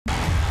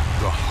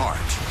heart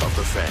of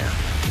the fan.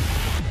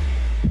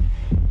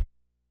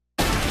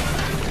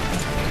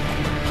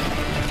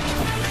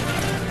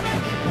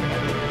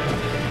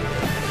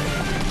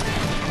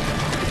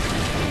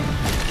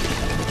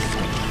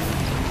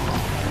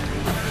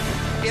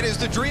 It is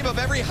the dream of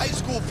every high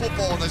school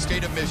football in the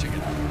state of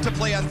Michigan to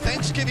play on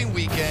Thanksgiving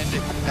weekend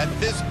at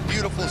this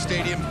beautiful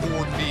stadium,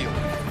 Ford Field.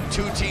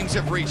 Two teams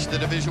have reached the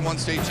Division I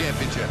state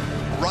championship.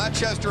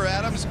 Rochester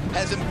Adams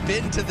hasn't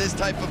been to this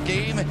type of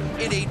game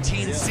in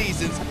 18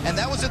 seasons, and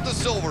that was at the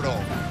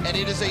Silverdome. And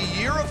it is a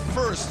year of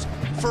firsts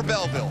for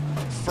Belleville.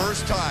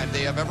 First time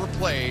they have ever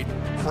played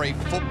for a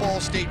football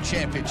state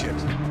championship.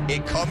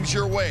 It comes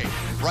your way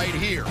right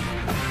here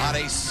on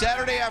a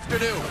Saturday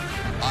afternoon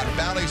on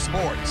Bally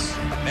Sports.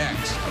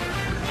 Next.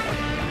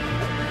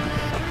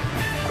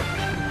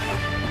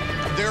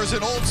 There's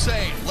an old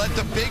saying, let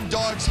the big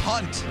dogs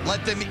hunt,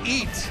 let them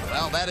eat.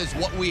 Well, that is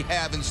what we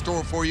have in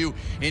store for you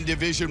in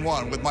Division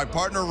I. With my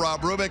partner,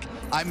 Rob Rubick,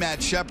 I'm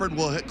Matt Shepard.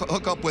 We'll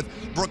hook up with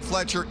Brooke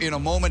Fletcher in a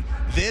moment.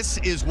 This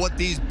is what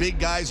these big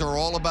guys are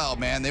all about,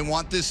 man. They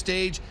want this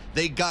stage.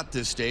 They got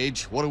this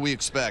stage. What do we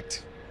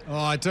expect?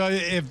 Oh, I tell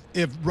you,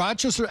 if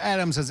Rochester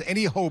Adams has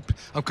any hope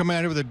of coming out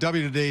here with a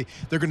W today,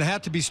 they're going to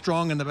have to be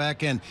strong in the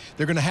back end.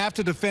 They're going to have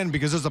to defend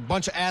because there's a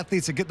bunch of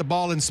athletes that get the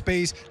ball in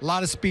space, a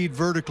lot of speed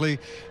vertically.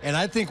 And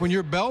I think when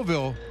you're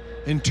Belleville,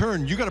 in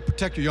turn, you got to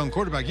protect your young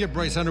quarterback. You have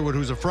Bryce Underwood,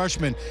 who's a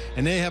freshman,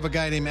 and they have a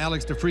guy named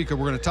Alex DeFreaka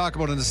we're going to talk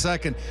about in a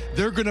second.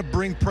 They're going to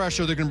bring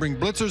pressure. They're going to bring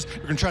blitzers. They're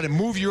going to try to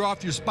move you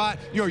off your spot.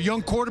 You're a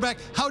young quarterback.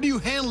 How do you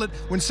handle it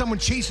when someone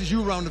chases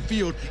you around the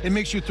field and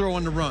makes you throw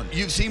on the run?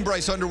 You've seen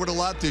Bryce Underwood a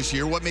lot this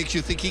year. What makes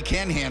you think he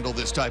can handle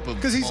this type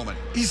of moment?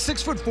 He's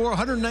 6'4",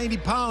 190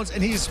 pounds,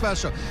 and he's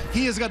special.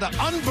 He has got an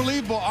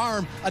unbelievable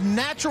arm, a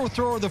natural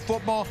thrower of the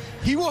football.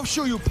 He will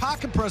show you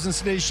pocket presence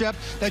today, Shep,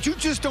 that you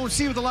just don't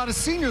see with a lot of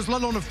seniors,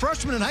 let alone a freshman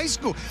in high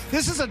school.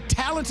 This is a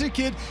talented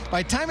kid.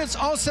 By the time it's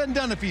all said and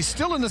done, if he's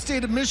still in the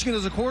state of Michigan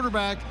as a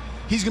quarterback,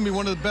 he's going to be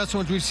one of the best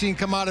ones we've seen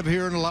come out of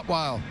here in a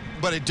while.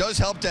 But it does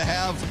help to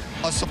have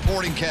a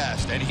supporting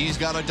cast, and he's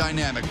got a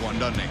dynamic one,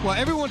 doesn't he? Well,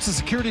 everyone's a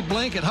security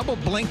blanket. How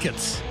about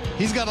blankets?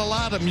 He's got a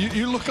lot of them.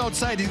 You look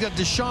outside, he's got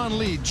Deshaun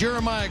Lee,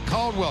 Jeremiah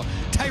Caldwell,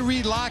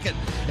 Tyree Lockett.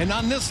 And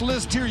on this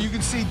list here, you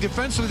can see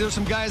defensively there's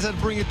some guys that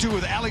bring it too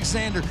with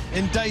Alexander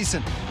and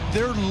Dyson.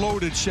 They're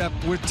loaded, Shep,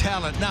 with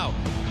talent. Now,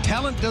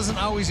 talent doesn't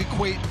always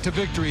equate to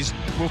victories.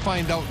 We'll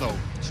find out, though.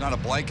 It's not a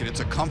blanket, it's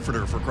a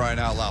comforter, for crying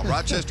out loud.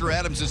 Rochester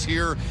Adams is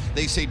here.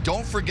 They say,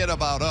 don't forget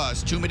about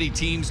us. Too many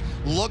teams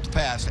looked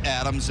past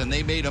Adams, and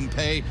they made them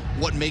pay.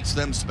 What makes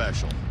them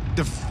special?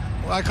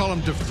 I call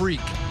him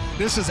DeFreak.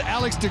 This is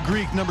Alex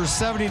DeGreek, number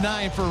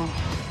 79 for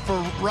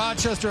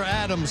Rochester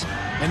Adams.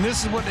 And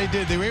this is what they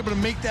did. They were able to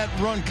make that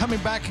run coming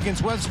back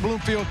against West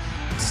Bloomfield,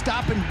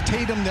 stopping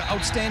Tatum, the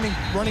outstanding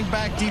running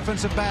back,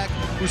 defensive back,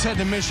 who's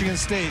heading to Michigan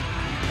State.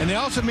 And they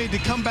also made the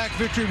comeback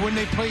victory when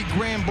they played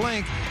Grand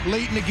Blanc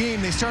late in the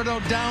game. They started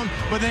out down,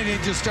 but then they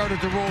just started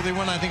to roll. They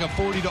won, I think, a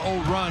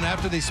 40-0 run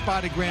after they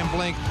spotted Grand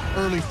Blanc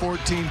early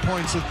 14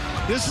 points. So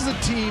this is a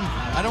team,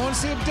 I don't want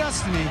to say of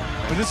destiny,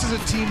 but this is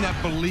a team that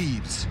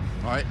believes.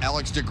 All right,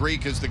 Alex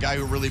DeGreek is the guy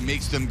who really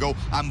makes them go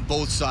on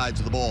both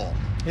sides of the ball.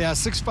 Yeah,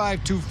 6'5",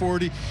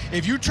 240.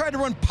 If you try to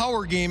run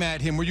power game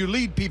at him where you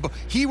lead people,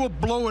 he will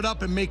blow it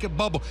up and make it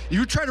bubble. If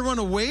you try to run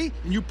away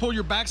and you pull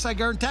your backside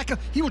guard and tackle,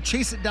 he will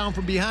chase it down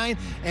from behind.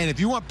 And if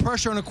you want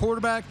pressure on a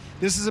quarterback,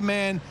 this is a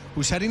man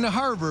who's heading to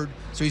Harvard,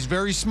 so he's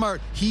very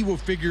smart. He will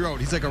figure out.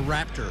 He's like a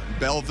raptor.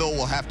 Belleville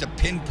will have to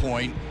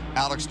pinpoint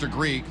Alex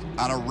DeGreek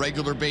on a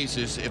regular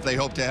basis if they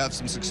hope to have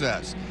some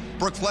success.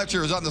 Brooke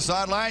Fletcher is on the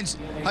sidelines.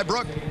 Hi,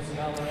 Brooke.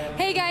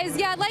 Hey, guys.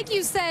 Yeah, like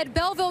you said,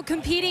 Belleville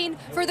competing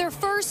for their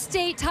first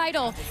state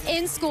title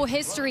in school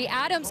history.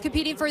 Adams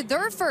competing for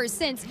their first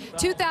since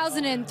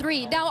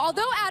 2003. Now,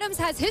 although Adams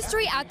has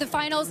history at the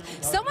finals,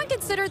 someone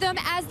consider them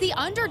as the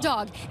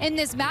underdog in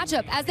this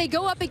matchup as they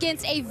go up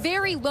against a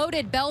very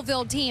loaded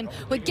Belleville team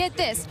with, get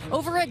this,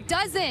 over a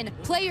dozen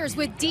players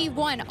with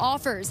D1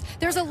 offers.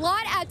 There's a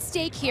lot at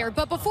stake here,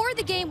 but before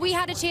the game, we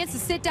had a chance to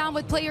sit down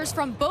with players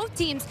from both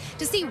teams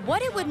to see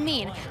what it would mean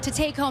to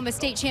take home a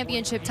state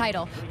championship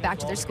title back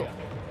to their school.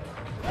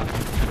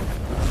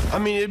 I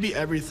mean, it'd be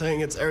everything.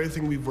 It's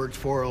everything we've worked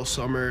for all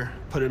summer,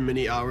 put in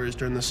many hours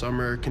during the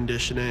summer,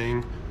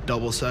 conditioning,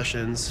 double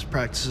sessions,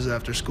 practices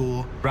after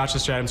school.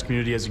 Rochester Adams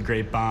community has a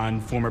great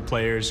bond, former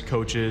players,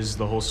 coaches,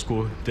 the whole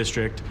school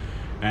district.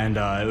 And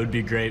it would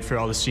be great for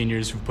all the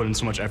seniors who've put in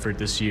so much effort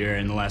this year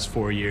and the last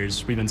 4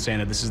 years. We've been saying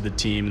that this is the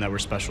team and that we're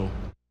special.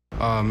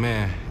 Oh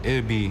man,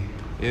 it'd be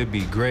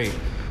great.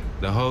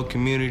 The whole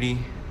community,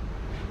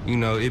 you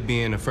know, it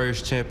being the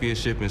first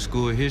championship in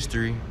school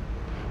history,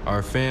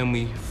 our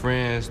family,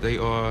 friends, they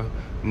all,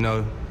 you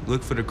know,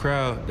 look for the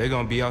crowd. They're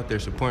going to be out there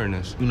supporting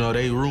us. You know,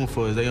 they room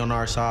for us. They on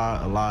our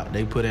side a lot.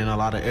 They put in a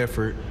lot of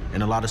effort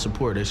and a lot of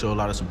support. They show a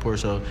lot of support.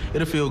 So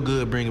it'll feel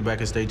good bringing back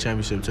a state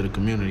championship to the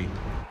community.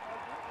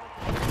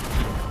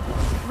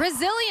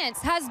 Resilience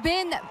has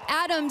been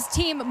Adams'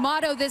 team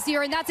motto this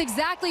year, and that's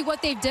exactly what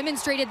they've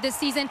demonstrated this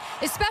season,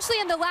 especially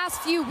in the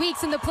last few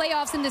weeks in the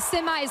playoffs, in the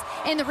semis,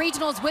 and the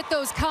regionals with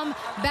those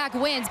comeback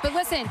wins. But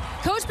listen,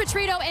 Coach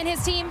Petrito and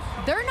his team,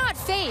 they're not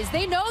phased.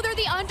 They know they're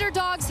the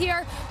underdogs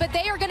here, but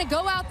they are going to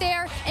go out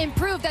there and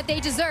prove that they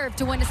deserve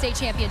to win a state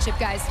championship,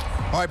 guys.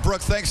 All right,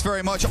 Brooke, thanks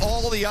very much.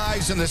 All the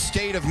eyes in the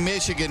state of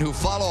Michigan who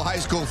follow high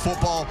school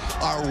football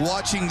are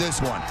watching this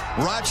one.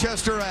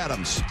 Rochester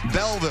Adams,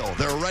 Belleville,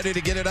 they're ready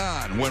to get it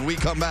on when we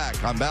come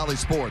back on Bally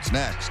Sports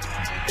next.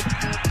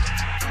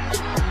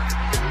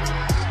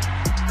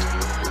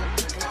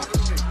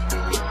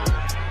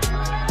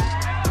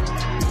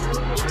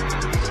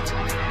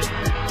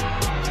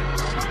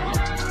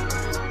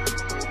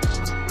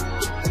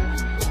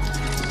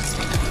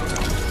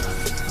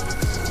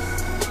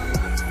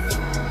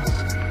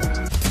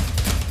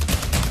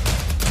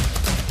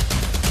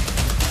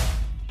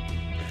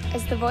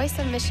 As the voice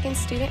of Michigan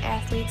student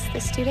athletes, the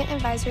Student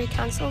Advisory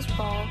Council's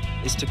role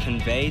is to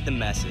convey the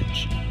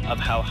message of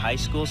how high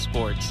school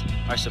sports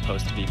are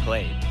supposed to be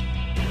played.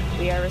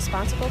 We are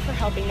responsible for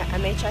helping the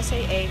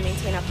MHSAA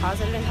maintain a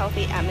positive and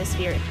healthy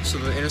atmosphere so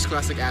the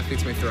interscholastic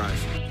athletes may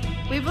thrive.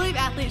 We believe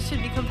athletes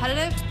should be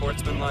competitive,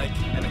 sportsmanlike,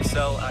 and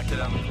excel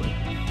academically.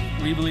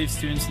 We believe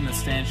students in the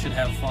stands should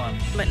have fun,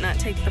 but not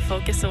take the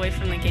focus away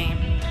from the game.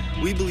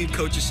 We believe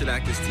coaches should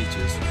act as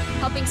teachers,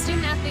 helping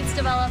student athletes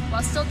develop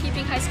while still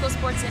keeping high school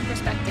sports in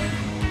perspective.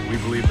 We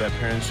believe that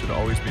parents should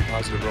always be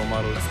positive role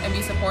models and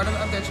be supportive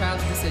of their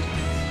child's decisions.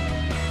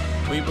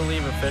 We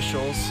believe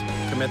officials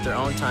commit their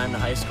own time to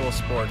high school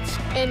sports.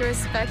 And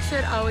respect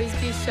should always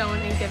be shown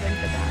and given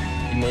for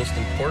that. The most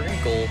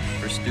important goal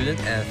for student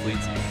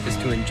athletes is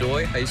to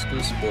enjoy high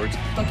school sports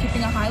while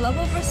keeping a high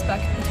level of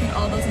respect between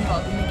all those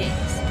involved in the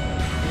games.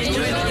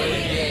 Enjoy the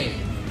game!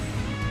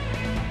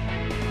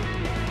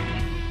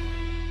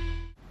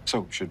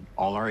 So, should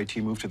all our AT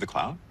move to the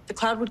cloud? The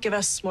cloud would give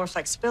us more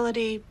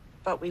flexibility,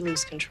 but we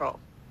lose control.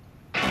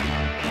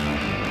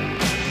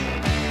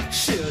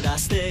 Should I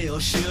stay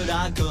or should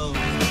I go?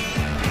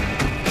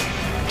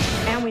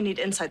 And we need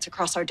insights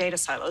across our data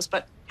silos,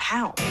 but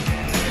how? If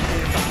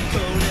I go,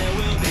 there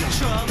will be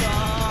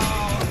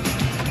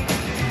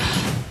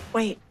trouble.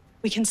 Wait,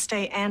 we can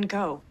stay and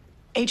go.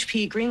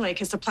 HP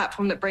GreenLake is the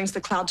platform that brings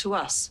the cloud to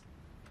us.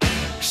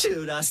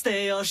 Should I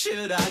stay or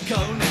should I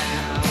go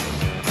now?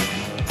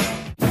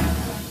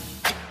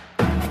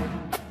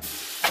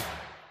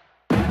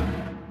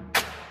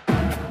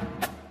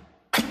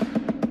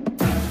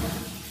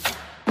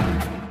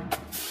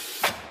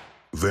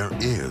 There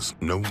is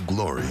no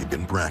glory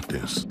in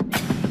practice.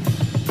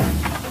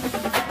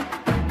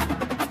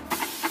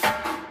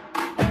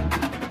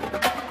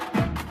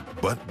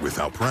 But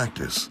without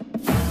practice,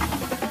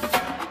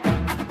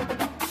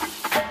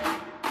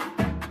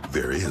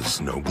 there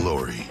is no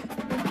glory.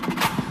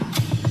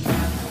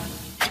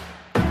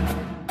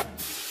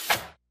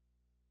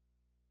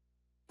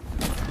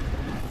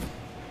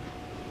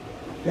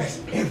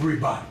 That's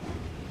everybody.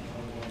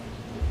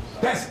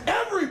 That's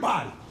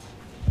everybody.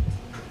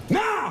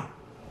 Now,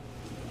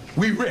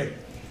 we ready.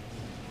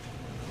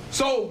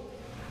 So,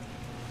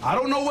 I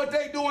don't know what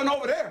they doing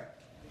over there,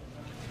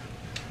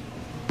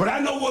 but I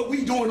know what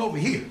we doing over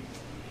here.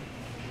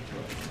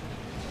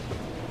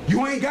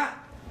 You ain't got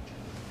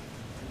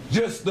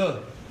just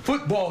the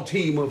football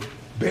team of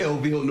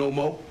Belleville no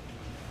more.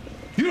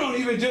 You don't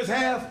even just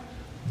have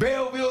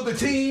Belleville the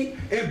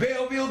team and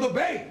Belleville the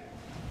band.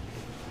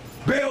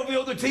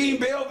 Belleville the team,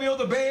 Belleville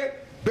the band,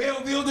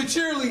 Belleville the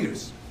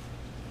cheerleaders.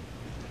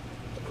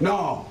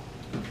 No.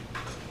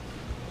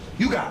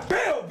 You got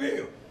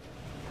Belleville.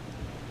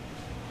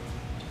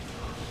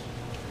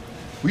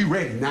 We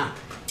ready now.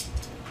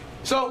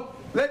 So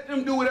let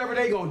them do whatever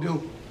they gonna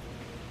do.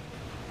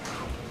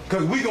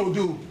 Cause we gonna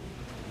do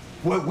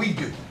what we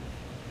do.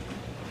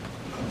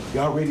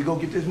 Y'all ready to go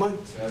get this money?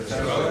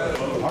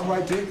 All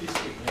right then.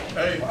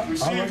 Hey, we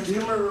see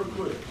you real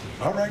quick.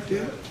 All right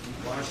then.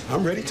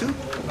 I'm ready too.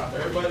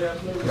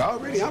 Y'all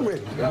ready? I'm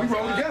ready. We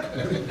roll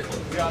together.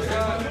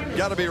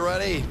 Got to be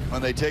ready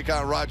when they take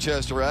on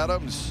Rochester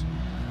Adams.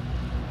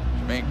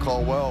 Jermaine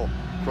Crowell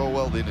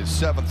in his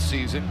 7th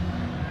season.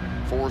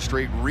 4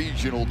 straight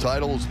regional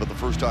titles for the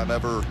first time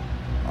ever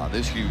on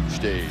this huge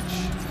stage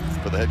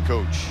for the head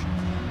coach,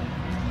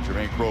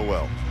 Jermaine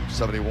Crowell.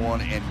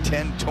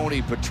 71-10.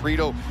 Tony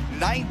Petrito,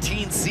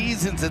 19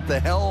 seasons at the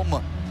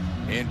helm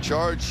in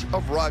charge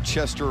of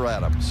Rochester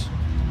Adams.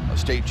 A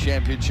state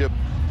championship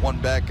won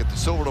back at the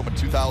Silverdome in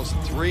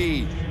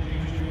 2003,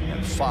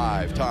 and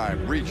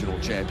 5-time regional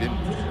champion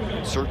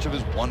in search of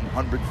his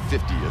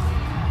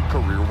 150th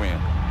career win.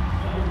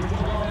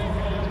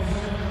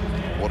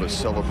 What a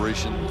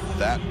celebration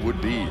that would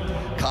be.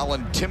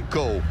 Colin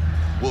Timko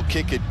will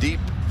kick it deep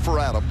for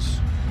Adams.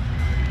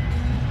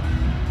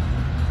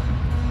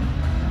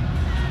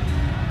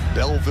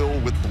 Belleville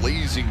with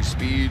blazing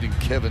speed and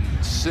Kevin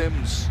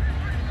Sims.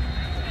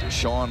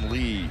 Sean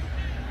Lee.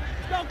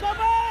 Go, come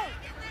on!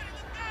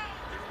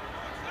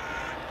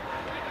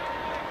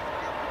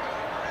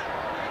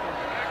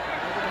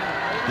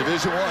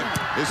 Division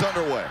I is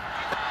underway.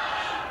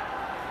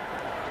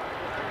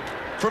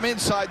 from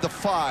inside the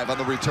 5 on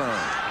the return.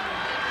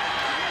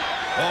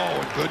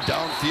 Oh, good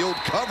downfield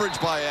coverage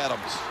by Adams.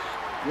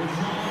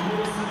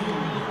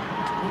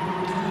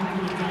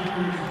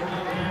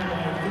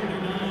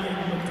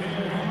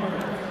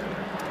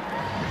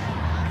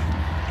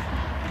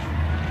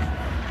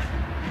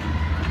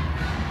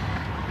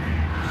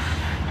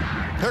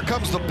 Here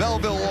comes the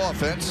Belleville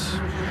offense.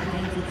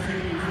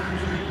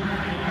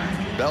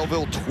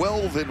 Belleville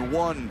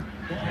 12-1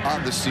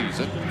 on the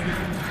season.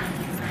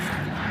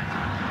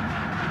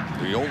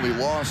 We only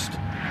lost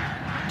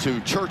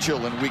to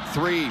Churchill in week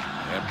 3,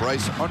 and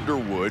Bryce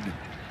Underwood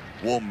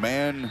will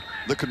man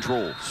the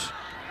controls.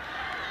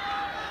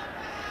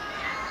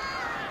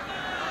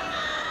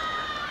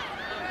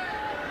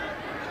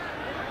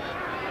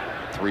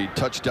 Three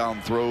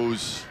touchdown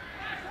throws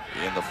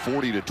in the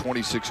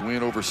 40-26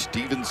 win over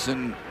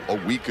Stevenson a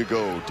week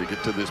ago to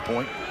get to this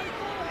point.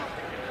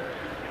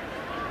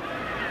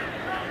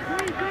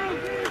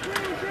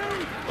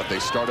 But they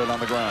started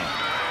on the ground.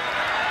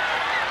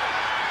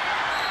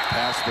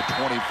 Past the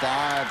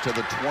 25 to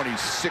the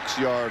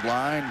 26-yard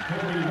line.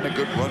 And a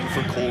good run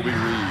for Colby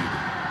Reed.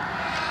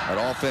 An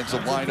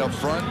offensive line up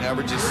front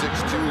averages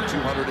 6'2",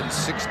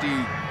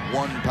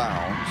 261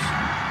 pounds.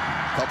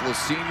 A couple of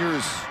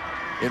seniors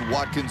in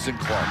Watkins and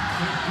Clark.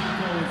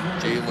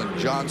 Jalen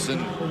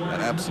Johnson,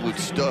 an absolute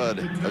stud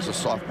as a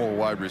sophomore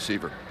wide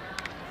receiver.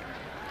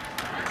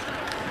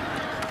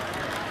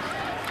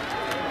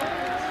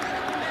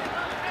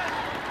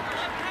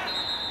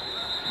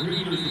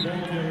 Reed is the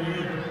ball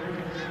carrier.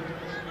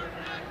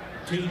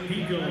 Tate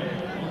Pico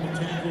on the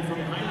tackle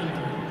from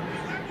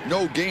Highlander.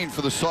 No gain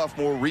for the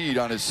sophomore Reed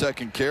on his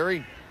second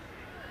carry.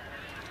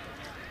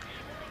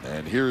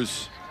 And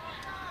here's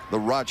the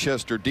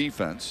Rochester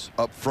defense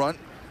up front.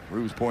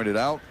 Ruse pointed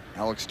out,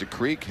 Alex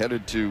DeCreek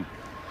headed to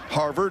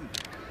Harvard.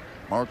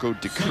 Marco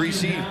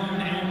DeCreasy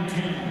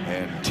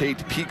and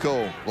Tate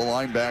Pico, the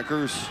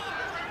linebackers.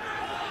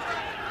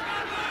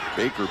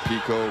 Baker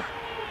Pico,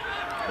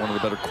 one of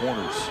the better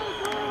corners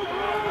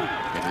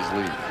in his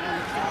league.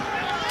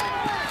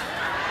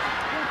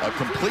 A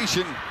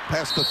completion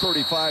past the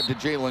 35 to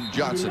Jalen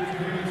Johnson.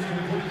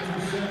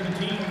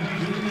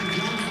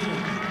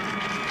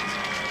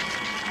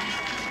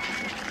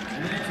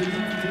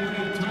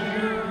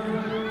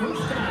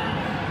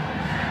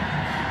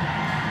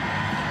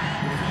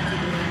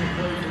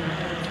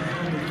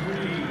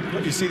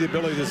 You see the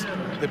ability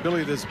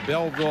of this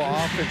Belleville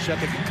offense. They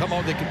can come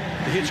out, they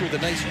hit you with a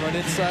nice run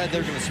inside.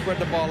 They're going to spread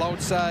the ball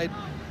outside.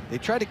 They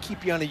try to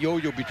keep you on a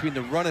yo-yo between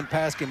the run and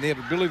pass game. They have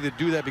the ability to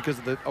do that because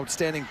of the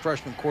outstanding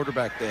freshman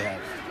quarterback they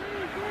have.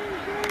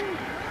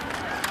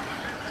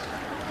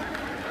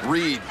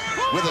 Reed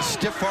with a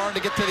stiff arm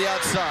to get to the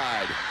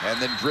outside and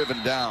then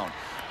driven down.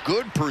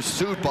 Good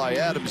pursuit by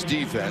Adams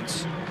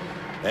defense.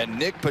 And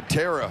Nick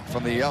Patera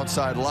from the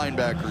outside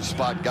linebacker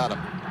spot got him.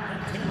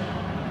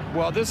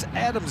 Well, this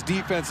Adams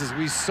defense, as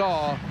we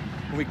saw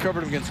when we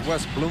covered them against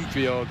West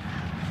Bloomfield,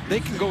 they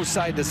can go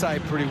side to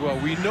side pretty well.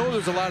 We know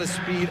there's a lot of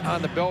speed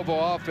on the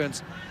Belleville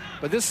offense,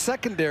 but this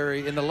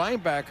secondary and the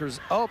linebackers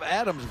of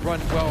Adams run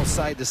well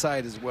side to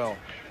side as well.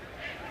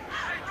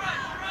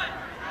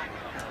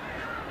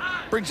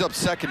 Brings up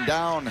 2nd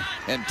down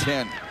and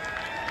 10.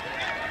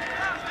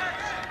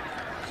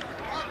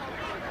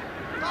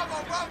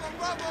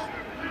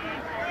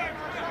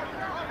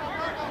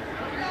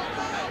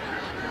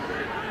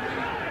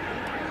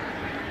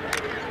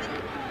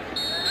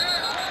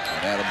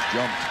 Adams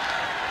jumped.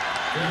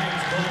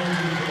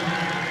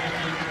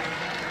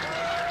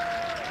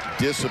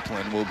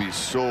 Discipline will be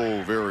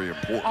so very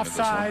important.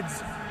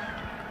 Offsides.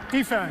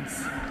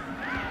 Defense.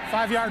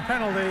 5-yard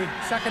penalty.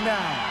 2nd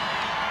down.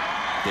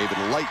 David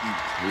Lighton,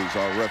 who's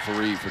our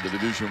referee for the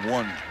Division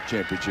I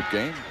championship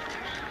game.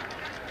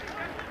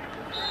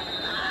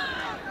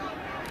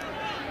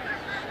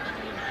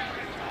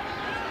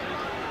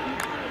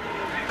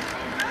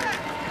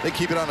 They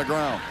keep it on the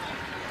ground.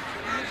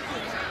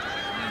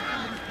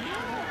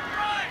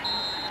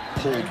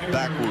 Pulled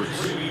backwards.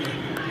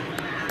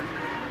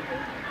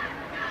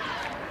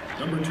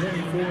 Number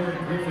 24,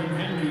 Griffin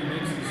Henry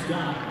makes the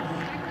stop.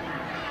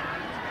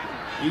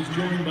 He's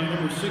joined by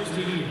number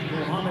 60,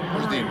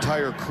 Mohammed. There's the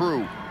entire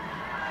crew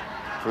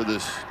for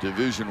this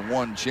Division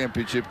I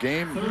championship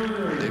game.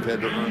 They've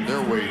had to earn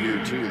their way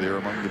here too. They're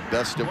among the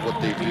best at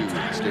what they do in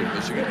the state of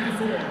Michigan.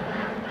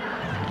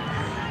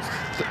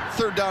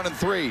 3rd down and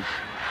 3.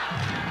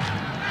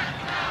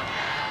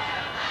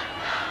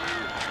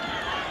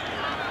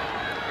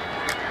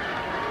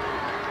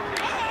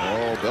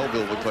 Oh,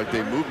 Belleville looked like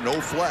they moved.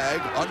 No flag.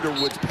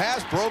 Underwood's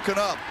pass broken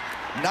up.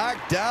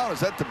 Knocked down. Is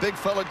that the big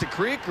fella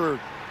DeCreek, or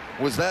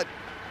was that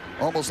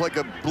almost like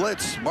a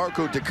blitz?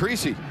 Marco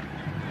DeCreasy.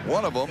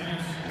 One of them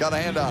got a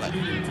hand on it.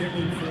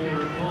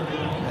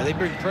 Yeah, they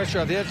bring pressure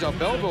on the edge on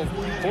Belleville.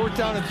 4th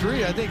down and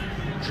 3. I think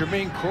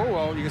Jermaine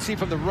Crowell, you can see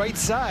from the right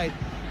side,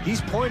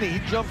 he's pointing. He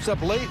jumps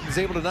up late and is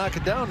able to knock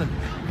it down. And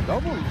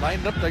Belleville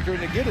lined up like they're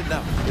going to get it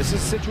now. This is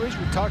a situation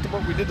we talked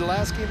about. We did the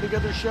last game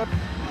together, Shep.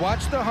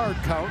 Watch the hard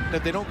count.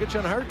 If they don't get you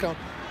on a hard count,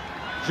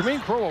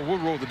 Jermaine Crowell will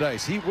roll the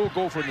dice. He will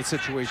go for it in a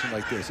situation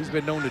like this. He's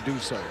been known to do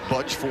so.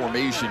 Bunch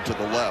formation to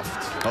the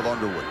left of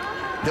Underwood.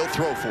 He'll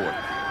throw for it.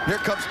 Here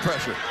comes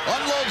pressure.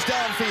 Unloads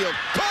downfield.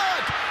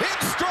 Caught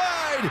in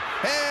stride.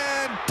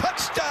 And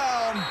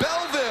touchdown,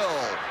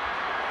 Belleville.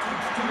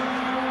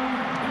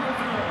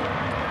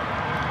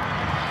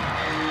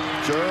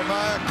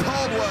 Jeremiah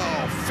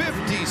Caldwell,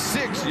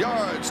 56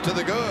 yards to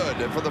the good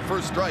for the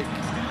first strike.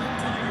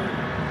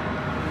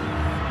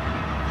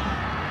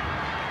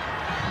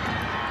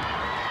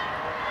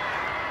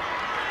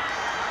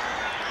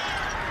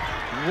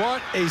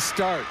 What a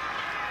start.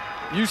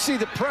 You see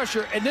the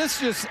pressure, and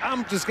this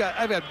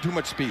I've had too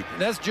much speed.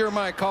 And that's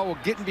Jeremiah Caldwell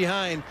getting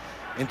behind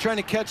and trying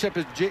to catch up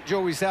as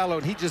Joey Sallow,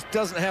 and he just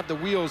doesn't have the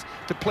wheels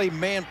to play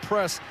man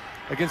press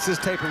against this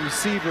type of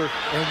receiver.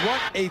 And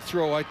what a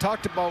throw. I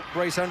talked about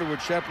Bryce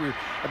Underwood, Shepard. We were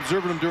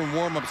observing him during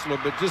warm-ups a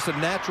little bit. Just a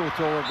natural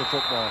thrower of the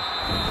football.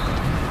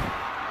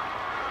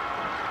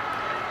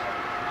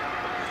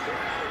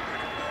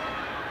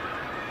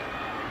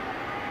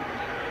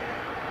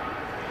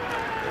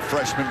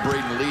 Freshman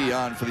Braden Lee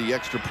on for the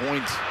extra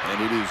point,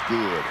 and it is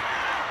good.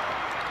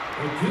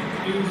 The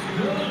kick is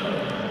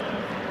good.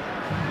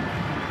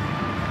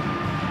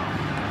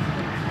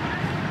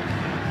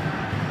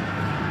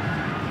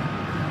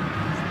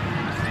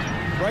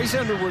 Bryce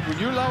Underwood, when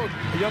you allow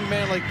a young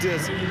man like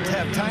this to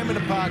have time in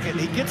the pocket,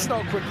 he gets it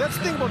out quick. That's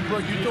the thing about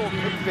Brooke. You throw a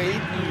quick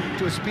fade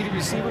to a speedy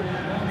receiver.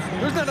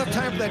 There's not enough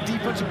time for that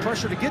defensive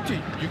pressure to get to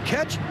you. You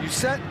catch, you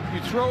set, you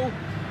throw,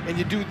 and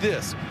you do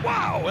this.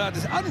 Wow, that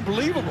is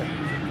unbelievable.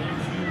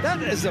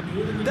 That is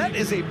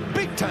a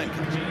big-time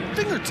catch.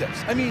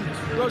 Fingertips. I mean,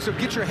 so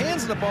get your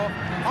hands in the ball.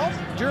 All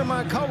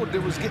Jeremiah Caldwell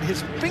did was get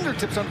his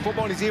fingertips on the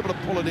football, and he's able to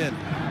pull it in.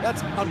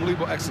 That's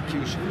unbelievable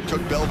execution.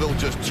 Took Belleville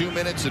just 2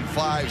 minutes and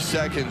 5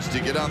 seconds to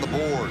get on the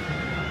board.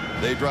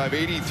 They drive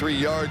 83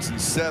 yards in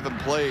 7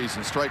 plays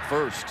and strike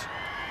first.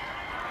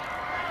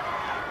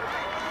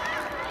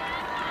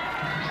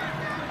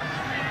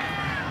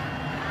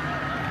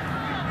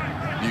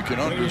 You can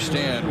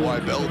understand why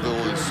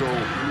Belleville is so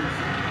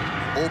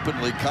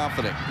openly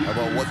confident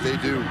about what they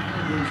do.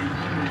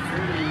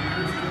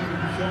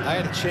 I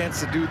had a chance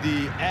to do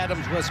the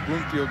Adams-West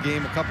Bloomfield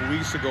game a couple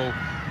weeks ago,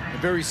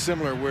 very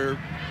similar, where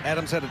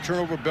Adams had a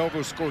turnover.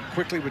 Belleville scored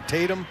quickly with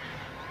Tatum,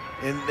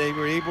 and they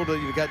were able to,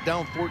 you got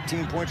down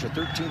 14 points or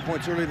 13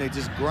 points early, and they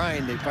just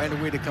grind. They find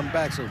a way to come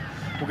back. So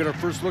we'll get our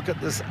first look at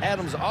this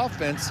Adams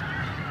offense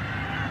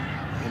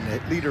and the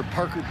leader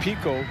Parker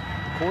Pico,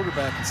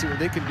 quarterback, and see what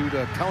they can do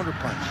to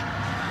counterpunch.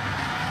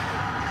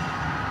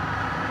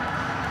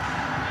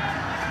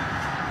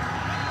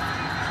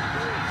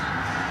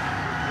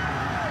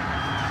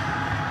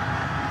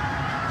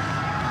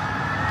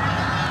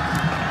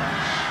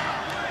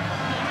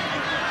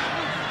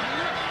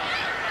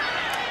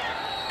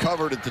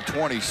 Covered at the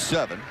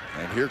 27,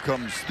 and here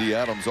comes the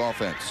Adams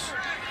offense.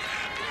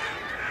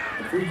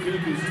 The free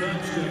kick is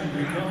touched and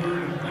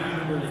recovered by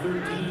number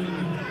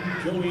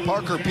 13,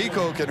 Parker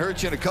Pico can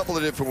hurt you in a couple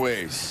of different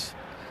ways.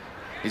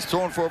 He's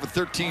thrown for over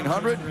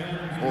 1,300,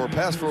 or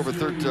passed for over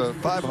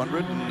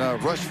 500,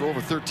 and rushed for over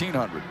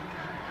 1,300.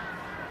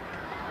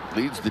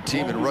 Leads the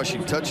team in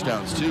rushing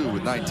touchdowns, too,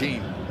 with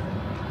 19.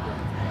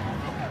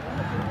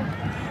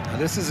 Now,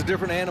 this is a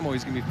different animal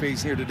he's going to be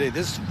facing here today.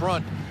 This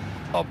front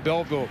of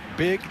Belleville,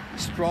 big,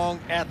 strong,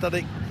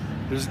 athletic.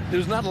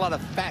 There's not a lot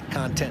of fat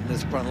content in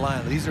this front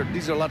line. These are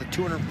a lot of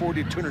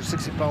 240 to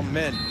 260 pound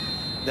men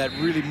that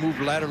really move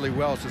laterally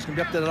well. So it's going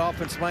to be up to that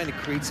offensive line to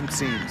create some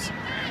seams.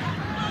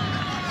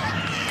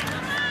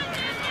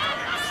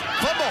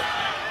 Fumble.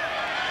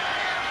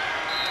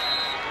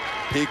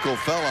 Pico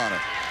fell on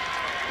it.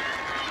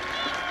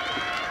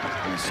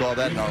 We saw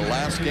that in our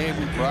last game,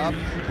 Rob.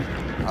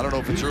 I don't know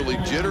if it's early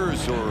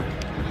jitters or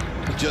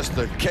just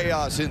the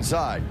chaos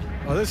inside.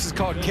 Well, this is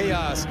called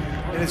chaos,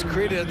 and it's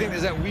created, I think,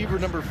 is that Weaver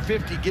number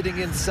 50 getting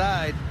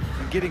inside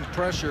and getting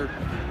pressure,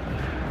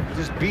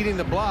 just beating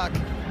the block.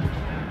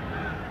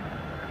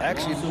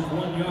 Actually, is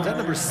that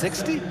number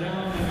 60? I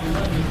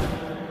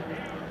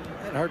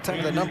had a hard time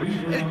with that number.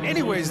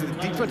 Anyways, the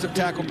defensive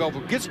tackle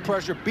Belleville gets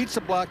pressure, beats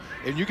the block,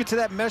 and you get to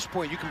that mesh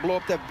point, you can blow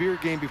up that veer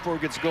game before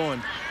it gets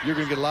going. You're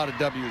going to get a lot of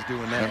W's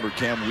doing that. Remember,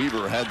 Cam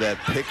Weaver had that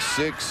pick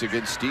 6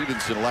 against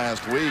Stevenson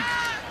last week.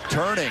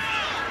 Turning,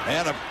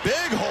 and a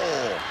big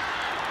hole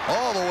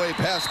all the way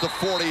past the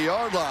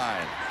 40-yard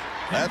line.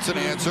 That's an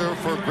answer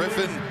for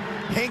Griffin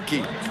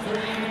Henke.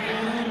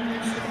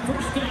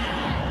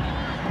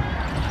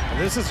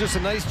 This is just a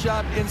nice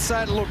job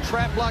inside, a little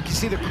trap block. You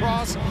see the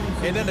cross,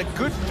 and then a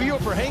good feel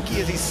for Henke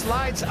as he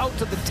slides out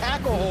to the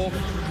tackle hole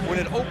when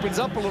it opens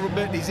up a little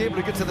bit, and he's able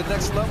to get to the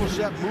next level,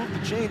 Shep, move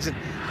the chains, and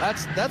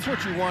that's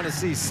what you want to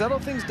see. Settle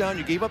things down.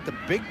 You gave up the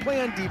big play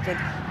on defense.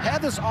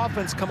 Have this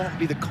offense come out and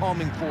be the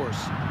calming force.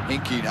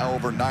 Henke now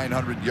over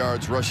 900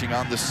 yards rushing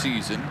on the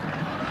season.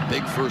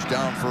 Big first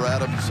down for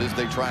Adams as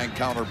they try and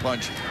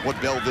counterpunch what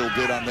Belleville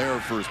did on their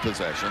first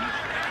possession.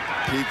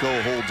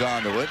 Pico holds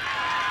on to it.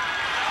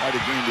 Might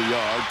have gained a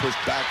yard,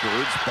 pushed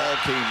backwards. Ball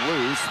came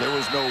loose. There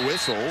was no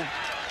whistle.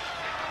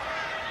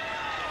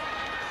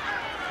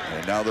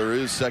 And now there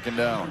is second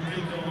down.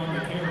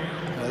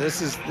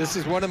 This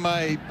is one of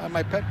my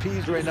pet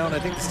peeves right now, and I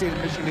think the state of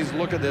Michigan needs to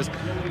look at this.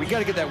 We got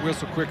to get that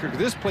whistle quicker, because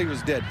this play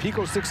was dead.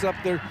 Pico sticks it up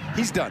there.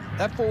 He's done.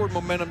 That forward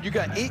momentum, you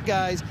got 8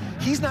 guys.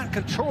 He's not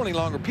controlling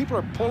longer. People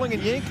are pulling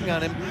and yanking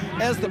on him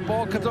as the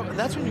ball comes out, and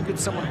that's when you get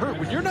someone hurt.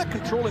 When you're not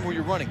controlling where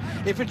you're running.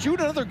 If it's you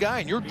and another guy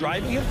and you're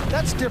driving him,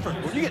 that's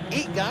different. When you get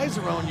 8 guys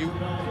around you,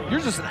 you're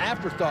just an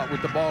afterthought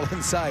with the ball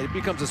inside. It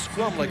becomes a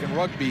scrum like in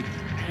rugby.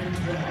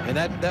 And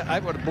that I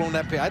would have blown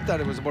that play. I thought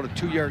it was about a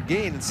 2-yard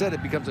gain. Instead,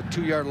 it becomes a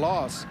 2-yard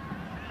loss.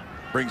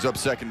 Brings up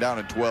second down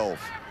and 12.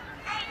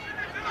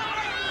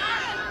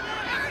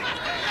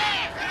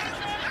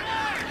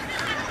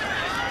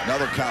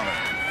 Another counter.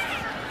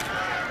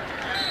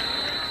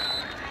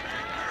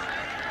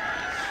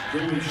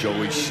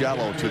 Joey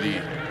Shallow to the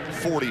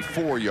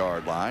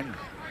 44-yard line.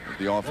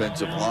 The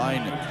offensive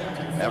line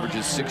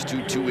averages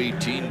 6'2",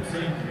 218.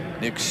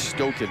 Nick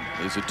Stoken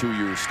is a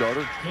 2-year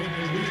starter.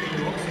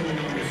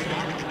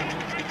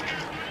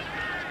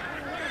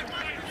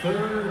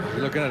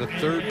 We're looking at a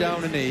 3rd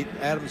down and 8.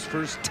 Adams'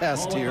 first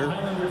test here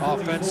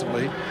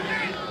offensively.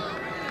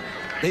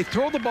 They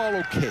throw the ball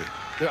okay.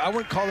 I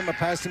wouldn't call them a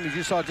pass team, as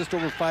you saw, just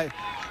over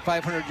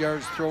 500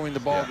 yards throwing the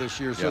ball this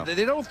year. So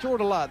they don't throw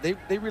it a lot.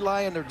 They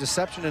rely on their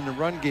deception in the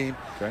run game.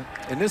 Okay.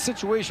 In this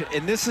situation,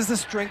 and this is the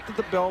strength of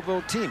the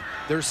Belleville team.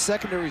 Their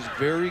secondary is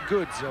very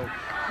good. So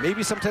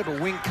maybe some type of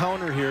wing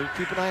counter here.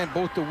 Keep an eye on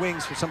both the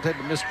wings for some type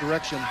of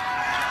misdirection.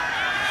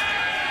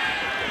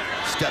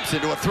 Steps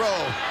into a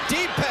throw.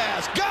 Deep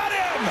pass. Got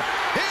him!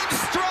 In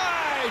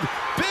stride!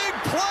 Big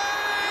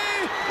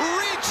play!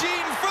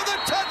 Reaching for the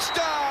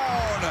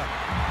touchdown!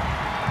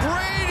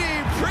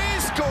 Brady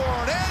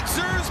Prescorn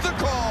answers the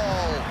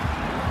call.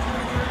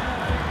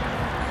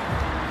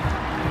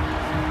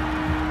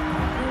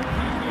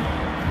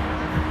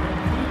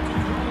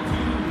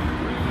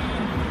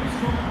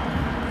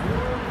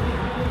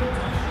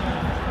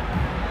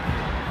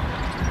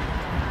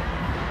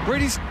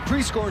 Brady's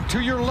Prescorn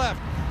to your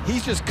left. He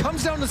just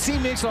comes down the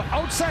seam, makes an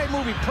outside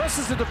move. He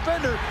presses the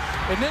defender,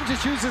 and then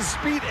just uses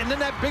speed. And then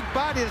that big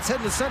body that's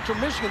heading to Central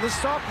Michigan. This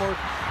sophomore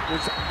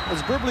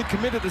was verbally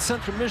committed to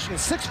Central Michigan.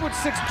 6'6",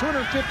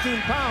 215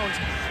 pounds.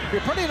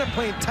 You're probably end up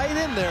playing tight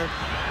end there.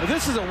 But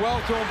this is a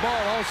well-thrown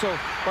ball also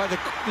by the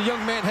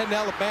young man heading to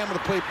Alabama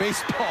to play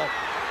baseball.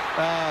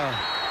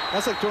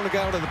 That's like throwing a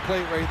guy out of the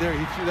plate right there.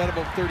 He threw that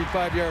about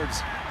 35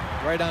 yards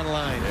right on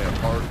line.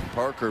 Yeah,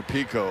 Parker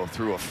Pico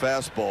threw a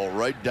fastball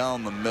right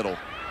down the middle.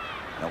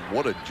 And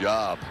what a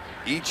job.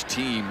 Each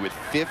team with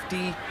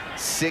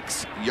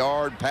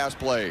 56-yard pass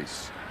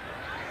plays.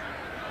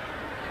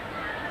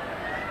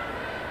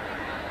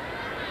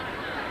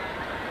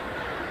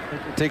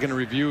 We're taking a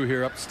review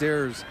here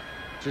upstairs,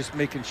 just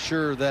making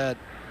sure that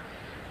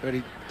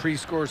Brady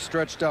Prescorn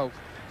stretched out.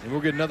 And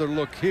we'll get another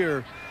look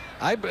here.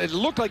 It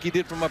looked like he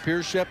did from up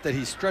here, Shep, that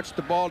he stretched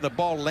the ball and the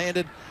ball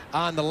landed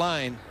on the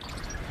line.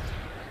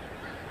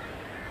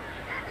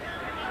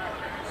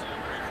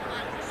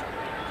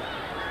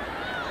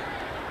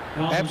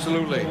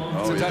 Absolutely.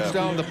 It's a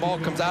touchdown. The ball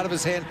comes out of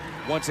his hand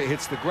once it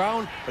hits the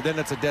ground, but then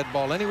it's a dead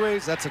ball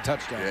anyways. That's a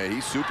touchdown. Yeah, he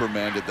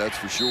supermaned it, that's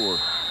for sure.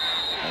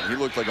 And he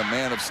looked like a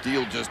man of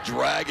steel, just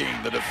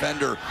dragging the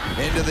defender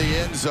into the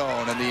end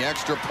zone, and the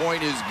extra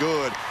point is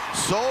good.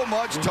 So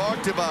much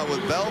talked about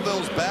with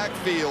Belleville's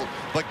backfield,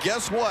 but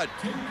guess what?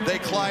 They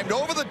climbed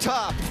over the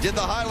top, did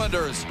the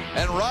Highlanders,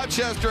 and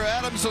Rochester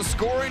Adams a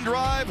scoring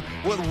drive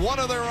with one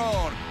of their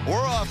own. We're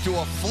off to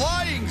a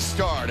flying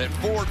start at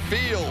Ford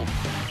Field.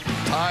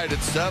 Tied at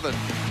 7.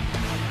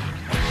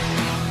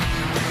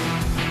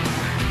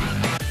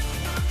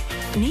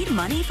 Need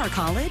money for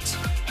college?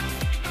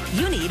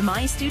 You need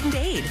My Student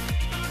Aid.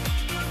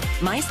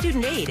 My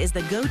Student Aid is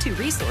the go-to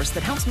resource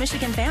that helps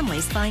Michigan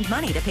families find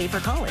money to pay for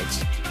college.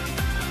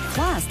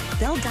 Plus,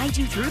 they'll guide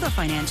you through the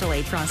financial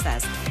aid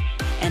process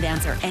and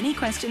answer any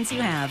questions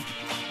you have.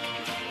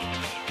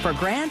 For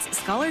grants,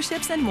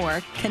 scholarships, and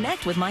more,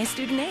 connect with My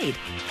Student Aid,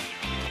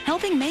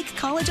 helping make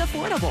college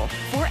affordable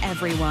for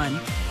everyone.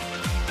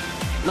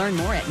 Learn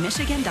more at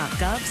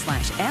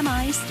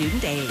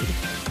michigan.gov/MIStudentAid.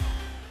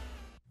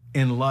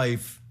 In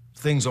life,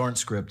 things aren't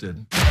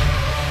scripted.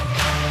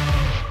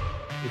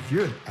 If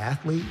you're an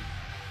athlete,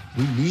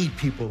 we need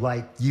people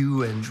like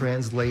you and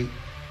translate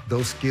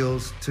those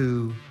skills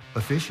to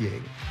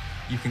officiating.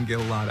 You can get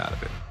a lot out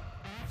of it.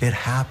 It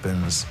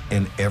happens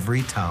in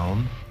every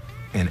town,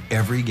 in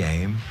every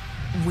game.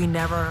 We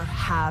never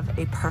have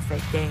a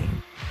perfect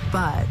game,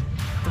 but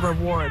the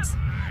rewards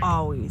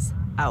always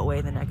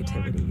outweigh the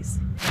negativities.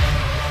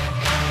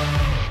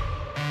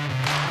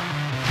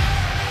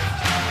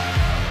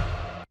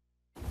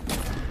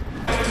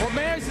 What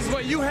matters is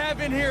what you have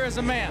in here as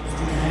a man.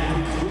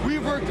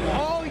 We've worked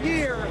all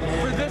year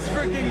for this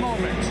freaking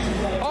moment.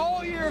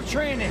 All year of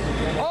training,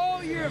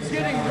 all year of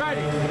getting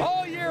ready,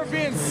 all year of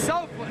being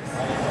selfless,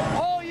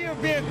 all year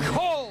of being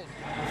cold,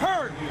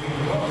 hurt.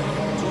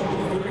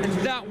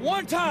 And not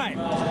one time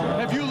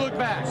have you looked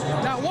back.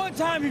 Not one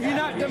time have you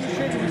not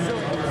demonstrated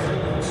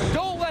resilience.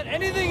 Don't let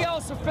anything else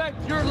false effect,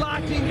 you're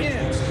locking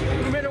in.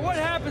 No matter what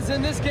happens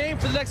in this game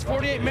for the next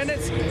 48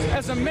 minutes,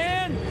 as a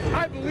man,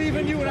 I believe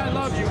in you and I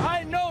love you.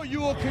 I know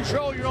you will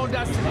control your own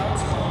destiny.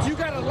 You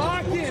got to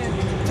lock in,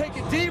 take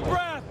a deep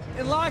breath,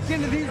 and lock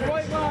into these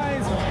white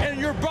lines, and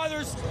your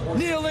brother's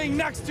kneeling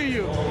next to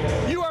you.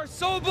 You are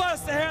so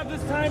blessed to have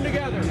this time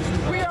together.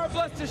 We are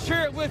blessed to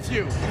share it with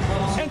you.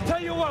 And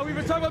tell you what, we've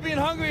been talking about being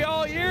hungry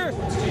all year.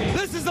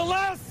 This is the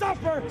Last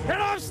Supper,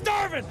 and I'm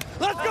starving.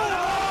 Let's go!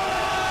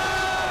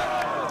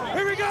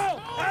 Here we go.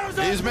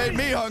 He's made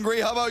me hungry.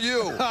 How about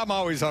you? I'm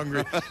always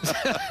hungry.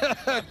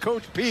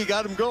 Coach P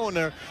got him going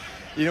there.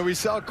 You know, we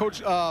saw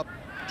Coach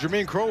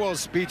Jermaine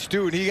Crowell's speech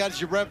too, and he got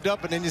you revved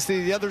up, and then you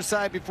see the other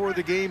side before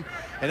the game,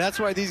 and that's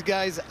why these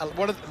guys,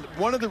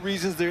 one of the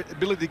reasons their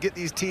ability to get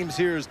these teams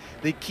here is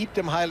they keep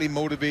them highly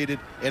motivated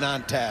and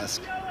on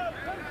task.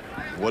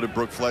 What did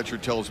Brooke Fletcher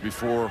tell us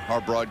before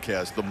our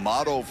broadcast? The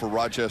motto for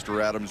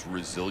Rochester Adams,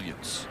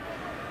 resilience.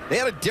 They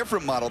had a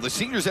different motto. The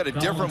seniors had a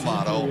different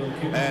motto,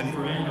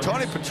 and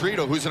Tony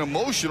Petrito, who's an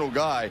emotional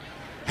guy,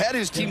 had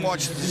his team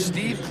watch the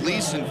Steve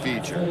Gleason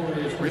feature.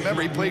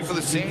 Remember, he played for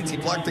the Saints, he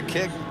blocked the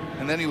kick,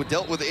 and then he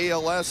dealt with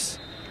ALS.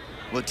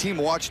 Well, the team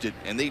watched it,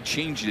 and they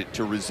changed it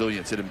to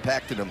resilience. It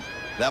impacted them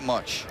that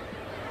much.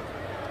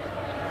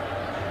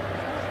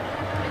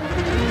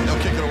 They'll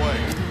kick it away.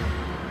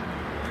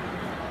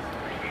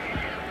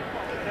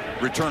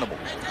 Returnable.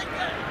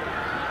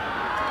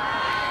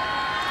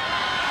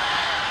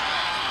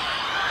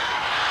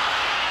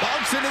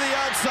 Bounce into the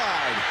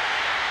outside.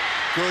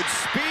 Good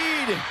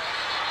speed.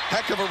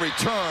 Heck of a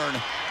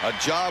return. A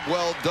job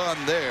well done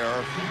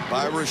there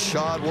by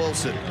Rashad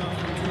Wilson.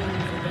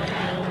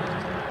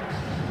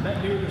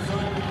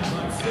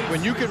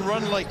 When you can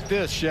run like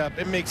this, Shep,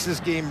 it makes this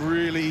game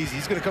really easy.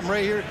 He's going to come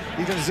right here.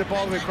 He's going to zip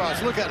all the way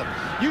across. Look at him.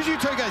 Usually you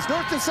tell guys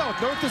north to south,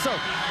 north to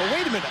south. But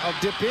wait a minute, I'll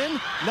dip in.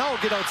 Now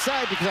I'll get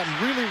outside because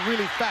I'm really,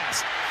 really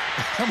fast.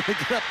 I'm going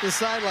to get up the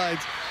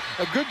sidelines.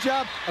 A good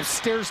job of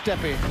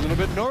stair-stepping. A little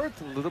bit north,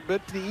 a little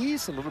bit to the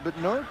east, a little bit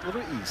north, a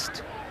little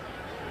east.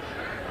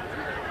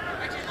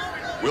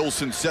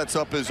 Wilson sets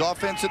up his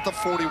offense at the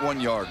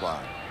 41-yard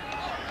line.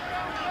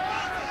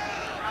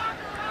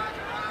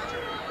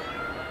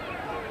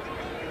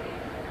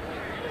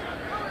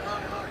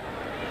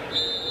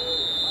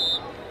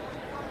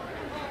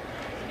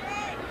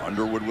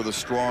 Underwood with a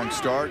strong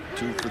start,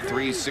 2 for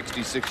 3,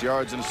 66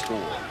 yards and a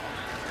score.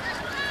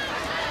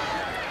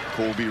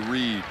 Colby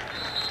Reed,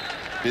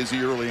 busy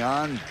early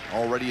on,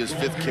 already his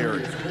 5th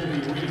carry.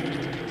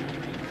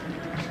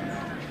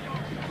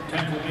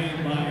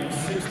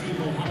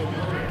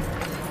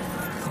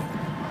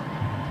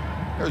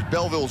 There's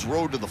Belleville's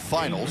road to the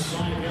finals.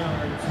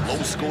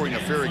 Low-scoring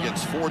affair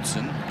against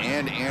Fordson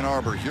and Ann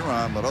Arbor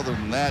Huron, but other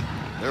than that,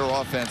 their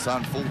offense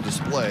on full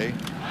display.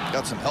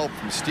 Got some help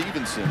from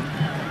Stevenson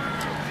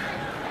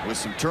with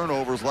some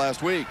turnovers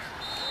last week.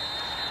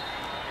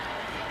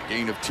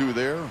 Gain of 2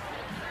 there.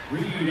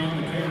 Reed on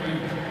the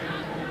carry.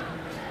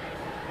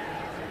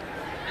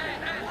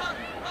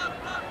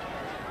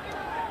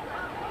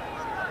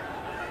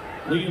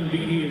 Liam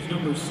Beattie is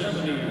number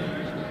 70.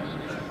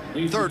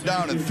 3rd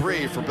down and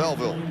 3 for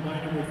Belleville.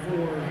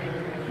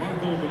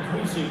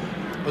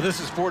 Well,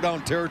 this is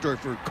 4-down territory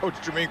for Coach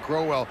Jermaine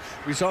Crowell.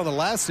 We saw in the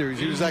last series,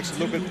 he was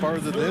actually a little bit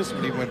farther than this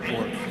when he went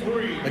for it.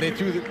 And they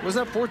threw the, was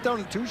that 4th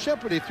down and 2,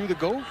 Shep, where they threw the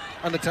go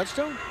on the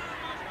touchdown?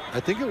 I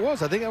think it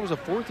was. I think that was a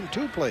 4th and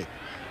 2 play.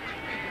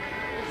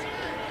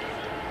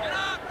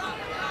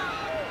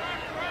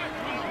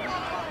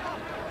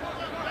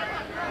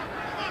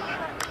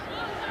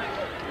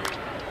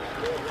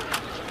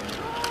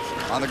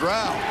 On the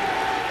ground,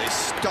 they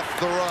stuffed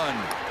the run.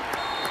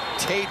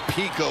 Tate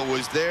Pico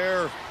was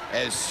there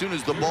as soon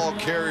as the ball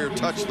carrier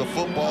touched the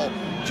football.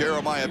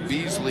 Jeremiah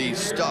Beasley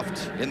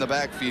stuffed in the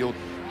backfield.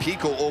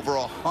 Pico over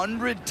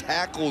 100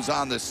 tackles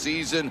on the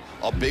season,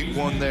 a big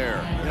one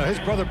there. You know, his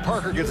brother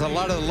Parker gets a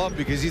lot of the love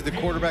because he's the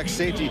quarterback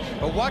safety.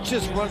 But watch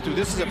this run through.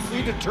 This is a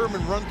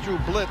predetermined run through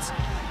blitz.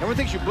 Everyone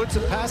thinks you blitz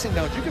and passing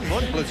downs. You can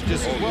run blitz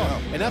just as well.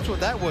 Yeah. And that's what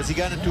that was. He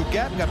got into a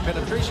gap, got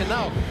penetration.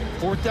 Now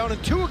 4th down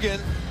and 2 again.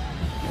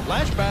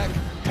 Flashback,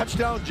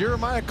 touchdown,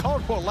 Jeremiah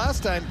Caldwell.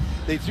 Last time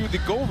they threw the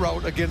go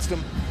route against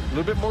him. A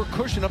little bit more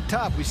cushion up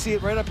top. We see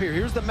it right up here.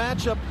 Here's the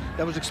matchup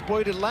that was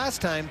exploited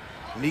last time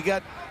when he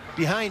got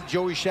behind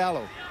Joey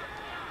Shallow.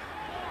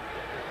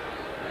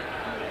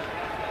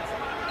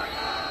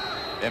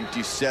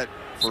 Empty set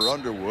for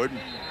Underwood.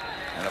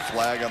 And a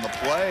flag on the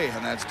play,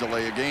 and that's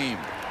delay a game.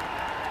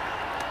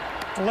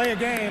 Delay a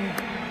game.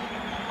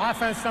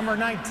 Offense number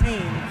 19.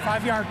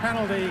 5-yard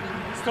penalty.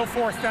 Still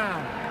 4th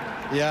down.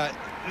 Yeah,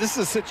 this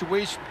is a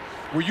situation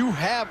where you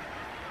have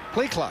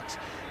play clocks.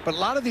 But a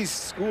lot of these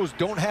schools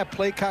don't have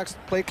play clocks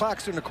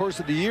during the course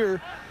of the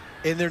year,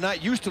 and they're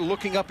not used to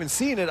looking up and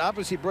seeing it.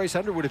 Obviously, Bryce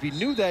Underwood, if he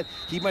knew that,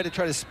 he might have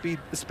tried to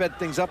sped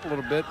things up a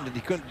little bit, and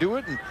he couldn't do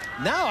it. And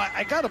now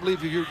I got to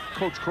believe if you're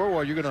Coach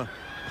Crowell, you're going to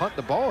punt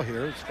the ball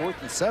here. It's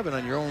 4th and 7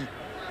 on your own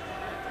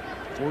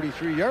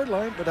 43-yard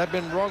line, but I've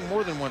been wrong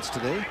more than once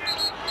today.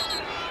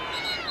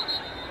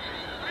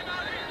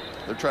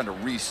 They're trying to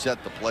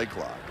reset the play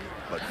clock.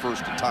 But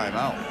first, a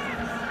timeout.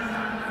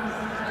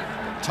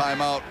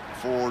 Timeout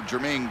for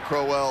Jermaine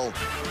Crowell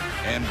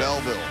and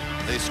Belleville.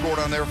 They scored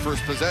on their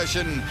first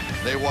possession.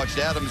 They watched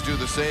Adams do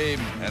the same,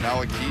 and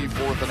now a key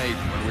 4th and 8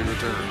 when we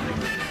return.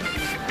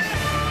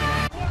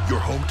 Your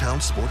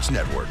hometown sports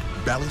network,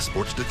 Bally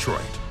Sports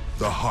Detroit,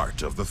 the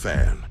heart of the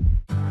fan.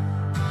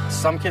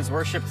 Some kids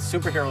worshiped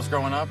superheroes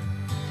growing up,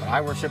 but I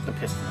worship the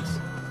Pistons.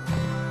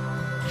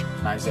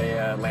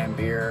 Isaiah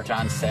Lambeer,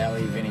 John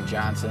Sally, Vinnie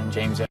Johnson,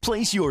 James.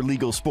 Place your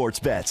legal sports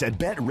bets at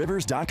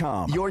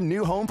BetRivers.com. Your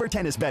new home for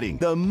tennis betting.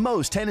 The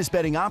most tennis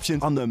betting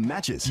options on the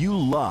matches you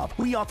love.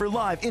 We offer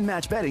live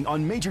in-match betting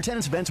on major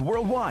tennis events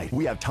worldwide.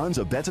 We have tons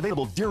of bets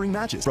available during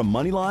matches, from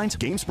money lines,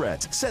 game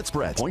spreads, set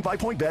spreads,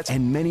 point-by-point bets,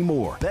 and many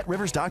more.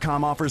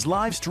 BetRivers.com offers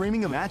live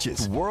streaming of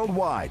matches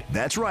worldwide.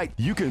 That's right.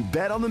 You can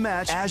bet on the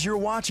match as you're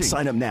watching.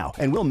 Sign up now,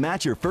 and we'll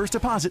match your first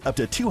deposit up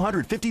to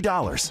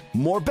 $250.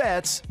 More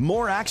bets,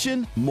 more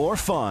action, more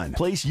fun.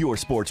 Place your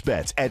sports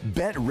bets at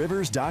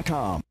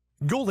BetRivers.com.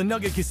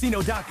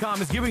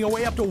 GoldenNuggetCasino.com is giving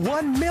away up to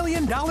 $1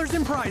 million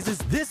in prizes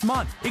this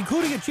month,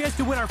 including a chance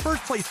to win our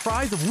first place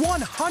prize of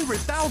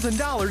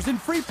 $100,000 in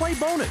free play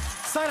bonus.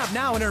 Sign up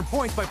now and earn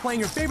points by playing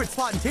your favorite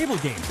slot and table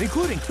games,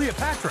 including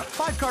Cleopatra,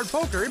 5-card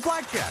poker, and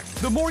blackjack.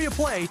 The more you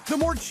play, the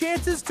more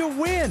chances to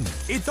win.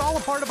 It's all a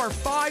part of our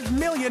 $5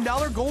 million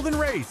golden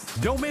race.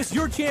 Don't miss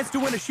your chance to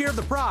win a share of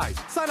the prize.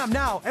 Sign up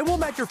now and we'll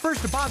match your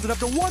first deposit up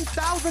to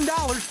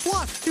 $1,000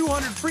 plus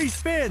 200 free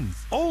spins.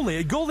 Only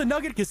at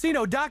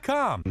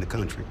GoldenNuggetCasino.com. In the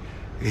country,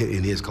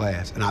 in his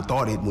class, and I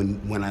thought it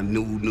when I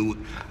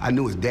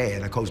knew his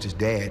dad. I coached his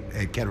dad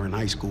at Kettering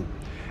High School,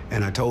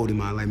 and I told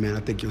him, I like, man, I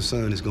think your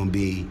son is going to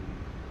be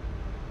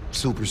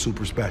super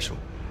special,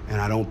 and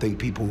I don't think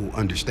people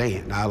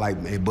understand. I like,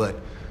 man, but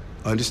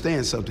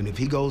understand something. If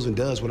he goes and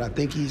does what I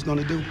think he's going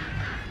to do,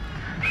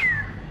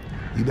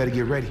 you better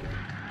get ready.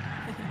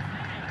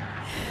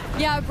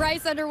 Yeah,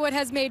 Bryce Underwood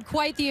has made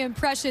quite the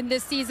impression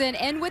this season,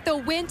 and with a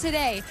win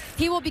today,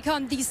 he will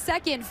become the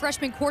second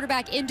freshman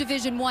quarterback in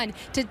Division I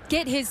to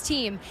get his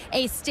team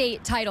a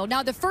state title.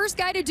 Now, the first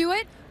guy to do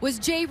it was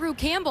J. Rue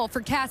Campbell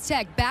for Cass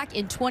Tech back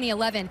in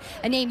 2011,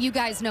 a name you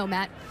guys know,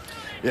 Matt.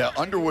 Yeah,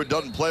 Underwood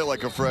doesn't play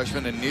like a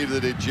freshman, and neither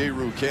did J.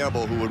 Rue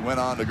Campbell, who went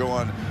on to go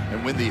on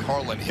and win the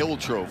Harlan Hill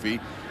Trophy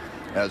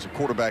as a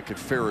quarterback at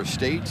Ferris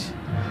State.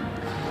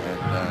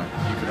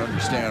 And you can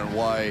understand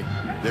why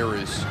there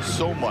is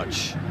so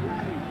much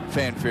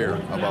fanfare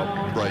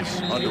about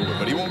Bryce Underwood,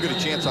 but he won't get a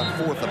chance on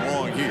 4th and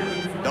long here.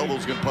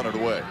 Belleville's going to punt it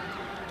away.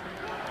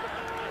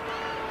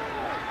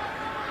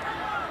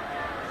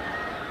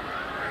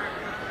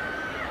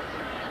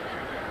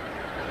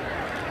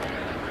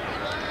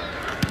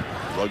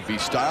 Rugby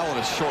style and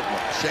a short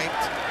one. Shanked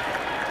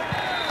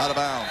out of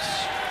bounds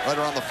right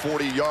around the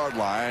 40-yard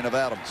line of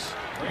Adams.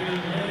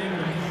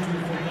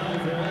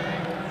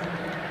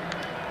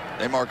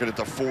 They mark it at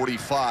the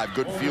 45.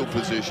 Good field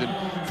position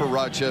for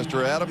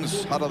Rochester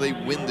Adams. How do they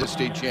win this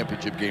state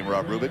championship game,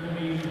 Rob Rubick?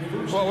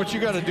 Well, what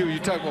you got to do, you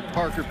talk about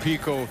Parker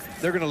Pico,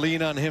 they're going to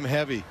lean on him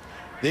heavy.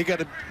 They got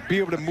to be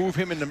able to move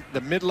him in the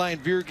midline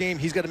veer game.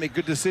 He's got to make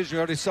good decisions. We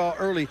already saw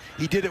early,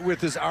 he did it with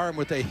his arm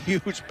with a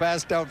huge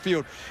pass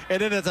downfield. And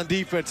then it's on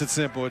defense, it's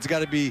simple. It's got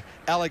to be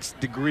Alex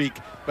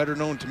DeGreek, better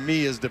known to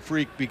me as the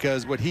Freak,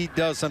 because what he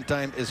does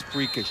sometimes is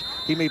freakish.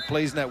 He made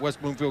plays in that West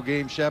Bloomfield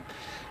game, Shep,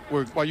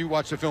 where while you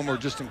watch the film, were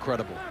just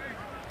incredible.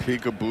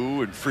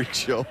 Peekaboo and freak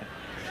show.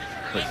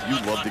 You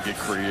love to get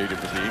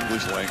creative with the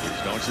English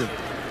language, don't you?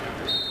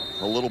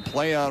 A little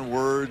play on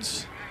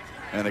words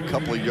and a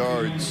couple of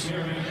yards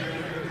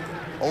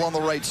along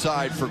the right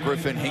side for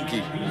Griffin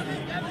Hinkie.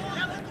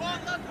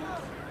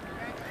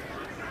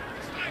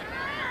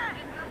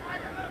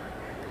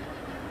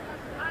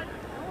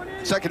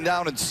 Second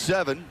down and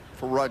 7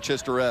 for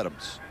Rochester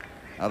Adams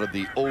out of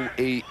the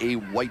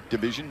OAA White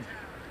Division.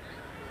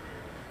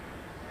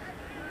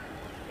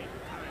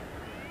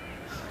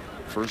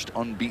 First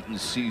unbeaten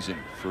season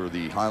for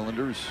the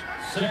Highlanders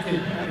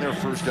and their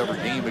first ever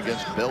game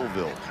against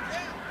Belleville.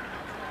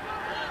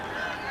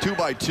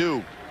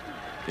 2-by-2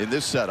 in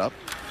this setup.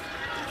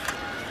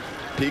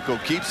 Pico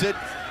keeps it,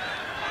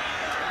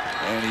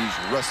 and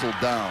he's wrestled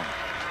down.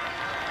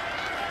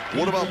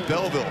 What about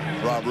Belleville,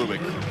 Rob Rubick?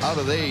 How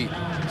do they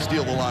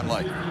steal the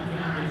limelight?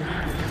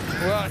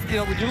 Well, you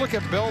know, when you look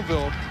at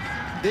Belleville,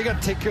 they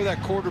got to take care of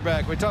that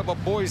quarterback. We talk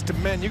about boys to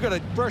men. You got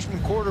a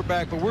freshman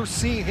quarterback, but we're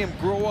seeing him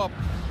grow up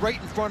right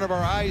in front of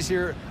our eyes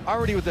here,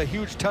 already with a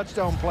huge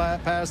touchdown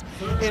pass.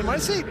 And when I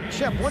say,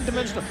 Shep,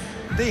 one-dimensional,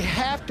 they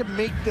have to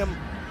make them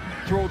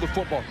throw the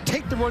football.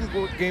 Take the run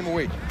game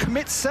away.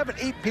 Commit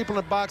 7-8 people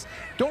in the box.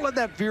 Don't let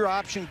that veer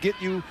option get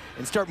you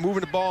and start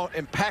moving the ball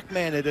and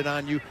Pac-Man it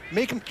on you.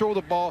 Make them throw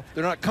the ball.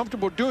 They're not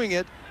comfortable doing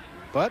it,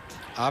 but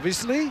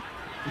obviously,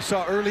 you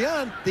saw early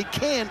on, they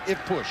can if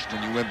pushed.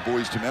 When you went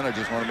boys to men, I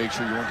just want to make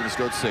sure you weren't going to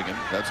start singing.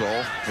 That's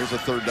all. Here's a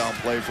third down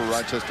play for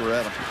Rochester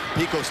Adams.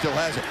 Pico still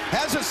has it.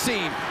 Has a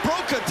seam.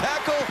 Broke a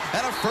tackle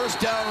and a first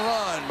down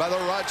run by the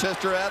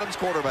Rochester Adams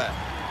quarterback.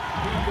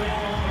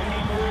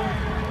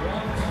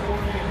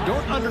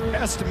 don't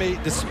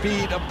underestimate the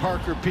speed of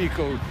Parker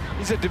Pico.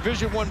 He's a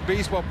Division I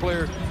baseball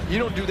player. You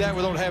don't do that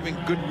without having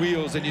good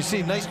wheels. And you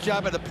see, nice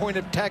job at the point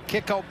of attack,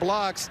 kick out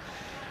blocks.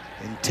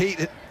 And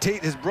Tate,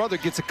 his brother,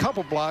 gets a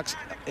couple blocks,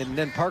 and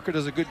then Parker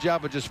does a good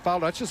job of just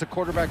following. That's just a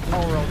quarterback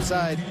power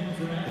outside.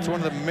 It's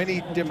one of the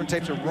many different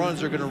types of runs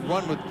they're going to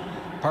run with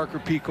Parker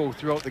Pico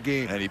throughout the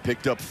game. And he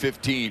picked up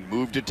 15,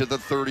 moved it to the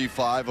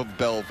 35 of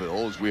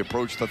Belleville as we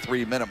approach the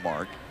 3-minute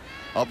mark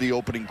of the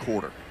opening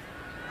quarter.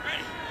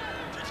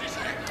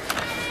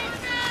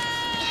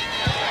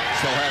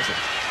 Still has it.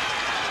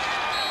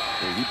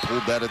 He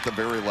pulled that at the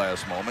very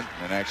last moment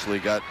and actually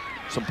got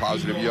some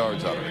positive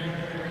yards out of it.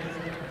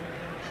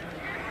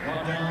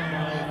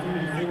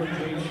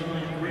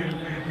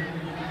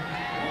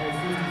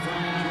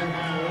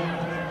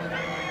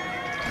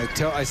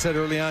 I said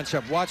early on,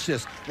 Shep, watch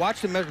this.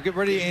 Watch the measure, get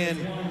ready, and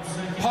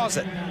pause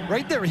it.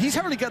 Right there, he's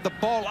already got the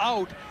ball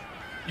out.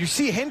 You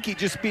see Henke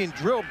just being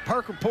drilled.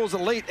 Parker pulls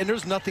it late, and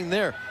there's nothing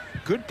there.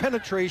 Good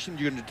penetration.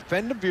 You're going to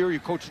defend the veer. You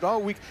coach it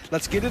all week.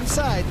 Let's get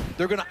inside.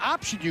 They're going to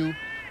option you.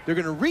 They're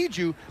going to read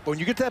you, but when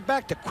you get that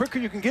back, the quicker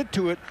you can get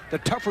to it, the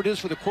tougher it is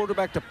for the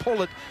quarterback to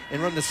pull it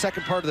and run the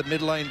second part of the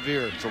midline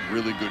veer. It's a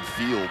really good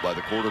feel by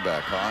the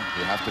quarterback, huh?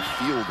 You have to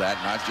feel that,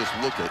 not just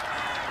look it.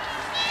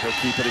 He'll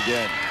keep it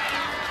again.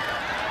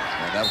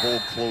 And that hole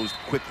closed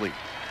quickly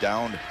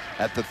down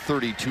at the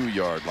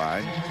 32-yard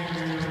line.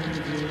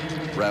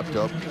 Wrapped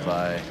up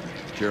by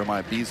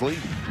Jeremiah Beasley.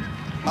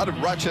 How did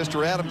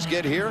Rochester Adams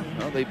get here?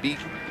 Well, they beat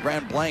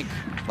Grand Blanc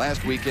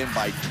last weekend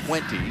by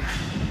 20.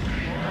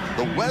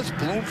 The West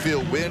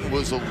Bloomfield win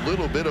was a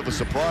little bit of a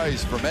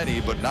surprise for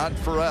many, but not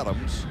for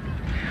Adams.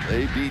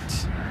 They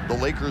beat the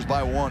Lakers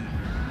by 1.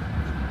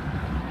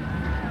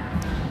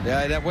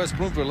 Yeah, that West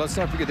Bloomfield, let's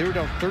not forget, they were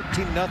down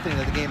 13-0 in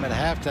the game at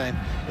halftime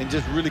and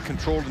just really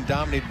controlled and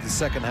dominated the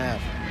second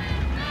half.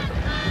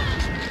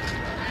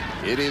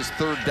 It is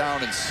 3rd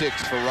down and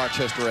 6 for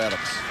Rochester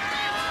Adams.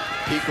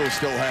 Pico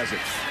still has it.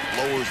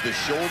 Lowers the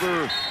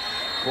shoulder,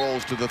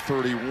 crawls to the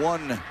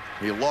 31.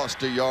 He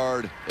lost a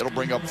yard. It'll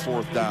bring up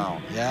 4th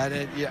down.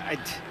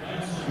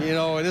 You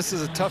know, this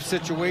is a tough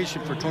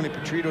situation for Tony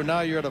Petrito.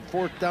 Now you're at a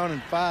 4th down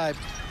and 5.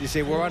 You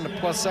say we're on the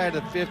plus side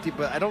of 50,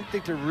 but I don't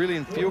think they're really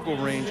in field goal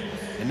range.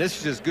 And this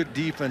is just good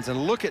defense.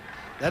 And look at,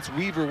 that's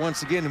Weaver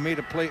once again, who made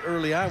a play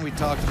early on. We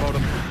talked about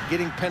him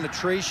getting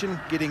penetration,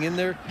 getting in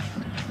there.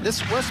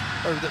 This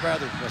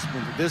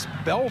this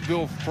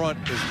Belleville front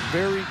is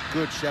very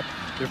good, Shep.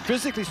 They're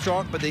physically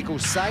strong, but they go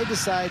side to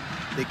side.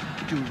 They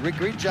do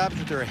great jobs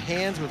with their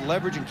hands, with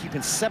leverage, and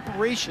keeping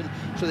separation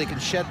so they can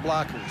shed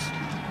blockers.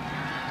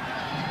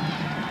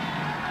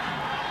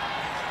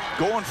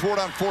 Going for it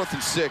on 4th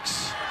and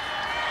 6.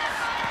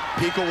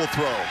 Pico will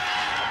throw.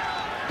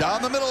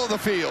 Down the middle of the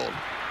field.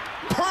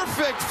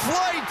 Perfect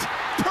flight,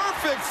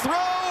 perfect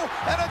throw,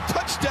 and a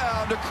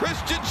touchdown to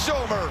Christian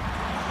Schomer.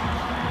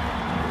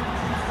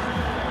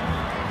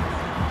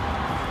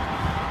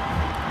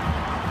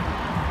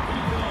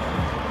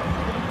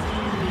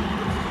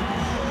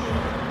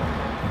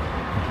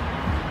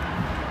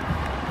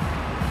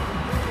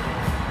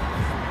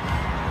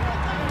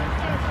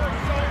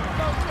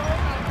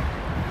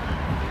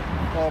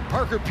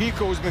 Parker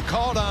Pico has been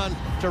called on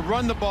to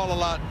run the ball a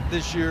lot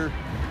this year.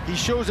 He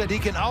shows that he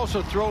can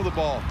also throw the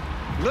ball.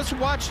 Let's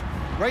watch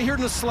right here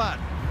in the slot.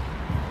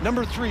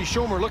 Number 3,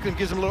 Schomer, look at him,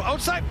 gives him a little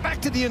outside,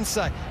 back to the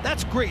inside.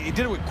 That's great. He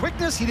did it with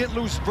quickness. He didn't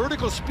lose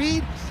vertical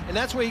speed, and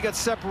that's why he got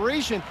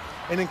separation.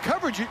 And in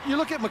coverage, you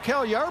look at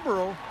Mikhail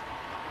Yarborough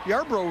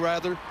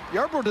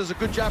does a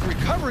good job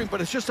recovering,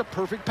 but it's just a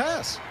perfect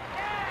pass.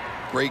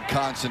 Great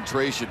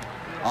concentration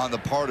on the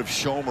part of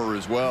Schomer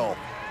as well.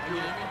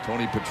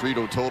 Tony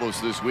Petrito told us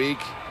this week,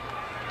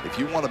 if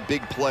you want a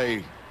big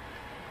play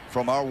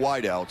from our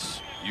wideouts,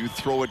 you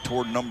throw it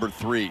toward number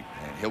 3,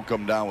 and he'll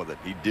come down with it.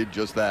 He did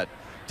just that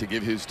to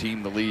give his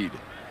team the lead.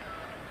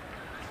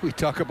 We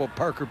talk about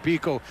Parker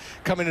Pico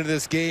coming into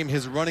this game,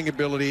 his running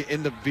ability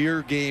in the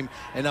veer game,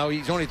 and now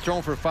he's only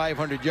thrown for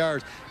 500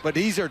 yards. But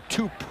these are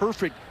 2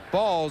 perfect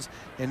balls,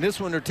 and this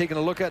one they're taking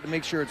a look at to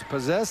make sure it's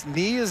possessed.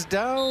 Knee is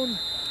down.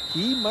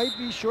 He might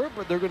be short,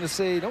 but they're going to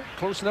say, no,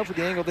 close enough with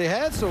the angle they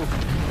had, so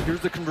here's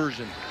the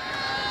conversion.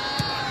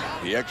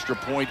 The extra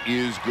point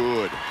is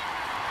good.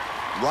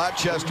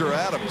 Rochester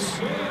Adams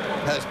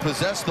has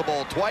possessed the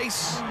ball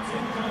twice,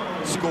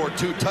 scored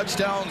 2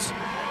 touchdowns,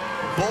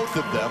 both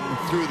of them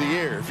through the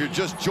air. If you're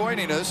just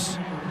joining us,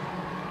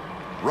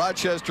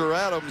 Rochester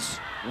Adams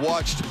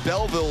watched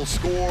Belleville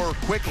score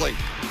quickly.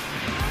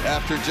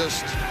 After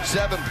just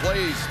 7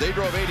 plays, they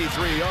drove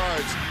 83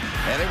 yards,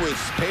 and it was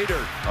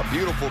Pater, a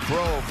beautiful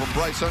throw from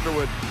Bryce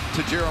Underwood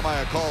to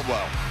Jeremiah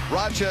Caldwell.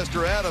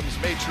 Rochester Adams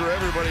made sure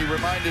everybody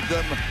reminded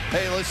them,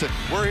 hey, listen,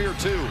 we're here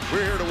too.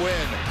 We're here to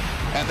win.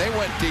 And they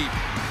went deep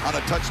on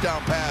a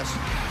touchdown pass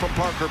from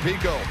Parker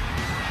Pico.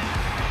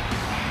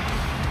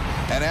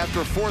 And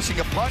after forcing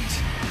a punt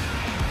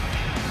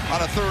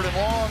on a 3rd and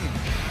long,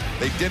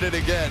 they did it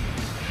again.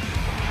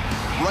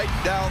 Right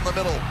down the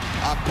middle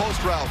on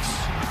post routes,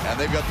 and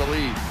they've got the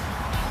lead.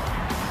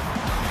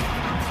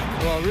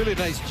 Well, really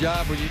nice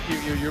job with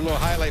your little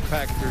highlight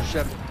pack there,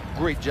 Shep.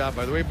 Great job,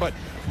 by the way. But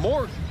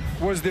more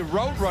was the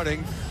route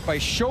running by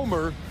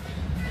Schomer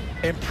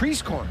and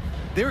Priestcorn.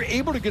 They're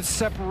able to get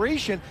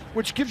separation,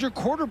 which gives your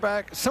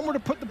quarterback somewhere to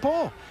put the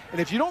ball.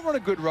 And if you don't run a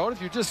good route, if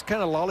you just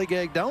kind of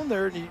lollygag down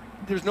there, and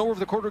there's nowhere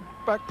for the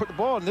quarterback to put the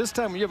ball. And this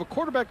time, when you have a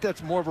quarterback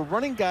that's more of a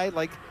running guy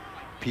like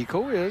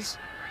Pico is,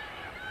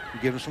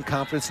 you give him some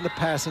confidence in the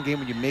passing game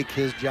and you make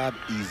his job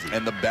easy.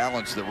 And the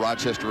balance that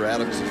Rochester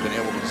Adams has been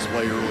able to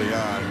display early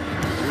on,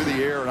 through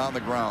the air and on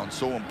the ground,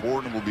 so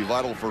important, will be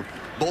vital for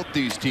both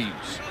these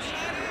teams.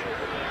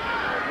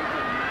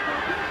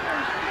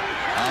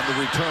 On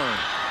the return,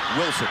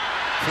 Wilson.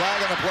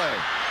 Flag on the play.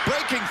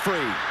 Breaking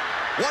free.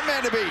 One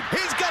man to beat.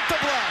 He's got the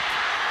block.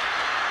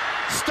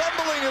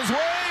 Stumbling his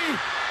way.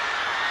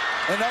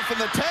 Enough in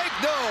the tank?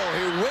 No.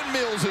 He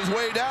windmills his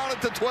way down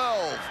at the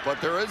 12. But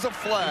there is a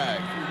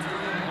flag.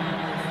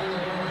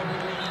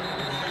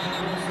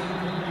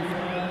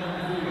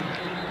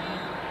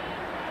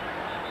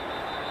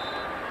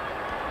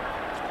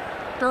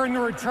 During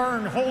the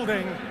return,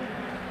 holding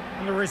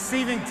on the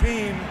receiving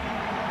team,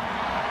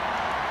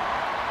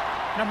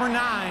 number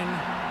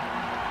 9.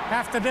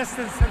 Half the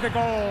distance to the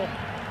goal.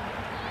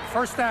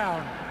 First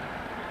down.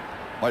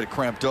 Might have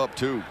cramped up,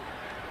 too.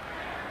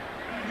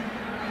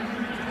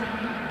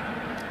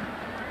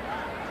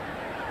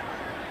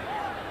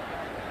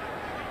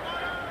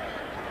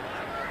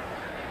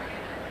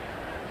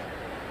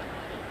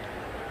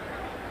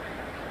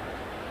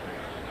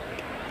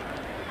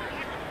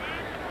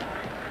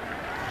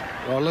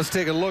 Well, let's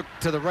take a look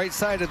to the right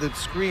side of the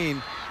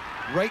screen.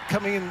 Right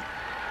coming in,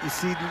 you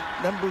see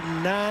number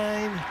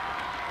 9.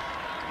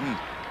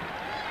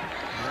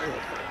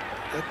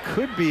 That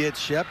could be it,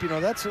 Shep. You know,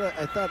 that's what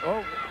I thought.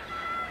 Oh,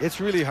 it's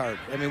really hard.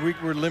 I mean,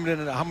 we're limited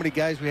in how many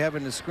guys we have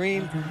in the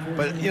screen,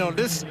 but you know,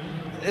 this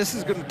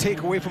is going to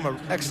take away from an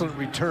excellent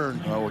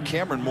return. Well,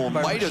 Cameron Moore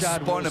might have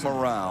spun him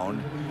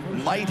around.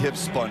 Might have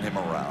spun him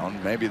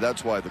around. Maybe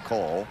that's why the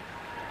call.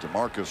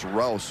 DeMarcus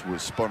Rouse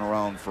was spun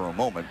around for a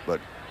moment, but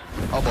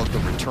how about the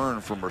return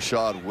from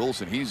Rashad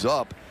Wilson? He's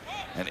up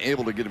and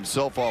able to get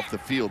himself off the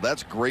field.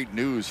 That's great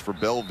news for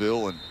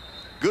Belleville and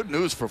good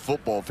news for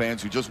football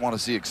fans who just want to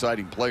see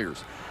exciting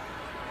players.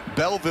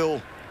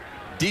 Belleville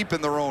deep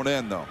in their own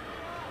end, though.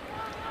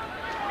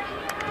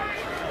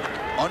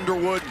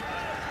 Underwood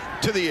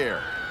to the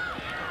air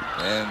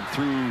and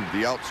through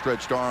the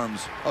outstretched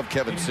arms of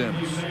Kevin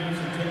Sims.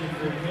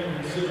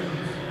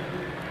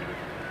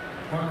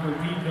 Parker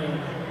Pico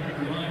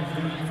provides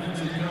the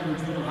defensive coverage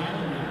for the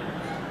Highlanders.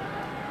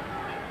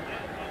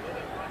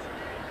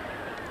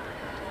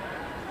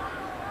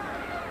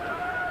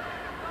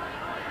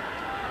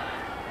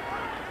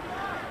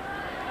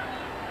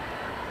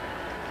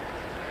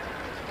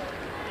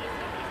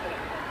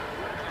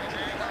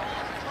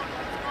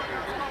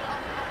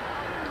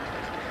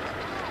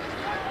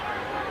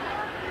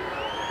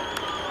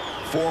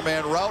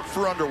 Four-man route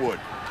for Underwood.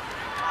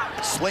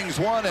 Slings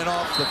one and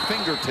off the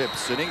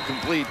fingertips and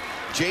incomplete.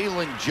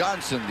 Jalen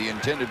Johnson, the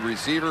intended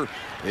receiver.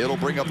 It'll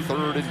bring up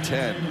 3rd and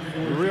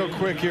 10. Real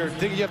quick here, the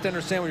thing you have to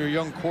understand when you're a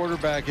young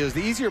quarterback is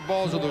the easier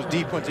balls are those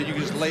deep ones that you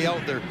can just lay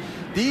out there.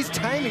 These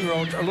timing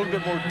routes are a little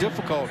bit more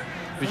difficult.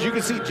 But you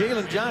can see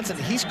Jalen Johnson,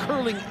 he's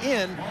curling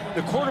in.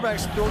 The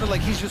quarterback's throwing it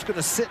like he's just going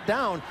to sit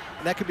down.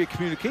 And that could be a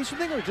communication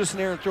thing or just an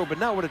errant throw. But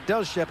now what it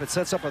does, Shep, it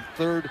sets up a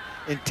 3rd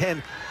and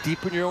 10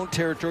 deep in your own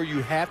territory.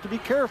 You have to be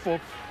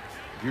careful.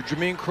 If you're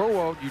Jermaine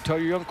Crowell, you tell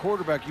your young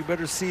quarterback, you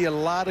better see a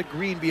lot of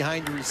green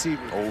behind your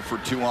receiver. 0 for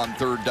 2 on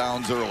 3rd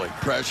downs early.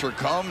 Pressure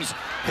comes.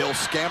 He'll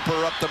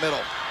scamper up the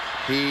middle.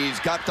 He's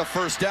got the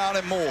first down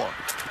and more.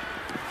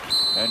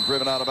 And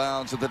driven out of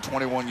bounds at the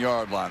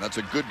 21-yard line. That's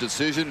a good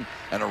decision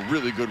and a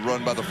really good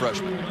run by the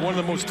freshman. One of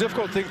the most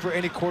difficult things for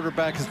any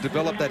quarterback is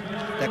develop that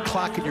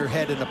clock in your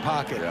head in the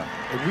pocket. Yeah.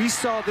 And we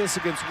saw this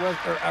against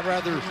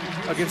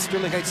against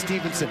Sterling Heights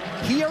Stevenson.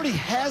 He already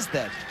has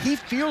that. He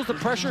feels the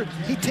pressure.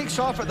 He takes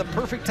off at the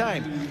perfect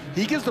time.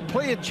 He gives the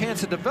play a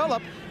chance to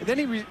develop, and then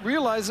he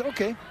realizes,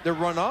 okay, they're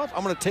run off.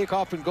 I'm going to take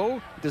off and go.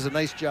 He does a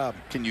nice job.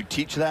 Can you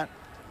teach that?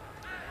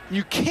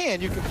 You can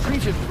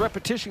preach it,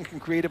 repetition can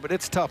create it, but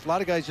it's tough. A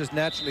lot of guys just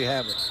naturally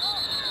have it.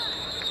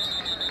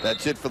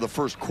 That's it for the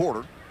first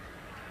quarter.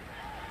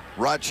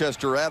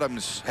 Rochester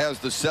Adams has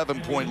the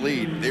 7-point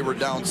lead. They were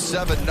down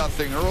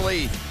 7-0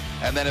 early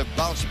and then have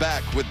bounced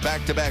back with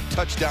back-to-back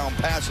touchdown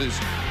passes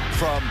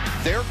from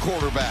their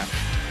quarterback,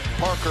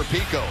 Parker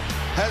Pico.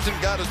 Hasn't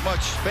got as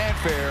much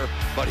fanfare,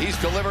 but he's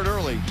delivered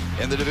early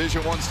in the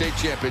Division I state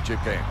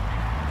championship game.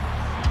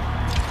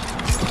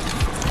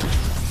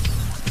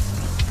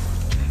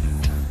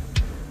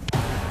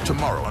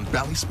 Tomorrow on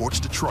Bally Sports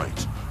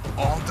Detroit,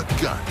 all the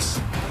guts,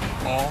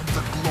 all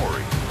the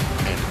glory,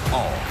 and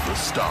all the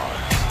stars.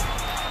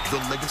 The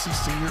Legacy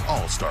Senior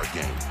All-Star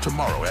Game,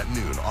 tomorrow at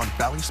noon on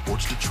Bally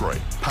Sports Detroit,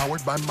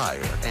 powered by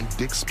Meyer and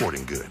Dick's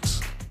Sporting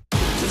Goods.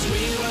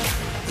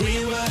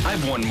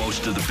 I've won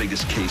most of the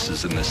biggest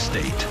cases in this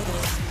state.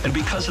 And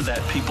because of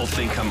that, people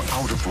think I'm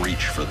out of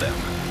reach for them.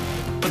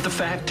 But the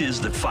fact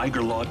is that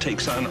Figer Law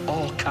takes on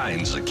all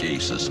kinds of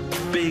cases,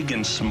 big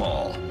and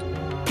small.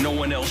 No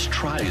one else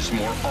tries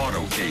more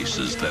auto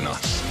cases than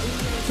us.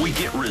 We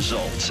get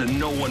results and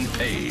no one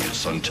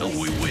pays until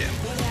we win.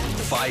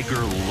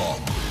 Figer Law.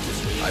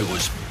 I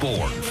was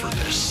born for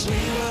this.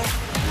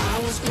 I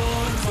was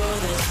born for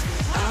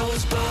this. I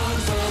was born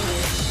for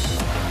this.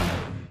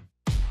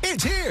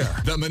 It's here,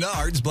 the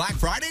Menards Black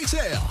Friday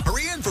sale.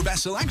 Hurry in for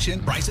best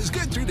selection. Price is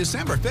good through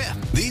December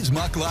 5th. These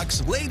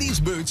Mucklucks ladies'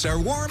 boots are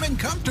warm and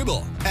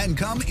comfortable and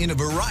come in a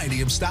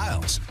variety of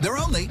styles. They're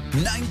only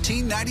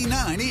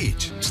 $19.99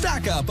 each.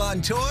 Stock up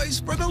on toys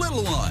for the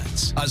little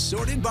ones.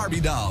 Assorted Barbie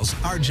dolls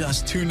are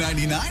just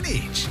 $2.99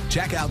 each.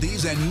 Check out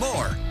these and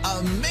more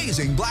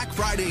amazing Black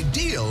Friday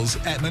deals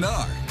at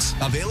Menards.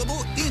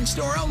 Available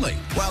in-store only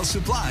while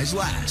supplies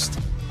last.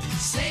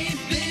 Save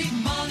big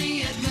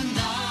money at Menards.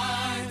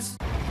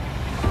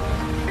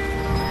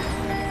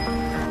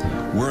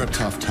 We're a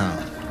tough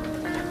town,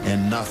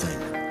 and nothing,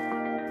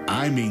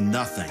 I mean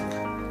nothing,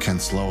 can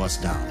slow us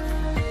down.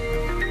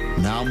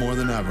 Now more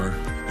than ever,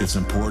 it's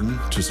important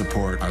to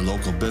support our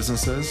local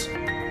businesses,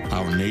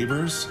 our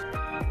neighbors,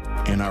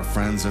 and our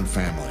friends and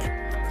family.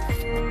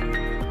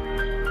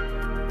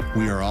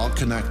 We are all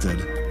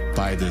connected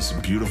by this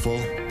beautiful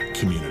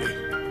community.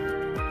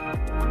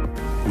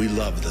 We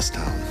love this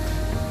town.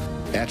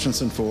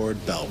 Atchison Ford,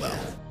 Belleville.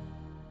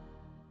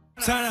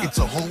 It's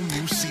a whole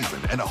new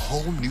season and a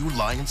whole new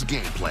Lions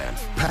game plan,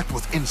 packed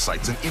with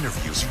insights and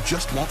interviews you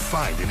just won't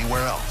find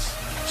anywhere else.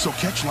 So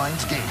catch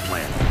Lions game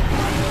plan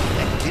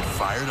and get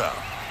fired up.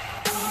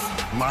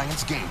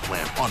 Lions game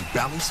plan on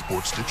Bally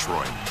Sports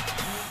Detroit.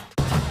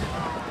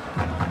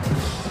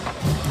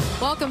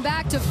 Welcome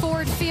back to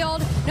Ford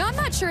Field. Now, I'm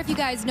not sure if you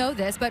guys know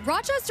this, but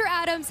Rochester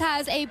Adams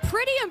has a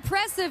pretty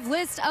impressive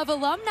list of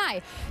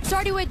alumni,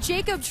 starting with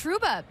Jacob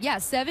Trouba. Yeah,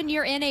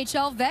 7-year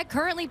NHL vet,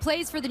 currently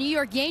plays for the New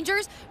York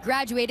Rangers,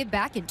 graduated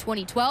back in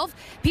 2012.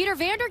 Peter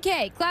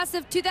Vanderkay, class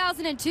of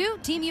 2002,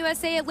 Team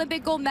USA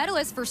Olympic gold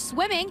medalist for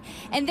swimming.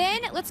 And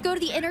then let's go to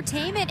the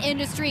entertainment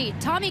industry.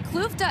 Tommy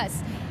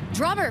Kluftas,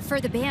 drummer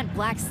for the band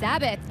Black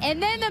Sabbath.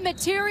 And then the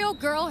material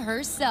girl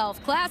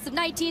herself, class of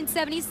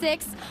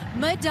 1976,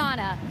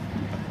 Madonna.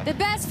 The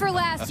best for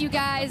last, you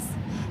guys.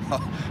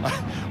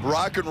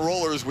 Rock and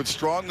rollers would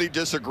strongly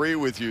disagree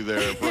with you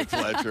there, Brooke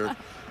Fletcher.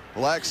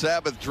 Black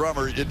Sabbath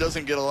drummer, it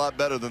doesn't get a lot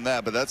better than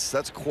that, but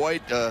that's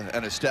quite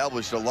an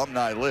established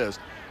alumni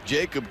list.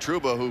 Jacob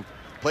Trouba, who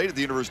played at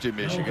the University of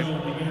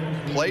Michigan,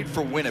 played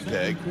for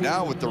Winnipeg,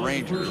 now with the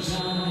Rangers.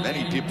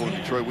 Many people in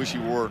Detroit wish he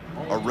wore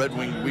a Red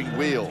Wing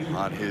wheel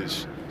on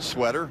his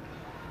sweater,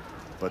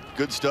 but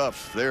good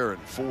stuff there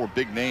and 4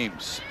 big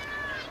names.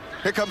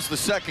 Here comes the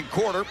second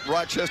quarter.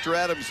 Rochester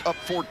Adams up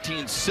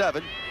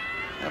 14-7.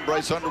 And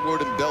Bryce Underwood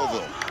and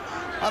Belleville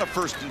on a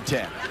 1st and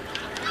 10.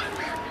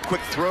 Quick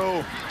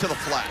throw to the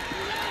flat.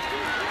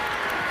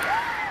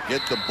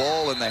 Get the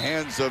ball in the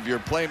hands of your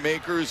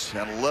playmakers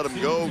and let them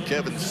go.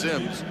 Kevin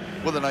Sims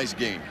with a nice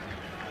game.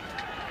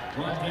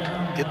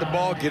 Get the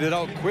ball, get it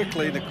out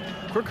quickly. The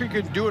quicker you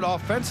can do it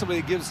offensively,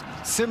 it gives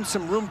Sims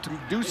some room to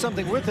do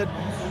something with it.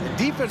 And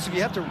defensively,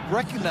 you have to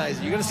recognize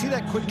it. You got to see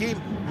that quick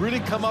game really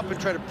come up and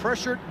try to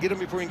pressure it, get him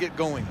before he can get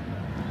going.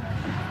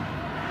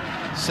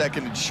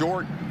 2nd and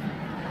short.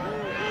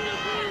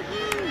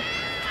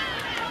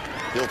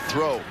 He'll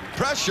throw.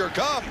 Pressure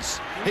comes.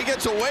 He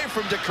gets away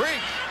from DeCreek.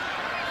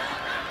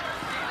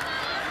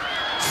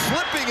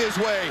 Slipping his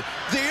way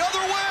the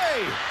other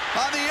way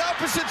on the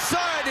opposite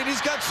side, and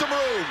he's got some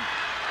room.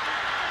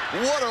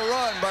 What a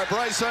run by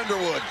Bryce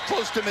Underwood,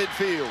 close to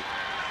midfield.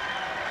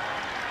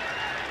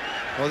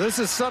 Well, this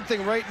is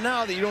something right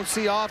now that you don't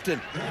see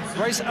often.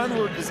 Bryce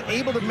Underwood is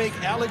able to make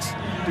Alex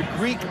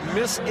DeCreek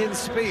miss in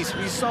space.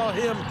 We saw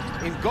him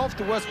engulf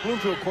the West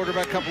Bloomfield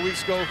quarterback a couple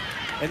weeks ago.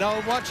 And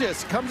now watch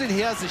this. Comes in, he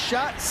has the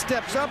shot,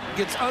 steps up,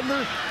 gets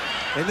under,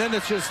 and then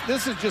this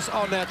is just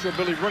all natural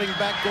ability. Running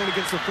back, going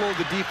against the flow of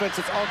the defense.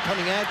 It's all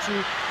coming at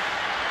you,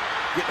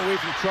 getting away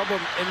from trouble,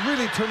 and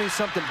really turning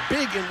something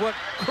big in what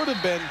could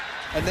have been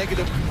a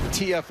negative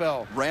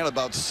TFL. Ran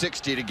about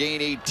 60 to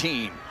gain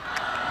 18.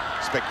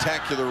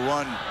 Spectacular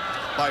run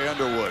by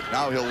Underwood.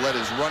 Now he'll let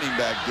his running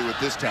back do it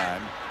this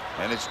time,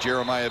 and it's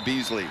Jeremiah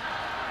Beasley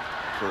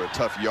for a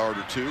tough yard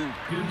or 2.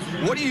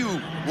 What do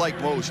you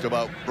like most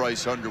about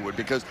Bryce Underwood?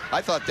 Because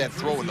I thought that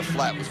throw in the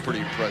flat was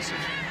pretty impressive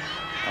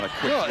on a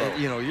quick throw.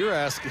 You know, you're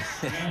asking,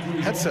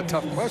 that's a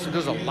tough question.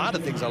 There's a lot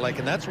of things I like,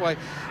 and that's why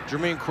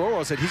Jermaine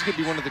Crowell said he's going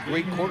to be one of the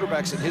great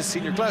quarterbacks in his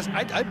senior class.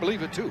 I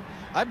believe it too.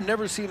 I've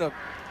never seen a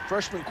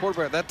freshman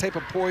quarterback, that type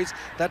of poise,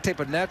 that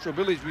type of natural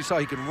abilities. We saw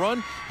he can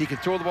run, he can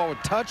throw the ball with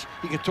touch,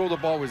 he can throw the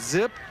ball with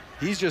zip.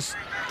 He's just,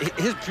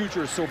 his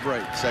future is so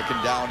bright.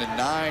 2nd down and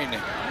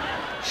 9.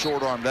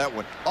 Short arm that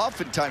one.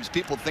 Oftentimes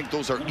people think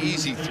those are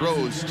easy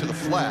throws to the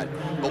flat,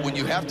 but when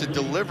you have to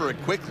deliver it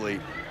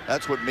quickly,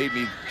 that's what made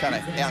me kind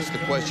of ask the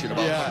question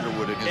about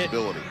Underwood and his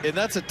ability. And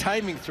that's a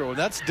timing throw, and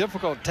that's a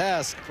difficult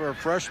task for a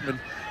freshman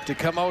to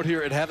come out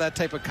here and have that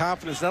type of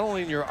confidence, not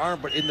only in your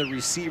arm, but in the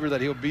receiver, that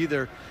he'll be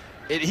there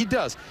He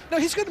does. Now,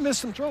 he's going to miss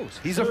some throws.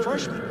 He's a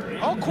freshman.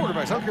 All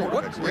quarterbacks, I don't care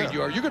what grade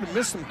you are, you're going to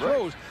miss some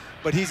throws,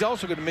 but he's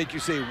also going to make you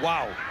say,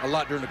 wow, a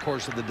lot during the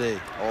course of the day.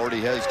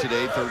 Already has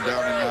today, 3rd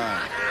down and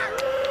 9.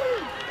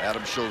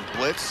 Adams shows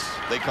blitz.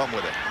 They come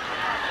with it.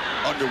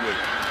 Underwood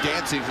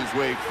dancing his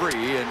way free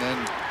and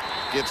then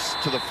gets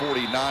to the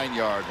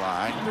 49-yard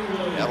line.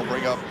 That'll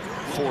bring up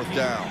 4th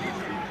down.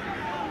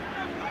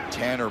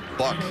 Tanner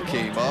Buck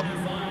came up.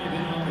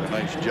 Did a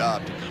nice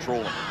job to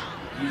control him.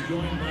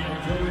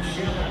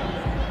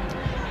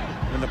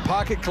 When the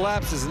pocket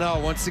collapses now,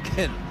 once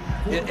again,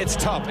 it's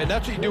tough. And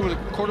that's what you do with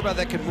a quarterback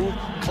that can move,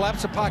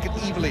 collapse the pocket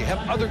evenly,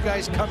 have other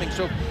guys coming.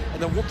 So,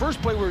 and the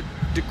first play where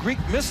the Greek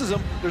misses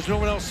him, there's no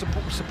one else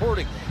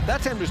supporting.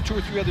 That time there's 2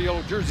 or 3 other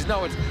yellow jerseys.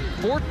 Now it's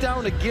 4th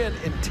down again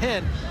and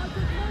 10.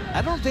 I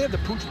don't know if they have the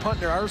pooch punt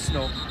in their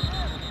arsenal.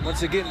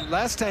 Once again,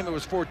 last time it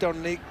was 4th down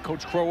and 8.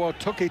 Coach Crowell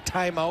took a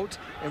timeout,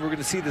 and we're going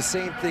to see the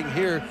same thing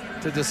here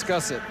to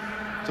discuss it.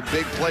 It's a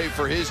big play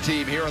for his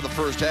team here in the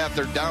first half.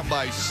 They're down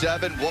by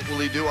 7. What will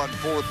he do on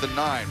 4th and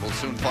 9? We'll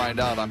soon find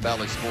out on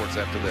Bally Sports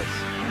after this.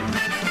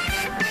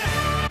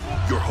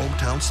 Your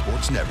hometown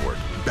sports network,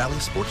 Bally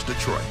Sports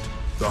Detroit,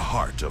 the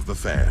heart of the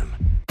fan.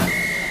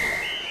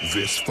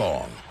 This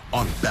fall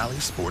on Bally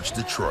Sports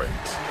Detroit.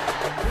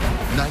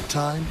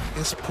 Nighttime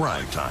is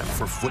prime time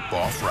for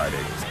Football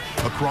Fridays.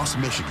 Across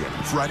Michigan,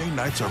 Friday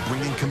nights are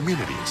bringing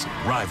communities,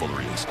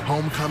 rivalries,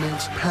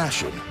 homecomings,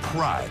 passion,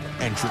 pride,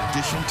 and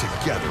tradition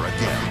together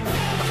again.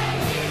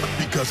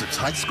 Because it's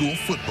high school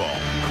football.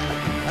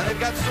 And they've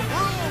got some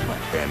room.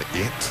 And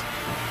it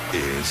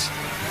is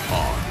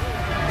on.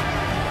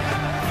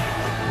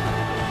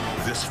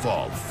 This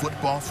fall,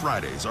 Football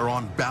Fridays are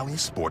on Bally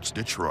Sports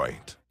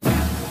Detroit.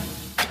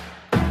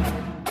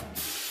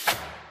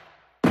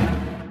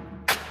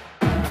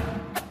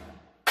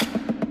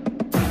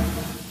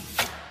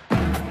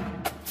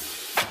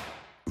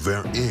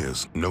 There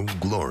is no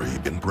glory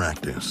in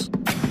practice.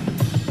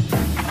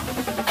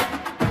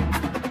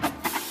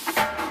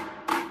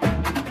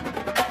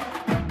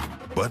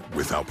 But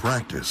without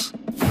practice,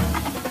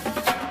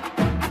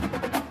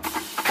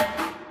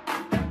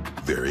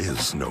 there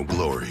is no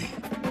glory.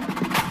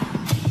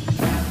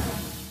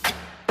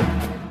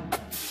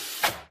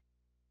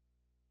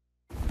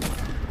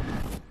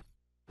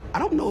 I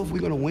don't know if we're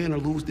going to win or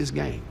lose this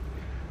game,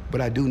 but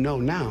I do know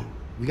now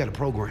we got a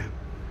program.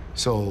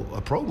 So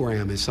a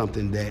program is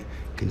something that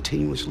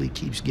continuously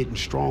keeps getting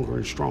stronger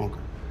and stronger.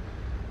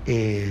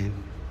 And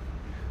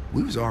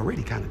we was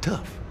already kind of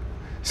tough.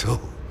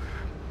 So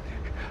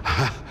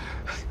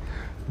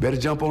better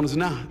jump on us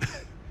now.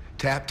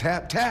 Tap,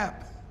 tap,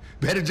 tap.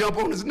 Better jump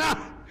on us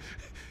now.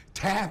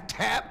 Tap,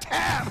 tap,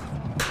 tap.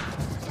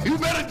 You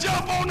better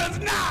jump on us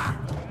now.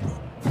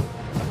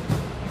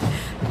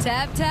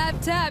 Tap,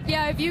 tap, tap.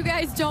 Yeah, if you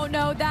guys don't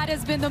know, that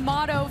has been the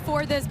motto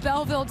for this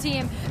Belleville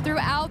team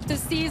throughout the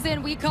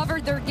season. We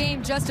covered their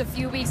game just a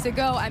few weeks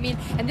ago. I mean,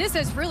 and this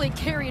has really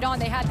carried on.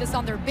 They had this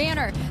on their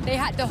banner. They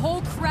had the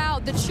whole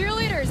crowd, the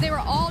cheerleaders, they were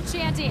all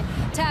chanting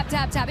tap,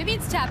 tap, tap. It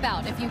means tap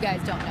out if you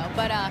guys don't know,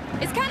 but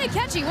it's kind of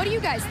catchy. What do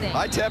you guys think?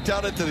 I tapped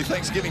out at the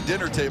Thanksgiving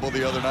dinner table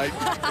the other night.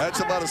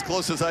 That's about as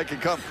close as I can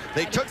come.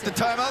 They took the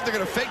timeout. They're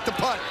going to fake the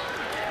punt.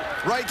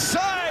 Right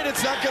side,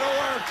 it's not going to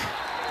work.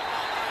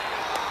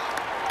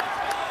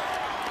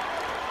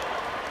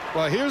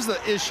 Well, here's the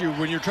issue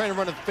when you're trying to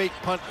run a fake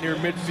punt near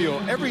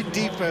midfield. Every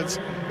defense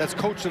that's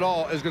coached at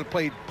all is going to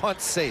play punt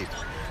safe.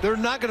 They're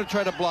not going to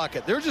try to block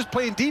it. They're just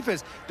playing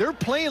defense. They're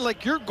playing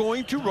like you're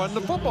going to run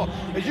the football.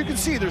 As you can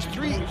see, there's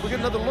 3. We'll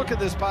get another look at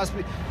this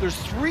possibly. There's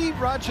 3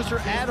 Rochester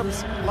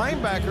Adams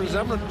linebackers.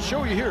 I'm going to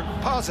show you here.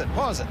 Pause it.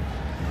 Pause it.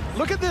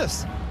 Look at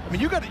this. I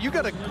mean, you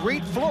got a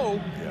great flow.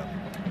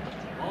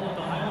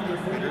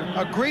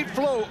 A great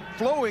flow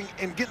flowing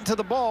and getting to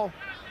the ball.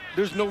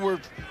 There's nowhere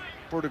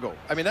to go.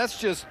 I mean, that's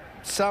just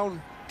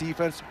sound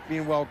defense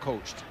being well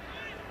coached.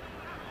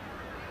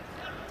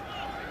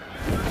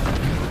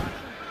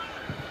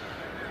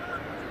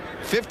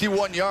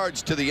 "51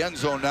 yards to the end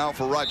zone now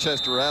for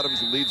Rochester Adams,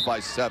 who leads by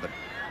 7.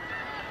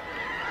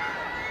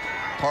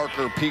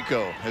 Parker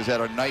Pico has had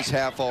a nice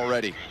half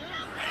already.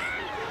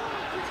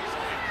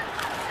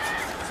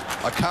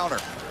 A counter.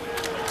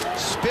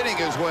 Spinning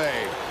his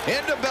way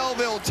into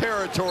Belleville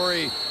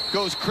territory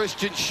goes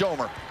Christian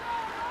Schomer.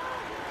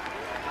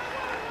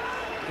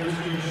 You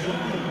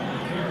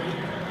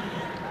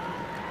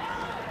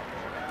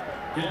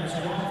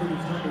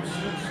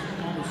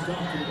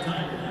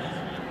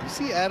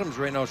see Adams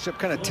right now, Shep,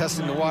 kind of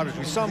testing the waters.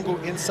 We saw him go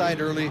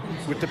inside early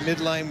with the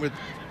midline with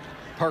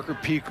Parker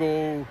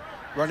Pico,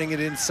 running it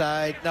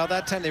inside. Now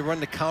that time they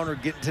run the counter,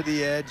 getting to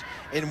the edge.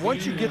 And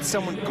once you get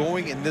someone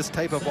going in this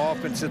type of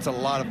offense, it's a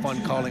lot of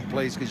fun calling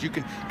plays because you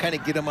can kind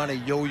of get them on a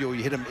yo-yo.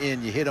 You hit them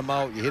in, you hit them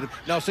out, you hit them.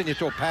 Now all of a sudden you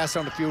throw a pass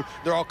down the field.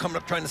 They're all coming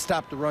up trying to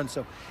stop the run.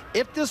 So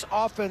if this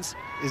offense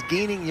is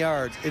gaining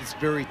yards, it's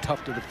very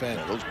tough to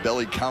defend. Yeah, those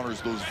belly counters,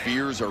 those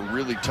veers are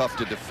really tough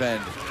to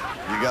defend.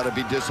 You got to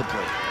be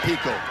disciplined.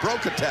 Pico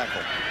broke a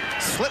tackle,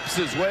 slips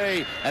his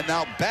way, and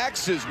now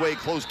backs his way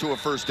close to a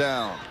first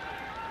down.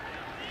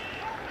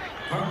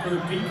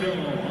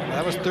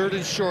 That was 3rd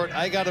and short.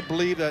 I got to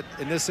believe that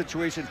in this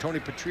situation, Tony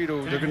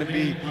Petrito, they're going to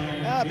be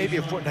maybe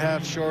a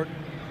 1.5 short,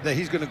 that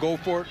he's going to go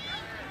for it.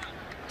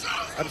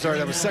 I'm sorry,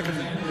 that was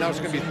 2nd. Now it's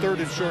going to be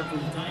 3rd and short.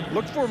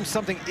 Look for him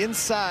something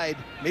inside,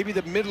 maybe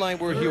the midline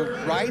where he'll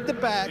ride the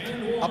back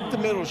up the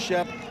middle,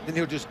 Shep, then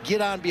he'll just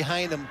get on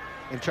behind him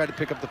and try to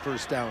pick up the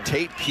 1st down.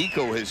 Tate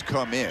Pico has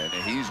come in,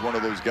 and he's one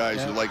of those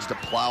guys who likes to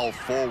plow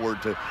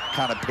forward to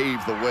kind of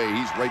pave the way.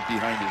 He's right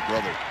behind his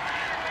brother.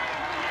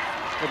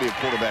 It'll be a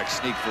quarterback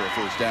sneak for a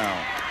 1st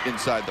down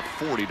inside the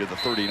 40 to the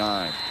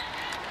 39.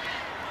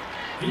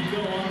 Pico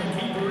on the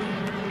keeper.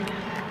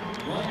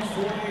 Runs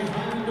for a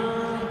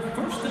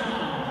 1st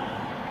down.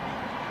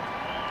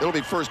 It'll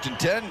be 1st and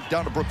 10,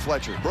 down to Brooke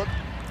Fletcher. Brooke?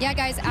 Yeah,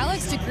 guys,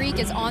 Alex DeGreek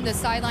is on the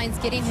sidelines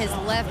getting his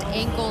left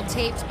ankle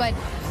taped, but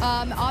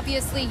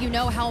obviously you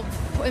know how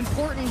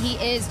important he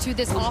is to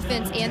this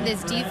offense and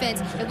this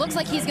defense. It looks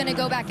like he's going to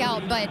go back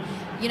out, but,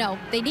 you know,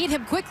 they need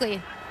him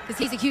quickly because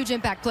he's a huge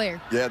impact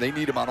player. Yeah, they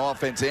need him on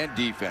offense and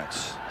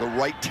defense. The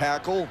right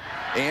tackle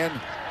and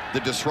the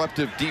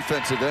disruptive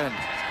defensive end.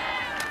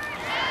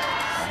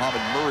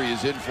 Muhammad Murray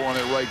is in for him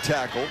at right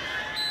tackle.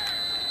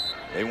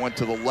 They went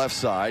to the left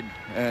side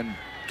and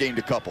gained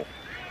a couple.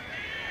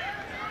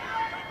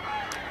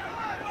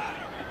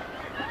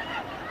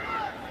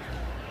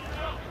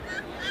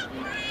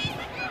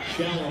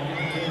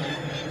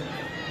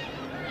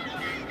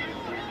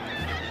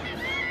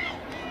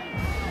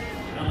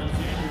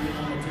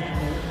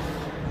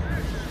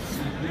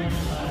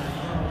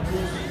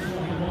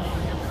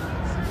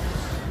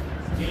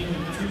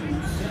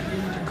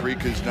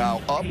 Creek is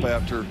now up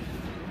after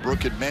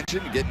Brooke had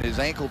mentioned getting his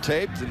ankle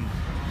taped, and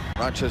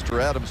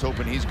Rochester Adams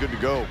hoping he's good to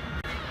go.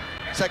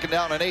 2nd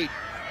down and 8.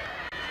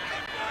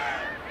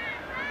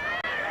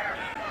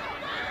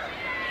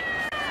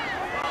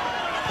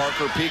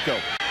 Parker Pico.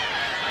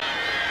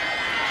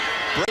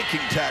 Breaking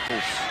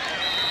tackles.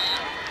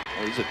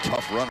 Oh, he's a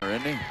tough runner,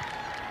 isn't he?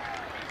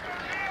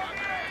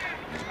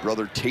 His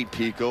brother Tate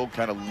Pico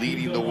kind of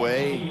leading the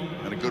way,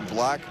 and a good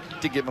block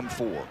to give him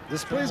 4.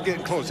 This play's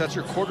getting close. That's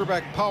your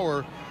quarterback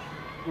power.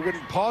 We're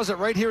going to pause it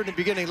right here in the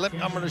beginning.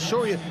 I'm going to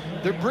show you.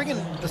 They're bringing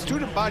the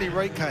student body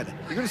right kind of.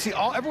 You're going to see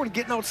everyone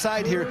getting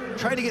outside here,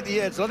 trying to get the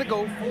edge. Let it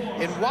go.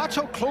 And watch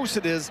how close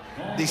it is.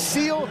 They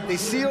seal,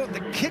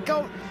 the kick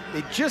out.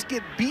 They just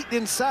get beaten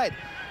inside.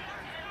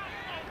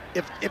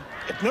 If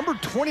number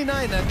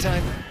 29 that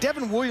time,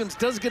 Devin Williams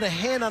does get a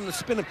hand on the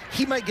spin,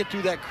 he might get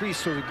through that crease.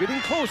 So they're getting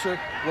closer.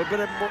 A little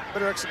bit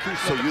better execution.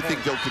 So you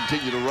think they'll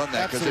continue to run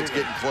that because it's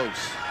getting close.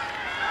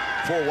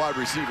 4 wide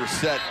receivers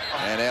set,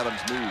 and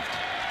Adams moved.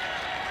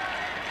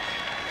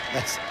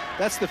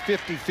 That's the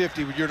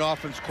 50-50 when you're an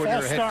offense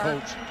coordinator, head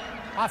coach.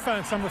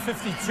 Offense number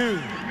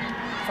 52.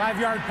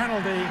 5-yard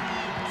penalty.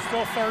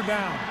 Still 3rd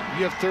down.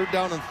 You have 3rd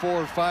down and 4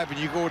 or 5, and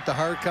you go with the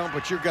hard count,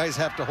 but your guys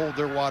have to hold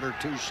their water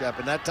too, Shep.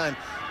 And that time,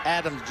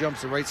 Adams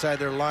jumps the right side of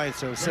their line.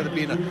 So instead of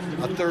being a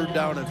 3rd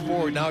down and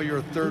 4, now you're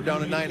a 3rd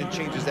down and 9, and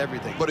changes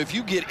everything. But if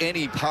you get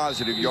any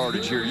positive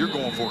yardage here, you're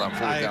going for it on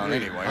 4th down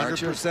anyway,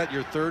 aren't you? 100%.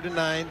 You're 3rd and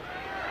 9.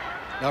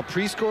 Now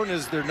Prescorn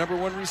is their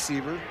 #1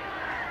 receiver.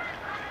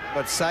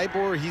 But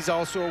Cybor, he's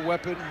also a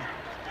weapon.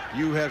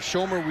 You have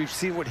Schomer, we've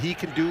seen what he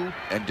can do.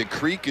 And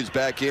DeCreek is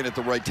back in at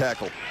the right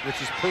tackle.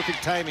 Which is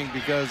perfect timing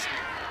because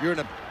you're in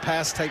a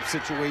pass type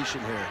situation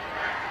here.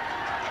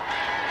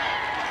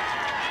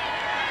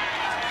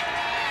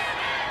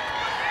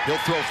 He'll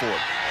throw for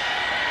it.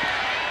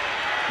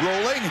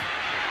 Rolling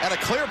and a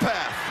clear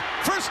path.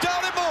 1st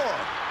down and more.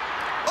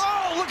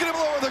 Oh, look at him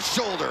lower the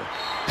shoulder.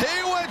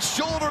 He went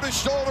shoulder to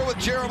shoulder with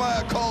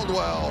Jeremiah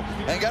Caldwell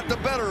and got the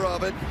better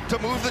of it to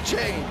move the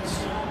chains.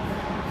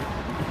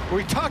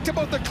 We talked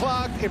about the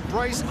clock, and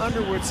Bryce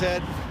Underwood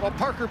said, well,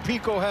 Parker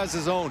Pico has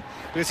his own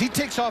because he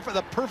takes off at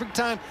the perfect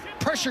time.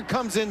 Pressure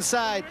comes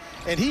inside,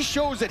 and he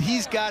shows that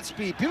he's got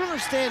speed. People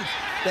understand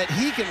that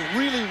he can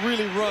really,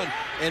 really run.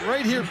 And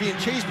right here, being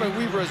chased by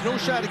Weaver has no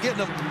shot at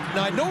getting him.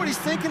 Now, I know what he's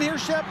thinking here,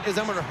 Shep, is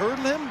I'm going to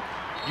hurdle him.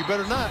 You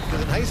better not,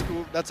 because in high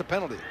school, that's a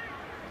penalty.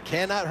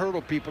 Cannot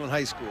hurdle people in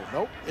high school.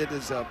 Nope, it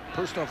is a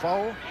personal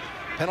foul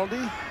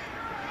penalty.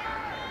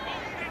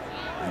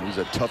 And he's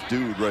a tough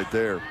dude right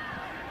there.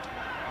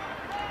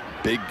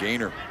 Big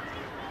gainer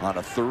on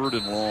a 3rd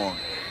and long.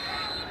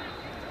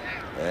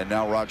 And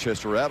now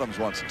Rochester Adams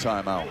wants a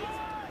timeout.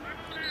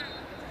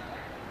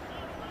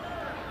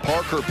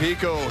 Parker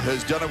Pico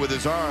has done it with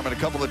his arm and a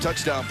couple of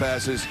touchdown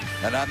passes.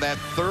 And on that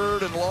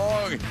 3rd and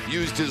long,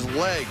 used his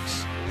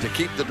legs to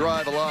keep the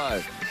drive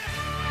alive.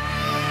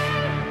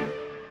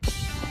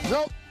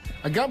 So,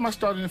 I got my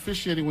start in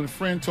officiating when a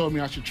friend told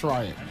me I should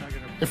try it.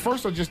 At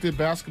first, I just did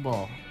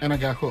basketball, and I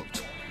got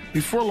hooked.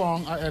 Before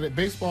long, I added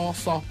baseball,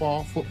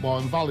 softball, football,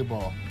 and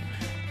volleyball.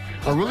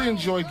 I really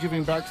enjoyed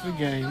giving back to the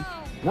game,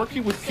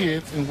 working with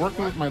kids, and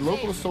working with my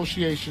local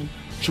association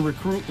to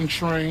recruit and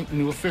train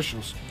new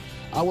officials.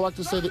 I would like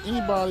to say to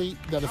anybody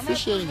that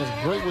officiating is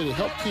a great way to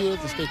help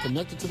kids and stay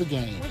connected to the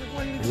game.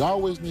 We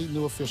always need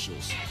new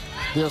officials.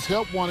 There's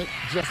help wanted,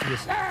 just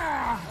listen.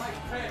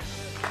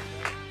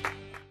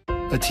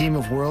 a team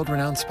of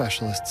world-renowned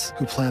specialists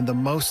who plan the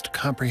most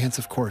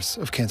comprehensive course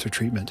of cancer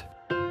treatment.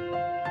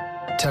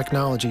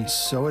 Technology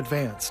so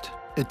advanced,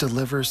 it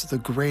delivers the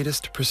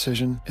greatest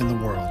precision in the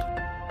world.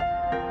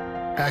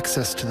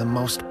 Access to the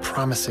most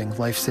promising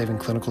life-saving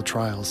clinical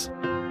trials.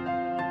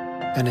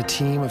 And a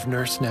team of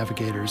nurse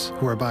navigators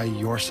who are by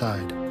your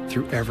side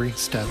through every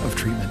step of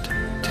treatment,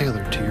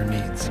 tailored to your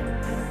needs.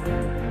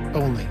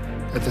 Only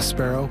at the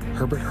Sparrow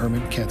Herbert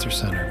Herman Cancer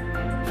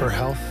Center. For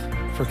health,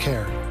 for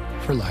care,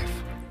 for life.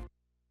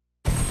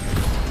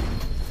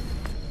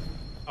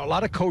 A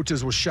lot of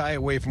coaches will shy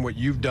away from what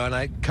you've done.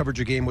 I covered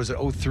your game, was it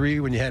 03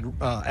 when you had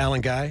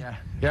Alan Guy?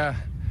 Yeah.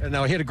 And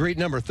now he had a great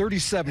number,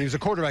 37. He was a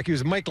quarterback. He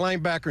was a Mike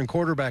linebacker and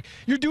quarterback.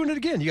 You're doing it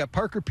again. You got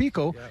Parker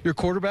Pico, your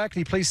quarterback, and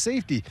he plays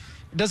safety.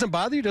 It doesn't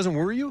bother you? Doesn't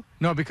worry you?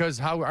 No, because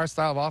how our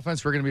style of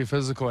offense, we're going to be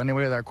physical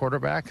anyway with our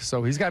quarterback.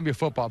 So he's got to be a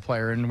football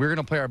player, and we're going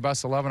to play our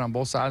best 11 on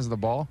both sides of the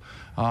ball.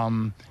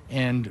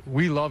 And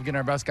we love getting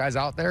our best guys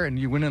out there, and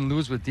you win and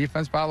lose with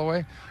defense, by the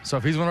way. So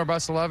if he's one of our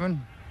best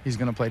 11, he's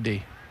going to play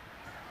D.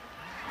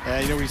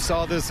 And, you know, we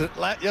saw this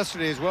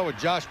yesterday as well with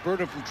Josh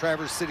Burton from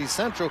Traverse City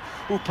Central,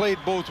 who played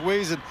both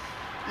ways. And,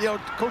 you know,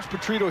 Coach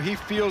Petrito, he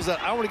feels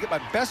that I want to get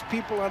my best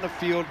people on the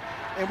field,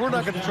 and we're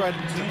not going to try to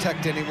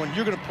protect anyone.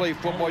 You're going to play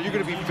football. You're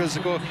going to be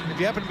physical. If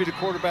you happen to be the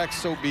quarterback,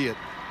 so be it.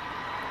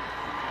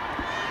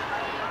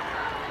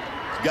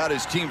 Got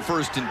his team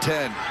 1st and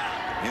 10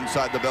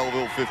 inside the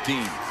Belleville 15.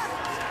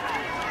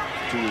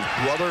 To his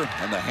brother,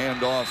 and the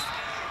handoff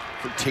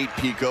for Tate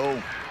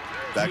Pico.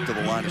 Back to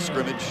the line of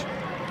scrimmage.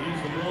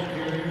 He's the ball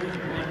carrier,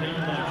 brought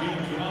down by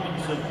James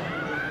Robinson.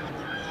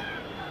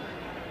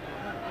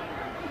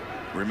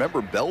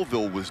 Remember,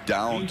 Belleville was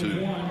down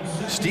to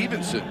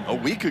Stevenson a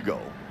week ago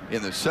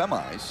in the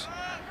semis,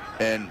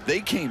 and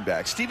they came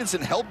back.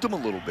 Stevenson helped them a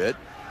little bit,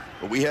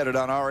 but we had it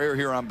on our air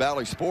here on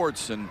Bally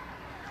Sports, and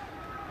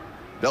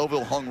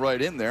Belleville hung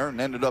right in there and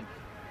ended up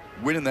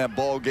winning that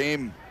ball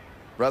game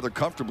rather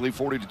comfortably,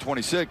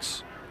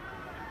 40-26.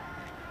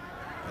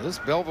 Well, this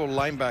Belleville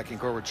linebacking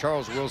core with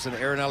Charles Wilson,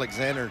 Aaron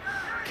Alexander,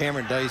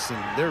 Cameron Dyson,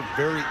 they're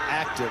very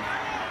active.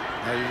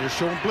 Now you're just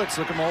showing blitz.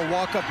 Look at them all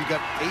walk up. You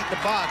got 8 in the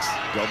box.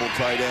 Double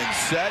tight end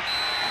set,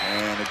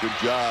 and a good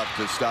job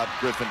to stop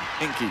Griffin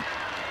Hinkie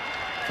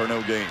for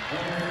no gain.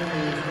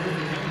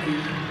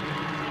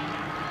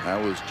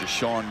 That was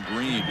Deshaun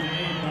Green.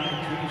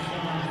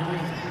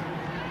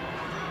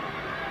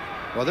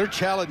 Well, they're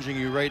challenging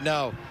you right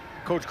now.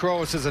 Coach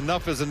Crowe says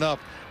enough is enough.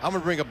 I'm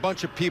going to bring a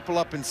bunch of people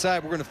up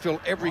inside. We're going to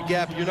fill every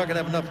gap. You're not going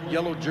to have enough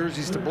yellow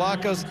jerseys to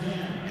block us.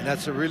 And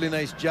that's a really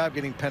nice job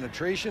getting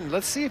penetration.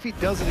 Let's see if he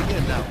does it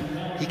again now.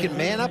 He can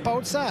man up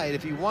outside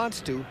if he wants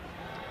to.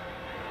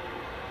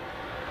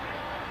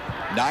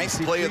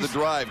 Nice play of the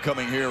drive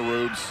coming here,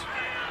 Rubes.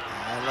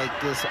 I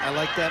like this. I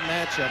like that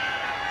matchup.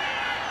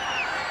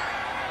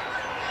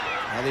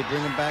 Now they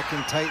bring him back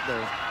in tight,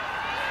 though.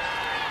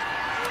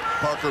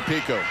 Parker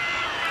Pico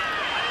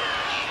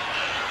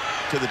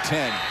to the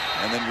 10,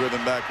 and then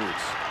driven backwards.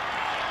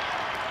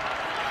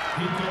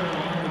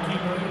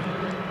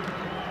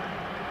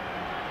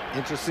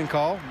 Interesting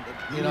call.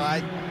 You know,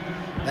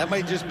 that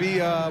might just be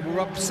we're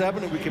up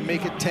 7 and we can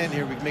make it 10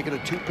 here. We can make it a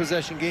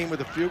 2-possession game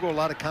with a field goal. A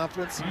lot of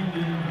confidence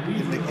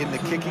in the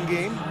kicking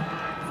game.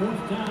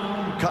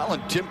 Colin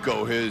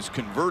Timko has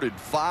converted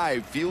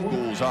 5 field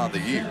goals on the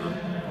year.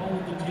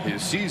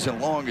 His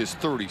season long is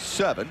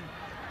 37.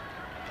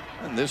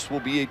 And this will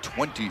be a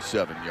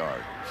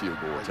 27-yard field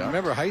goal attempt.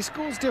 Remember, high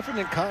school is different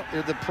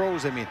than the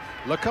pros. I mean,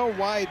 look how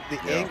wide the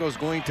angle is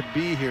going to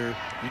be here.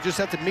 You just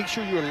have to make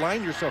sure you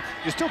align yourself.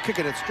 You're still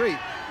kicking it straight.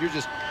 You're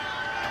just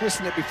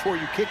twisting it before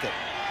you kick it.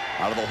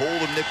 Out of the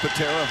hold of Nick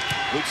Patera,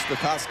 Luke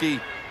Stokowski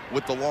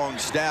with the long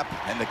snap,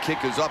 and the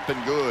kick is up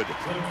and good.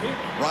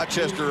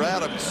 Rochester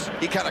Adams,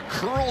 he kind of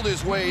curled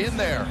his way in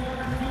there.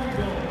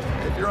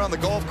 If you're on the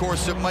golf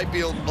course, it might be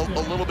a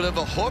little bit of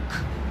a hook.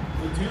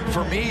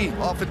 For me,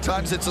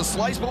 oftentimes it's a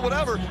slice, but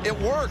whatever, it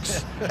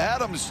works.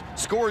 Adams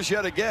scores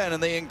yet again,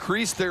 and they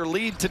increase their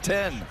lead to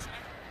 10.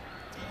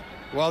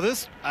 Well,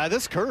 this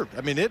curved.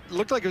 I mean, it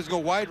looked like it was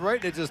going wide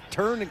right, and it just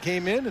turned and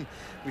came in. And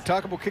we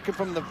talk about kicking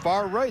from the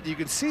far right. You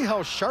can see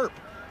how sharp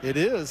it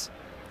is.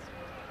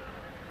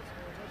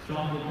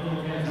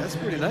 That's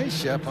pretty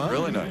nice, Shep, huh?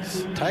 Really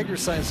nice.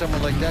 Tigers signed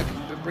someone like that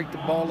to break the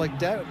ball like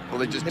that. Well,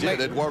 they just did.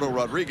 Eduardo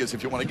Rodriguez,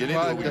 if you want to get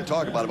into it, we can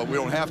talk about it, but we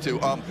don't have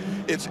to.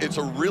 It's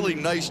a really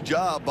nice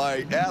job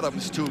by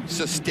Adams to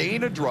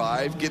sustain a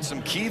drive, get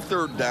some key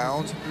third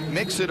downs,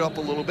 mix it up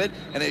a little bit,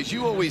 and as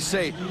you always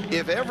say,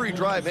 if every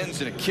drive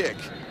ends in a kick,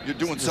 you're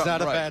doing something right.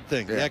 It's not a bad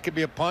thing. Yeah. That could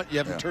be a punt. You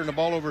haven't turned the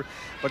ball over.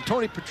 But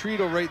Tony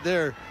Petrito right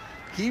there,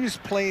 he was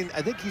playing,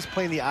 I think he's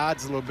playing the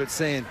odds a little bit,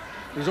 saying,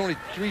 there's only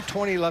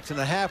 3:20 left in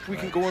the half. We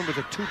can go in with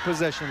a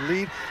 2-possession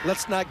lead.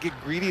 Let's not get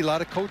greedy. A lot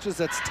of coaches,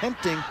 that's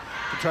tempting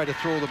to try to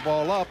throw the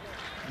ball up.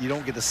 You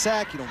don't get a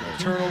sack, you don't get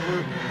a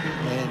turnover,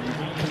 and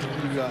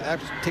you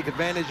have to take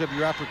advantage of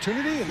your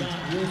opportunity. And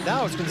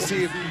now it's going to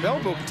see if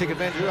Belleville can take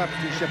advantage of your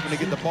opportunity when they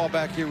get the ball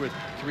back here with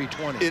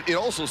 3:20. It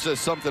also says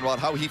something about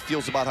how he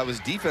feels about how his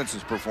defense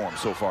has performed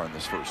so far in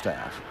this first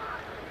half.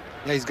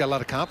 Yeah, he's got a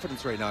lot of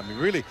confidence right now. I mean,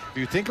 really, if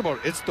you think about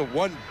it, it's the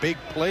one big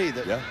play,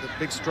 the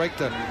big strike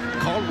to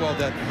Caldwell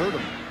that hurt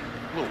him.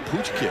 A little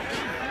pooch kick.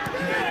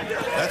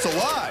 That's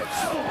alive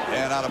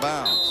and out of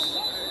bounds.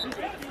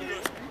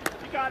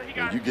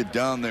 You get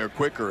down there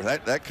quicker.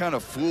 That kind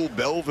of fooled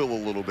Belleville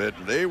a little bit.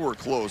 They were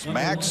close.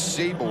 Max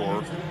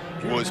Sabor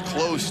was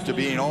close to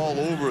being all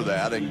over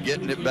that and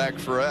getting it back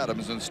for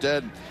Adams.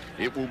 Instead,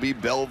 it will be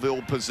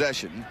Belleville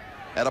possession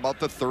at about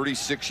the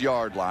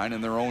 36-yard line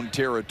in their own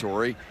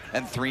territory,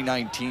 and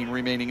 3:19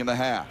 remaining in the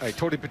half. All right,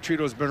 Tony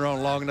Petrito's been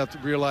around long enough to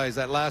realize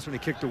that last one he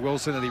kicked to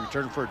Wilson and he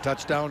returned for a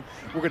touchdown.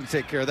 We're going to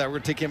take care of that. We're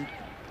going to take him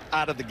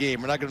out of the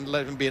game. We're not going to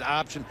let him be an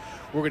option.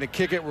 We're going to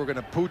kick it. We're going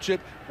to pooch it.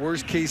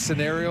 Worst case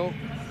scenario,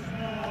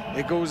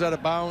 it goes out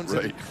of bounds.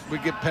 Right. And we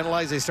get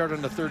penalized. They start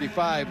on the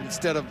 35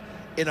 instead of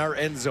in our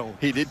end zone.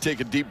 He did take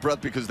a deep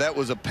breath because that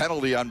was a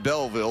penalty on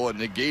Belleville and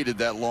negated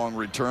that long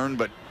return,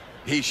 but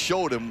he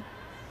showed him,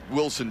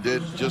 Wilson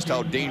did, just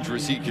how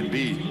dangerous he can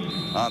be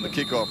on the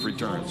kickoff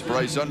returns.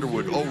 Bryce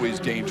Underwood, always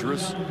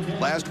dangerous.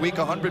 Last week,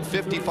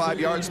 155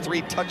 yards,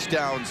 3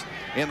 touchdowns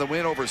in the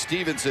win over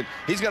Stevenson.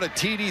 He's got a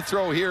TD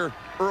throw here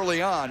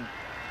early on,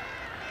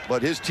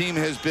 but his team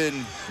has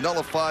been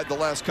nullified the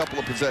last couple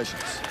of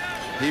possessions.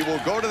 He will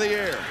go to the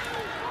air,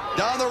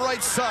 down the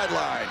right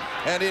sideline,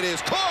 and it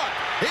is caught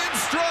in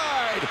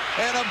stride,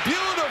 and a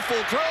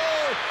beautiful throw.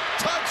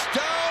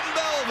 Touchdown,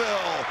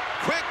 Belleville.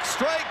 Quick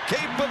strike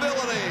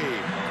capability.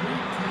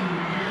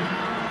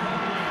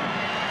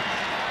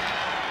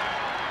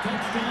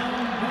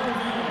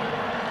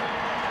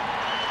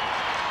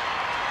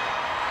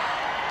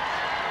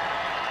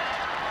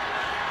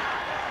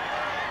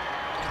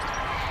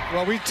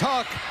 Well, we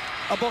talk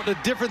about the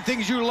different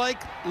things you like.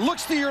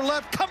 Looks to your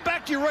left, come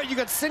back to your right. You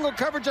got single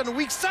coverage on the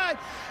weak side,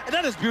 and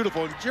that is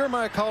beautiful. And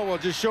Jeremiah Caldwell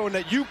just showing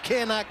that you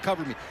cannot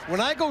cover me. When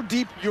I go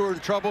deep, you're in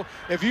trouble.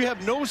 If you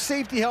have no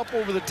safety help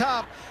over the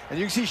top, and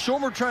you can see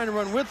Schomer trying to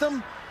run with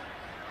him.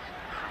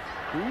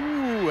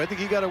 Ooh, I think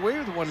he got away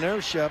with one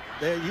there, Shep.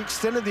 He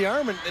extended the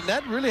arm, and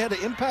that really had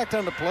an impact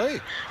on the play.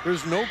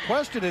 There's no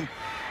question. And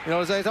you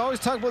know, as I always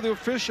talk about the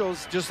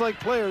officials, just like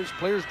players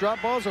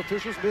drop balls,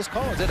 officials miss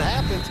calls. It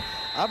happens.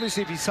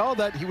 Obviously, if he saw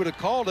that, he would have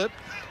called it.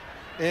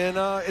 And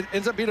it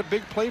ends up being a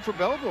big play for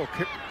Belleville.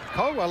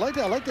 Caldwell,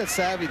 I like that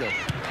savvy, though.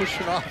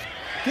 Pushing off.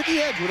 Get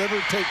the edge, whatever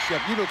it takes,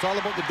 Shep. You know it's all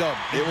about the dub.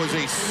 It was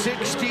a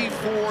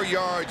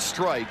 64-yard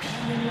strike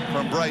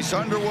from Bryce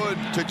Underwood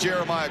to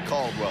Jeremiah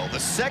Caldwell. The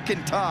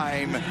second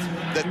time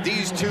that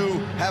these two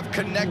have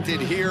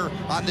connected here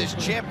on this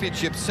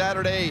championship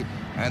Saturday,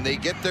 and they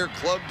get their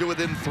club to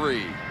within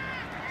 3.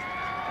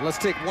 Let's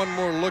take one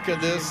more look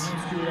at this.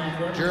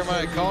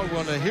 Jeremiah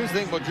Caldwell. Now, here's the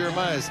thing about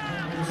Jeremiah is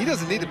he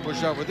doesn't need to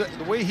push off with it.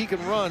 The way he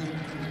can run,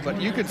 but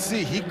you can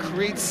see he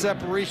creates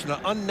separation, an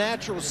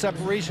unnatural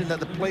separation that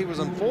the play was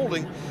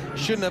unfolding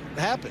shouldn't have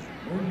happened.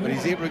 But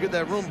he's able to get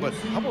that room. But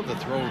how about the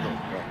throw, though?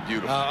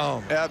 Beautiful.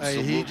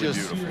 Absolutely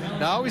beautiful.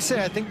 Now, I always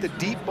say I think the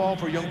deep ball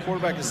for a young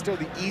quarterback is still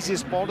the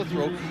easiest ball to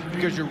throw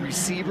because your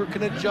receiver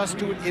can adjust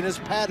to it in his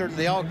pattern.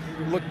 They all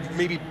look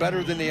maybe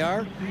better than they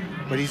are.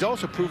 But he's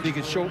also proved he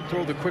can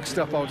throw the quick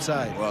stuff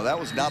outside. Well, that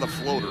was not a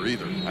floater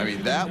either. I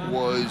mean, that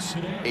was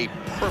a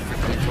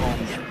perfectly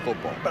thrown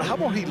football. But how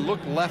about he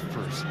look left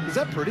first? Is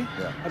that pretty?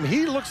 Yeah. I mean,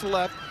 he looks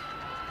left,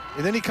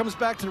 and then he comes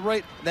back to the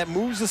right. That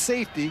moves the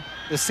safety.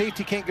 The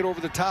safety can't get over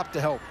the top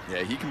to help.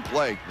 Yeah, he can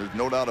play. There's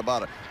no doubt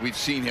about it. We've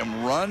seen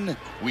him run.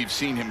 We've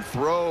seen him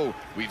throw.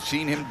 We've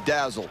seen him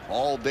dazzle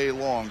all day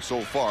long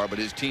so far. But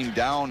his team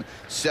down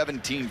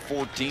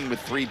 17-14 with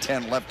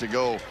 3:10 left to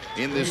go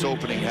in this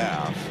opening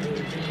half.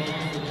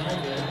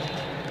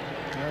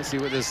 Let's see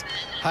what this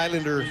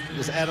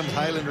Adams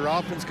Highlander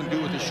offense can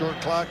do with the short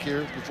clock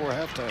here before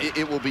halftime.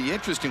 It will be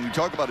interesting. We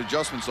talk about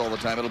adjustments all the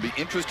time. It'll be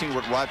interesting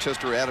what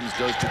Rochester Adams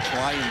does to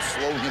try and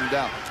slow him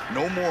down.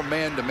 No more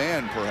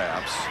man-to-man,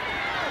 perhaps.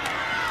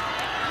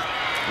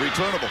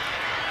 Returnable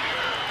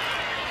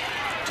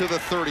to the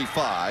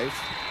 35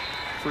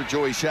 for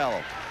Joey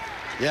Shallow.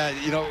 Yeah,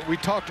 you know, we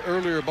talked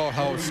earlier about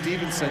how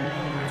Stevenson,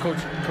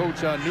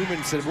 Coach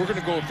Newman said, we're going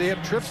to go, if they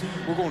have trips,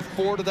 we're going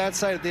 4 to that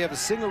side. If they have a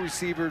single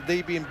receiver,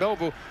 they be in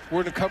Belleville,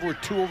 we're going to cover with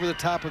 2 over the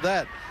top of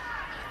that.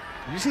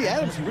 You see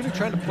Adams really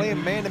trying to play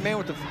him man-to-man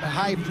with the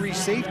high free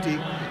safety,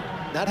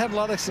 not having a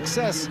lot of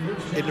success.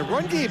 In the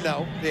run game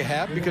now, they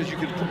have, because you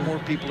can put more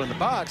people in the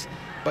box,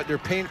 but they're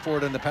paying for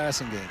it in the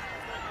passing game.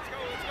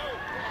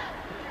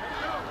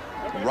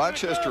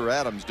 Rochester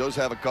Adams does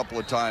have a couple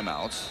of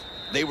timeouts.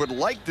 They would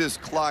like this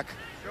clock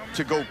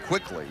to go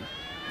quickly.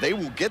 They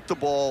will get the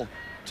ball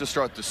to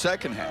start the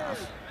second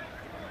half,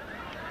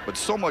 but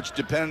so much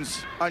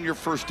depends on your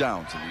first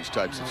downs in these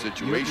types of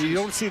situations. You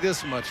don't see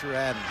this much for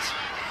Adams.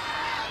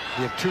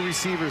 You have 2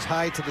 receivers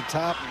high to the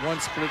top, 1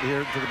 split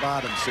here to the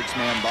bottom.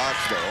 6-man box,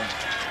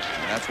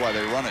 though, and that's why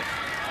they run it.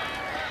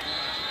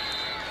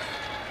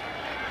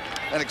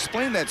 And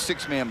explain that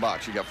 6-man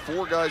box. You got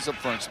 4 guys up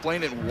front.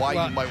 Explain it, why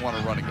you might want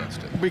to run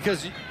against it.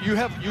 Because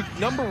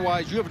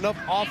number-wise, you have enough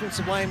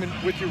offensive linemen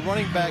with your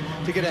running back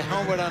to get a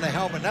helmet on a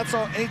helmet. And that's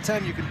all.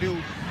 Anytime you can do,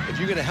 if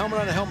you get a helmet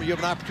on a helmet, you have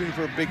an opportunity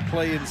for a big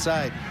play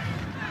inside.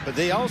 But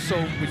they also,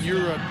 when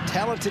you're a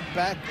talented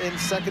back end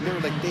secondary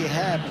like they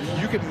have,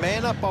 you can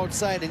man up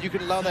outside and you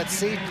can allow that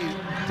safety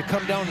to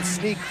come down and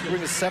sneak to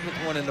bring a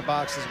 7th one in the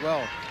box as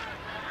well.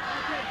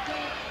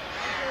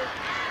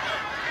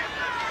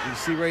 You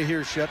see right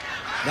here, Shep.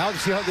 Now you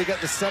see how they got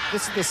the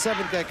this is the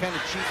 7th guy kind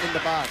of cheating in the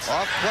box.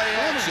 Off play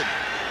action.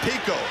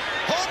 Pico,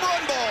 home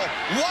run ball,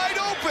 wide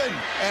open,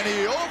 and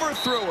he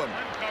overthrew him.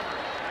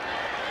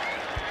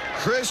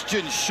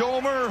 Christian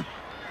Schomer,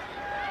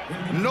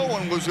 no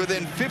one was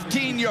within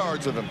 15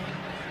 yards of him.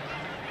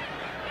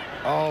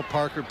 Oh,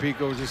 Parker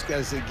Pico just got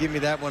to say, give me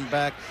that one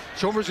back.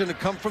 Schomer's going to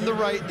come from the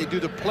right. They do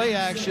the play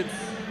action.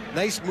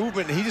 Nice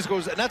movement, and he just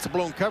goes, and that's a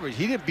blown coverage.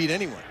 He didn't beat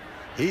anyone.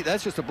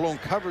 That's just a blown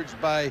coverage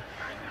by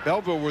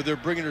Belleville where they're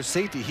bringing her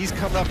safety. He's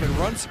coming up in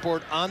run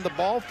support on the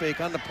ball fake,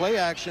 on the play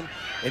action,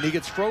 and he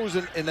gets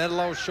frozen, and that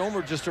allows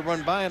Schomer just to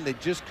run by him. They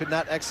just could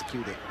not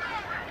execute it.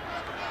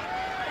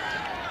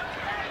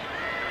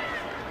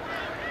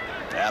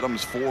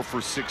 Adams 4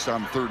 for 6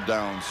 on 3rd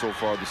down so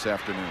far this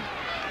afternoon.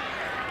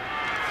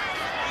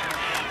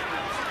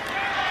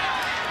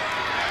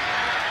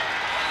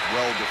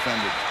 Well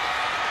defended.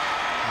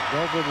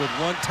 Belleville with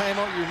 1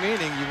 timeout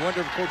remaining. You wonder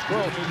if Coach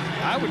Grohl,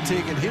 I would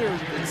take it here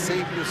and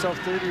save yourself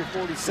 30 or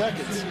 40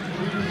 seconds.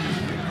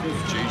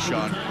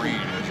 Jay-Sean Green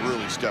has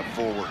really stepped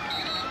forward.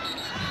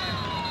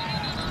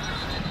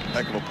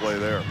 Heck of a play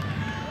there.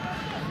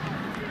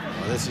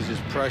 Well, this is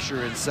just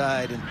pressure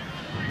inside, and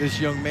this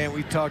young man,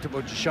 we talked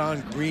about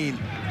Jay-Sean Green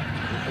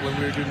when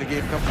we were doing the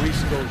game a couple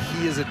weeks ago.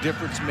 He is a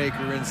difference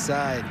maker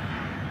inside.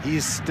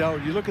 He's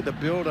stout. You look at the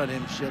build on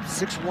him, Shep,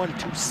 6'1",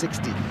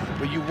 260.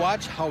 But you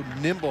watch how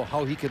nimble,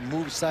 how he can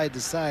move side to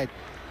side.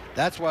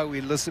 That's why we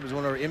list him as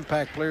one of our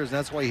impact players, and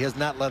that's why he has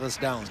not let us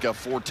down. He's got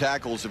 4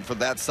 tackles, and for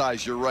that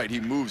size, you're right.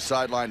 He moves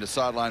sideline to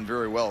sideline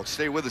very well.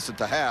 Stay with us at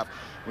the half.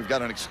 We've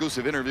got an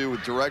exclusive interview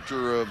with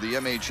Director of the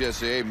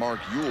MHSAA, Mark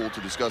Ewell, to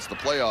discuss the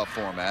playoff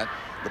format,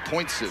 the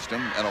point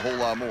system, and a whole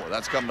lot more.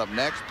 That's coming up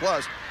next.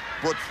 Plus,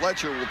 Brooke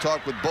Fletcher will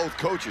talk with both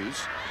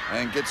coaches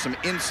and get some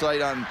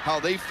insight on how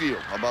they feel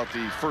about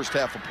the first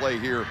half of play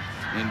here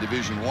in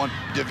Division 1.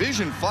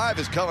 Division 5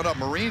 is coming up.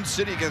 Marine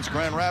City against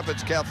Grand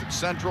Rapids Catholic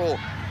Central.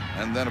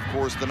 And then, of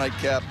course, the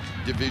nightcap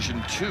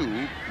Division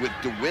 2 with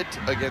DeWitt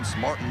against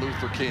Martin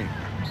Luther King.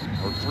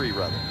 Or 3,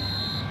 rather.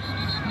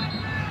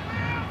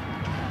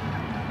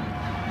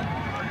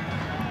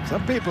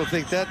 Some people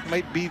think that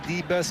might be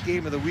the best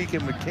game of the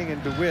weekend with King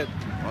and DeWitt.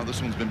 Well,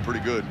 this one's been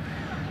pretty good.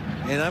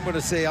 And I'm going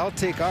to say I'll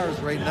take ours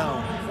right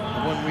now,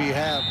 the one we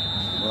have.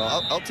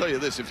 Well, I'll tell you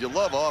this, if you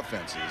love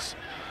offenses,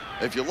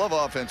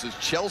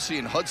 Chelsea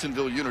and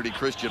Hudsonville Unity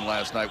Christian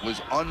last night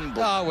was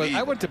unbelievable. Oh, well,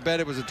 I went to bed,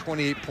 it was a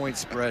 28-point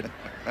spread.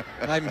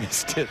 I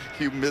missed it.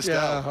 You missed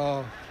out.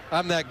 Oh,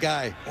 I'm that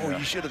guy. Oh, yeah.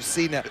 You should have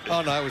seen that.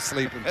 Oh, no, I was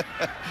sleeping.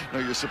 No,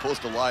 you're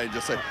supposed to lie and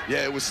just say,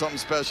 yeah, it was something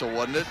special,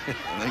 wasn't it?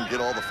 And then get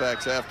all the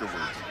facts afterwards.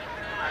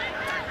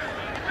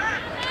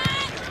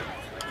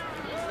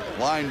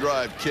 Line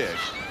drive kick.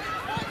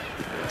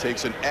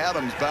 Takes an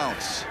Adams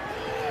bounce.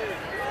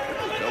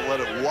 They'll let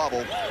it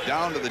wobble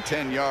down to the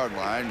 10-yard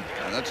line,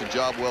 and that's a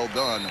job well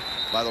done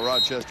by the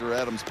Rochester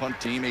Adams punt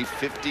team. A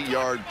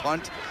 50-yard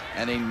punt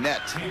and a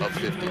net of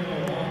 50.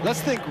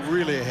 Let's think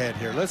really ahead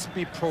here. Let's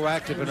be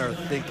proactive in our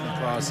thinking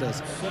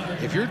process.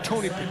 If you're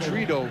Tony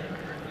Petrito,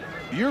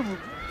 you're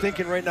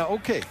thinking right now,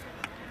 okay,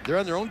 they're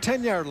on their own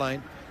 10-yard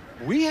line.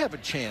 We have a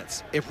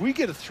chance, if we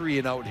get a 3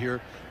 and out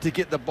here, to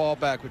get the ball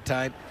back with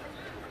time.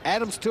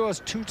 Adams still has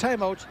 2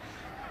 timeouts.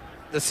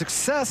 The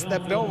success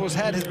that Belleville's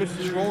had has been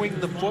throwing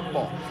the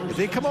football. If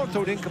they come out and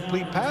throw an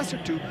incomplete pass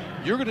or 2,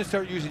 you're going to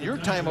start using your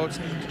timeouts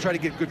to try to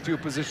get good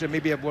field position and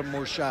maybe have one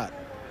more shot.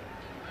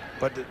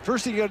 But the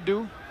first thing you got to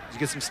do is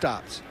get some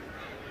stops.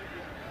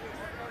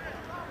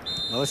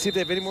 Now let's see if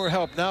they have any more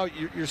help. Now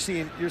you're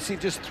seeing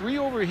just 3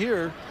 over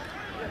here.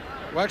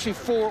 Well, actually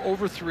 4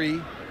 over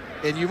 3.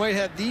 And you might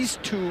have these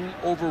 2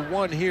 over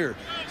 1 here.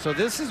 So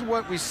this is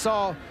what we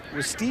saw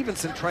with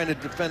Stevenson trying to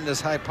defend this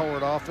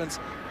high-powered offense.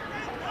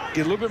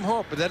 Get a little bit more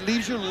help, but that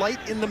leaves you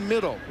light in the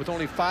middle with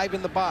only 5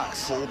 in the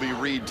box. Colby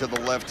Reed to the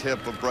left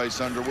hip of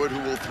Bryce Underwood, who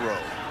will throw.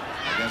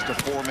 Against a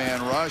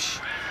 4-man rush.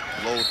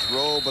 Low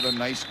throw, but a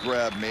nice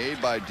grab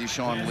made by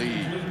Deshaun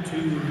Lee.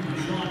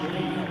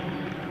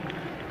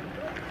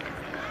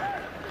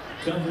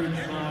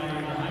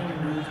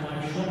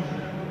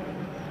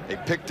 They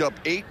picked up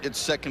 8.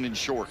 It's 2nd and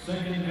short.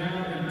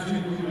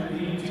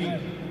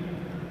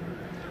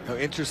 How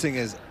interesting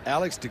is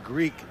Alex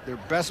DeGreek, their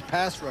best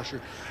pass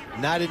rusher,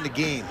 not in the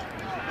game.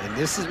 And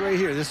this is right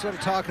here. This is what I'm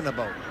talking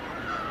about.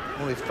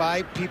 Only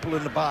 5 people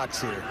in the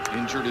box here.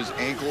 Injured his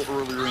ankle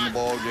earlier in the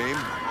ball game.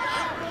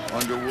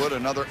 Underwood,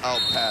 another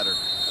out pattern.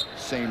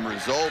 Same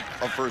result,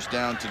 a first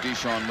down to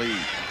Deshaun Lee.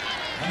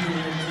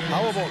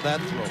 How about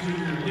that throw?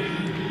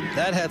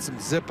 That had some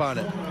zip on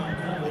it.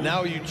 And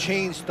now you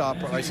change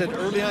stopper. I said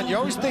early on, you're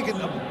always thinking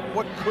of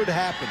what could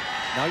happen.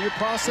 Now your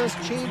process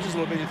changes a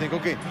little bit. You think,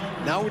 okay,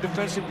 now we're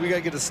defensive, we got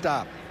to get a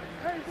stop.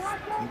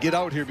 And get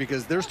out here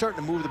because they're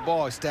starting to move the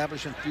ball,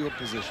 establishing field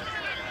position.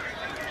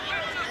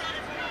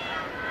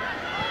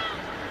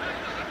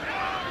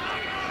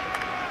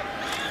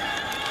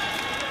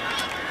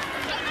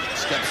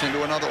 Steps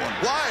into another one.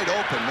 Wide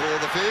open, middle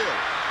of the field.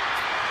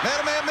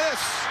 Man-to-man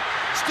miss.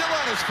 Still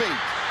on his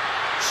feet.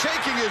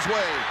 Shaking his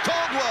way.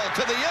 Caldwell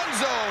to the end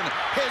zone.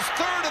 His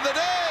third of the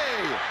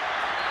day.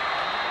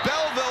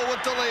 Belleville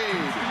with the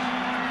lead.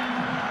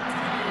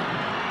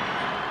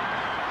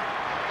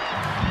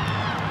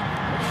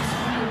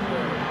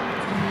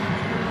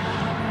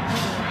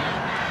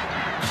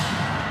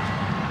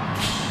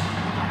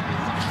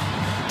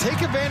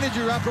 Take advantage of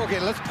your upper. Okay,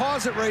 let's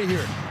pause it right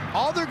here.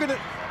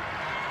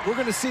 We're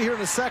gonna see here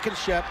in a second,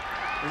 Shep,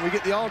 when we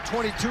get the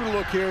all-22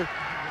 look here,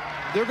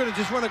 they're gonna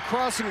just run a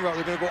crossing route.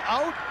 They're gonna go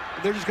out,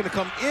 they're just gonna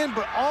come in,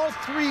 but all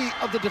three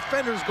of the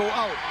defenders go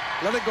out.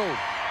 Let it go.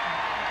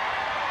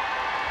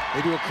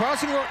 They do a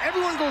crossing route,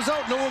 everyone goes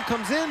out, no one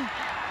comes in.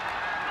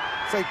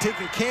 It's like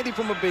taking candy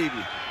from a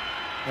baby.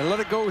 And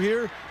let it go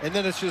here, and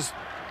then it's just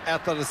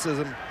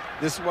athleticism.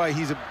 This is why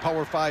he's a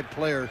Power 5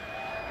 player.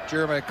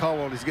 Jeremiah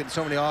Caldwell, he's getting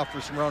so many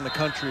offers from around the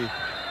country.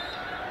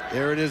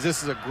 There it is.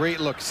 This is a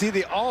great look. See,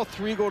 they all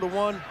three go to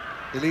one.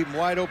 They leave them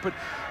wide open.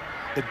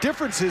 The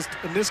difference is,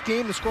 in this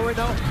game, the score right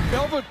now,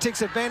 Belleville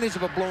takes advantage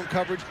of a blown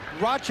coverage.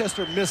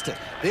 Rochester missed it.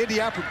 They had the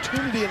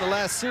opportunity in the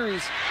last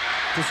series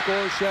to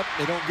score, Shep.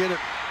 They don't get it.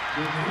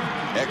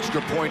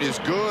 Extra point is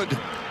good,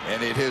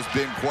 and it has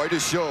been quite a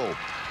show.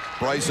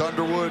 Bryce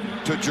Underwood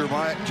to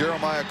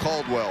Jeremiah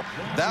Caldwell.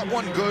 That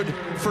one good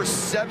for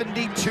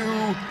 72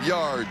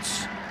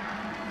 yards.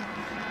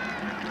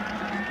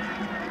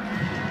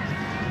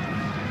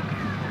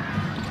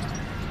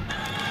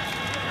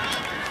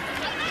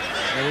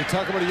 And we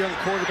talk about a young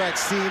quarterback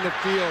seeing the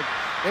field.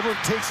 Everyone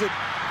takes it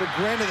for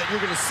granted that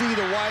you're going to see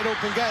the wide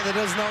open guy. That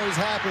doesn't always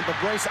happen, but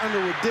Bryce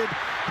Underwood did.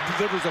 He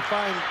delivers a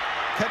fine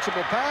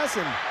catchable pass,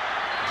 and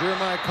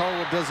Jeremiah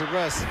Caldwell does the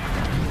rest.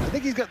 I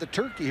think he's got the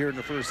turkey here in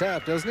the first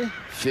half, doesn't he?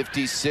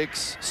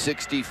 56,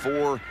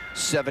 64,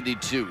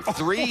 72.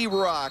 Three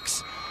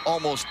rocks,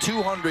 almost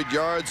 200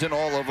 yards, and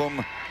all of them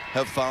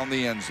have found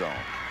the end zone.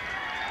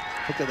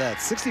 Look at that,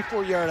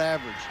 64-yard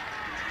average.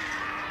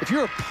 If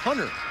you're a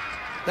punter,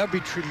 that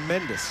would be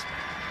tremendous.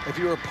 If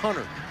you're a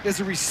punter. As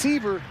a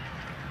receiver,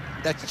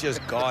 that's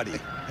just gaudy.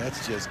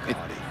 That's just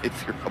gaudy.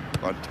 If you're a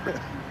punter,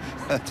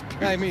 that's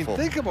beautiful. I mean,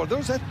 think about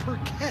those. That's per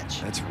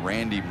catch. That's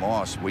Randy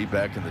Moss way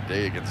back in the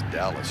day against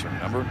Dallas,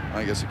 remember?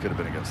 I guess it could have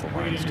been against the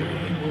Lions, too.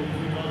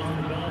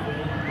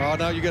 Well,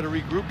 now you got to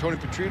regroup. Tony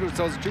Petrino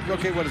tells the truth.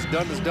 Okay, what is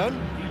done is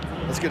done.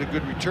 Let's get a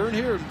good return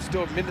here. And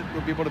still a minute, will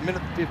be about a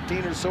minute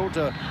 15 or so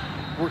to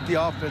work the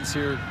offense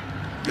here.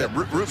 Yeah,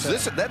 Roops,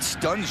 that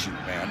stuns you,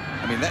 man.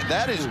 I mean,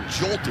 that is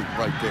jolting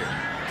right there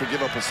to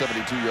give up a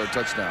 72-yard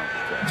touchdown.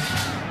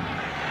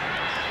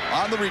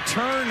 On the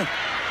return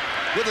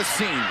with a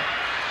seam.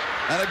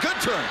 And a good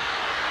turn.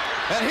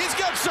 And he's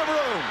got some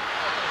room.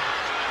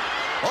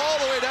 All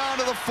the way down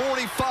to the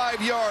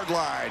 45-yard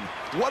line.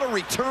 What a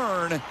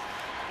return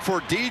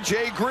for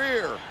DJ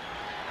Greer.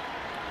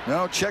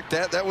 Now, check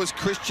that. That was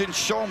Christian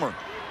Schomer.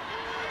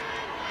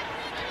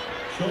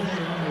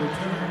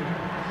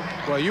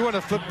 Well, you want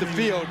to flip the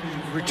field.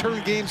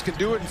 Return games can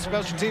do it, and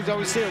special teams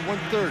always say it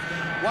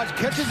 1/3. Watch,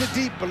 catches it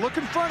deep, but look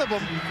in front of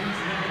him.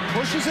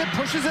 Pushes it,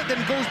 then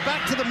goes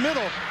back to the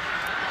middle.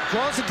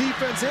 Draws the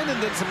defense in,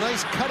 and then some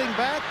nice cutting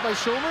back by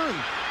Schomer.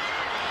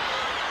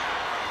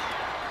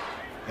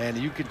 And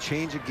you can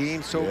change a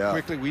game so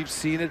quickly. We've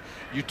seen it.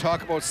 You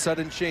talk about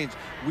sudden change.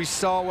 We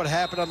saw what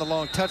happened on the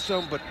long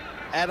touchdown, but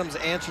Adams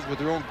answers with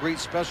their own great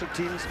special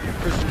teams.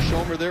 Christian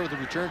Schomer there with the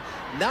return.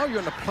 Now you're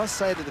on the plus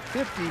side of the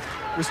 50.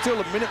 We're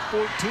still a minute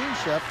 14,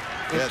 Shep,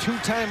 and 2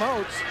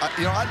 timeouts.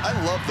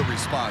 I love the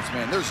response,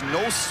 man. There's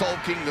no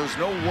sulking. There's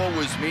no woe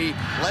is me.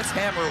 Let's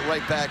hammer it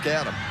right back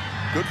at them.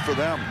 Good for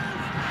them.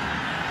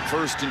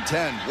 1st and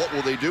 10. What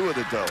will they do with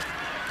it, though?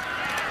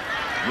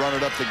 Run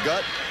it up the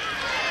gut.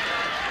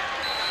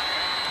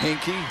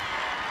 Hinkie.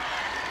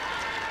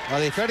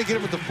 They try to get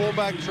him with the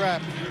fullback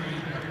trap.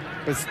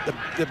 But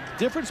the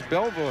difference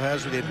Belleville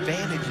has, or the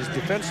advantage, is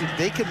defensively,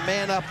 they can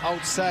man up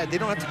outside. They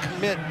don't have to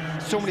commit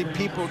so many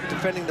people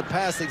defending the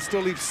pass. They can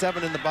still leave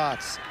 7 in the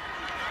box.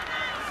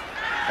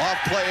 Off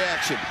play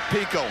action.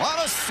 Pico on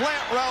a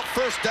slant route,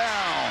 first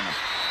down.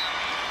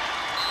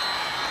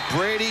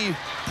 Brady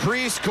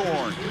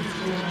Priestcorn.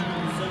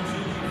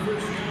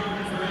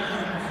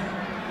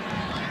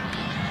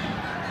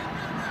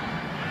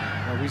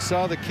 We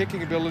saw the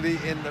kicking ability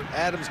in the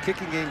Adams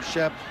kicking game,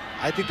 Shep.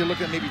 I think they're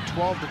looking at maybe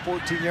 12 to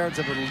 14 yards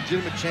of a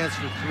legitimate chance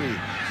for 3.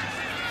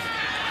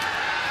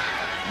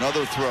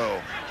 Another throw.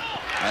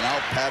 An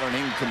out pattern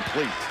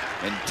incomplete.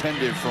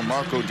 Intended for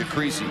Marco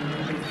DeCreasy.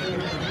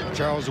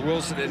 Charles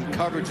Wilson in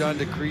coverage on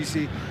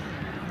DeCreasy.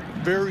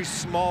 Very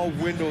small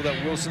window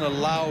that Wilson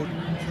allowed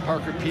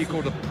Parker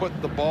Pico to put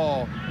the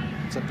ball.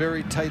 It's a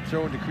very tight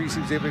throw, and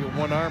DeCreasy was able to get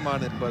one arm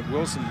on it, but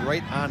Wilson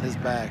right on his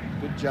back.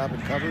 Good job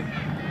in cover.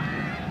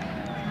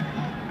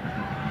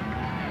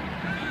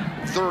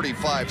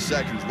 35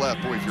 seconds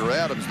left. Boy, if you're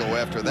Adams, though,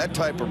 after that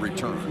type of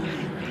return,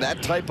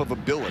 that type of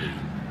ability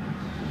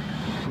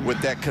with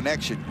that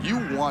connection, you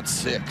want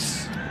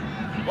 6.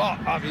 Well,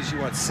 obviously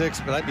you want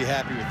 6, but I'd be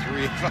happy with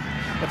 3.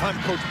 If I'm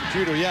Coach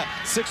Petruto, yeah,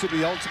 6 would be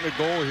the ultimate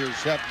goal here,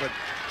 Shep, but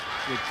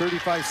with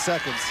 35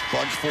 seconds.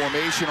 Bunch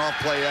formation off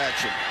play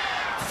action.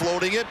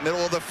 Floating it, middle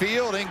of the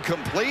field,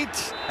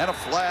 incomplete, and a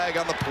flag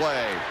on the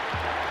play.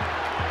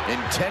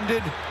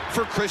 Intended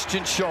for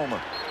Christian Schomer.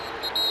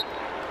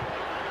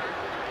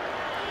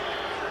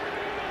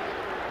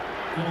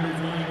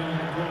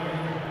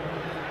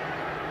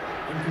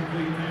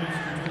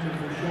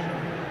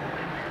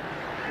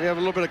 We have a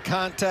little bit of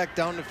contact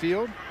down the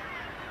field.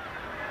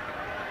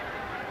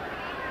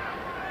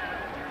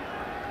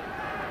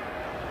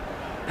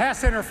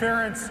 Pass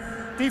interference,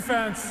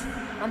 defense,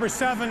 number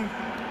 7.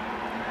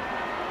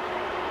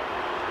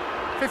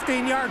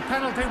 15-yard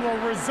penalty will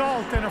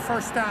result in a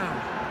first down.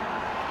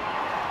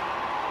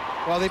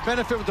 Well, they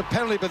benefit with the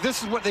penalty, but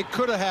this is what they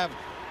could have.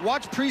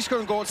 Watch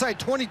Prescorn go inside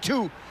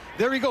 22.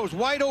 There he goes,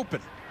 wide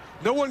open.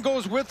 No one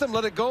goes with him,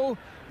 let it go.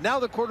 Now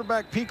the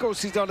quarterback, Pico,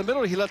 sees down the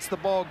middle. He lets the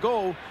ball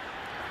go.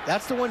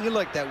 That's the one you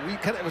like.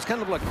 It was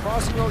kind of like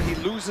crossing road. He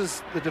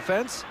loses the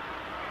defense.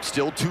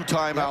 Still 2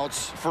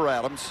 timeouts for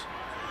Adams.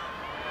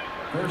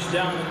 First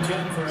down and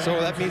 10 for Adams. So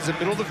that means the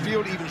middle of the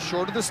field, even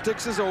short of the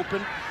sticks, is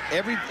open.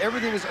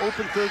 Everything is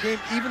open for the game,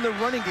 even the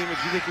running game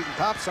if you think you can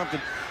pop something.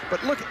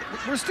 But look,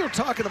 we're still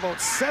talking about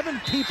 7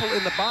 people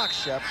in the box,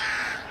 Shep.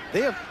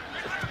 They have,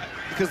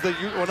 because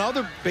now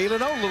they're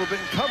bailing out a little bit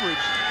in coverage.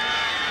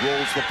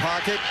 Rolls the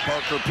pocket.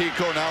 Parker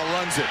Pico now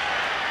runs it.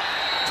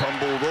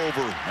 Tumbled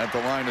over at the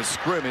line of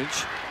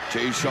scrimmage.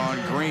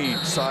 Jay-Sean Green,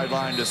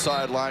 sideline to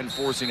sideline,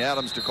 forcing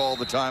Adams to call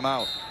the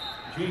timeout.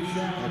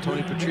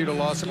 Tony Petruto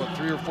lost about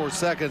 3 or 4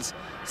 seconds,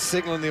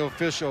 signaling the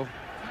official.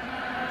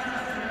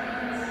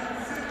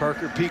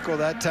 Parker Pico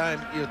that time,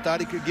 thought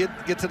he could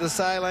get to the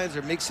sidelines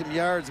or make some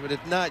yards, but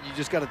if not, you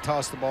just got to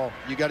toss the ball.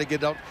 You got to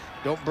get out.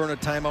 Don't burn a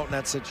timeout in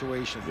that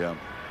situation. Yeah.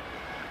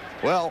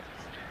 Well,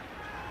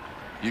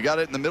 you got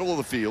it in the middle of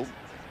the field.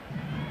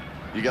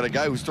 You got a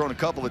guy who's thrown a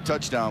couple of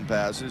touchdown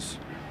passes.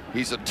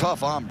 He's a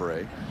tough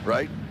hombre,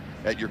 right,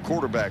 at your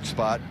quarterback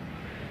spot.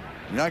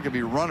 You're not going to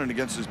be running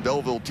against this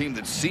Belleville team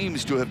that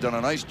seems to have done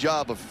a nice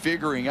job of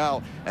figuring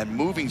out and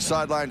moving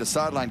sideline to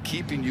sideline,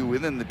 keeping you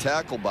within the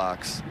tackle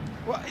box.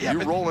 Well, yeah,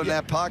 you roll in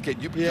that pocket.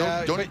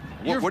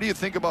 What do you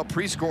think about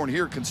Prescorn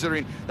here,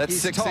 considering that's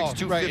 6'6",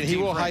 215? Right, and he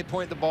will high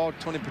point the ball.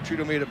 Tony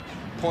Petruto made a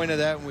point of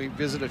that when we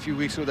visited a few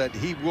weeks ago, that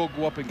he will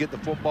go up and get the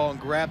football and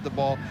grab the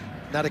ball.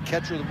 Not a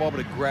catcher of the ball, but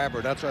a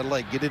grabber. That's what I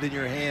like. Get it in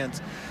your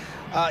hands.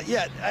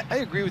 Yeah, I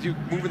agree with you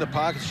moving the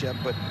pocket, Shep,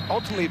 but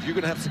ultimately, if you're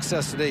going to have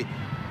success today,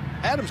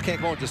 Adams can't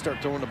go and just start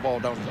throwing the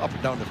ball up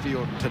and down the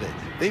field today.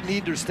 They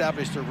need to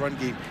establish their run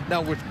game.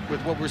 Now, with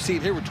what we're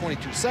seeing here with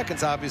 22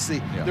 seconds,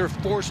 obviously, they're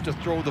forced to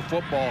throw the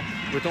football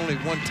with only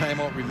 1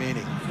 timeout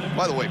remaining.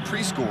 By the way,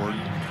 Prescorn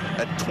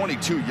at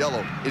 22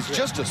 yellow is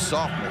just a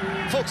sophomore.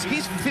 Folks,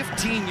 he's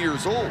 15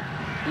 years old.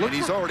 And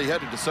he's already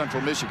headed to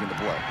Central Michigan to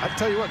play. I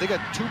tell you what, they got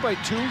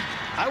 2x2.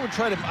 I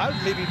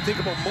would maybe think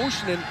about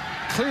motioning,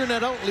 clearing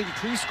that out, and leaving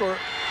Prescorn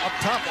up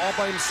top all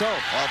by himself.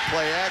 Off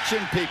play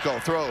action, Pico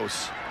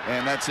throws,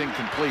 and that's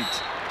incomplete.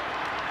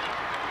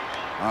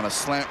 On a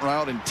slant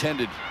route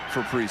intended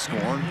for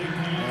Prescorn.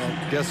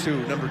 Guess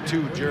who? Number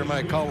 2,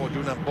 Jeremiah Caldwell,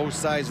 doing on both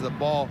sides of the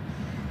ball.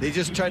 They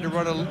just tried to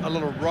run a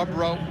little rub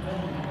route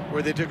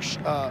where they took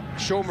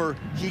Schomer,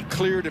 he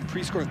cleared, and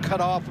Prescorn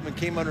cut off him and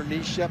came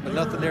underneath Shep, but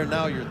nothing there.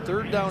 Now you're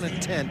 3rd down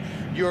and 10.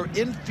 You're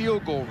in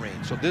field goal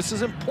range, so this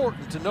is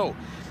important to know.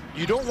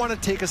 You don't want to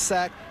take a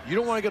sack. You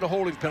don't want to get a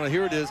holding penalty.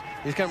 Here it is.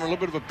 He's kind of a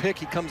little bit of a pick.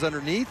 He comes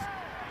underneath.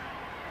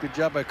 Good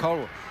job by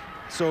Caldwell.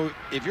 So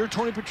if you're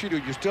Tony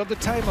Petruto, you still have the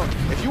timeout.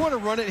 If you want to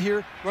run it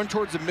here, run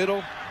towards the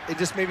middle, and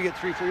just maybe get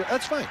 3 or 4 yards,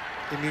 that's fine.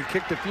 And you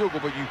kick the field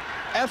goal, but you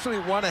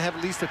absolutely want to have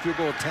at least a field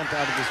goal attempt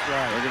out of this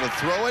drive. They're going to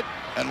throw it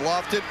and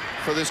loft it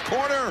for this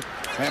corner,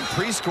 and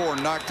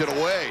Prescorn knocked it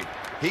away.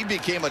 He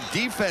became a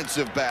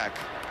defensive back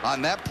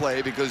on that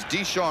play because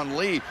Deshaun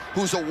Lee,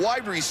 who's a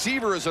wide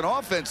receiver as an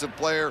offensive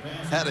player,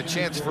 had a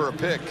chance for a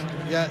pick.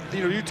 Yeah,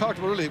 you talked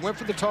about earlier, he went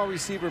for the tall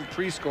receiver in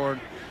Prescorn,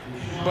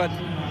 but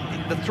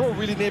the throw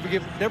really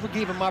never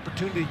gave him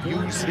opportunity to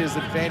use his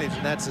advantage,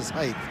 and that's his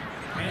height.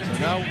 So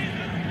now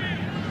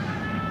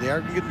they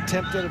are getting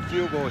tempted at a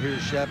field goal here,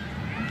 Shep.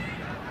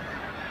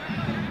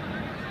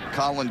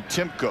 Colin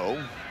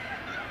Timko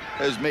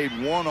has made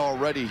 1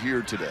 already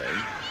here today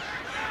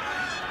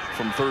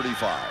from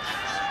 35.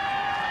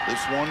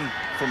 This one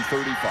from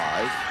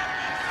 35.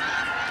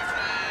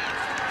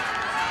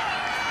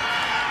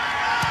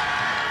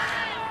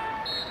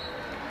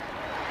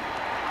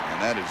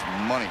 And that is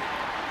money.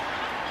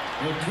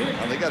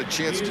 Now they got a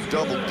chance to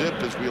double dip,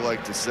 as we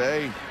like to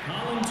say.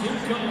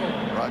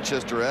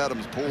 Rochester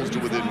Adams pulls to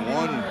within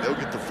 1. They'll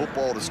get the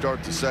football to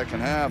start the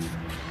second half.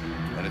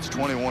 And it's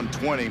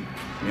 21-20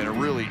 in a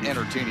really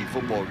entertaining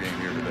football game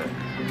here today.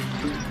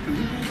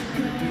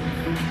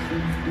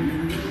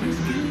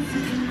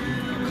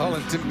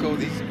 Colin Timko,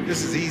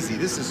 this is easy.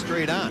 This is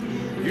straight on.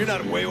 You're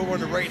not way over on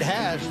the right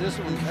hash. This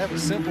one, that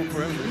was simple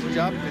for him. His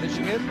job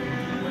finishing it.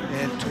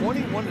 And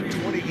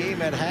 21-20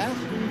 game at half.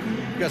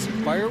 got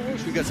some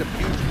fireworks. We got some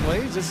huge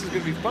plays. This is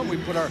going to be fun. We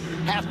put our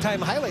halftime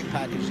highlight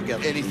package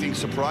together. Anything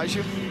surprise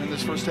you in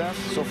this first half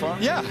so far?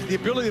 Yeah, the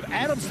ability of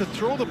Adams to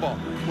throw the ball.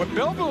 What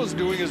Belleville is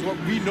doing is what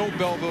we know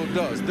Belleville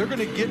does. They're going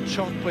to get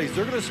chunk plays.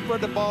 They're going to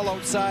spread the ball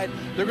outside.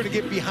 They're going to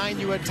get behind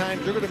you at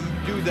times. They're going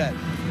to do that.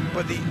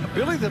 But the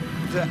ability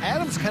to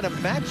Adams kind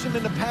of match them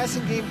in the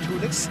passing game to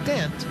an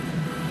extent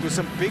with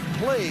some big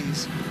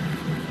plays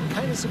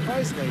kind of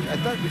surprised me. I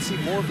thought we'd see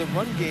more of the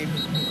run game.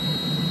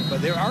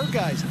 But there are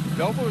guys.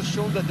 Belleville has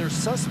shown that they're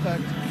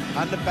suspect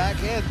on the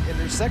back end in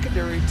their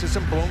secondary to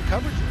some blown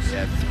coverages.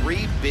 Yeah,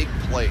 3 big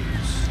plays,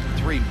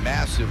 3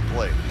 massive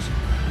plays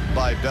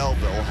by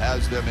Belleville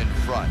has them in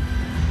front.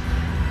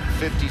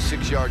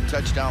 56-yard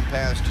touchdown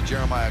pass to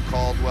Jeremiah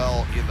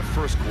Caldwell in the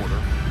first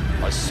quarter.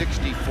 A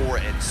 64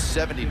 and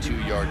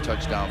 72-yard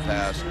touchdown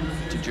pass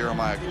to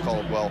Jeremiah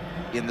Caldwell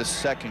in the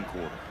second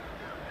quarter.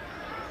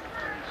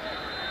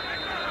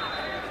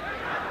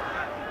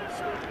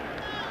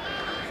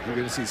 You're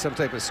going to see some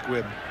type of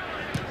squib.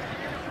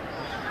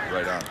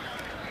 Right on.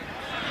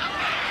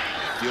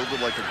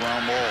 Fielded like a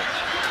ground ball.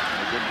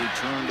 And a good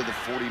return to the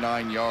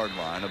 49-yard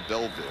line of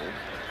Belleville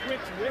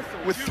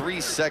with 3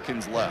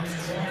 seconds left.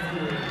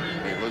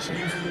 Hey, listen,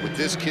 with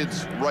this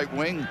kid's right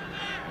wing,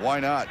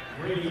 why not?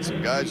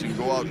 Some guys who can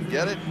go out and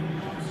get it,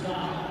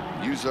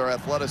 use their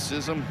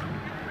athleticism.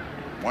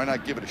 Why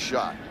not give it a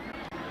shot?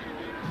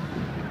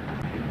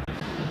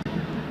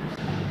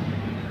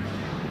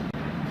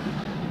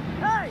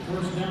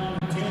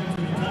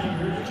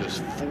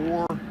 Just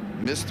 4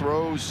 missed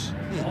throws.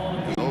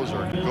 Those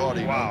are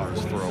gaudy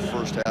numbers for a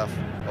first half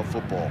of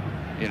football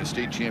in a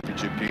state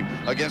championship game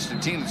against a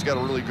team that's got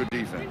a really good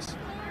defense.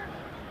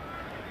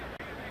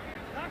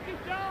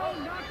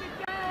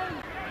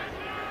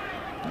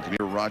 You can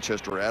hear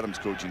Rochester Adams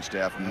coaching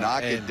staff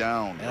knock it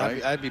down,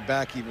 right? I'd be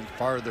back even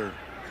farther.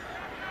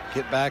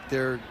 Get back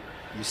there.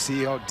 You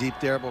see how deep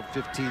they're, about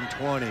 15,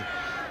 20.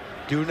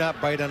 Do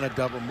not bite on a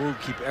double move.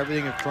 Keep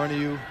everything in front of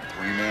you.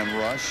 3-man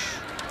rush.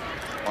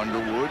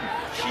 Underwood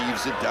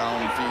heaves it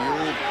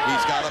downfield.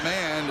 He's got a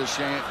man to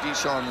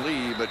Deshaun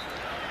Lee, but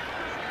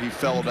he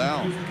fell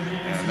down.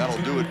 And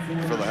that'll do it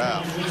for the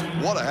half.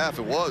 What a half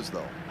it was,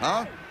 though,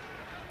 huh?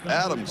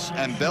 Adams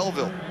and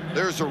Belleville.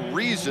 There's a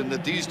reason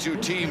that these two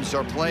teams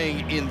are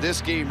playing in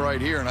this game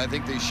right here, and I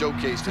think they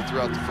showcased it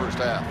throughout the first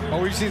half.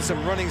 Oh, we've seen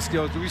some running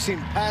skills. We've seen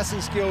passing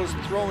skills,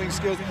 throwing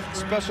skills,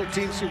 special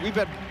teams skills. We've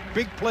had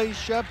big plays,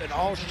 Shep, in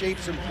all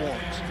shapes and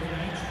forms.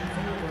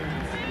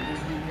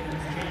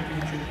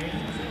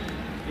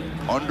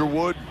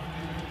 Underwood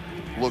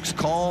looks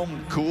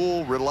calm,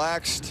 cool,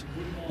 relaxed,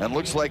 and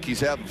looks like he's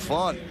having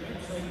fun.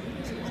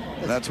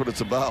 And that's what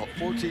it's about.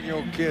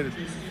 14-year-old kid.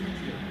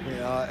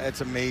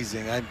 It's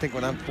amazing. I think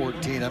when I'm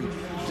 14, I'm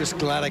just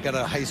glad I got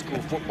a high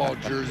school football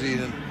jersey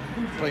and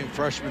playing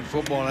freshman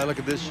football. And I look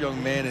at this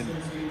young man, and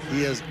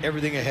he has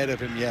everything ahead of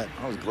him yet.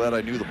 I was glad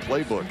I knew the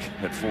playbook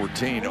at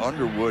 14.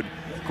 Underwood,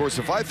 of course,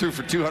 if I threw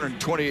for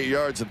 228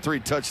 yards and 3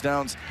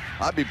 touchdowns,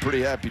 I'd be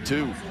pretty happy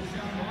too.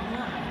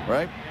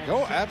 Right?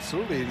 Oh,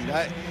 absolutely.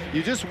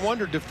 You just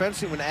wonder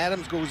defensively when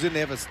Adams goes in, they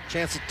have a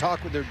chance to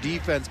talk with their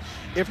defense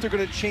if they're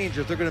going to change,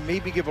 if they're going to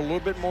maybe give a little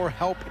bit more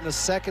help in the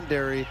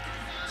secondary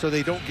so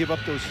they don't give up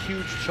those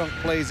huge chunk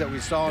plays that we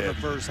saw in the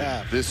first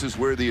half. This is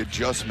where the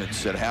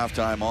adjustments at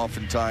halftime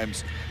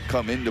oftentimes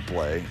come into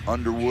play.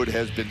 Underwood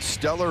has been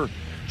stellar.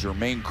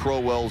 Jermaine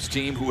Crowell's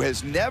team, who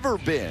has never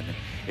been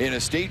in a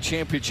state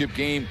championship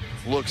game,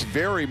 looks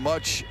very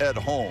much at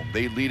home.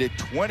 They lead it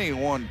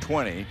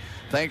 21-20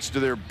 thanks to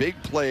their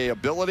big play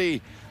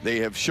ability. They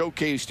have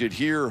showcased it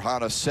here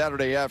on a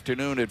Saturday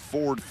afternoon at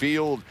Ford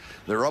Field.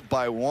 They're up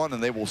by 1,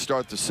 and they will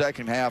start the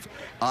second half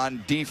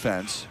on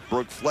defense.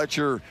 Brooke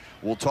Fletcher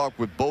will talk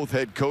with both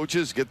head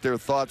coaches, get their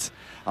thoughts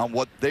on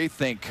what they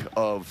think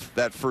of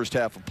that first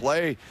half of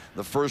play.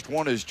 The first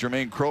one is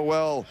Jermaine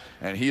Crowell,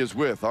 and he is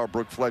with our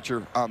Brooke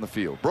Fletcher on the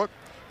field. Brooke?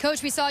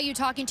 Coach, we saw you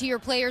talking to your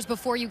players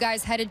before you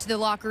guys headed to the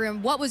locker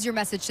room. What was your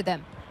message to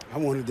them? I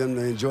wanted them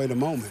to enjoy the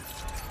moment.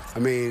 I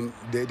mean,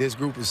 this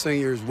group of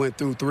seniors went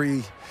through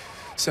 3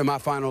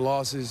 semifinal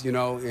losses, you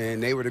know,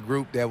 and they were the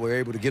group that were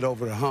able to get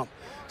over the hump.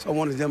 So I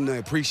wanted them to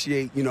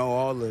appreciate, you know,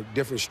 all the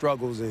different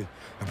struggles and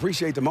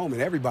appreciate the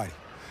moment, everybody.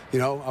 You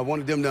know, I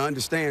wanted them to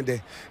understand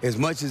that as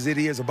much as it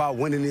is about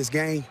winning this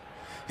game,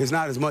 it's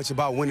not as much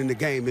about winning the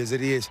game as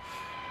it is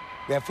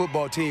that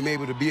football team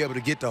able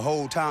to get the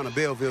whole town of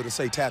Belleville to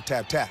say tap,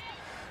 tap, tap.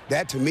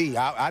 That, to me,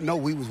 I know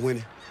we was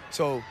winning.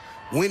 So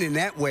winning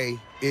that way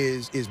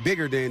is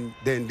bigger than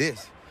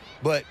this.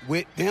 But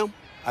with them,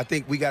 I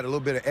think we got a little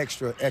bit of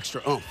extra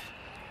oomph.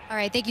 All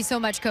right, thank you so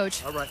much,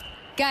 Coach. All right.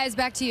 Guys,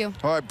 back to you.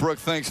 All right, Brooke,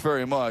 thanks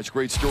very much.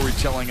 Great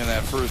storytelling in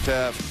that first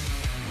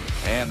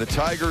half. And the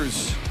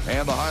Tigers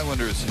and the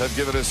Highlanders have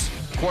given us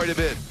quite a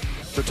bit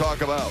to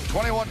talk about.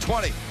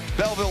 21-20,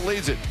 Belleville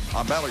leads it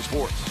on Bally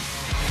Sports.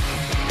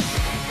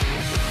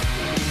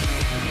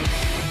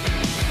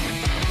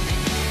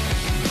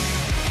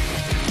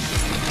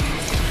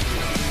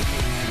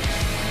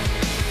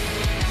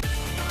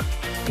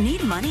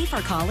 Need money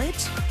for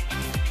college?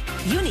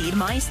 You need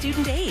My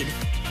Student Aid.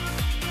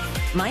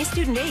 My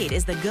Student Aid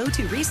is the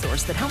go-to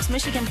resource that helps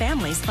Michigan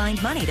families find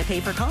money to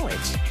pay for college.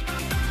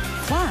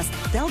 Plus,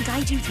 they'll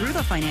guide you through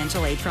the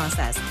financial aid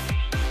process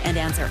and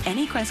answer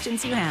any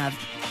questions you have.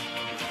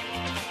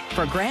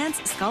 For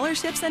grants,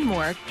 scholarships, and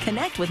more,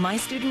 connect with My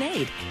Student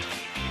Aid,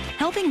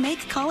 helping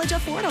make college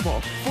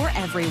affordable for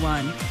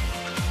everyone.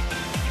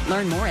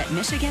 Learn more at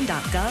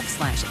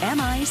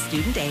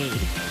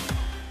michigan.gov/MIStudentAid.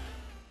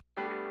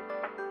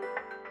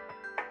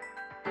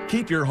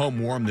 Keep your home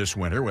warm this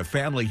winter with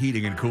Family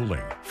Heating and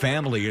Cooling.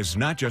 Family is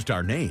not just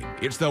our name,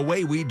 it's the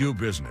way we do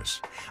business.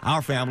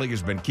 Our family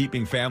has been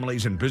keeping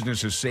families and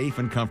businesses safe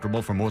and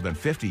comfortable for more than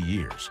 50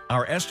 years.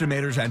 Our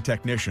estimators and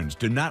technicians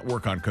do not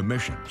work on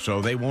commission, so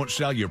they won't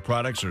sell you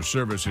products or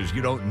services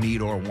you don't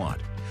need or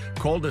want.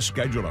 Call to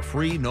schedule a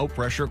free,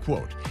 no-pressure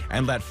quote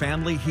and let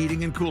Family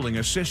Heating and Cooling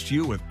assist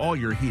you with all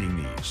your heating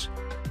needs.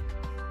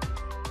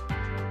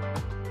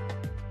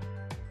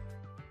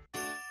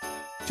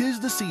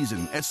 'Tis the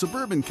season at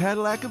Suburban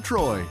Cadillac of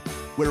Troy,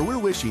 where we're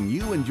wishing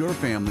you and your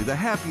family the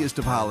happiest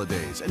of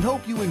holidays and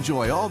hope you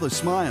enjoy all the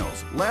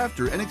smiles,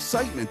 laughter, and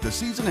excitement the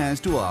season has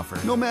to offer,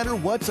 no matter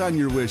what's on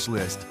your wish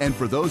list. And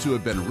for those who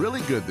have been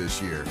really good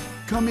this year,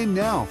 come in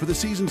now for the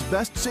season's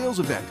best sales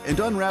event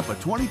and unwrap a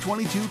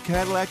 2022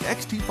 Cadillac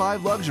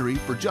XT5 Luxury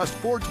for just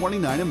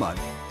 $429 a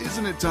month.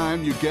 Isn't it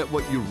time you get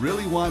what you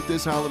really want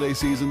this holiday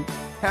season?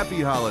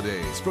 Happy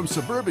holidays from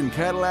Suburban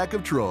Cadillac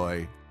of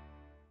Troy.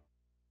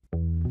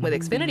 With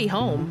Xfinity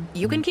Home,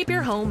 you can keep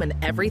your home and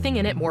everything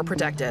in it more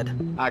protected.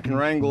 I can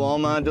wrangle all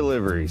my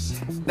deliveries.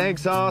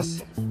 Thanks,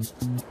 Hoss.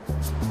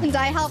 And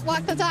I help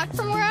walk the dog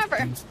from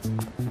wherever.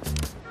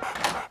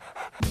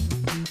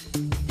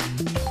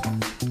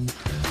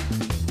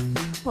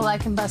 Well, I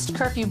can bust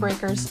curfew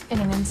breakers in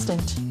an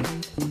instant.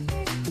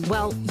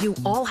 Well, you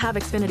all have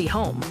Xfinity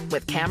Home,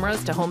 with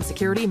cameras to home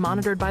security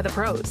monitored by the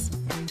pros.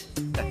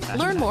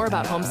 Learn more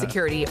about home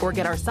security or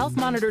get our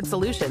self-monitored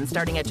solution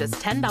starting at just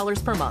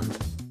 $10 per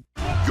month.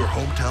 Your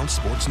hometown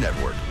sports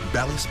network,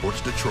 Bally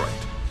Sports Detroit,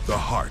 the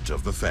heart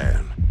of the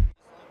fan.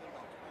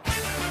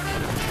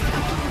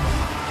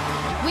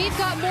 We've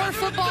got more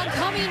football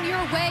coming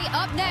your way.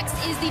 Up next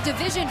is the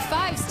Division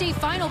 5 state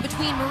final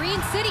between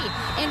Marine City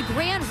and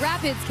Grand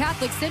Rapids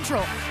Catholic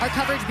Central. Our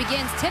coverage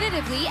begins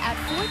tentatively at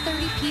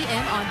 4:30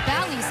 p.m. on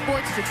Bally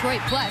Sports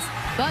Detroit Plus.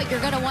 But you're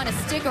going to want to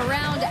stick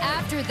around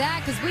after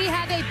that because we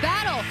have a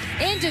battle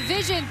in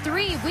Division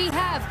 3. We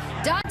have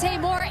Dante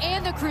Moore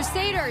and the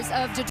Crusaders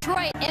of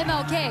Detroit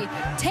MLK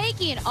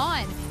taking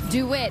on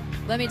DeWitt.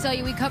 Let me tell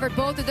you, we covered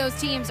both of those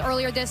teams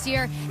earlier this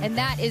year, and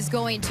that is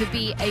going to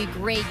be a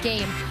great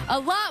game. A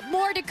lot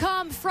more to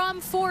come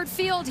from Ford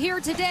Field here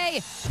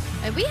today.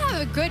 And we have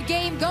a good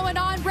game going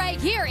on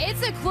right here.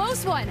 It's a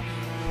close one.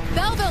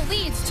 Belleville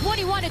leads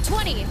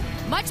 21-20.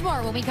 Much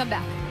more when we come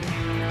back.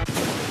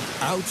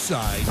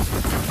 Outside,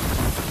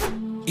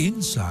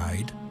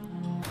 inside,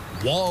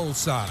 wall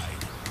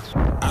side,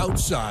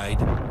 outside,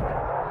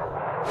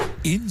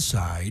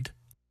 inside,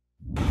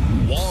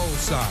 wall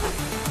side.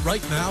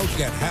 Right now,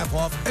 get half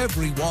off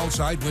every wall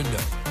side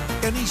window.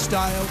 Any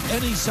style,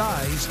 any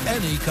size,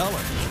 any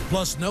color.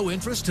 Plus no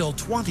interest till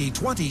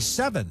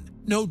 2027.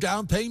 No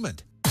down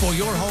payment. For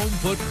your home,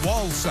 put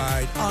wall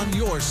side on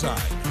your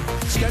side.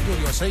 Schedule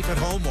your safe at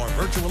home or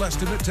virtual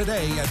estimate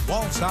today at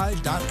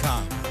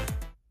wallside.com.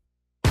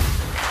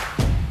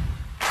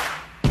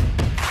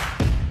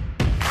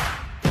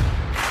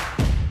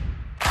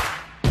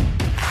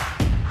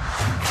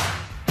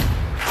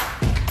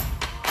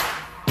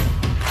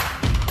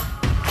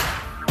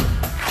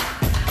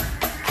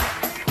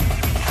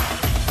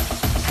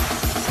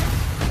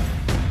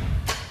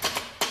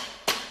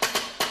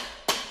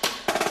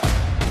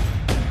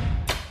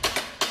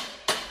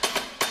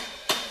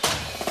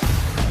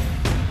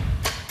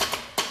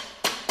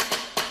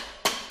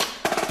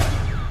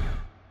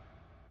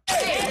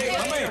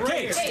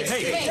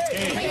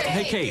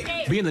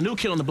 Being the new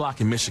kid on the block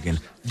in Michigan,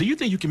 do you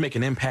think you can make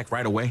an impact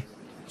right away?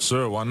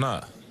 Sure, why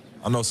not?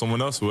 I know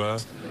someone else who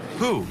has.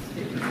 Who?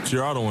 It's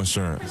your auto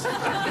insurance.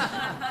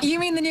 You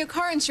mean the new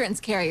car insurance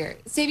carrier,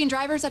 saving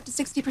drivers up to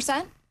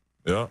 60%?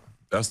 Yeah,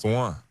 that's the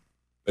one.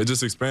 They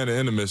just expanded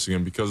into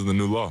Michigan because of the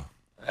new law.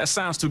 That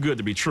sounds too good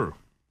to be true.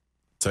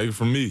 Take it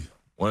from me,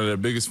 one of their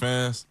biggest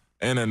fans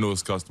and their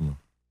newest customer.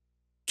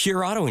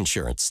 Pure Auto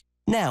Insurance,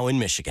 now in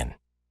Michigan.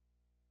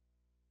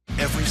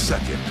 Every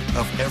second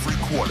of every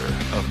quarter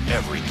of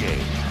every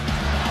game.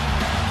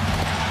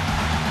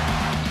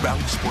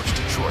 Bally Sports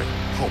Detroit,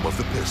 home of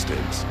the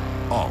Pistons,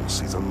 all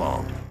season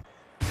long.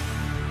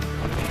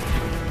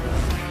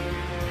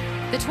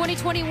 The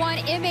 2021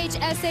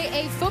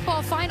 MHSAA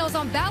Football Finals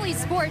on Bally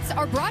Sports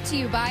are brought to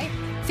you by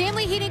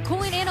Family Heating,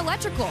 Cooling, and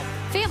Electrical.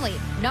 Family,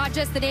 not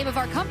just the name of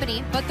our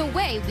company, but the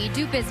way we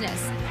do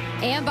business.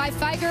 And by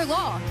Figer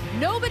Law.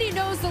 Nobody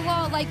knows the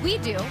law like we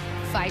do.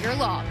 Figer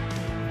Law.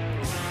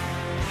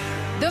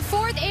 The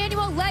 4th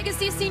annual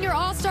Legacy Senior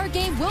All-Star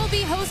Game will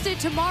be hosted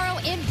tomorrow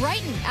in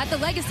Brighton at the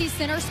Legacy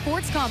Center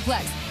Sports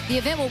Complex. The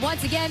event will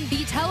once again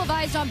be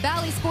televised on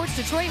Bally Sports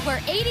Detroit, where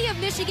 80 of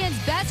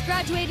Michigan's best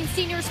graduating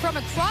seniors from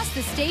across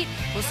the state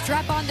will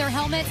strap on their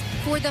helmets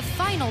for the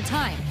final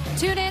time.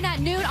 Tune in at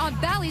noon on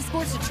Bally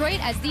Sports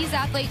Detroit as these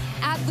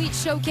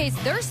athletes showcase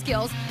their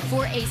skills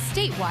for a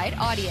statewide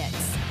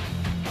audience.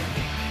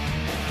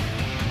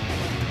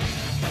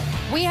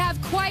 We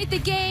have quite the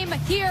game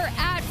here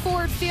at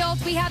Ford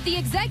Field. We have the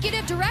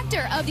executive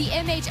director of the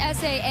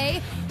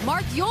MHSAA,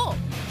 Mark Yule,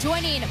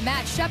 joining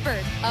Matt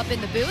Shepard up in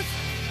the booth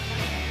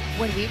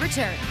when we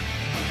return.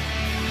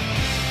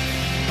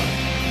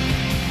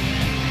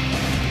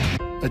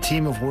 A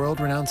team of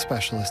world-renowned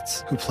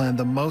specialists who plan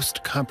the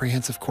most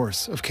comprehensive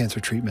course of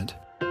cancer treatment.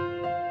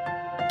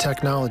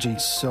 Technology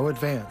so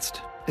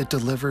advanced, it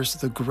delivers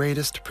the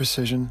greatest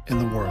precision in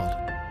the world.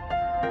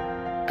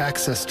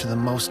 Access to the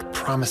most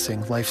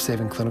promising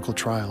life-saving clinical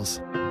trials.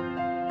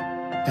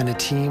 And a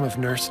team of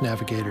nurse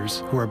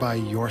navigators who are by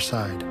your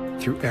side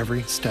through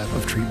every step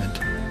of treatment,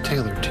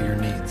 tailored to your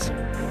needs.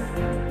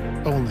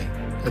 Only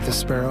at the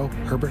Sparrow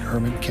Herbert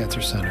Herman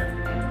Cancer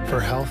Center. For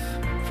health,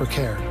 for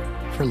care,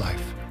 for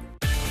life.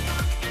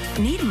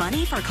 Need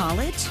money for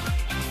college?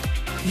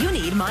 You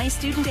need My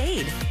Student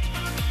Aid.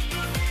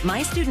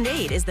 My Student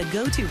Aid is the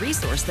go-to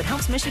resource that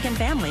helps Michigan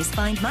families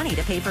find money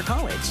to pay for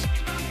college.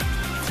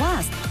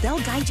 Plus, they'll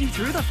guide you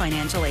through the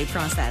financial aid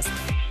process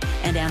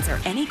and answer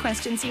any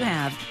questions you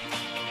have.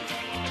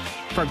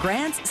 For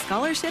grants,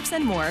 scholarships,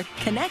 and more,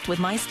 connect with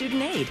My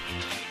Student Aid,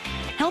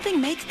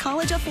 helping make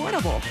college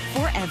affordable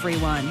for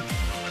everyone.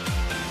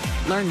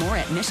 Learn more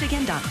at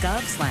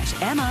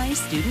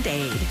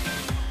michigan.gov/MIStudentAid.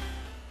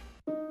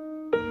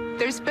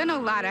 There's been a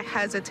lot of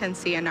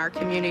hesitancy in our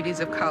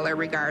communities of color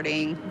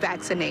regarding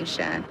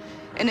vaccination,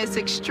 and it's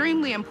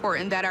extremely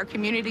important that our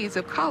communities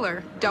of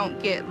color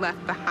don't get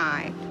left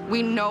behind.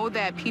 We know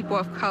that people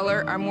of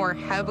color are more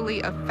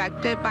heavily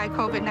affected by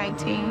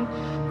COVID-19.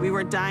 We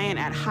were dying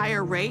at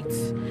higher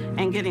rates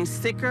and getting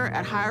sicker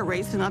at higher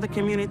rates in other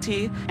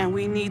communities, and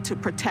we need to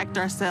protect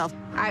ourselves.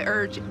 I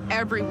urge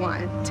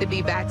everyone to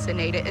be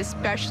vaccinated,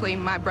 especially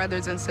my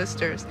brothers and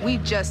sisters. We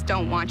just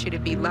don't want you to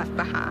be left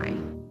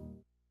behind.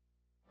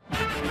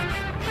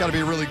 Got to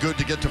be really good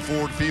to get to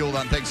Ford Field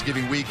on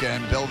Thanksgiving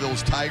weekend.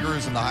 Belleville's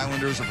Tigers and the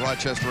Highlanders of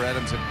Rochester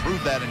Adams have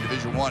proved that in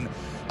Division I.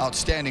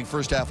 Outstanding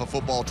first half of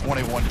football,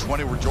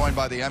 21-20. We're joined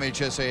by the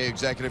MHSAA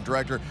Executive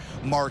Director,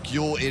 Mark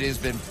Yule. It has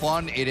been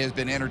fun. It has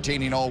been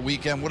entertaining all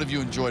weekend. What have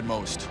you enjoyed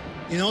most?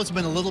 You know, it's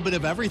been a little bit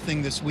of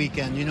everything this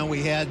weekend. You know,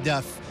 we had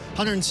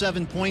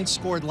 107 points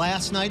scored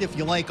last night, if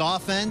you like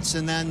offense,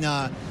 and then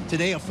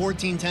today a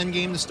 14-10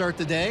 game to start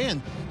the day,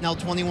 and now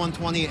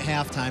 21-20 at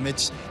halftime.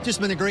 It's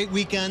just been a great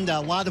weekend. A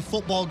lot of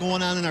football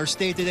going on in our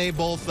state today,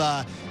 both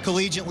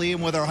collegiately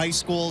and with our high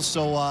schools,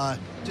 so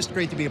just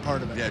great to be a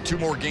part of it. Yeah, 2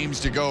 more games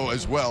to go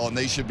as well, and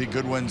they should be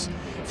good ones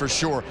for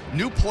sure.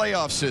 New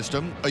playoff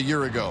system a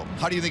year ago.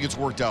 How do you think it's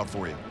worked out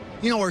for you?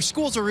 You know, our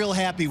schools are real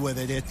happy with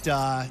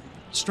it.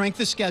 Strength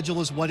of schedule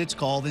is what it's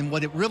called, and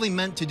what it really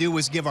meant to do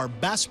was give our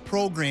best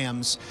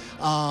programs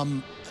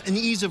an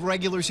ease of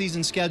regular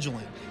season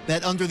scheduling.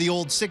 That under the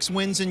old 6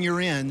 wins and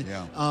you're in,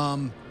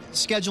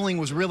 scheduling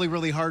was really,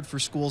 really hard for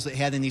schools that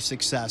had any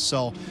success.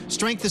 So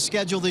strength of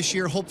schedule this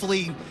year,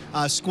 hopefully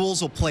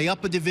schools will play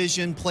up a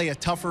division, play a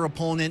tougher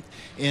opponent,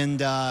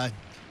 and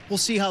we'll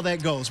see how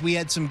that goes. We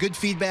had some good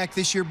feedback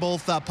this year,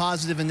 both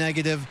positive and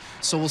negative,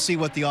 so we'll see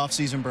what the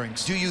offseason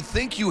brings. Do you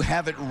think you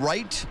have it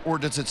right, or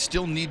does it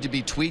still need to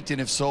be tweaked?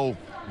 And if so,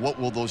 what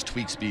will those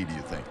tweaks be, do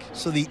you think?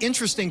 So the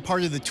interesting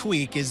part of the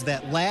tweak is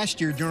that last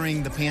year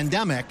during the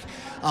pandemic,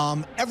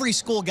 every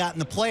school got in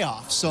the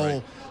playoffs.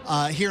 So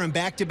here in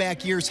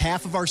back-to-back years,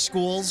 half of our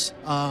schools,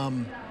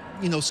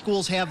 you know,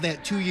 schools have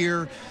that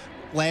 2-year.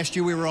 Last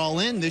year we were all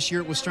in. This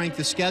year it was strength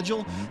of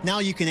schedule. Now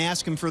you can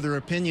ask them for their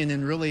opinion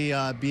and really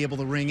be able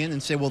to ring in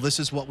and say, well, this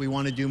is what we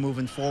want to do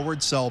moving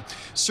forward. So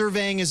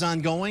surveying is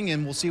ongoing,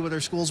 and we'll see what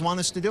our schools want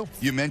us to do.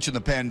 You mentioned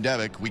the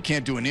pandemic. We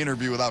can't do an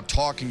interview without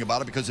talking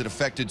about it because it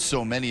affected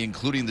so many,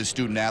 including the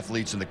student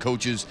athletes and the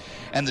coaches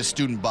and the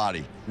student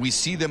body. We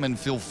see them in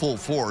full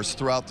force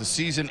throughout the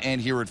season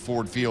and here at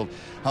Ford Field.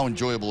 How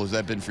enjoyable has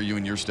that been for you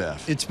and your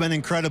staff? It's been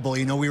incredible.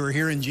 You know, we were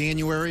here in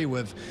January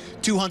with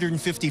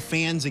 250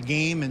 fans a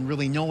game and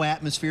really no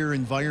atmosphere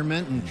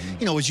environment. And,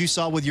 you know, as you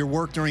saw with your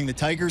work during the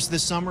Tigers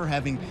this summer,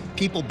 having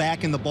people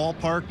back in the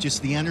ballpark,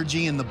 just the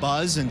energy and the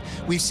buzz. And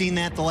we've seen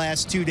that the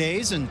last 2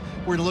 days, and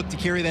we're going to look to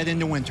carry that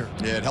into winter.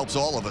 Yeah, it helps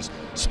all of us.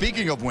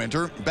 Speaking of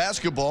winter,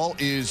 basketball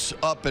is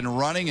up and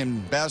running,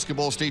 and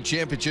basketball state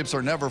championships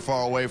are never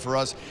far away for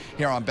us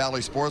here on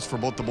Bally Sports for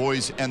both the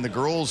boys and the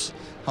girls.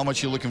 How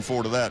much are you looking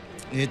forward to that?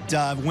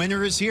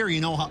 Winter is here.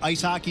 You know,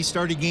 ice hockey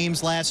started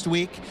games last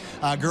week.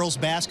 Girls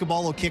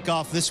basketball will kick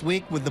off this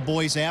week with the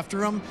boys after. after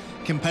them.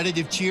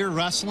 Competitive cheer,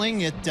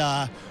 wrestling,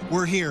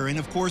 we're here. And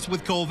of course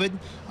with COVID,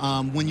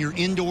 when you're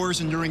indoors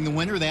and during the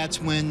winter,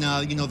 that's when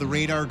the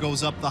radar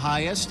goes up the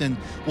highest, and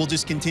we'll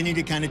just continue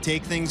to kind of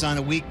take things on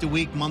a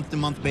week-to-week,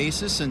 month-to-month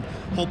basis, and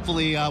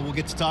hopefully we'll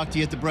get to talk to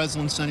you at the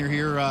Breslin Center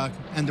here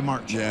end of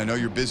March. Yeah, I know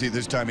you're busy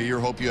this time of year.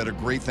 Hope you had a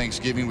great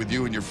Thanksgiving with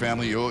you and your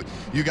family. You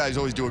guys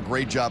always do a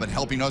great job at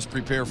helping us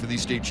prepare for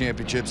these state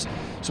championships.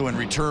 So in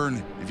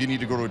return, if you need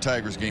to go to a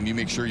Tigers game, you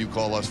make sure you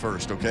call us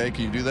first, okay?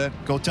 Can you do that?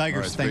 Go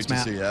Tigers. Right, thanks, great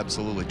Matt. To see you.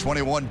 Absolutely.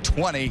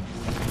 21-20.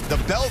 The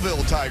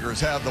Belleville Tigers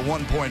have the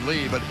 1-point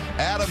lead, but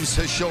Adams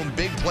has shown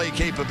big play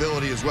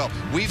capability as well.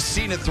 We've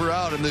seen it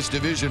throughout in this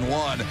Division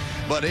I,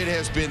 but it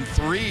has been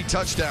 3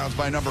 touchdowns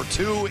by number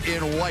 2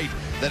 in white.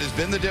 That has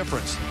been the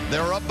difference.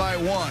 They're up by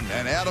 1,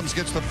 and Adams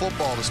gets the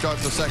football to start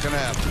the second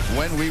half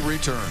when we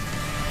return.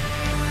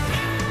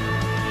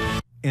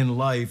 In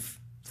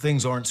life,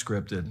 things aren't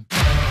scripted.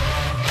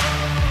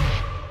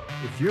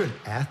 If you're an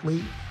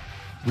athlete,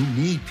 we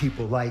need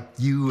people like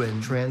you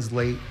and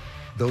translate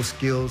those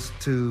skills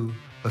to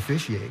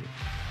officiating.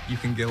 You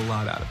can get a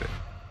lot out of it.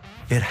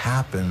 It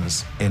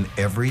happens in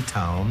every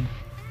town,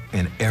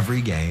 in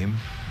every game.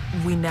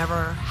 We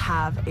never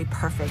have a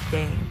perfect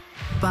game,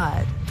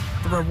 but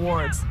the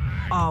rewards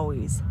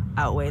always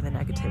outweigh the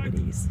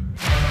negativities.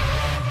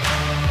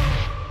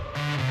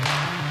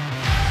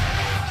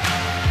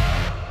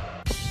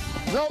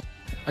 Well,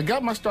 I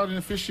got my start in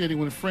officiating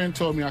when a friend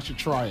told me I should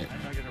try it.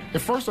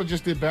 At first, I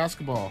just did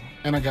basketball,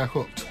 and I got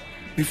hooked.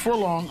 Before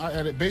long, I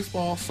added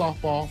baseball,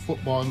 softball,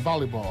 football, and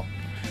volleyball.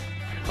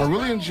 I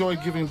really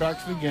enjoyed giving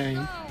back to the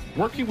game,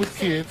 working with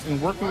kids,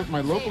 and working with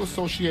my local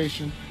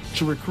association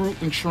to recruit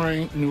and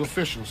train new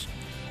officials.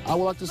 I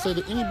would like to say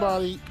to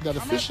anybody that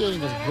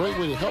officiating is a great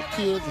way to help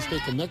kids and stay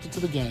connected to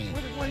the game.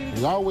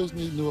 We always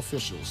need new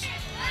officials.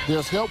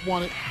 There's help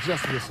wanted,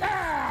 just listen.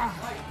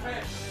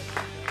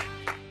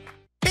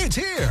 It's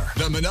here,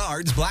 the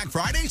Menards Black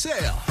Friday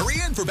sale.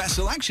 Hurry in for best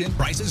selection.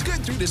 Prices good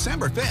through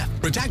December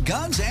 5th. Protect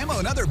guns, ammo,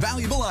 and other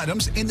valuable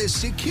items in this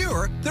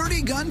secure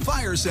 30-gun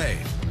fire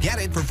safe. Get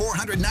it for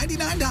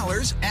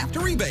 $499 after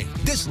rebate.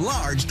 This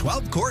large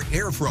 12-quart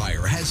air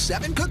fryer has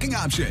 7 cooking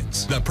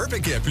options. The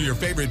perfect gift for your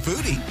favorite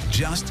foodie,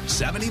 just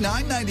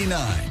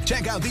 $79.99.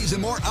 Check out these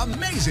and more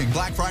amazing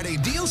Black Friday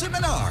deals at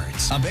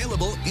Menards.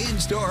 Available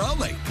in-store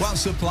only while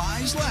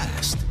supplies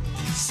last.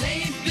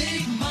 Save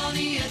big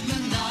money at Menards.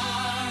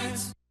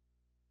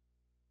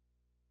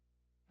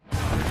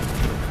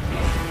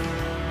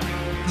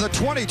 The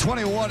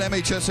 2021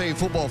 MHSAA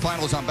Football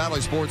Finals on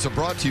Bally Sports are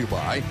brought to you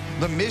by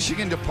the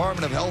Michigan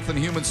Department of Health and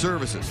Human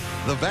Services.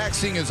 The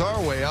vaccine is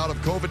our way out of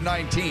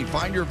COVID-19.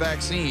 Find your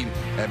vaccine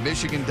at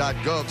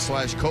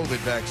michigan.gov/COVID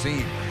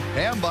vaccine.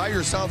 And by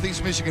your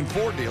Southeast Michigan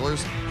Ford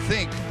dealers,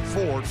 think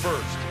Ford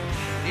first.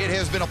 It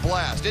has been a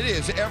blast. It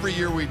is every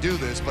year we do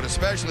this, but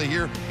especially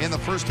here in the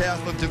first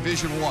half of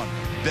Division I.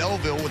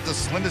 Belleville with the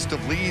slimmest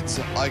of leads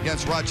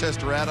against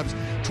Rochester Adams,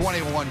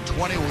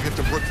 21-20. We'll get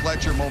to Brooke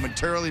Fletcher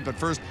momentarily, but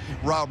first,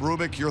 Rob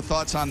Rubick, your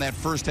thoughts on that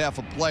first half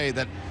of play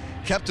that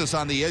kept us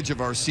on the edge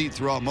of our seat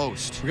throughout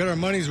most. We got our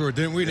money's worth,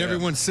 didn't we? And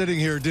everyone sitting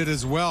here did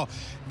as well.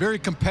 Very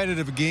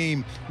competitive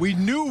game. We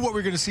knew what we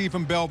were going to see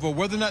from Belleville.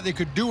 Whether or not they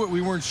could do it,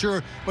 we weren't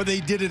sure, but they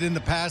did it in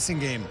the passing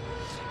game.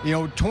 You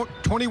know,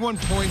 21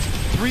 points,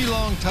 3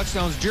 long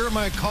touchdowns.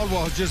 Jeremiah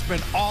Caldwell has just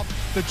been off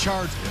the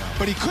charts,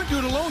 but he couldn't do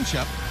it alone,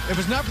 Shep. If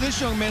it's not for this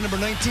young man, number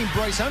 19,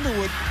 Bryce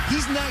Underwood,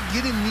 he's not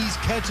getting these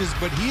catches,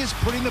 but he is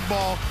putting the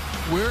ball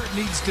where it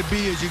needs to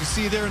be, as you can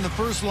see there in the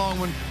first long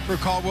one for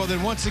Caldwell.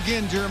 Then once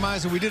again, Jeremiah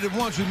said, we did it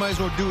once, we might as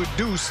well do it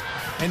deuce.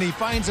 And he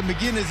finds him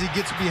again as he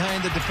gets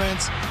behind the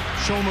defense.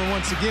 Schomer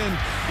once again,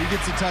 he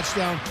gets a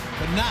touchdown,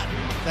 but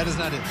that is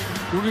not it.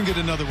 We're going to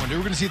get another one. We're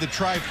going to see the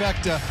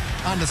trifecta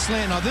on the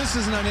slant. Now, this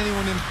isn't on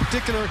anyone in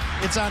particular.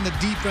 It's on the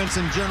defense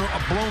in general,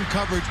 a blown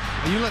coverage.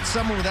 And you let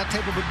someone with that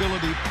type of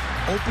ability,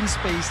 open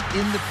space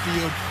in the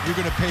field, you're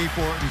going to pay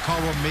for it, and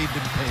Caldwell made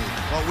them pay.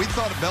 Well, we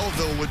thought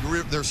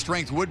Belleville their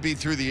strength would be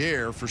through the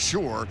air for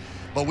sure,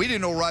 but we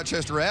didn't know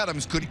Rochester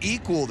Adams could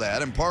equal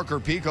that, and Parker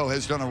Pico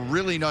has done a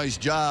really nice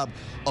job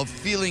of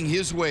feeling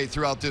his way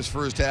throughout this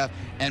first half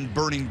and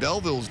burning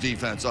Belleville's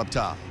defense up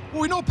top.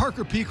 Well, we know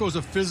Parker Pico's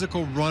a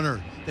physical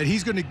runner, that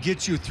he's going to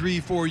get you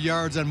 3-4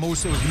 yards on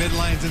most of those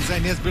midlines inside,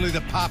 and he has the ability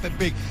to pop it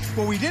big.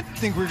 What we didn't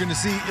think we were going to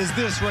see is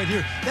this right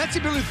here. That's the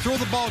ability to throw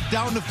the ball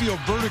down the field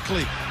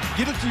vertically,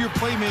 get it to your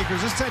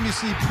playmakers. This time you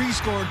see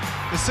pre-scored,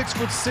 the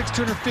 6'6",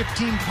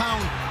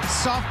 215-pound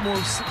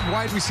sophomore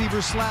wide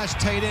receiver /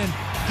 tight end,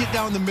 get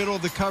down the middle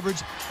of the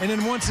coverage. And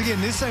then once again,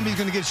 this time he's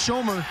going to get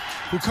Schomer,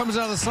 who comes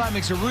out of the slot,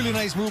 makes a really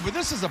nice move. But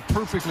this is a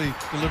perfectly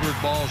delivered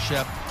ball,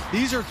 Shep.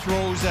 These are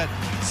throws that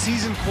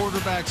seasoned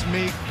quarterbacks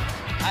make.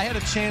 I had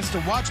a chance to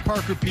watch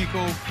Parker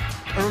Pico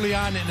early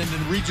on in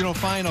the regional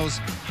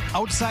finals.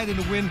 Outside in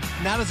the wind,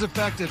 not as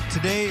effective.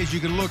 Today, as you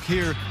can look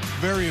here,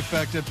 very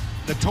effective.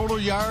 The total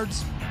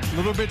yards, a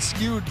little bit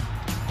skewed.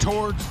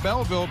 towards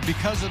Belleville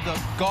because of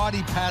the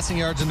gaudy passing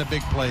yards and the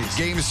big plays.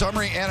 Game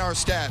summary and our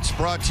stats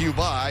brought to you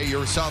by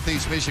your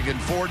Southeast Michigan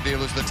Ford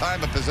dealers. The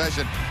time of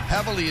possession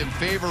heavily in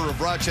favor of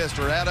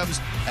Rochester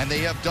Adams, and they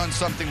have done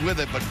something with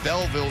it, but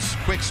Belleville's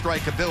quick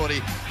strike ability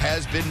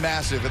has been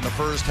massive in the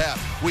first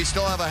half. We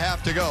still have a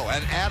half to go,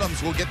 and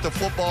Adams will get the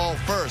football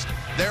first.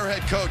 Their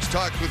head coach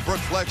talks with Brooke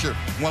Fletcher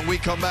when we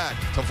come back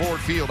to Ford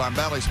Field on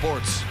Bally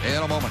Sports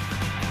in a moment.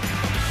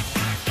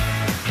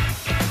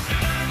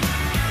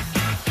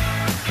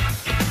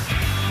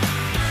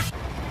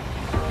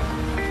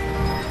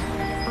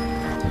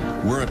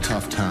 We're a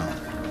tough town,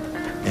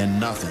 and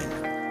nothing,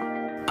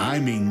 I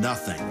mean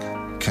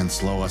nothing, can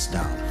slow us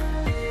down.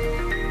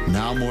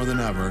 Now more than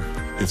ever,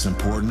 it's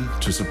important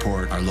to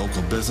support our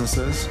local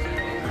businesses,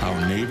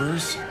 our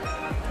neighbors,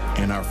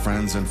 and our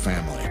friends and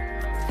family.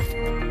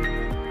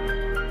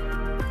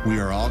 We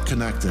are all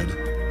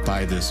connected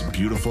by this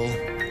beautiful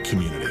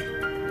community.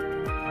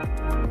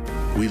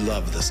 We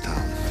love this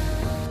town.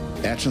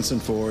 Atchison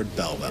Ford,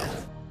 Belleville.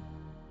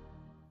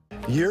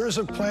 Years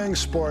of playing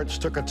sports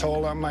took a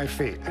toll on my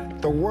feet.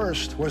 The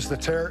worst was the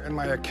tear in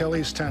my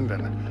Achilles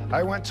tendon.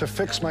 I went to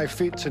fix my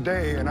feet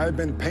today, and I've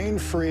been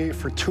pain-free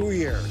for 2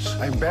 years.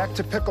 I'm back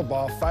to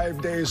pickleball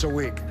 5 days a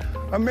week.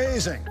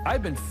 Amazing.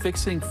 I've been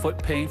fixing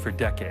foot pain for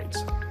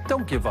decades.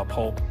 Don't give up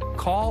hope.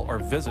 Call or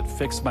visit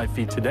Fix My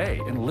Feet today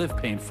and live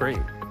pain-free.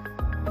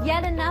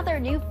 Yet another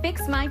new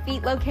Fix My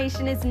Feet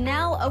location is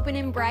now open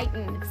in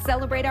Brighton.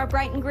 Celebrate our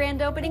Brighton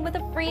grand opening with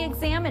a free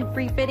exam and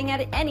free fitting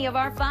at any of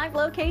our 5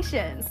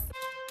 locations.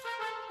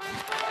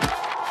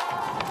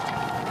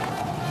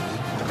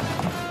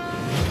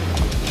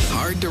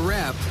 Hard to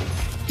wrap,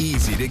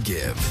 easy to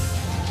give.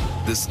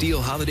 The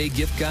Steel Holiday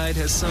Gift Guide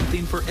has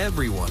something for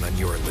everyone on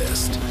your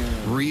list.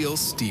 Real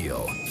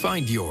Steel.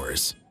 Find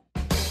yours.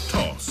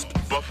 Tossed,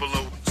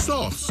 buffalo,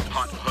 sauced,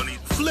 hot honey,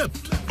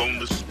 flipped,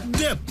 boneless,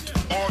 dipped,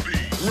 Arby's,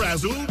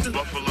 razzled,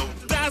 buffalo,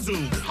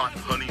 dazzled, hot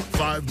honey,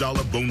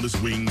 $5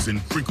 boneless wings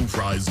and crinkle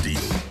fries deal.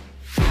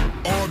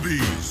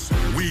 Arby's,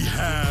 we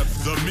have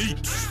the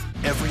meat.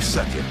 Every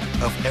second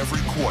of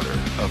every quarter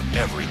of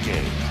every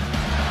game.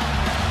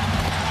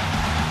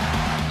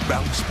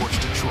 Bally Sports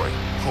Detroit,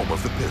 home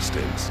of the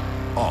Pistons,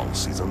 all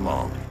season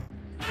long.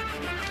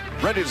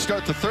 Ready to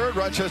start the third.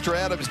 Rochester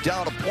Adams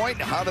down a point.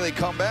 How do they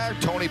come back?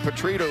 Tony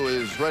Petrito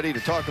is ready to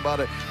talk about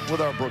it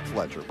with our Brooke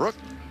Fletcher. Brooke?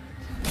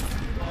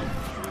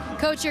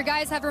 Coach, your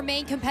guys have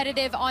remained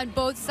competitive on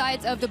both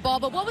sides of the ball,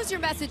 but what was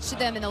your message to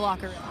them in the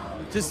locker room?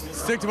 Just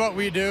stick to what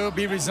we do,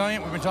 be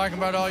resilient. We've been talking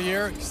about it all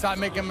year. Stop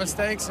making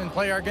mistakes and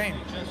play our game.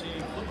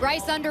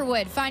 Bryce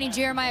Underwood finding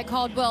Jeremiah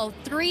Caldwell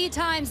 3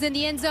 times in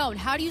the end zone.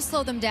 How do you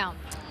slow them down?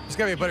 It's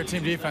got to be a better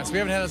team defense. We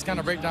haven't had those kind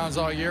of breakdowns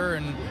all year,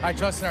 and I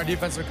trust in our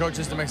defensive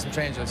coaches to make some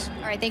changes.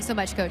 All right, thanks so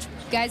much, Coach.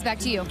 Guys, back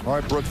to you. All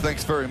right, Brooke,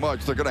 thanks very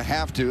much. They're going to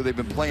have to. They've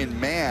been playing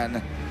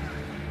man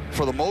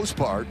for the most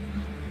part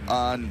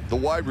on the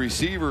wide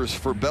receivers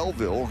for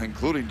Belleville,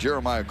 including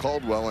Jeremiah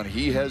Caldwell, and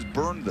he has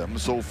burned them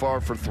so far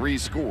for 3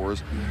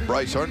 scores.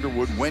 Bryce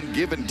Underwood, when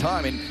given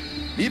time, and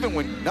even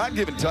when not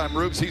given time,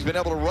 Rubes, he's been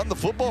able to run the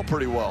football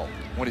pretty well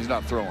when he's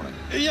not throwing it.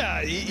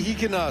 Yeah, he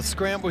can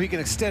scramble, he can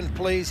extend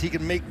plays, he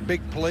can make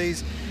big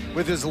plays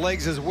with his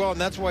legs as well,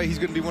 and that's why he's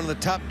going to be one of the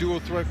top dual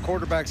threat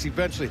quarterbacks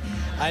eventually.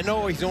 I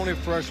know he's only a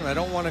freshman. I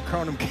don't want to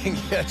crown him king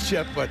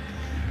yet, but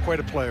quite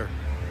a player.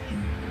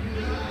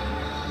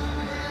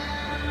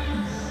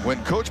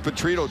 When Coach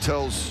Petrito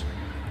tells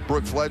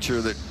Brooke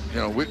Fletcher that, you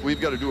know, we've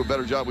got to do a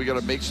better job, we got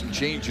to make some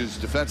changes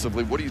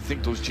defensively, what do you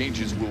think those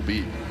changes will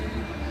be?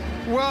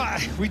 Well,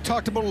 we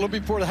talked about it a little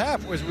before the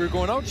half as we were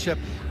going out, Shep.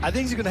 I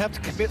think he's going to have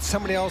to commit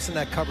somebody else in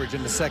that coverage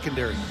in the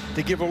secondary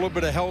to give a little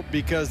bit of help,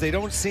 because they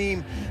don't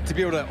seem to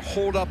be able to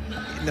hold up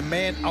in the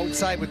man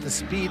outside with the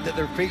speed that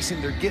they're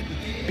facing. They're getting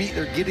beat.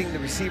 They're getting the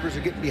receivers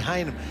are getting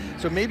behind them.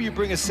 So maybe you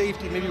bring a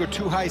safety, maybe you go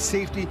too high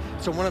safety,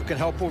 so one of them can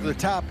help over the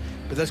top.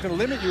 But that's going to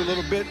limit you a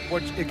little bit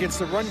against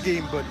the run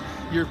game. But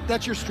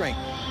that's your strength.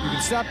 You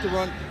can stop the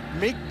run,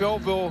 make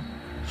Belleville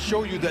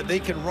show you that they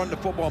can run the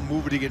football,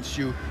 move it against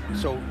you.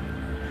 So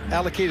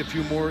allocate a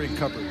few more in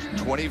coverage.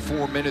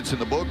 24 minutes in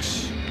the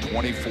books,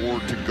 24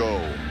 to go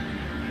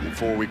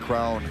before we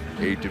crown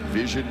a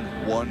Division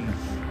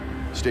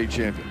I state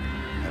champion.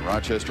 And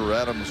Rochester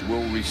Adams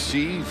will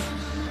receive.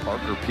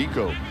 Parker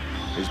Pico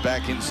is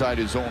back inside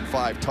his own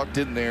 5, tucked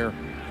in there,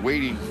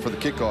 waiting for the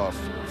kickoff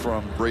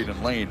from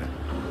Braden Lane.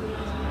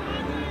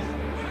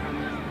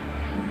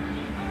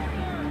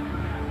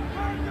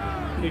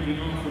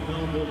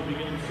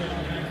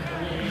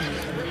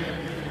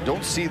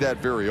 Don't see that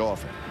very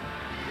often.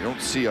 You don't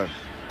see a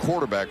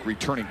quarterback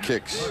returning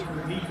kicks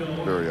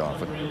very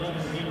often.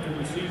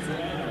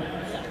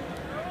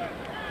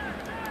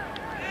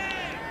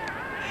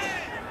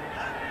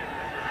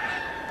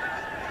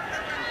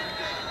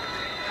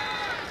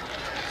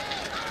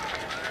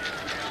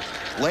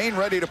 Lane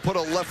ready to put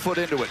a left foot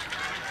into it.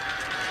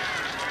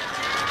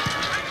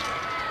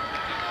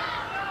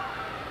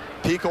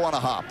 Pico on a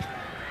hop.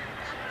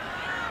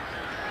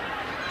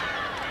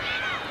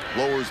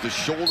 Lowers the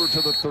shoulder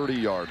to the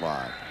 30-yard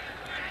line.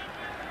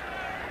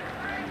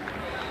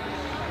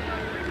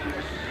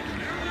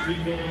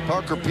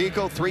 Parker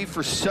Pico, 3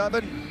 for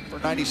 7 for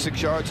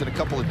 96 yards and a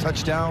couple of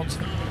touchdowns,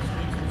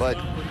 but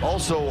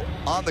also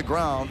on the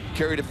ground,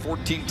 carried it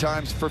 14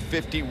 times for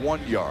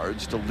 51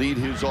 yards to lead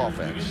his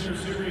offense.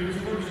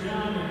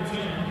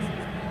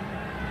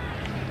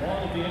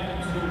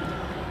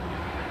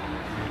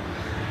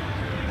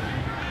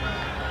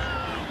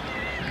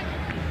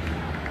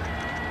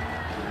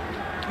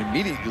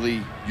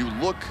 Immediately, you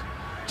look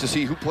to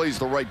see who plays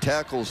the right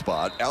tackle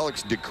spot.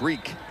 Alex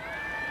DeCreek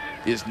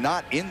is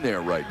not in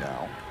there right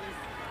now.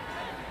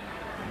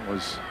 He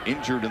was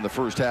injured in the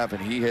first half,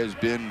 and he has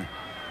been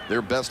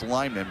their best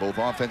lineman, both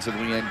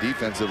offensively and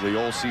defensively,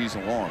 all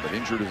season long, but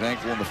injured his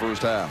ankle in the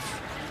first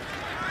half.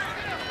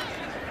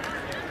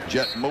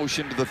 Jet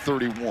motion to the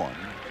 31.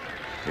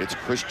 It's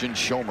Christian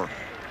Schomer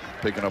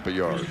picking up a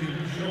yard.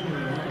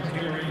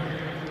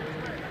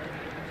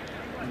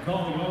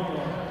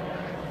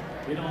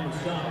 On the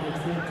stop at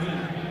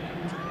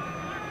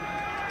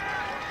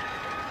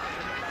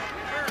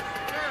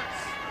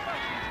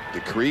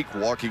 14. DeCreek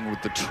walking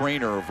with the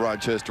trainer of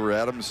Rochester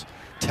Adams,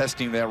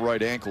 testing that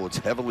right ankle. It's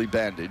heavily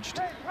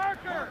bandaged.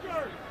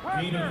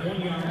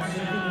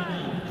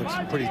 Looks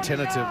pretty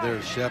tentative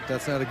there, Shep.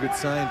 That's not a good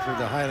sign for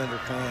the Highlander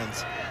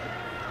fans.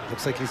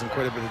 Looks like he's in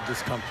quite a bit of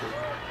discomfort.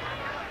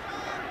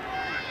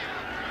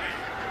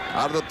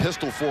 Out of the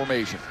pistol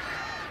formation.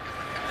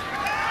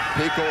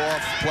 Pico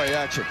off play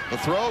action. The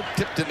throw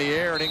tipped in the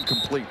air and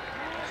incomplete.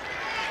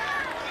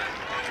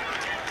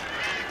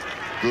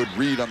 Good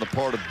read on the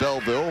part of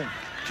Belleville.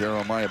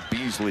 Jeremiah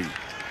Beasley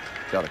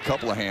got a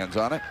couple of hands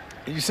on it.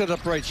 And you set it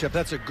up right, Shep.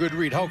 That's a good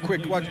read. How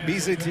quick? Watch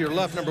Beasley to your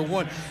left, number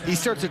 1. He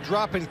starts to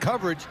drop in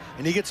coverage,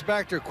 and he gets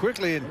back there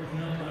quickly, and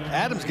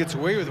Adams gets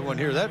away with one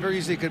here. That very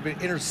easily could have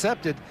been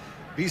intercepted.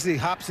 Beasley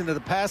hops into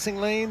the passing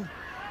lane.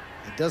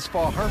 It does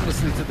fall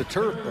harmlessly to the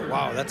turf, but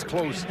wow, that's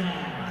close.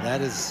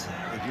 That is,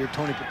 if you're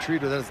Tony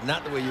Petrito, that is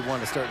not the way you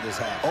want to start this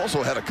half.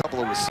 Also had a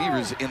couple of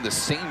receivers in the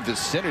same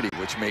vicinity,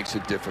 which makes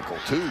it difficult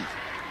too.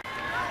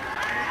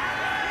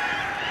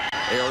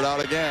 Aired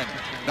out again.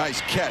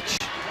 Nice catch.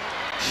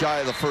 Shy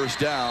of the first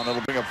down.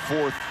 It'll bring up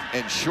 4th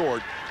and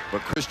short,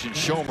 but Christian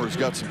Schomer's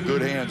got some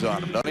good hands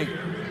on him, doesn't he?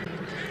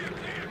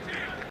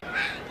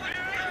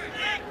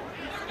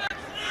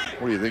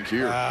 What do you think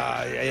here?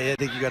 I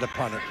think you got to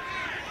punt it.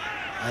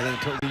 I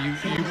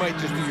think you might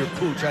just do your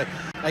pooch.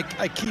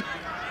 I keep,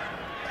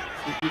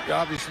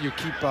 obviously you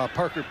keep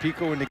Parker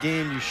Pico in the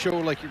game. You show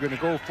like you're going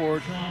to go for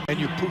it, and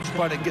you pooch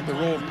punt and get the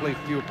roll and play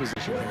field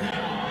position.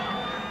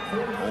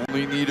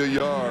 Only need a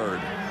yard.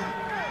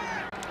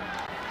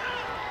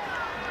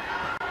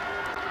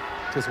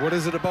 Because what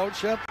is it about,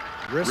 Shep?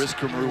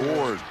 Risk and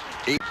reward.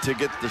 8 to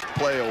get this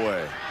play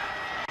away.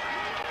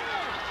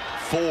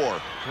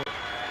 4.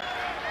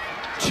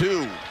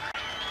 2.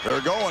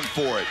 They're going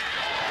for it.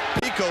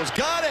 Pico's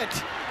got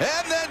it,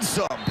 and then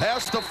some.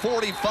 Past the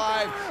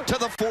 45 to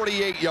the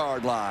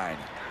 48-yard line.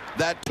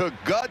 That took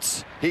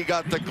guts. He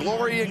got the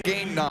glory and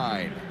gained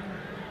 9.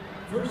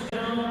 First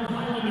down,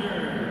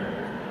 Highlander.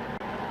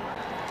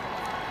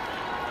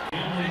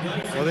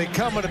 Well, they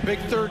come on a big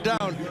 3rd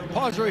down.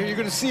 Pause right here. You're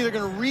going to see they're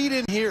going to read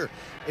in here.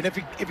 And if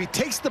he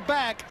takes the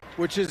back,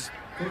 which is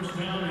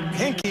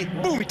Henke,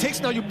 boom, he takes,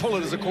 now you pull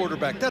it as a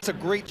quarterback. That's a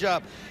great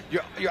job.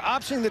 You're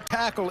optioning the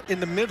tackle in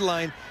the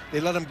midline. They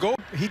let him go.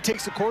 He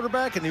takes the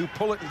quarterback, and you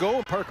pull it and go,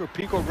 and Parker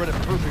Pico read it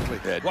perfectly.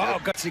 Yeah, wow,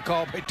 gutsy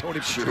call by Tony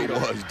Petrito.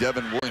 Sure was.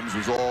 Devin Williams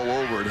was all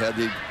over it. Had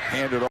they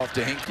handed off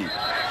to Henke.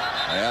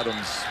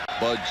 Adams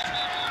budged.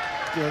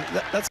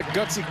 Yeah, that's a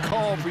gutsy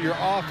call for your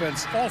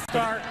offense. False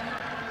start.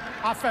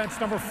 Offense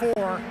number 4,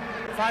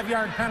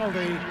 5-yard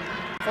penalty,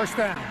 first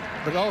down.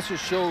 But it also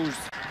shows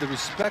the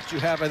respect you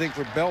have, I think,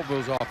 for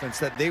Belleville's offense,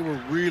 that they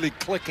were really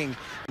clicking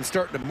and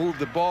starting to move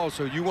the ball,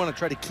 so you want to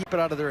try to keep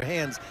it out of their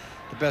hands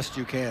the best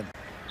you can.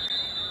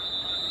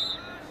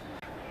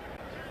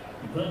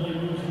 Belleville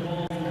moves the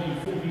ball to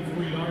the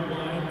 43-yard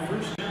line,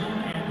 first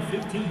down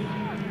and 15.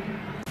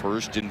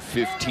 1st and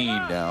 15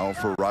 now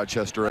for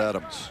Rochester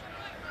Adams.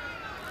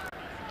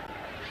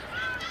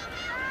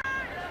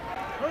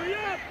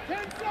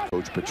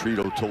 Coach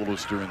Petrito told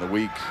us during the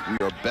week, we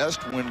are best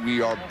when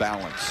we are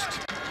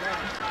balanced.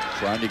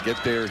 Trying to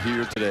get there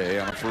here today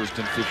on a 1st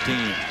and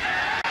 15.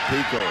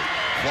 Pico,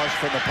 flush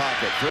from the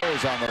pocket,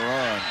 throws on the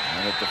run,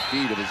 and at the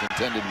feet of his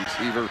intended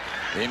receiver,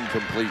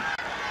 incomplete.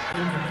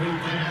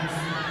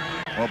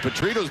 Well,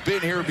 Petrito's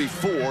been here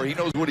before. He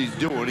knows what he's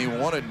doing. He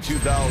won it in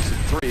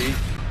 2003,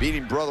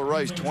 beating Brother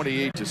Rice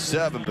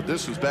 28-7, but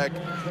this was back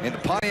in the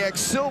Pontiac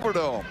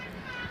Silverdome.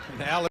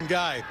 And Allen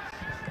Guy.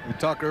 We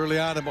talked early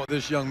on about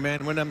this young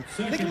man. When I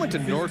think he went to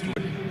Northwood,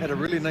 had a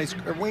really nice,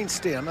 or Wayne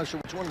State, I'm not sure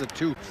which one of the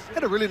two,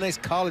 had a really nice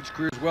college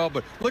career as well,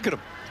 but look at him.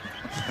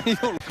 He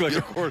don't look like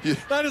a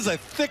quarterback. That is a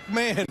thick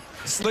man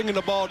slinging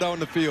the ball down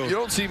the field. You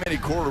don't see many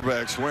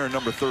quarterbacks wearing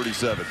number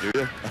 37, do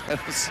you? I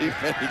don't see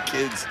many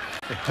kids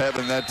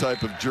having that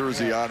type of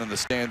jersey on in the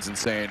stands and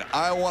saying,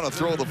 I want to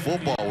throw the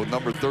football with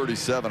number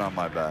 37 on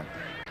my back.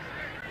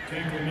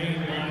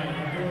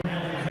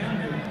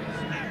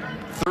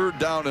 3rd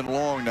down and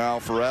long now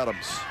for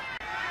Adams.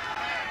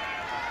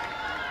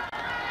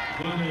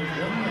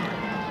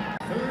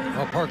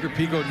 Well, Parker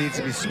Pico needs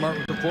to be smart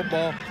with the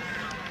football.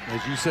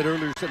 As you said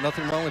earlier,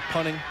 nothing wrong with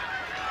punting.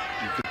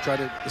 You could try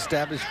to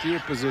establish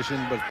field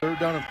position, but 3rd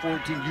down and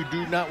 14, you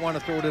do not want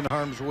to throw it in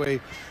harm's way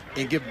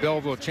and give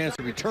Belleville a chance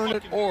to return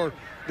it, or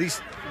at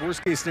least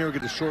worst case scenario,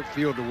 get a short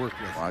field to work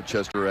with.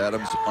 Rochester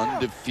Adams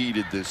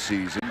undefeated this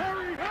season.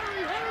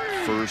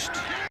 First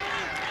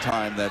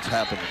time that's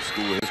happened in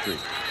school history.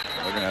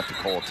 They're going to have to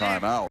call a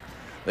timeout.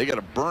 They got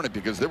to burn it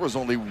because there was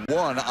only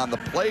 1 on the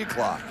play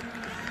clock.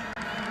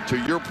 To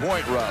your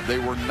point, Rob, they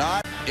were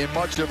not in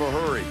much of a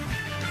hurry,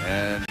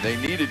 and they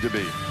needed to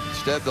be.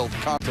 Instead, they'll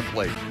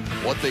contemplate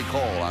what they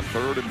call on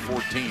 3rd and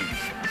 14.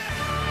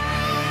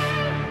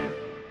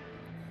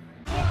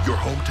 Your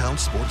hometown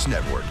sports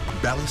network,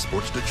 Bally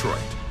Sports Detroit,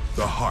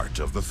 the heart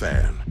of the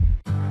fan.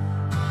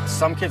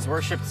 Some kids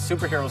worshiped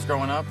superheroes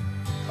growing up,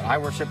 but I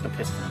worship the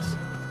Pistons.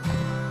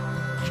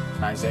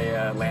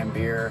 Isaiah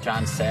Lambeer,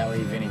 John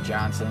Sally, Vinnie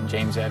Johnson,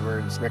 James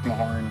Edwards, Rick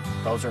Mahorn.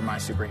 Those are my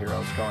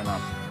superheroes growing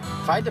up.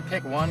 If I had to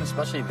pick one,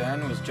 especially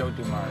then, was Joe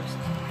Dumars.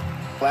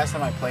 Last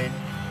time I played,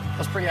 I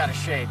was pretty out of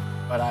shape,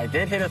 but I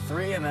did hit a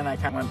 3, and then I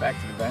kind of went back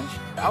to the bench.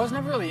 I was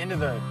never really into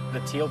the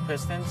teal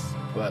Pistons,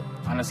 but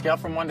on a scale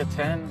from 1 to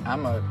 10,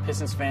 I'm a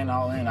Pistons fan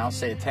all in. I'll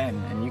say a 10,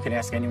 and you can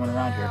ask anyone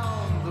around here.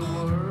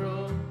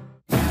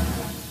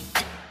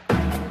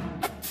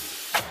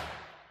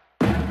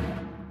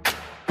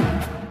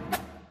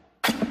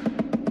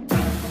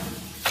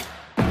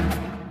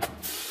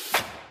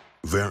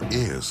 There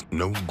is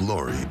no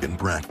glory in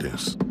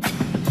practice.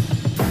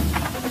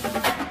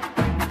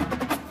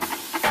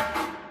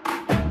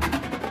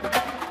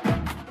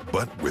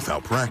 But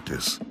without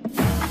practice,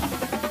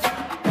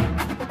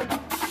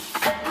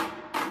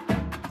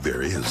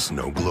 there is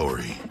no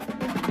glory.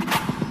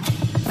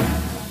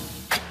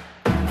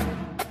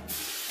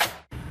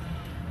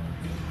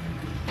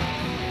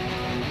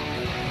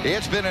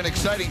 It's been an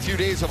exciting few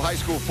days of high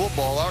school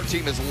football. Our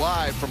team is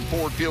live from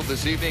Ford Field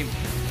this evening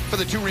for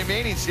the 2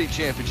 remaining state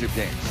championship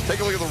games. Take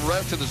a look at the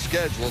rest of the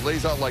schedule. It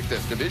lays out like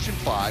this. Division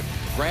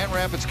 5, Grand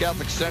Rapids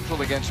Catholic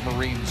Central against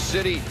Marine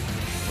City.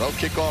 They'll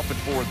kick off at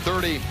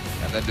 4:30.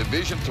 And then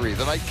Division 3,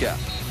 the nightcap.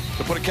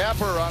 To put a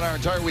capper on our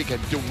entire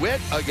weekend,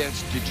 DeWitt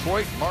against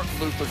Detroit Martin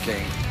Luther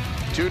King.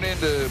 Tune in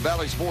to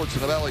Bally Sports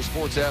and the Bally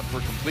Sports app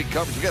for complete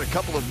coverage. We've got a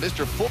couple of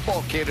Mr.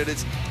 Football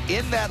candidates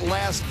in that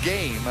last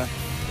game.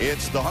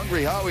 It's the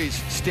Hungry Howie's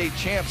state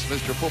champs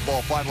Mr.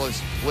 Football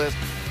finalist list.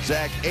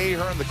 Zach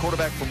Ahern, the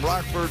quarterback from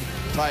Rockford.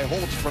 Ty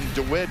Holtz from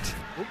DeWitt.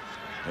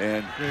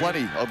 And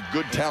plenty of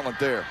good talent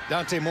there.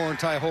 Dante Moore and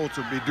Ty Holtz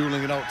will be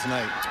dueling it out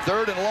tonight.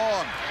 3rd and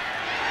long.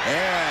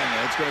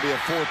 And it's going to be a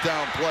 4th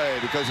down play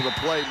because of the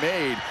play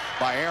made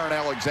by Aaron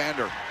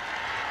Alexander.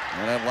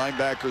 And that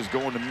linebacker's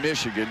going to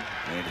Michigan,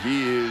 and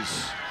he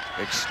is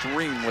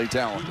extremely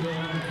talented.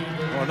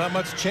 Well, not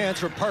much chance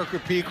for Parker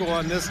Pico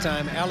on this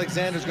time.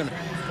 Alexander's going to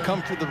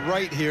come to the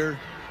right here.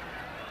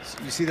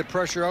 You see the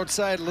pressure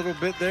outside a little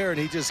bit there, and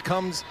he just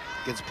comes,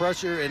 gets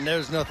pressure, and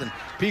there's nothing.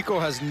 Pico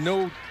has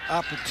no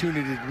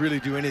opportunity to really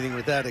do anything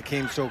with that. It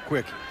came so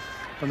quick.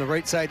 From the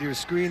right side of your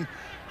screen,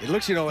 it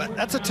looks, you know,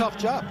 that's a tough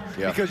job.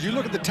 Because you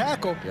look at the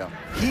tackle,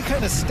 he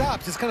kind of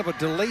stops. It's kind of a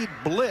delayed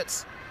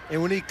blitz.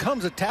 And when he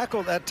comes to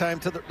tackle that time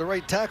to the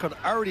right tackle,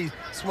 already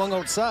swung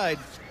outside.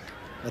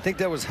 I think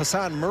that was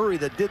Hassan Murray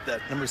that did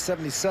that, number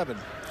 77.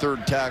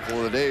 3rd tackle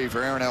of the day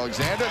for Aaron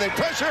Alexander. They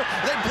pressure,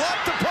 they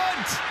block the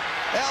punt.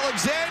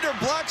 Alexander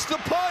blocks the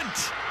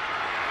punt.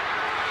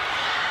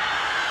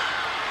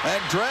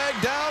 And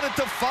dragged down at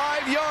the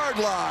 5-yard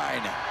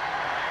line.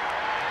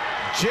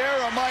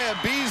 Jeremiah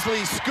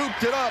Beasley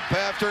scooped it up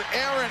after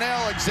Aaron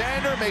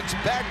Alexander makes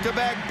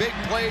back-to-back big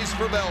plays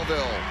for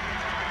Belleville.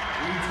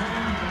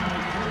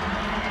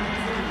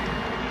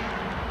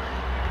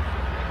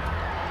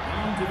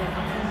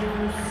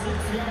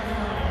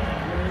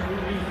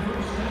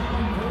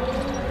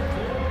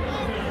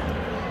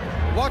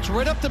 Watch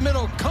right up the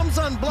middle, comes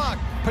unblocked.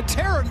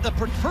 Patera, the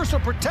personal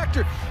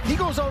protector, he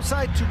goes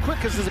outside too quick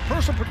because as a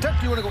personal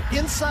protector, you want to go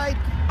inside,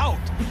 out.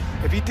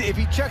 If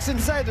he checks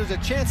inside, there's a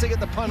chance they get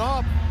the punt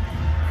off.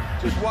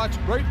 Just watch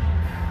right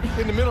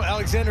in the middle.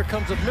 Alexander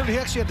comes up middle. He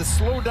actually had to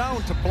slow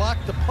down to block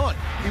the punt.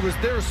 He was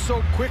there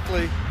so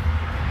quickly,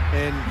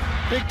 and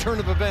big turn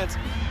of events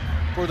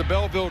for the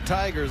Belleville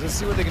Tigers. Let's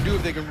see what they can do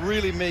if they can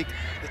really make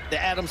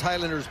the Adams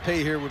Highlanders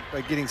pay here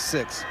by getting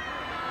 6.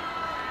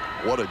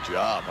 What a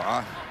job,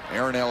 huh?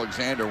 Aaron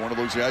Alexander, one of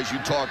those guys you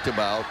talked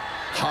about,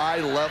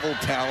 high-level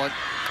talent,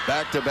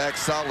 back-to-back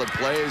solid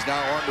plays,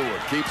 now onto it,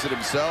 keeps it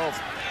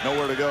himself,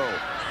 nowhere to go,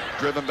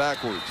 driven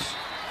backwards.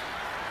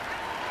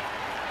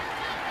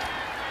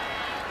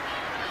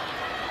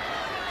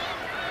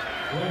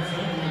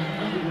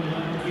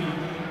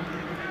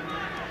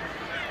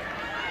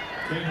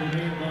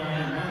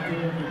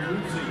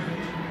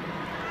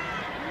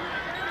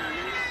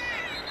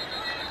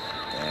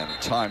 And a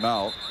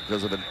timeout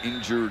because of an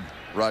injured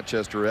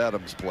Rochester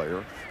Adams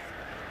player.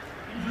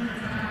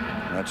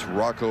 That's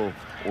Rocco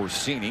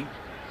Orsini.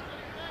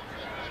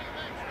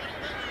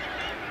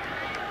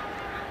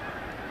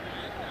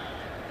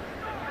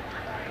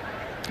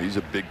 He's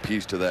a big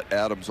piece to that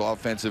Adams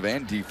offensive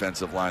and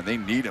defensive line. They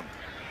need him.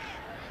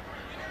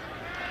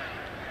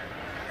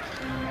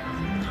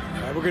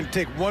 All right, we're going to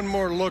take one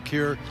more look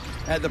here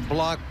at the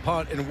block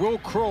punt, and Will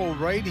Crow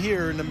right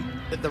here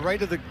at the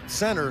right of the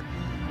center.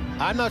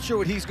 I'm not sure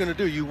what he's going to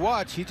do. You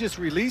watch, he just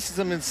releases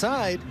them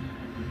inside.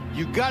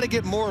 You got to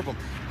get more of them.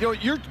 You know,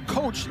 you're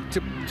coached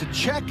to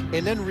check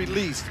and then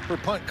release for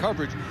punt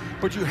coverage,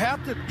 but you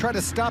have to try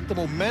to stop the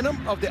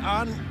momentum of the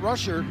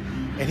on-rusher,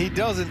 and he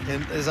doesn't.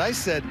 And as I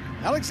said,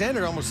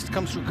 Alexander almost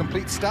comes to a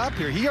complete stop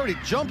here. He already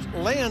jumps,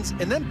 lands,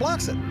 and then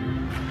blocks it.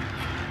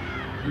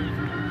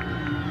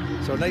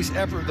 So a nice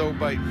effort, though,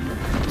 by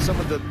some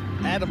of the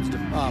Adams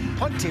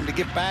punt team to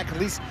get back, at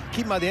least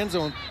keep him out of the end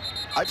zone.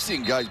 I've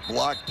seen guys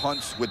block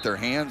punts with their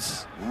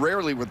hands,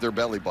 rarely with their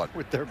belly button.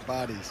 With their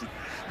bodies.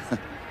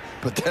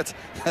 But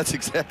that's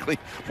exactly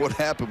what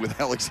happened with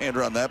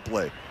Alexander on that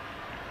play.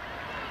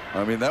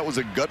 I mean, that was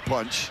a gut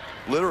punch,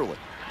 literally.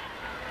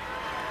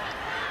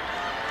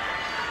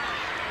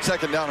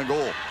 Second down and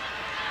goal.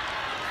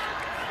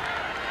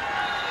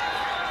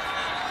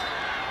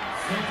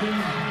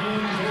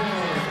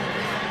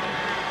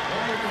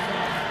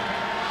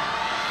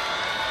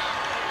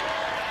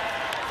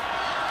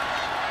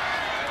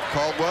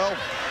 Caldwell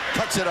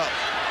cuts it up.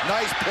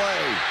 Nice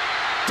play.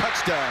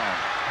 Touchdown.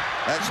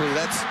 Actually,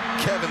 that's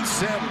Kevin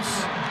Sims.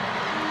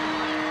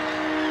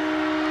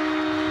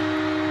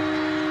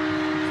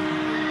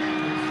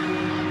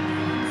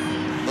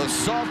 The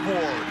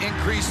sophomore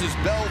increases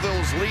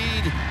Belleville's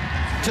lead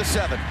to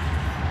 7.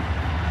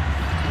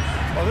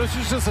 Well, this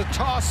is just a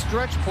toss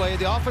stretch play.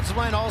 The offensive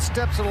line all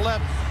steps to the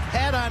left,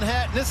 hat on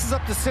hat, and this is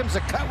up to Sims to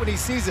cut when he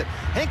sees it.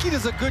 Henke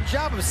does a good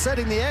job of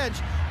setting the edge,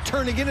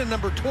 turning in at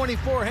number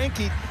 24.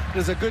 Henke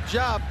does a good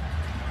job,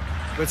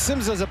 but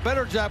Sims does a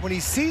better job when he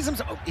sees him.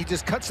 Oh, he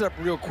just cuts it up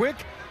real quick,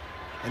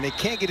 and they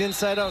can't get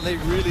inside out, and they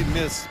really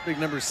miss big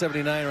number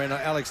 79 right now,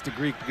 Alex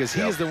DeGreek, because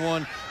he is the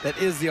one that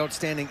is the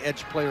outstanding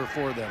edge player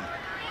for them.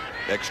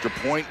 Extra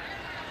point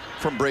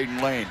from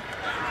Braden Lane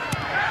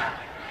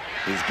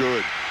is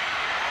good.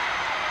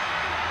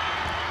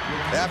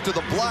 After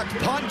the blocked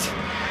punt,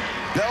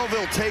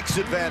 Belleville takes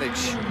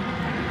advantage.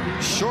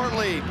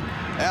 Shortly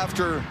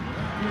after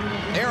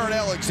Aaron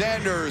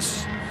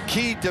Alexander's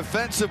key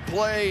defensive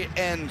play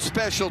and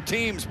special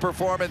teams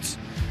performance,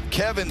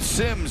 Kevin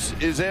Sims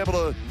is able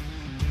to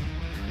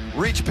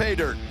reach pay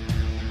dirt.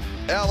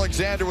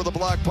 Alexander with a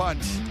block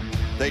punt.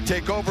 They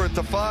take over at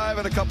the 5,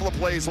 and a couple of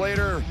plays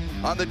later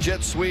on the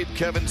jet sweep,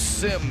 Kevin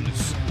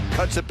Sims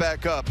cuts it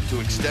back up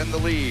to extend the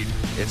lead.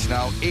 It's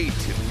now 8 in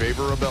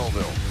favor of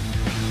Belleville.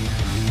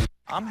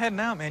 I'm heading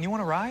out, man. You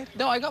want to ride?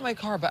 No, I got my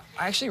car, but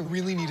I actually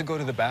really need to go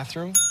to the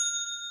bathroom.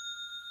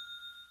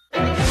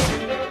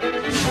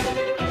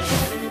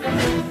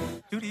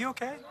 Dude, are you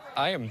okay?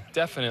 I am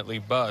definitely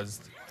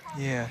buzzed.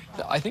 Yeah.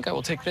 I think I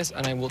will take this,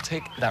 and I will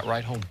take that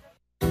ride home.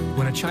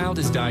 When a child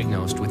is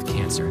diagnosed with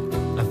cancer,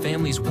 a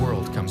family's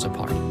world comes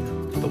apart.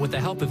 But with the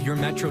help of your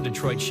Metro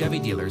Detroit Chevy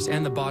dealers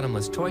and the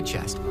Bottomless Toy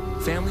Chest,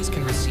 families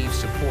can receive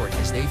support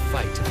as they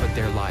fight to put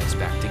their lives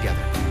back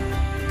together.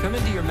 Come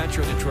into your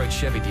Metro Detroit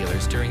Chevy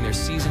dealers during their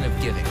season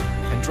of giving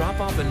and drop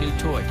off a new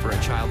toy for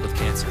a child with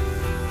cancer.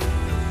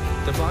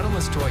 The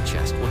Bottomless Toy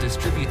Chest will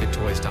distribute the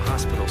toys to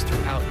hospitals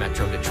throughout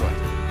Metro Detroit.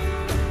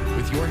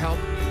 With your help,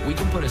 we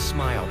can put a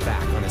smile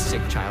back on a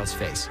sick child's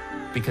face,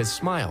 because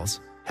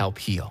smiles help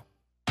heal.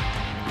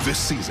 This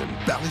season,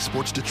 Bally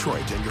Sports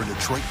Detroit and your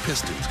Detroit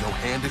Pistons go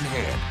hand in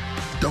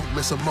hand. Don't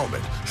miss a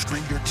moment.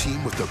 Stream your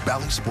team with the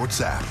Bally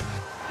Sports app.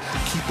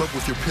 Keep up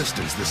with your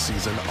Pistons this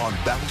season on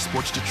Bally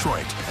Sports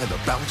Detroit and the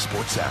Bally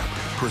Sports app,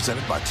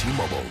 presented by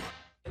T-Mobile.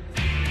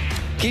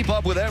 Keep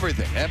up with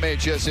everything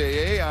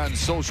MHSAA on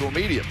social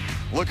media.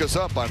 Look us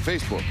up on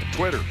Facebook,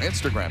 Twitter,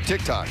 Instagram,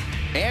 TikTok,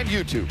 and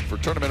YouTube for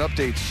tournament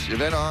updates,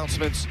 event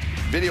announcements,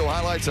 video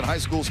highlights, and high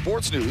school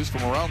sports news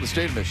from around the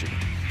state of Michigan.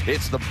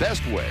 It's the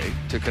best way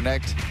to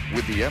connect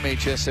with the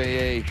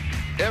MHSAA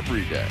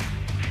every day.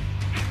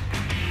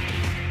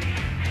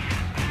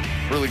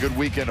 Really good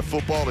weekend of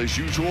football as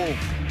usual.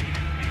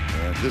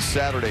 And this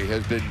Saturday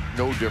has been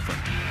no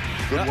different.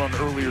 Good one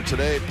earlier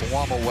today.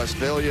 Pewamo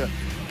Westphalia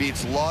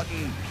beats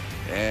Lawton,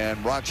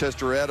 and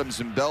Rochester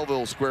Adams and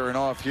Belleville squaring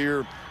off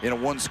here in a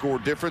one-score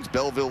difference.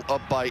 Belleville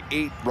up by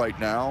 8 right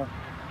now.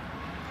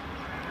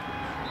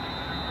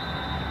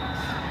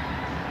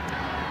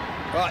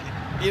 Well,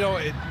 you know,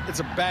 it's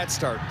a bad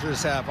start to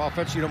this half.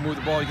 Offense, you don't move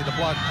the ball, you get the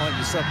block punt,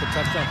 you set the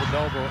touchdown for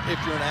Belleville if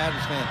you're an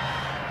Adams fan.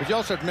 But you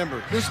also have to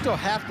remember, there's still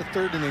half the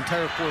third and the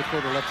entire fourth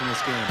quarter left in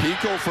this game.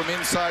 Pico from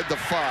inside the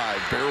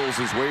 5 barrels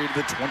his way to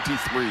the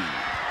 23.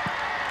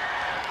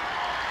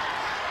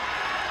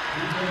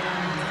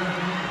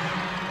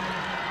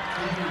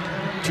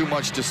 Too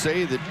much to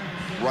say that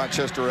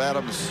Rochester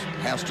Adams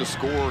has to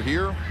score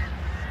here.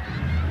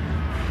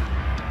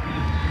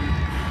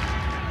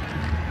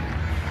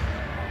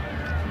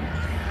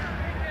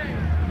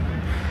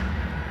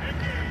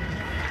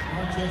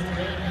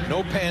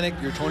 No panic.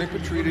 You're Tony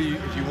Petrito.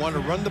 If you want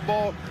to run the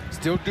ball,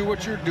 still do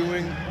what you're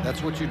doing.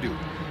 That's what you do.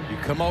 You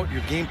come out,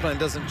 your game plan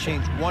doesn't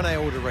change one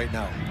iota right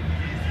now.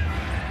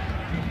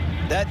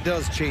 that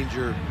does change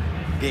your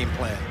game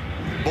plan.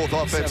 Both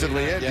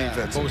offensively and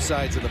defensively. Both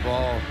sides of the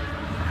ball.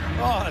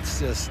 Oh, it's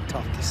just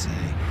tough to see.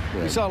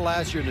 Yeah. We saw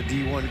last year in the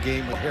D1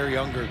 game with Harry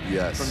Unger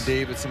from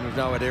Davison, who's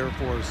now at Air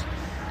Force.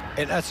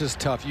 And that's just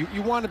tough.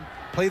 You want to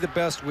play the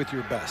best with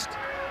your best.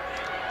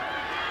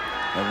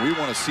 And we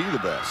want to see the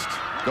best,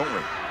 don't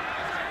we?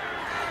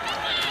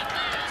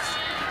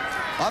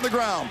 On the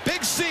ground,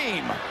 big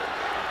seam.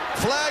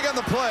 Flag on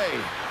the play.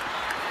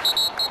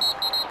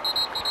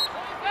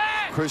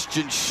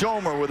 Christian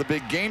Schomer with a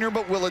big gainer,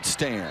 but will it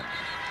stand?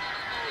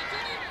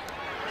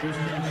 They're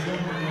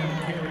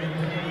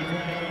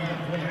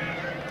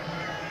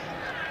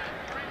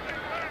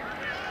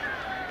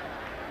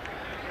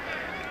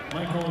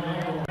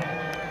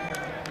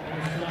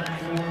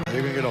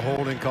going to get a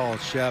holding call,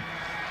 Shep.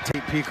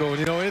 Take Pico, and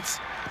you know, it's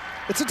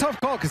a tough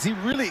call because he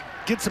really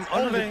gets him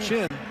under the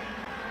chin.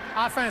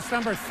 Offense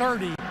number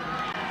 30,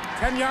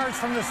 10 yards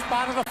from the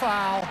spot of the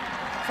foul,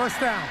 first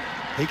down.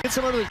 He gets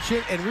him under the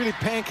chin and really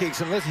pancakes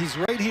him. He's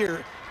right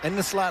here in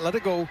the slot. Let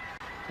it go.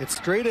 It's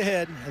straight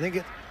ahead. I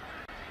think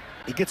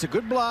he gets a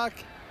good block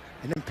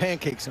and then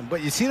pancakes him.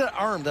 But you see that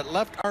arm, that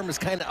left arm is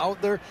kind of out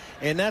there,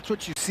 and that's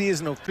what you see as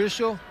an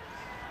official.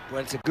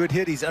 When it's a good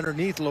hit, he's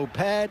underneath, low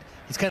pad.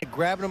 He's kind of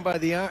grabbing him by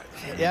the arm.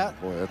 Yeah.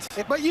 Boy,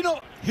 but, you know,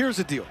 here's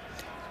the deal.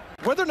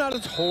 Whether or not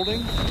it's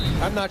holding,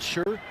 I'm not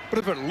sure. But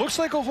if it looks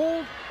like a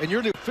hold, and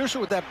you're the official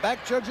with that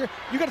back judge, you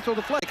got to throw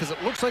the flag because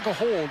it looks like a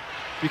hold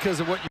because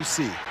of what you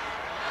see.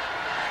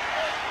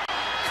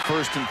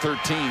 1st and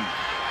 13.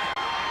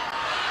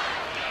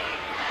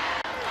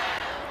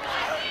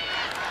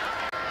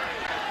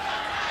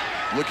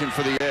 Looking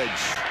for the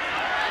edge.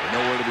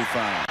 Nowhere to be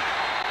found.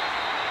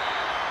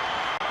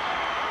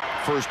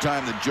 First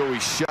time that Joey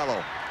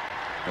Shallow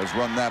has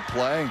run that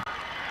play.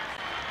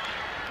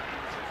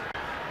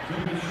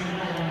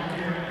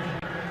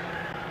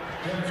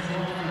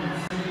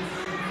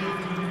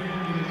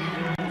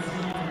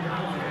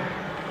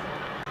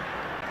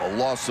 A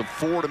loss of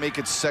 4 to make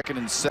it 2nd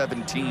and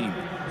 17.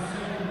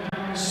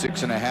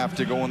 6.5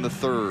 to go in the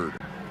third.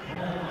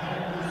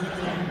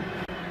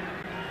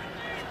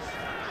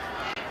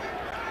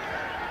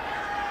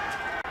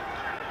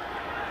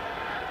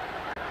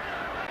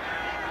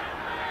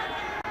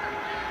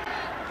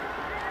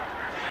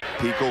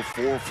 Pico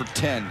 4 for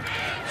 10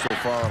 so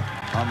far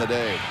on the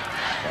day.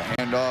 A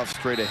handoff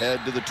straight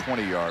ahead to the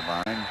 20-yard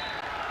line.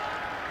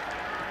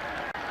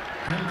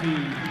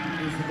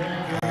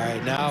 All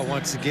right, now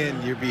once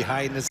again you're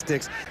behind the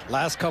sticks.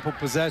 Last couple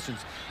possessions.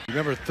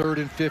 Remember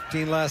 3rd and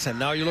 15 last time.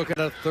 Now you're looking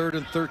at 3rd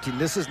and 13.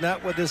 This is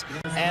not what this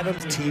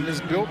Adams team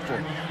is built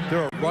for.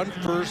 They're a run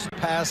first,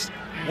 pass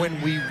when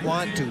we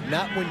want to,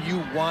 not when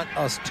you want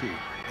us to.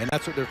 And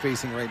that's what they're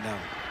facing right now.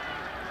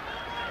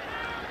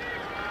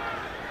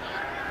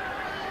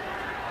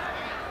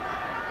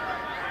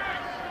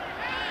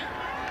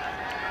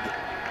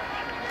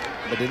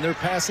 But in their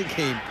passing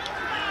game,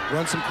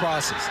 run some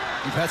crosses.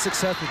 You've had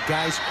success with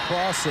guys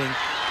crossing.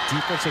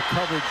 Defensive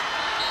coverage,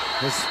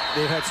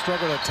 they've had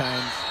struggle at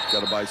times.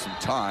 Got to buy some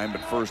time,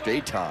 but first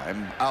a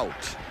time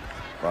out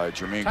by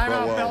Jermaine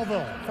Crowell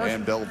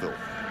and Belleville.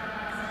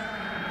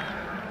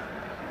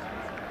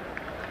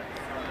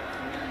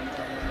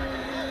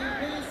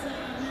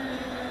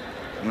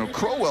 You know,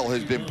 Crowell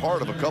has been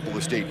part of a couple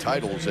of state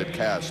titles at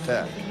Cass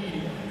Tech.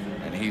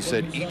 And he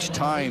said each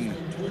time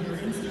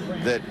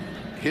that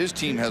his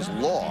team has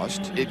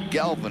lost, it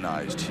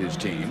galvanized his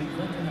team.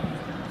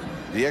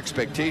 The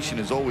expectation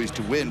is always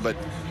to win, but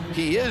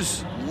he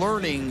is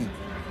learning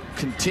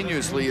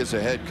continuously as a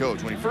head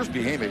coach. When he first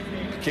became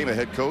a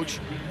head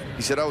coach,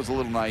 he said, I was a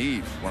little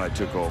naive when I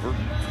took over.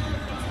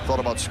 Thought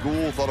about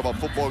school, thought about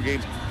football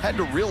games. Had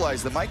to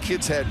realize that my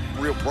kids had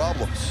real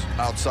problems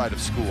outside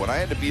of school, and I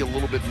had to be a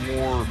little bit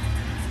more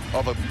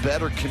of a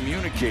better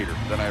communicator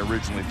than I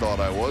originally thought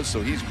I was.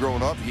 So he's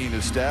grown up, he and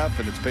his staff,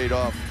 and it's paid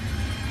off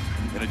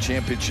in a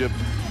championship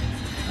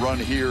run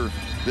here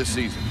this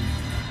season.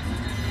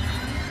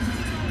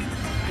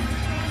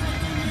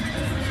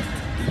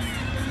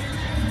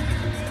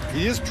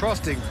 He is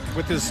trusting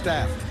with his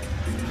staff.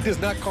 He does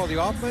not call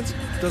the offense,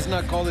 does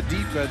not call the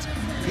defense.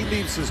 He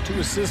leaves his 2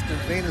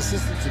 main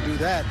assistants to do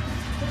that.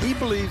 He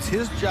believes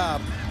his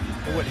job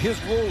and what his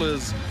role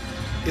is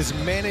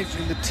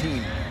managing the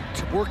team,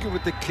 working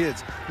with the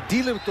kids,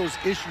 dealing with those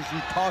issues you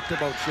talked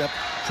about, Shep,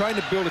 trying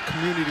to build a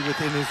community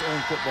within his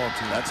own football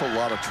team. That's a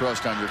lot of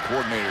trust on your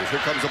coordinators. Here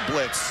comes a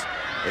blitz.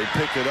 They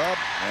pick it up,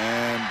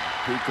 and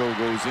Pico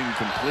goes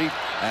incomplete,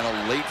 and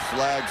a late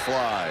flag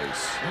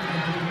flies.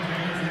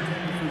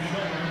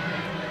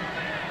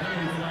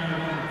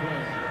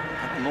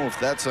 I don't know if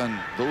that's on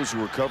those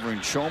who are covering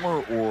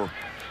Schomer or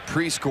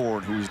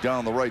Prescorn, who's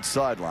down the right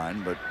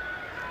sideline, but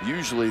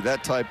usually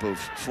that type of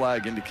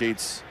flag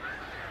indicates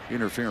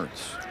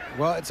interference.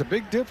 Well, it's a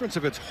big difference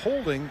if it's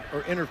holding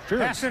or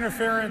interference. Pass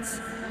interference,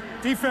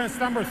 defense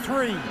number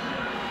 3.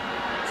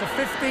 It's a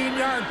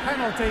 15-yard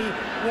penalty,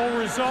 will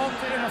result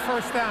in a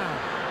first down.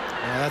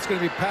 Yeah, that's going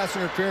to be pass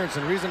interference,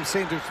 and the reason I'm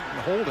saying there's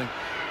holding,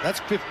 that's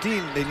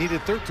 15. They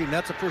needed 13.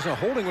 That's a first down.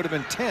 Holding would have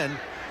been 10.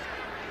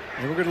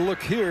 And we're going to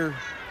look here.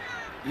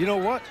 You know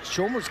what?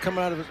 Schomer's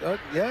coming out of it.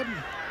 Yeah.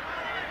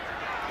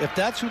 If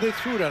that's who they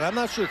threw it on, I'm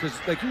not sure, because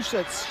like you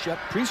said,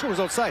 Prieskorn was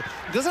outside.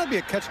 It doesn't have to be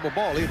a catchable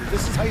ball either.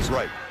 This is high school.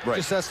 Right. It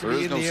just has to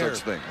be in the air. There is no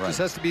such thing. Right. Just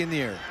has to be in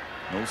the air.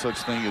 No such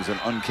thing as an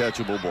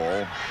uncatchable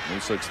ball. No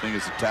such thing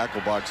as a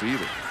tackle box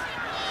either.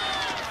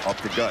 Up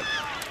the gut.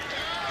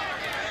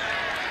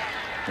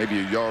 Maybe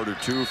a yard or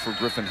two for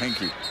Griffin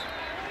Henke.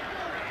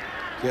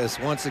 Yes,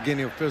 once again,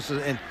 the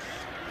officials, and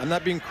I'm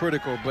not being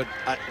critical, but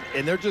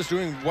and they're just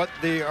doing what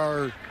they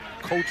are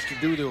coached to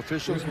do, the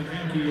officials.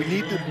 We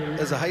need to,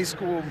 as a high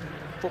school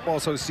football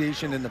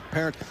association and the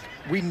parents,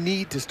 we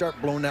need to start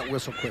blowing that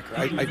whistle quicker.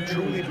 I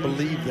truly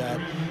believe that.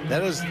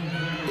 That is,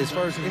 as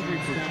far as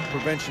injury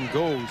prevention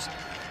goes,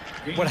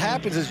 what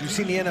happens is you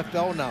see in the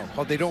NFL now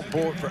how they don't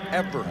blow it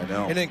forever. I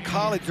know. And in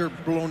college they're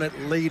blowing it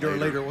later.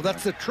 Well,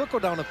 that's the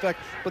trickle-down effect.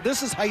 But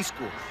this is high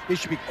school. They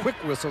should be quick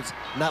whistles,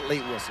 not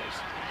late whistles.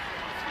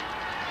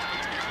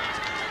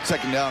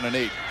 2nd down and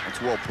 8.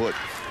 That's well put.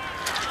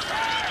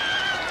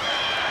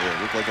 Yeah,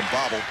 it looked like a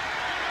bobble.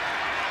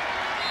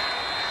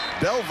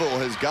 Belleville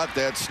has got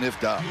that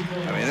sniffed out.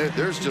 I mean,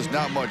 there's just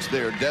not much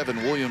there. Devin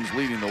Williams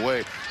leading the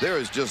way. There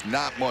is just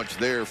not much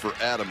there for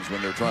Adams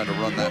when they're trying to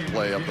run that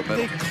play up the middle.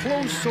 They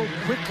close so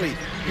quickly.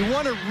 You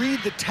want to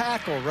read the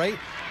tackle, right?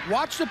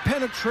 Watch the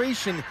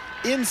penetration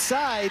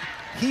inside.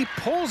 He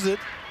pulls it,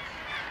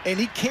 and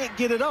he can't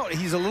get it out.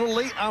 He's a little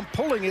late on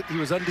pulling it. He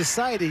was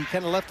undecided. He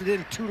kind of left it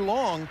in too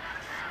long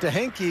to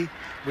Henke.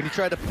 When he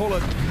tried to pull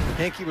it,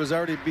 Henke was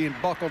already being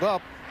buckled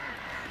up.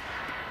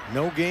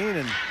 No gain,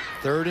 and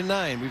 3rd and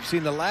 9. We've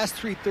seen the last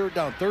 3 third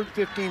down, 3rd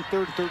 15,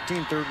 3rd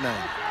 13, 3rd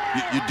 9.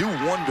 You do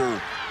wonder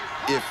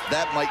if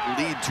that might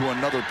lead to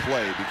another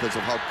play because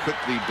of how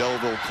quickly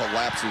Belleville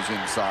collapses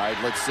inside.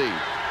 Let's see.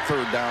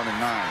 3rd down and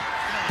 9.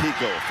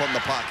 Pico from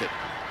the pocket.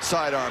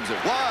 Sidearms it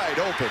wide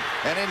open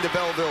and into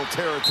Belleville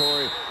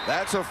territory.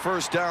 That's a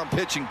 1st down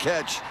pitch and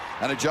catch,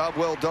 and a job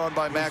well done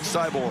by Max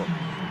Cyborg.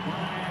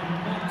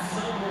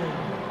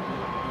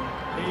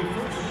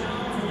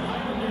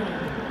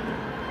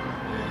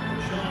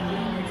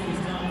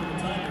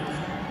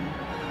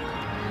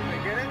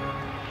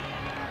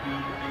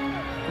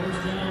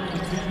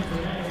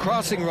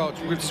 Crossing routes,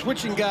 we're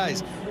switching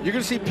guys. You're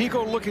going to see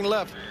Pico looking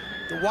left.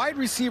 The wide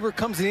receiver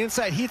comes to the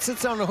inside. He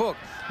sits on the hook.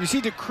 You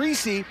see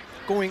DeCreasy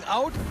going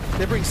out.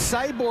 They bring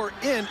Cyborg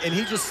in, and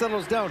he just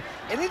settles down.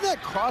 Any of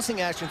that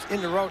crossing actions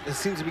in the route, it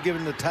seems to be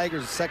giving the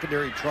Tigers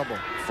secondary trouble.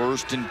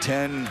 1st and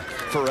 10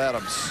 for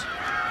Adams.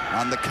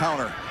 On the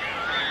counter.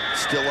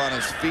 Still on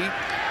his feet.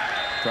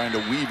 Trying to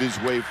weave his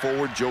way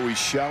forward. Joey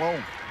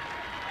Shallow.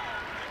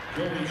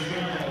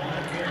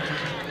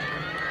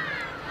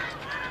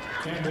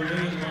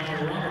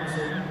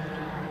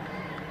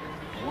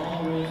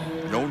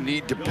 No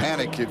need to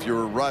panic if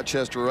you're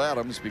Rochester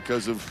Adams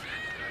because of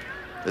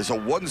it's a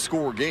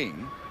 1-score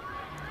game,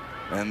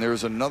 and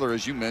there's another,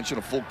 as you mentioned,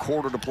 a full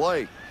quarter to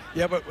play.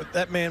 Yeah, but with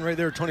that man right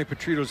there, Tony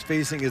Petrito's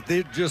facing, is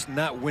they're just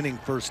not winning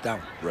 1st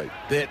down. Right.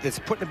 It's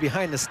putting it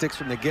behind the sticks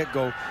from the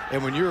get-go,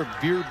 and when you're a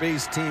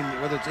veer-based team,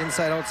 whether it's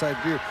inside, outside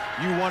veer,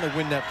 you want to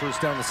win that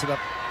 1st down to set up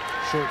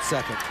short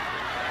 2nd.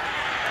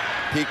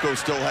 Pico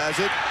still has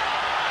it.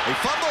 He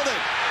fumbled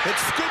it.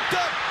 It's scooped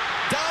up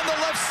down the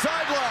left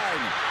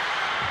sideline.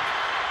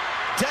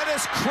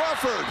 Dennis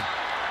Crawford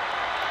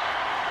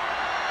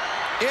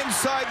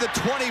inside the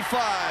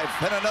 25,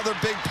 and another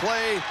big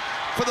play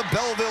for the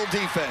Belleville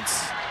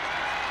defense.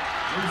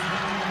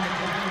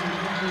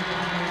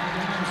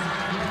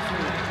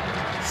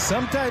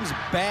 Sometimes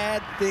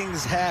bad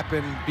things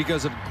happen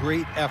because of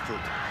great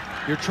effort.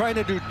 You're trying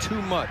to do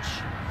too much.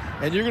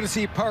 And you're going to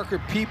see Parker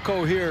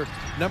Pico here,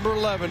 number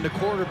 11, the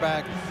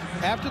quarterback.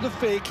 After the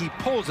fake, he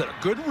pulls it. A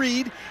good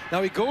read.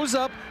 Now he goes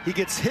up, he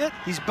gets hit,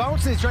 he's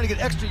bouncing, he's trying to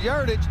get extra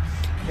yardage.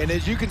 And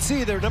as you can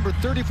see there, number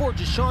 34,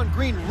 Deshaun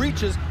Green,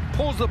 reaches,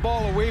 pulls the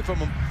ball away from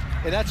him.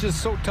 And that's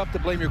just so tough to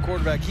blame your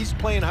quarterback. He's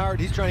playing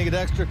hard, he's trying to get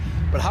extra.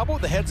 But how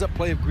about the heads-up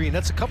play of Green?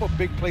 That's a couple of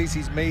big plays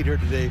he's made here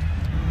today.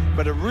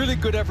 But a really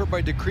good effort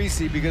by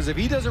DeCreasy, because if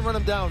he doesn't run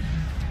him down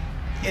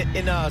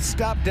and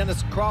stop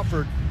Dennis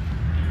Crawford,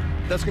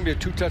 that's going to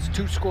be a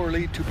 2-score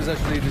lead,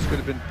 2-possession lead. This could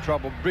have been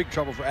trouble, big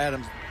trouble for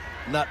Adams.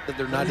 Not that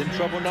they're not in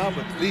trouble now,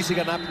 but at least he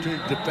got an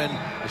opportunity to defend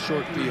the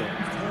short field.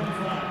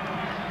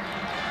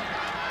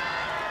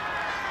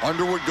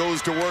 Underwood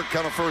goes to work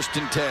on a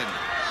 1st and 10.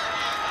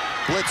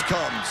 Blitz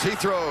comes, he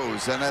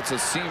throws, and that's a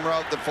seam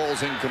route that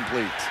falls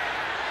incomplete.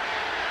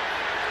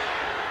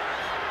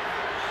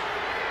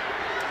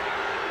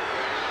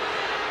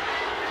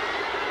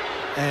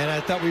 And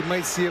I thought we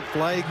might see a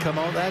flag come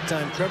out that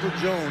time. Trevor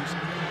Jones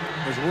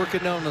was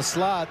working down the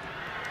slot,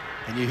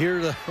 and you hear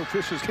the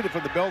officials get it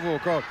from the Belleville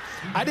crowd.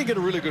 I didn't get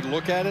a really good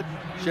look at it,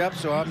 Shep,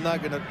 so I'm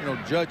not going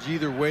to judge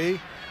either way.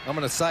 I'm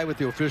going to side with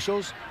the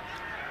officials.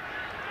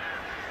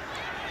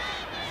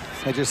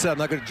 I just said I'm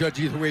not going to judge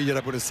either way yet.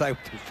 I'm going to side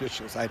with the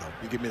officials. I know.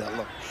 You give me that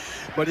look.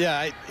 But,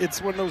 yeah, it's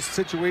one of those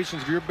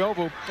situations. If you're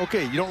Belleville,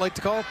 okay, you don't like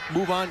the call,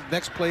 move on.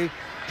 Next play,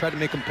 try to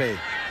make them pay.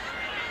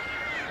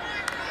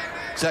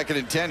 2nd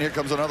and 10. Here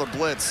comes another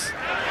blitz.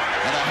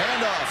 And a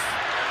handoff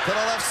to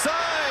the left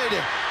side.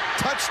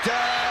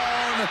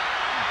 Touchdown,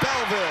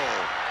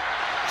 Belleville.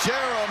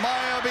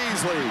 Jeremiah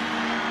Beasley.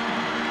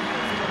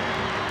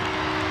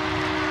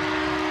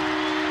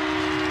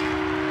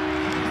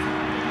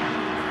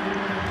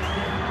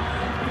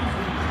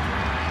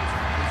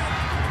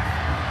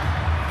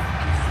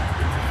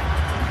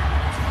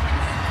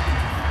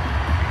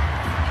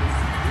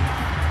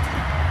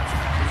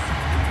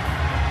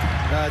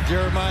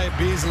 Jeremiah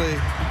Beasley,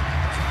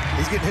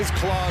 he's getting his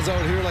claws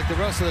out here like the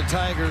rest of the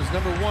Tigers.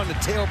 Number one, the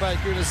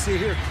tailback you're going to see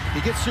here.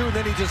 He gets through, and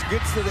then he just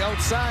gets to the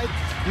outside,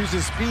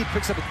 uses speed,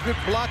 picks up a good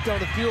block down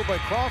the field by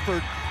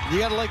Crawford. You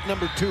got to like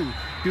number two,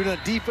 doing a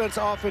defense,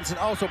 offense, and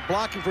also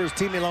blocking for his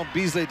teammate, allowing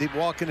Beasley to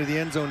walk into the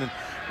end zone. And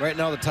right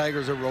now the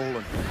Tigers are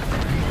rolling.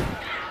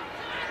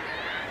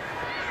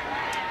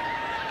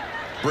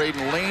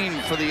 Braden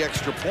Lane for the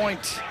extra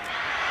point.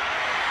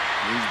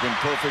 He's been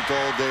perfect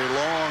all day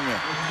long,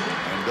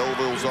 and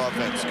Belleville's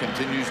offense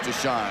continues to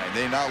shine.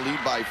 They now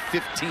lead by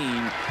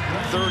 15,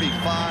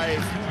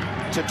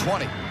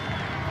 35-20.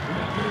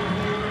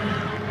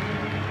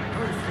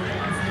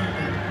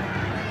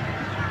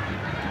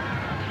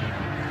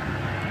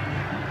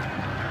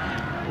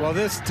 Well,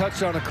 this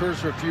touchdown occurs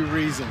for a few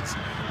reasons.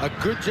 A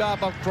good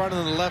job up front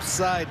on the left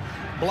side,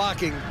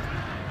 blocking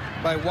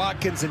by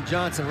Watkins and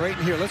Johnson right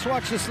in here. Let's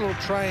watch this little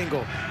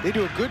triangle. They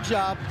do a good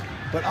job.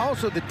 But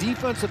also the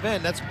defensive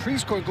end, that's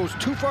Prescourt, goes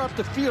too far up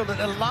the field and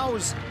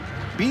allows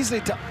Beasley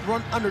to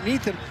run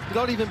underneath him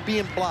without even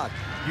being blocked.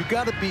 You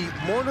got to be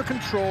more under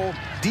control,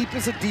 deep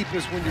as the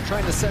deepest when you're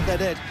trying to set that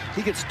edge.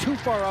 He gets too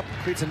far up,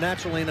 creates a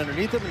natural lane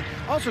underneath him. And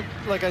also,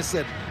 like I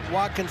said,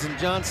 Watkins and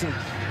Johnson,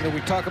 you know,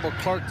 we talk about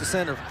Clark the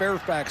center,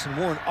 Fairfax and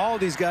Warren, all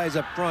these guys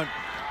up front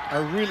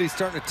are really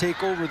starting to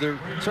take over. They're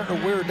starting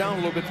to wear down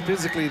a little bit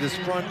physically, this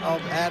front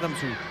of Adams,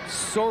 who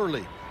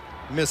sorely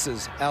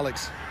misses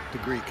Alex the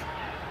Greek.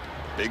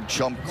 Big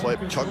chunk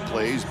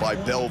plays by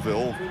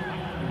Belleville,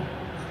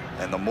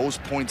 and the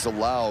most points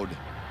allowed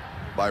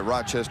by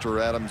Rochester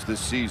Adams this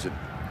season.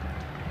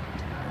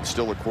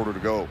 Still a quarter to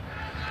go.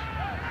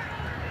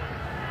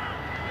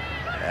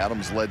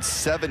 Adams led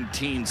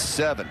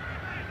 17-7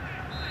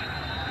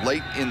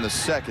 late in the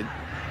second.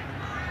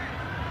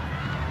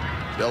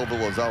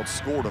 Belleville has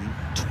outscored him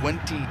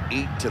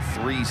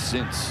 28-3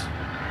 since.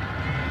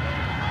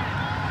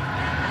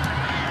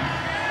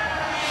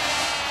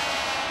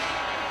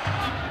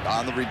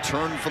 On the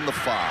return from the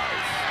 5.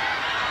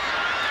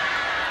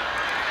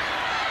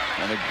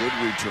 And a good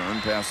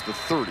return past the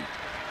 30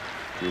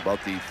 to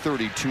about the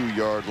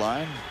 32-yard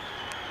line.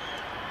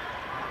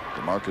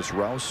 DeMarcus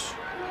Rouse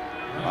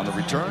on the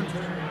return.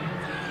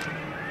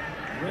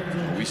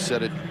 We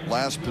said it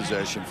last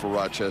possession for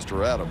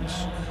Rochester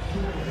Adams.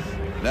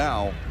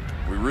 Now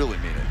we really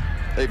mean it.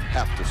 They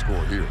have to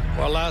score here.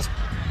 Well, last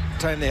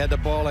time they had the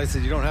ball, I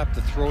said you don't have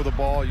to throw the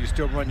ball, you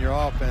still run your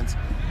offense.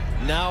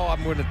 Now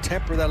I'm going to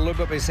temper that a little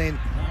bit by saying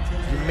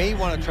you may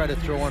want to try to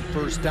throw on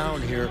first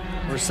down here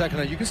or second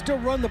down. You can still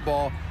run the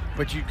ball,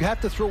 but you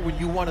have to throw when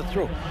you want to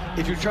throw.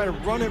 If you try to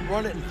run it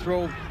and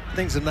throw,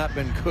 things have not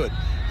been good.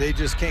 They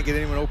just can't get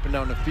anyone open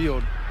down the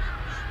field.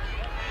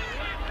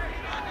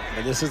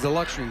 And this is the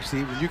luxury.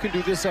 See, when you can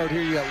do this out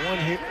here, you got one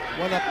hit,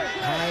 one up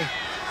high,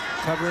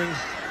 covering,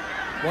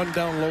 one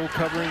down low,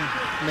 covering,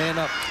 man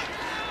up.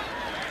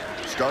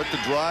 Start the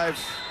drive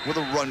with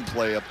a run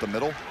play up the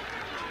middle.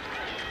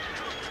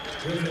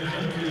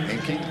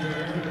 Hinkie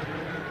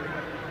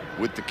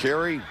with the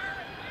carry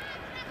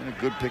and a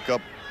good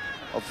pickup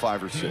of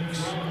 5 or 6.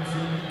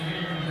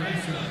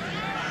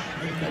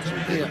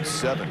 Actually, they had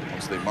 7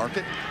 once they mark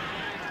it.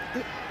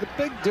 The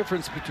big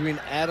difference between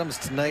Adams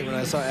tonight, when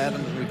I saw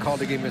Adams when we called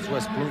the game against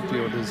West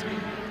Bloomfield, is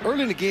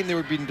early in the game they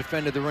were being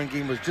defended. The run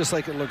game was just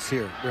like it looks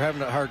here. They're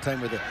having a hard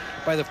time with it.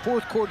 By the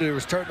 4th quarter, they were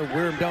starting to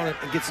wear them down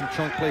and get some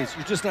chunk plays.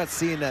 You're just not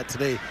seeing that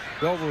today.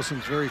 Belleville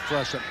seems very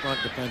fresh up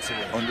front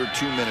defensively. Under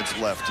 2 minutes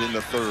left in the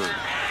 3rd.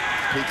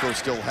 Pico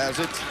still has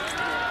it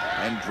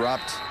and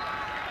dropped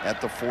at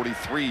the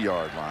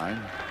 43-yard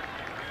line.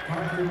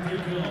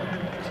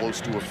 Close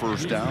to a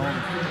first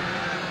down.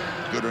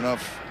 Good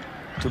enough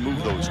to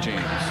move those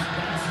chains.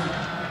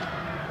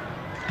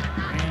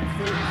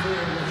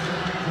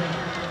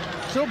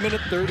 Still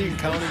minute 30 and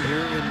counting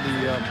here in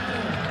the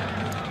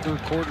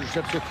 3rd quarter.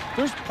 So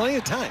there's plenty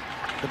of time.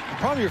 The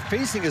problem you're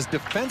facing is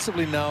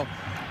defensively now.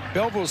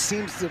 Belleville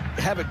seems to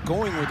have it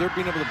going where they're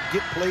being able to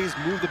get plays,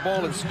 move the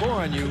ball, and score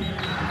on you.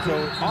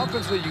 So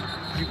offensively,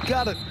 you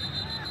gotta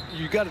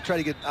try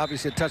to get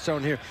obviously a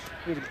touchdown here.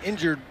 We have an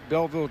injured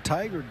Belleville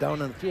Tiger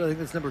down on the field. I think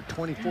that's number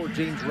 24,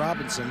 James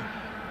Robinson.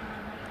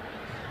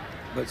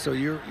 But so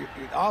you're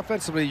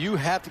offensively, you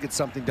have to get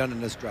something done in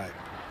this drive.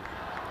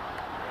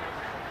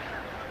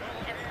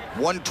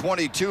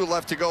 1:22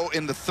 left to go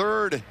in the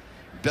 3rd.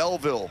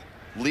 Belleville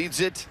leads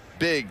it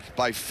big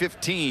by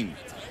 15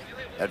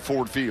 at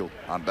Ford Field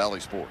on Bally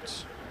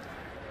Sports.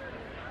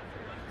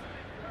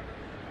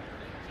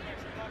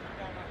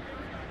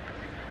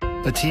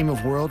 A team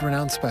of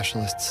world-renowned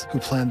specialists who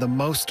plan the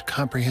most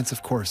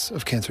comprehensive course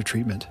of cancer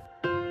treatment.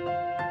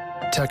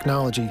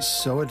 Technology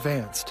so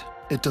advanced,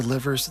 it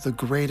delivers the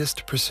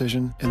greatest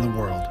precision in the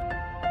world.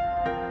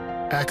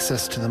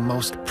 Access to the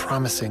most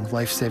promising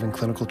life-saving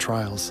clinical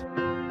trials.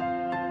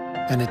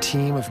 And a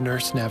team of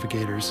nurse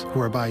navigators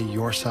who are by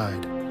your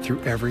side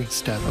through every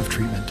step of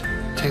treatment,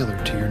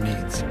 tailored to your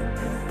needs.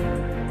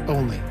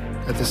 Only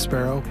at the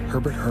Sparrow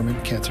Herbert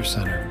Herman Cancer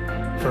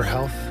Center. For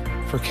health,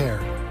 for care,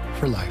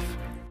 for life.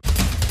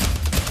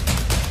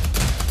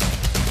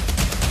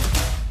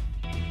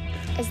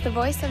 As the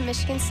voice of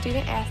Michigan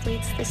student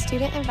athletes, the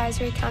Student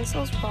Advisory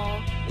Council's role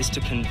is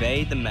to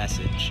convey the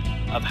message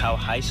of how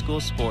high school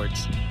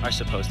sports are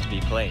supposed to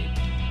be played.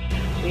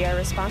 We are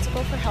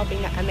responsible for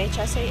helping the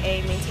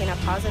MHSAA maintain a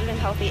positive and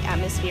healthy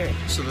atmosphere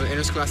so the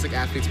interscholastic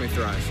athletes may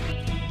thrive.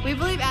 We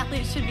believe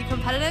athletes should be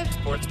competitive,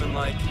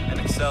 sportsmanlike, and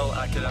excel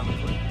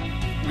academically.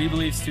 We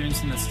believe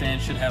students in the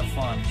stands should have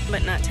fun,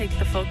 but not take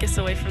the focus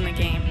away from the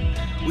game.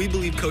 We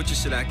believe coaches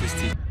should act as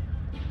teachers.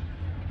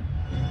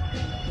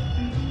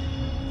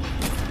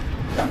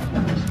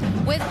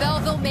 With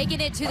Belleville making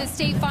it to the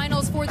state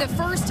finals for the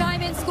first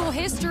time in school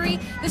history,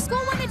 the school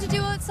wanted to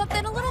do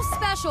something a little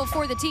special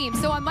for the team.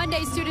 So on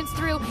Monday, students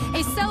threw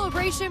a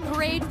celebration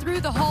parade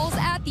through the halls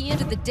at the end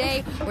of the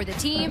day, where the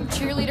team,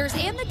 cheerleaders,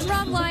 and the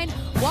drum line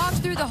walked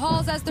through the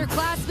halls as their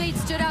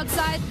classmates stood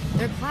outside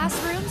their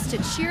classrooms to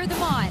cheer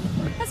them on.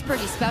 That's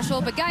pretty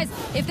special. But guys,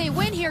 if they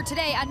win here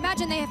today, I'd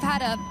imagine they have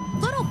had a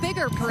little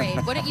bigger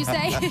parade, wouldn't you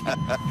say?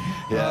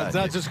 Yeah, it's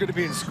not just going to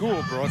be in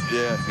school, Brooke.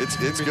 Yeah, it's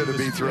going to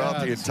be throughout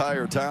the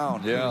entire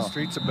town. Yeah, the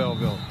streets of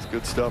Belleville. It's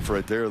good stuff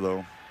right there,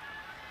 though.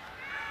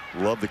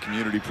 Love the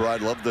community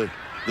pride. Love the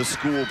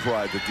school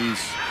pride that these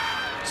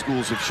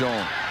schools have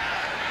shown.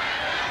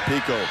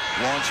 Pico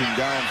launching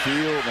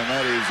downfield, and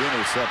that is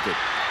intercepted.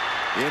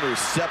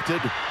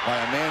 Intercepted by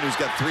a man who's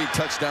got 3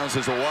 touchdowns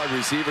as a wide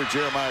receiver,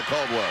 Jeremiah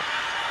Caldwell.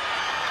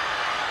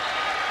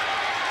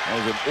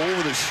 That was an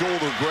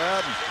over-the-shoulder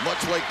grab,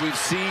 much like we've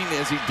seen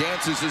as he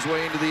dances his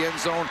way into the end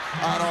zone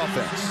on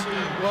offense.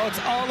 Well, it's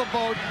all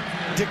about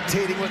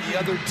dictating what the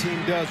other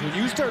team does. When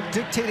you start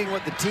dictating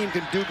what the team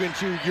can do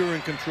against you, you're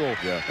in control.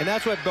 Yeah. And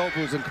that's why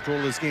Belleville's in control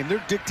of this game.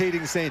 They're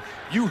dictating, saying,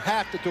 you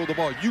have to throw the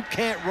ball. You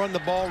can't run the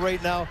ball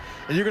right now,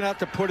 and you're going to have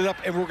to put it up,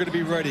 and we're going to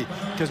be ready.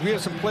 Because we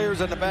have some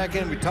players on the back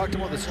end. We talked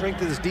about the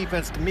strength of this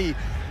defense, to me,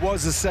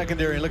 was the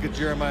secondary. And look at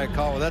Jeremiah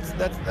Caldwell.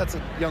 That's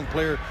a young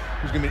player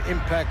who's going to be an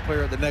impact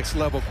player at the next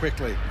level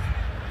quickly.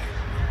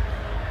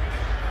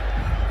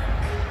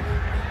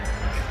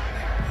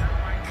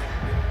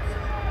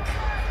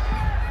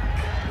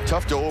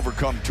 Tough to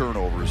overcome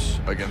turnovers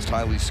against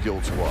highly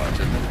skilled squads.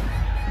 And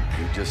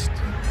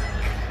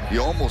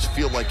you almost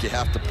feel like you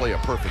have to play a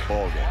perfect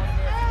ball game.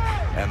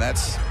 And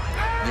that's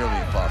nearly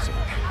impossible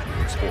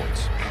in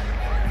sports.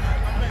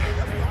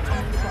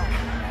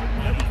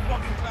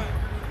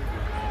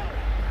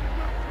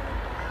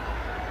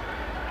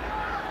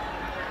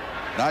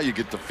 Now you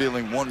get the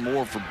feeling one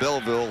more for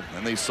Belleville,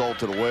 and they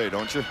salted away,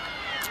 don't you?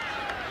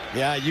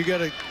 Yeah, you got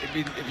to, I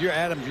mean, if you're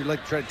Adams, you'd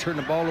like to try to turn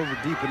the ball over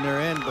deep in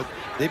their end, but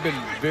they've been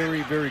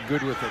very, very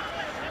good with it.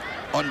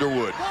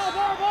 Underwood,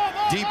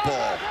 deep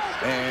ball,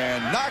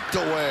 and knocked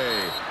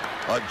away.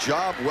 A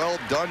job well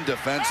done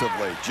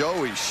defensively.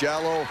 Joey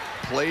Shallow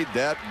played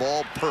that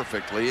ball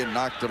perfectly and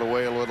knocked it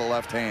away with the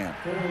left hand.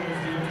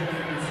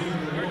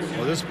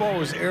 Well, this ball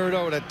was aired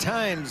out at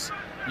times.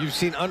 You've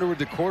seen Underwood,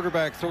 the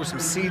quarterback, throw some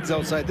seeds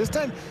outside. This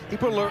time, he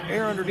put a little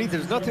air underneath.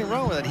 There's nothing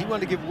wrong with that. He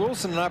wanted to give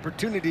Wilson an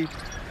opportunity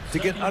to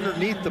get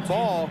underneath the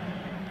ball.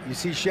 You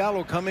see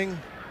Shallow coming,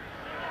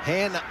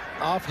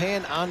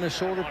 offhand on the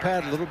shoulder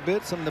pad a little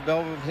bit. Some of the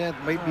Belleville hands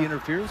might be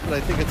interference, but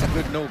I think it's a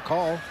good no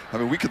call. I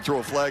mean, we could throw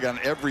a flag on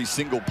every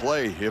single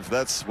play if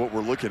that's what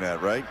we're looking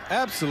at, right?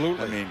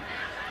 Absolutely. I mean,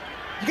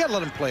 you got to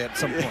let him play at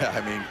some point. Yeah,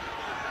 I mean,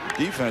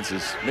 defense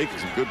is making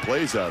some good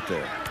plays out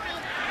there.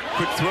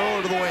 Quick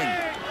throw to the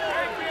wing.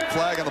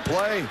 Flag on the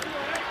play.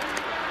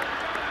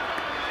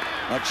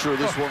 Not sure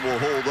this one will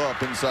hold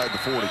up inside the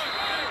 40.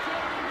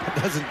 That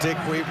doesn't take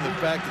away from the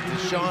fact that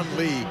Deshaun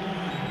Lee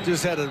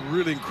just had a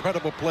really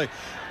incredible play.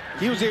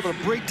 He was able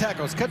to break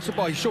tackles, catch the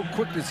ball. He showed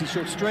quickness, he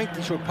showed strength,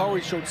 he showed power,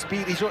 he showed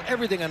speed. He showed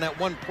everything on that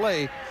one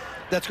play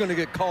that's going to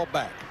get called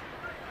back.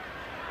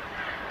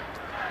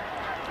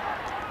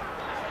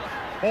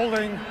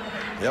 Holding.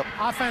 Yep.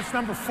 Offense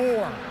number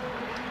 4.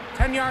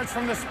 10 yards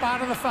from the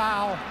spot of the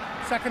foul.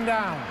 Second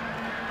down.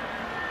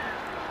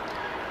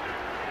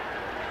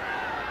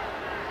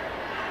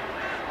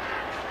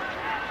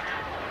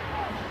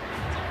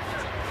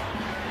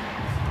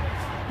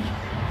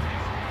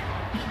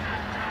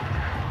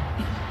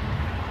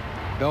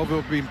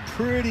 Belleville being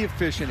pretty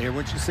efficient here,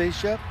 wouldn't you say,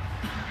 Shep?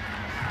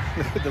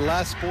 The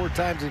last 4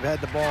 times they've had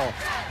the ball,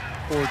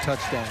 4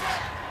 touchdowns.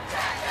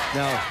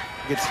 Now,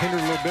 gets hindered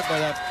a little bit by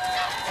that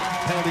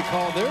penalty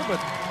call there, but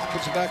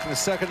puts it back in the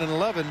 2nd and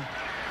 11.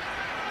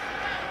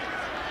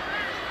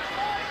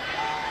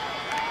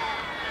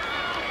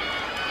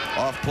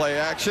 Off play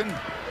action.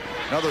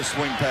 Another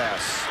swing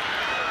pass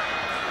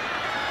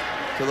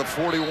to the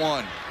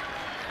 41.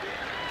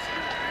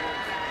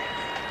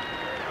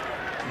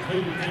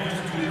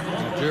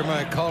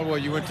 Jeremiah Caldwell,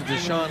 you went to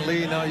Deshaun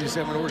Lee. Now you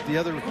say I'm going to work the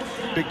other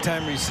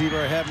big-time receiver.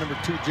 I have number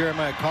 2,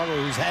 Jeremiah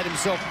Caldwell, who's had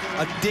himself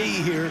a day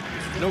here.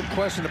 No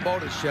question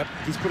about it, Shep.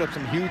 He's put up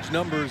some huge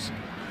numbers.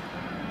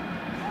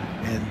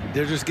 And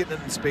they're just getting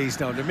it in space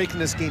now. They're making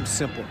this game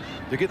simple.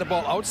 They're getting the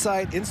ball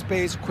outside in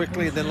space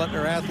quickly and then letting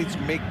their athletes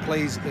make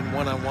plays in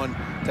one-on-one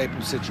type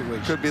of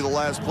situation. Could be the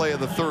last play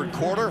of the third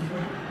quarter.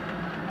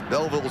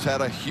 Belleville's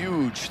had a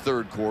huge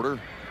third quarter.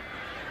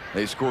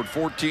 They scored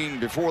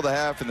 14 before the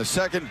half in the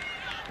second.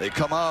 They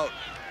come out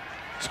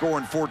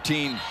scoring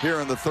 14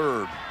 here in the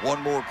third. One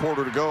more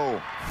quarter to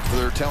go for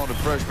their talented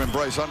freshman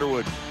Bryce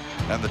Underwood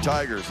and the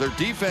Tigers. Their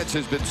defense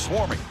has been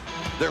swarming.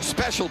 Their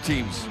special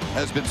teams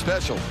has been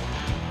special.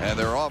 And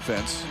their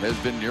offense has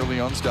been nearly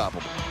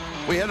unstoppable.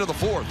 We head to the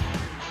fourth.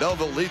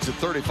 Belleville leads at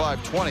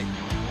 35-20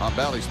 on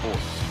Bally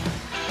Sports.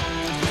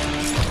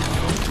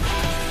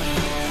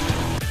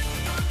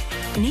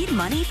 Need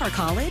money for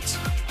college?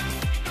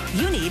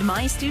 You need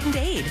My Student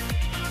Aid.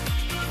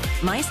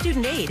 My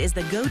Student Aid is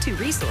the go-to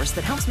resource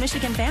that helps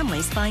Michigan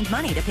families find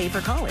money to pay for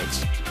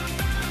college.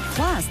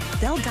 Plus,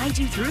 they'll guide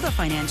you through the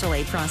financial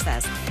aid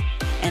process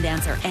and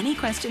answer any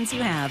questions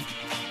you have.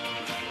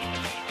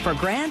 For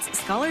grants,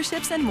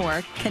 scholarships, and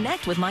more,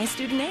 connect with My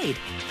Student Aid,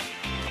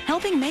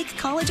 helping make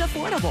college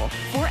affordable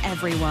for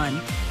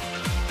everyone.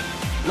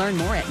 Learn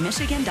more at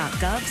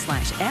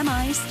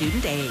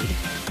michigan.gov/MIStudentAid.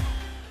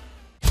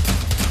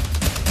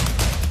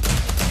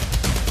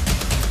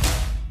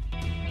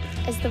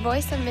 As the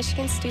voice of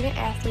Michigan student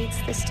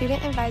athletes, the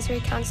Student Advisory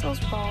Council's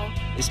role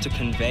is to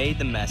convey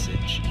the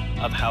message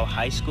of how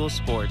high school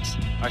sports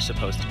are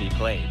supposed to be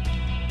played.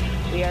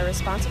 We are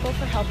responsible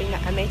for helping the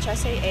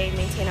MHSAA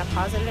maintain a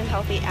positive and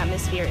healthy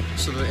atmosphere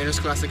so the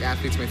interscholastic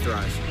athletes may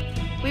thrive.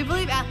 We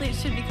believe athletes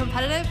should be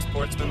competitive,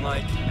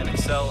 sportsmanlike, and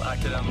excel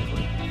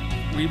academically.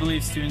 We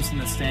believe students in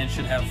the stands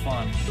should have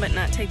fun, but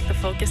not take the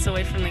focus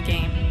away from the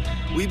game.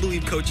 We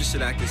believe coaches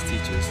should act as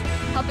teachers,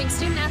 helping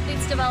student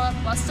athletes develop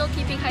while still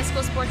keeping high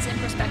school sports in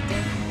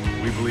perspective.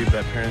 We believe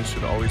that parents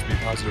should always be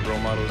positive role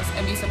models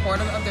and be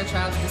supportive of their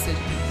child's decisions.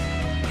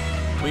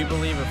 We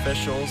believe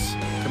officials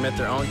commit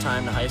their own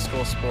time to high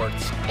school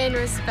sports. And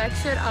respect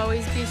should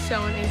always be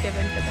shown and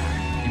given to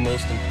them. The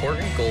most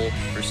important goal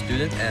for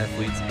student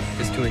athletes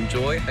is to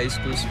enjoy high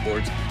school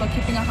sports while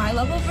keeping a high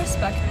level of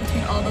respect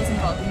between all those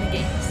involved in the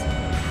games.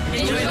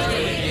 Enjoy the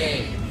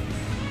game!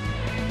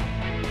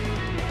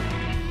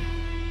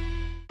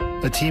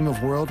 A team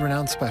of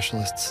world-renowned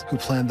specialists who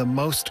plan the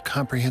most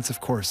comprehensive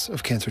course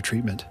of cancer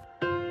treatment.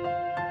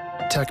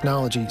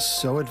 Technology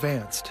so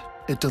advanced,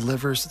 it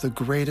delivers the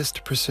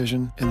greatest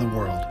precision in the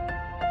world.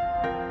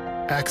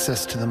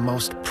 Access to the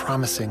most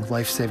promising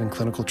life-saving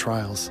clinical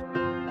trials.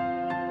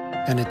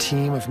 And a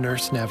team of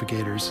nurse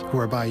navigators who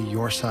are by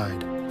your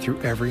side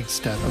through every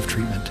step of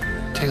treatment,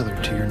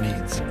 tailored to your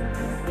needs.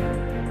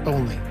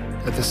 Only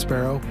at the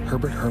Sparrow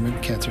Herbert Herman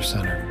Cancer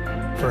Center.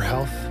 For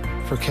health,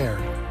 for care,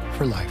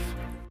 for life.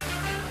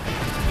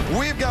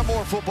 We've got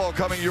more football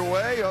coming your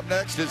way. Up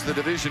next is the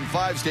Division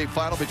 5 state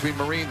final between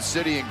Marine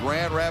City and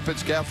Grand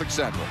Rapids Catholic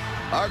Central.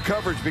 Our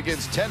coverage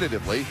begins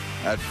tentatively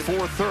at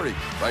 4:30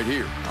 right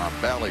here on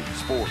Bally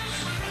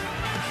Sports.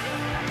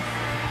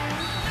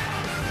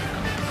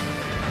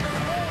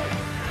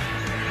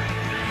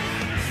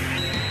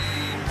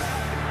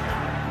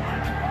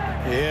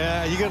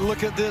 Yeah, you got to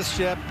look at this,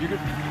 Shep. You're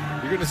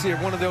going to see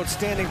one of the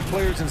outstanding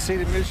players in the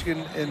state of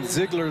Michigan, and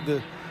Ziegler,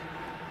 the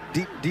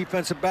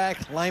defensive back,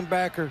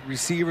 linebacker,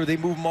 receiver. They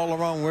move them all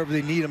around wherever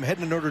they need them,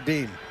 heading to Notre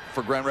Dame.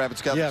 For Grand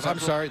Rapids Catholic Central? I'm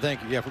sorry,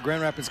 thank you. Yeah, for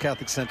Grand Rapids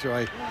Catholic Central.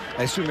 I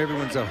assume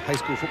everyone's a high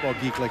school football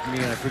geek like me,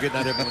 and I forget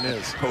not everyone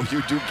is. Oh,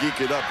 you do geek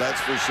it up,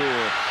 that's for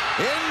sure.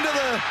 Into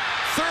the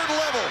third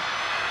level.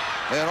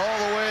 And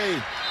all the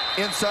way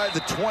inside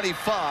the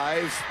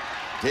 25,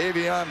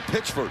 Davion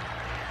Pitchford.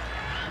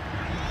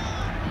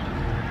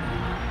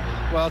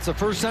 Well, it's the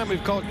first time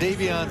we've called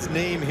Davion's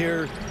name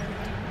here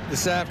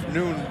this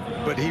afternoon,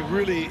 but he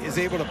really is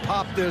able to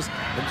pop this,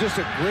 and just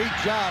a great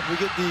job. We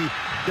get the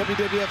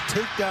WWF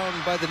takedown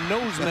by the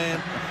nose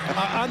man,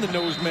 on the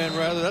nose man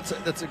rather.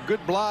 That's a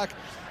good block,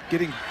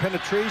 getting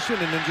penetration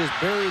and then just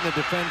burying the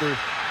defender.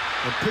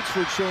 And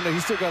Pitchford showing that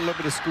he's still got a little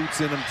bit of scoots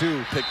in him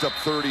too. Picked up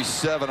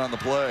 37 on the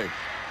play.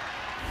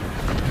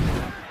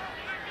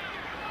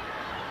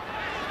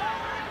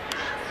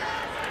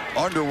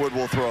 Underwood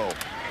will throw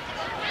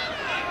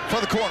for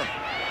the corner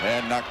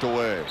and knocked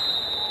away.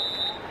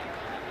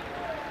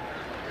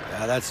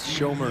 That's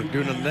Schomer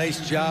doing a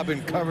nice job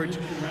in coverage.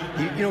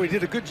 He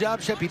did a good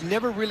job, Shep. He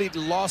never really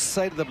lost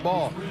sight of the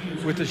ball.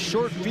 With the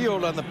short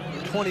field on the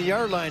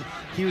 20-yard line,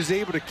 he was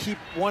able to keep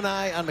one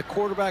eye on the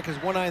quarterback, his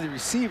one eye on the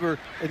receiver,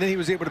 and then he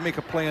was able to make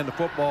a play on the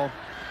football.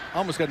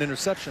 Almost got an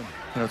interception.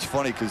 It's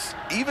funny because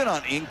even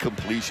on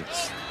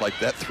incompletions, like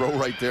that throw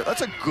right there,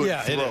 that's a good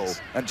throw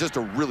and just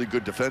a really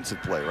good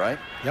defensive play, right?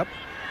 Yep.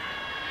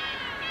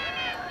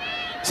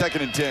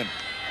 2nd and 10.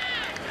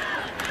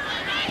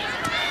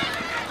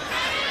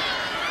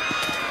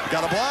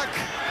 Got a block,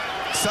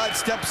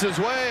 sidesteps his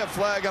way, a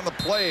flag on the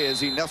play as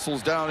he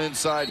nestles down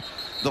inside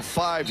the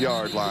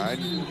 5-yard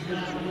line.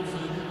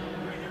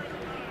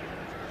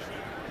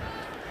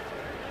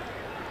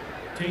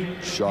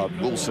 Shard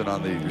Wilson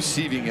on the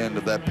receiving end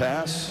of that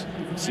pass.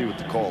 Let's see what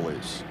the call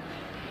is.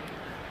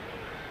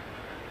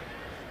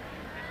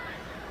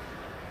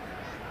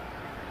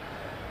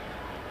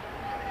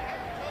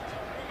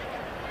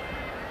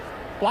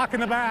 Block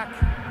in the back.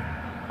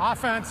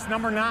 Offense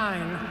number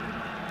 9.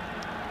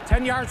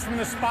 10 yards from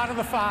the spot of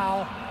the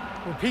foul.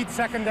 Repeat,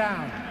 second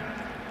down.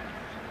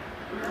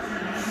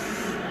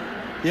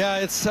 Yeah,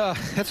 it's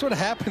that's what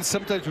happens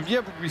sometimes when you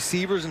have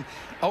receivers and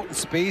out in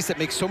space that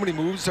make so many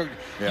moves. So you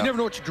never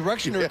know which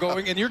direction they're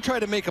going, and you're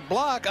trying to make a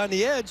block on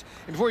the edge,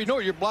 and before you know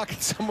it, you're blocking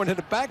someone in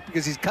the back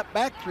because he's cut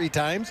back 3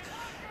 times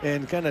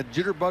and kind of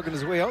jitterbugging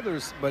his way out there.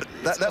 But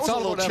that was a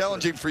little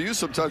challenging for you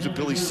sometimes with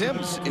Billy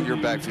Sims in your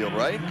backfield,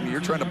 right? I mean,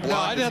 you're trying to block. No,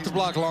 I didn't have to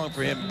block long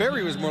for him.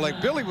 Barry was more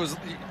like Billy was.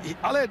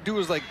 All I had to do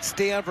was like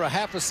stay on for a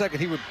half a second.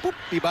 He would boop,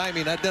 be by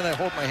me, and then I'd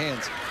hold my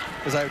hands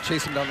as I would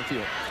chase him down the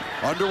field.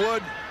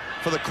 Underwood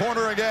for the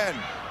corner again,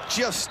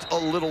 just a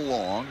little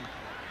long.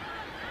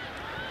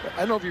 I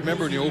don't know if you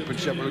remember when you opened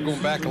Shepard. We're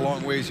going back a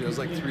long ways here. It was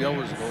like 3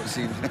 hours ago, it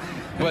seems.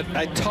 But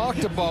I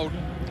talked about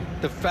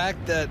the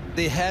fact that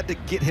they had to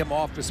get him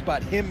off the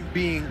spot, him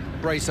being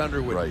Bryce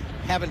Underwood. Right.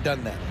 Haven't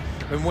done that.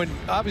 And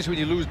obviously when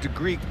you lose to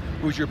Greek,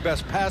 who's your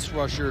best pass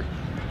rusher,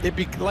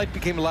 life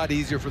became a lot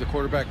easier for the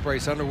quarterback,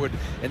 Bryce Underwood,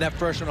 and that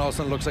freshman all of a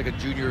sudden looks like a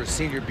junior or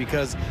senior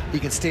because he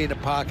can stay in the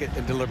pocket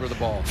and deliver the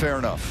ball. Fair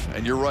enough,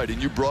 and you're right,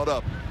 and you brought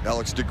up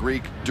Alex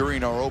DeGreek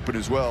during our open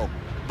as well,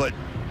 but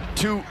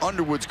to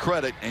Underwood's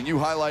credit, and you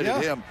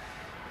highlighted him,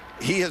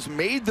 he has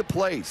made the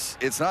plays.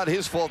 It's not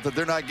his fault that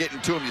they're not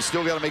getting to him. You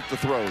still got to make the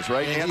throws,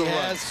 right? And he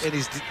has, and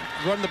he's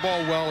run the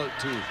ball well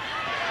too.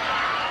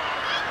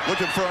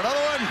 Looking for another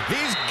one.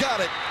 He's got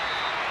it.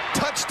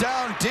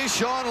 Touchdown,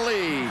 Deshaun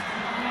Lee.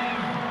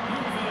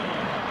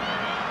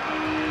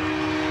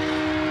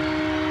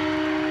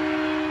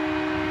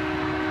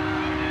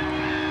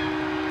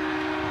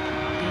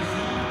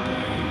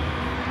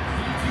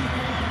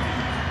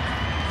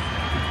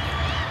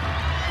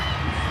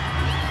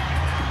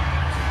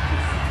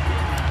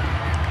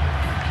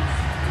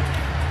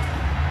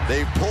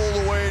 They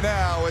pulled away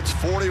now. It's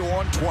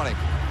 41-20.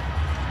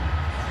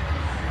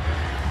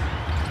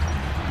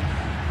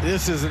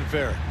 This isn't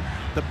fair.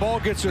 The ball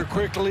gets there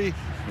quickly.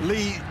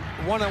 Lee,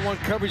 one-on-one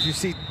coverage. You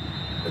see,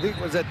 I think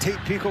it was that Tate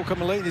Pico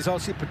coming late. You also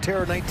see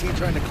Patera 19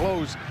 trying to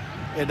close.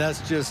 And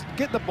that's just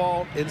getting the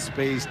ball in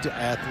space to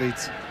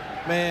athletes.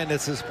 Man,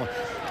 this is fun.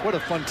 What a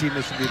fun team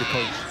this would be to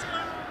coach.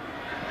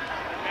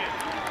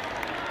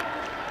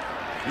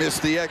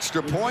 Missed the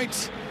extra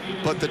point,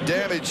 but the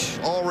damage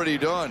already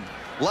done.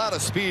 A lot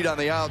of speed on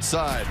the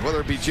outside,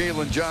 whether it be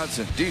Jalen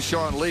Johnson,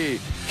 Deshaun Lee,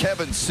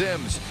 Kevin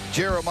Sims,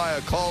 Jeremiah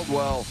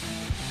Caldwell.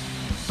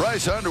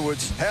 Bryce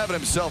Underwood's having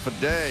himself a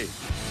day.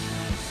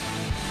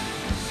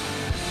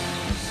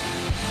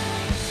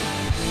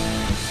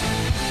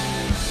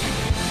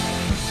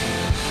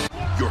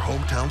 Your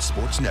hometown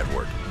sports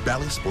network,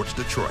 Bally Sports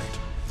Detroit,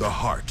 the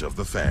heart of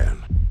the fan.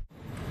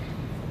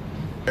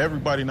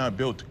 Everybody not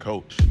built to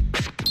coach.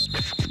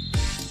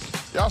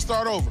 Y'all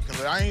start over,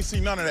 because I ain't see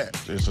none of that.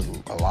 It's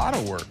a lot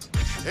of work.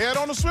 Head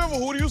on the swivel,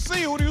 who do you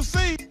see? Who do you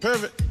see?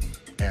 Pivot.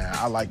 And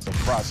I like the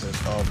process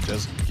of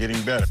just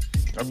getting better.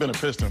 I've been a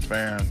Piston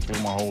fan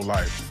through my whole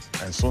life.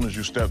 As soon as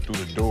you step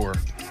through the door,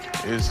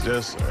 it's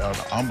just an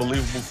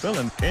unbelievable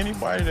feeling.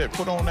 Anybody that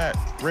put on that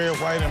red,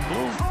 white, and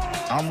blue,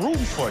 I'm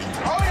rooting for you.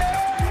 Oh,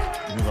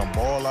 yeah! We're gonna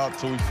ball out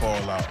till we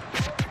fall out.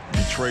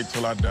 Detroit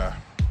till I die.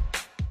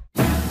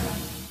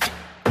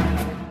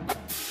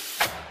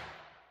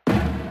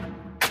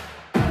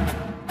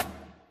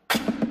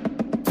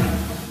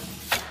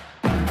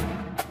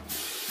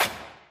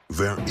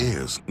 There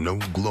is no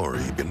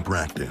glory in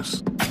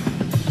practice.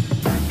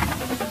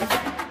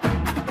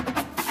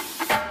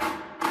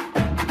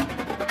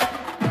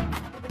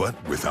 But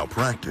without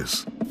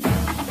practice,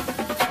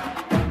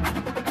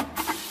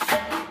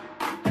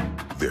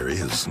 there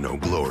is no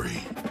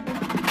glory.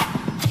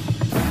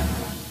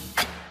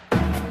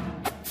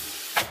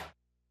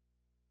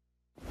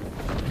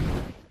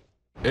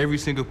 Every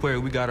single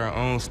player, we got our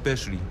own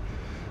specialty.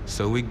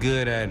 So we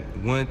good at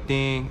one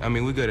thing. I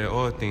mean, we good at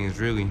all things,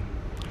 really.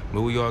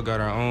 But we all got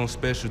our own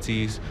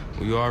specialties.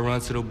 We all run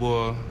to the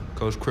ball.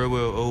 Coach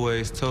Cribwell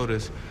always told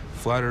us,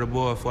 fly to the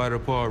ball, fly to the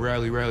ball,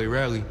 rally, rally,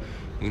 rally.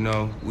 You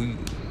know, we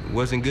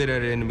wasn't good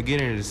at it in the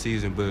beginning of the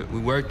season, but we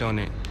worked on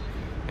it.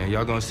 And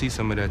y'all gonna see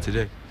some of that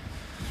today.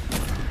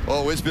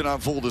 Oh, it's been on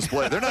full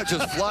display. They're not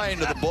just flying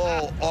to the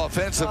ball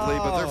offensively,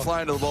 but they're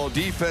flying to the ball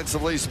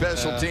defensively,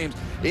 special teams.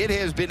 It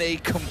has been a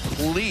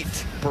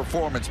complete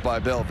performance by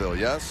Belleville,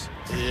 yes?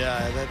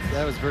 Yeah,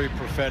 that was very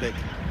prophetic.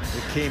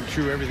 It came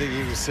true, everything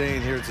he was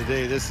saying here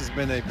today. This has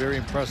been a very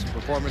impressive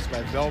performance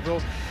by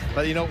Belleville.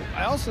 But, you know,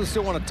 I also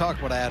still want to talk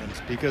about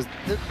Adams because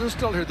they're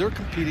still here. They're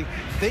competing.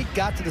 They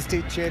got to the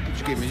state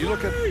championship game. And you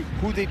look at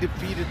who they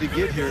defeated to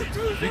get here.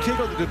 You take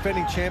out the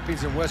defending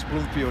champions in West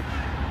Bloomfield.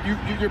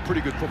 You're a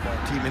pretty good football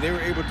team, and they were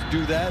able to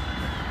do that.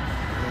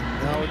 And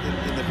Now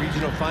in the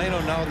regional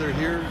final, now they're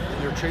here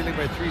and they're trailing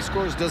by 3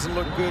 scores. Doesn't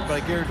look good,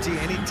 but I guarantee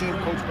any team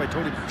coached by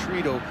Tony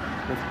Petrito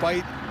will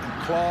fight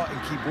and claw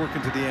and keep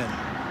working to the end.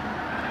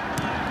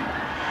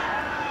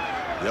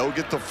 They'll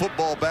get the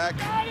football back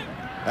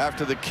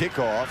after the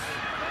kickoff.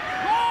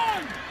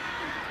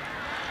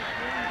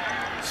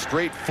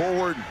 Straight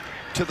forward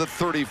to the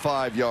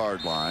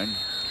 35-yard line.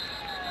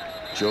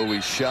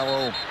 Joey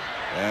Shallow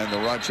and the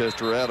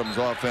Rochester Adams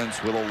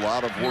offense with a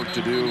lot of work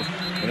to do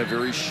in a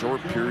very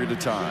short period of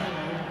time.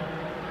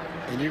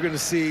 And you're going to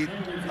see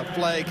a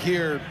flag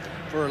here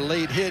for a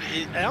late hit.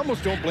 I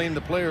almost don't blame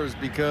the players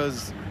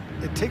because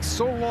it takes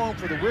so long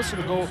for the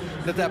whistle to go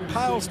that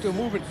pile's still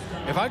moving.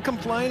 If I come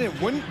flying in,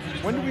 when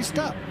do we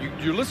stop?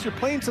 You're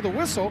playing to the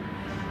whistle.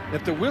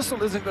 If the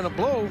whistle isn't going to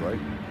blow, right?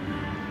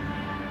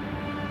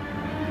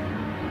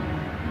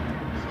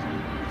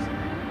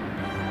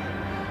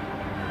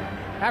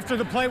 After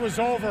the play was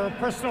over,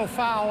 personal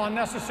foul,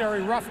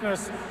 unnecessary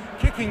roughness,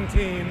 kicking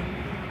team.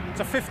 It's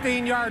a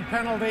 15-yard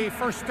penalty,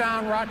 first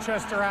down,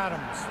 Rochester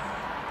Adams.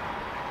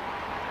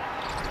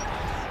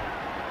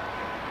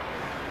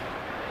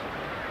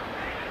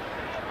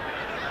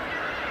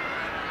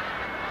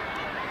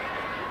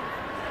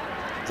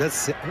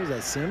 Who's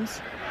that,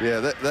 Sims?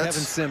 Yeah, that's Kevin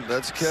Sims.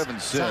 That's Kevin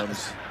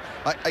Sims.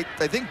 I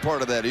think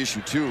part of that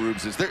issue too,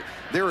 Rubes, is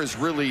there is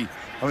really,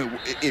 I mean,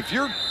 if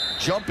you're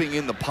jumping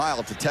in the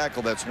pile to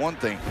tackle, that's one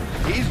thing.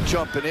 He's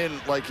jumping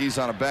in like he's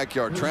on a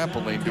backyard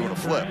trampoline doing a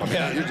flip. I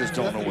mean, you just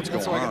don't know what's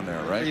going on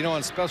there, right? You know,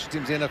 on special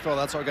teams, the NFL,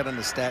 that's all I got on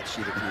the stat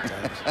sheet a few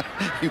times.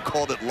 You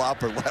called it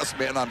lop or last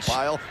man on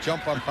pile?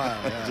 Jump on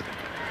pile, yeah.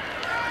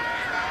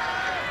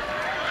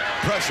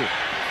 Pressure.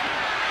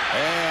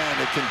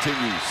 And it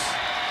continues.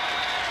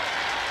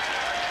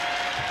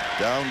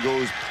 Down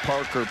goes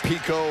Parker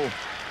Pico,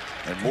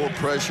 and more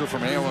pressure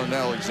from Alan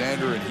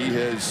Alexander, and he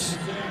has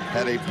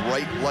had a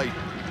bright light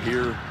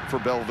here for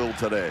Belleville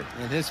today.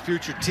 And his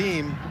future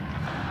team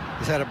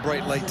has had a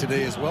bright light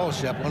today as well,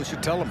 Shep. Why don't you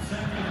tell him?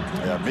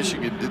 Yeah,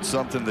 Michigan did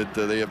something that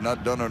they have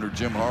not done under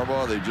Jim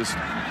Harbaugh. They just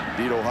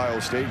beat Ohio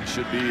State and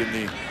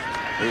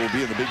they will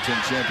be in the Big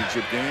Ten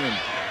championship game. And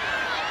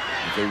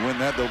if they win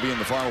that, they'll be in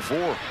the Final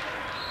Four.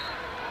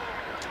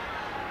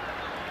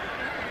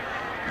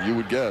 You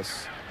would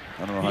guess.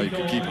 I don't know how you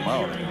could keep him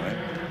out anyway.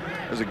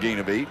 There's a gain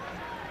of 8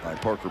 by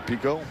Parker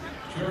Pico.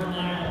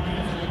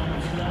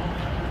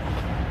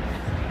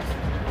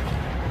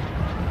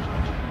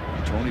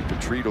 Tony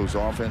Petrito's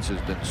offense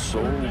has been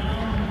so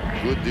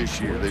good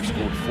this year. They've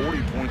scored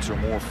 40 points or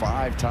more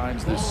 5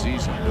 times this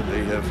season, but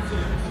they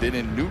have been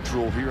in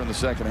neutral here in the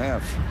second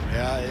half.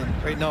 Yeah,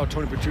 and right now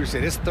Tony Petrito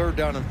said it's 3rd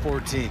down and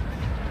 14.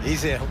 He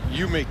said,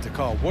 you make the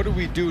call. What do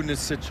we do in this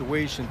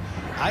situation?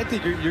 I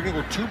think you're going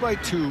to go 2 by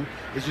 2,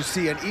 as you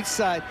see on each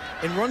side,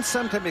 and run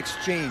sometime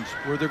exchange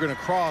where they're going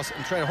to cross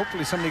and try to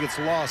hopefully somebody gets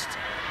lost.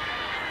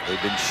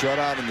 They've been shut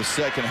out in the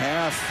second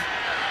half.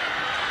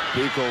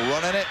 Pico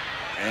running it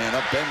and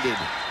upended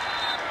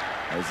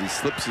as he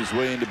slips his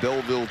way into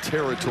Belleville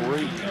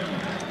territory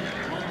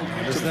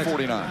to the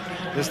 49.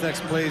 This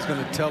next play is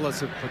going to tell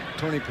us if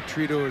Tony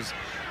Petrito is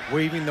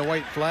waving the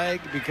white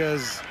flag,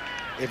 because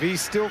if he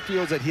still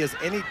feels that he has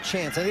any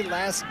chance, any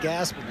last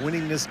gasp of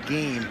winning this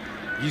game,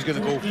 he's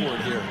going to go for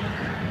it here.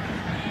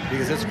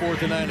 Because it's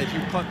 4th and 9. If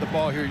you punt the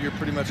ball here, you're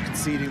pretty much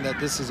conceding that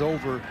this is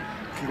over.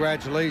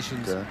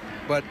 Congratulations. Okay.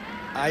 But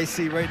I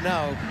see right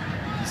now,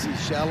 you see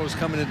Shallow's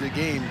coming into the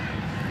game.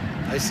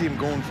 I see him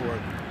going for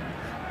it.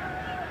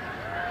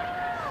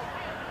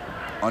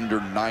 Under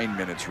 9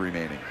 minutes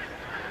remaining.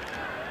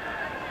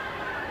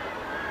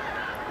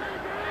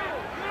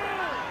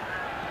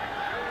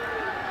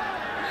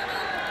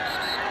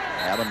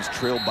 Adams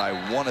trailed by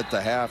 1 at the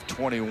half,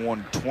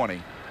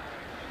 21-20.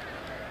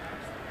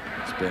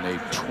 It's been a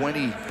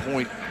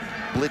 20-point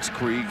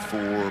blitzkrieg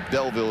for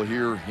Belleville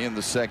here in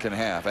the second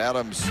half.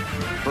 Adams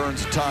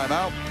burns a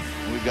timeout.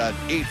 We've got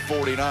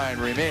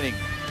 8:49 remaining.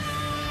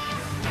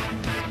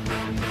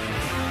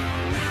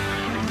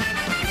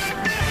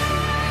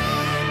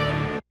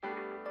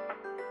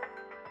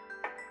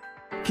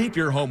 Keep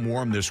your home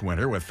warm this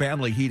winter with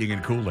Family Heating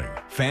and Cooling.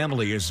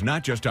 Family is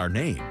not just our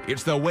name,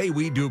 it's the way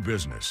we do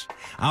business.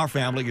 Our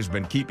family has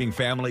been keeping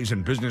families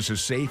and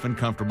businesses safe and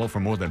comfortable for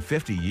more than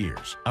 50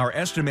 years. Our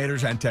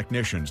estimators and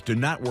technicians do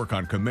not work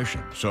on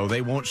commission, so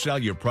they won't sell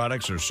you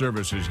products or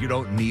services you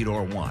don't need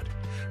or want.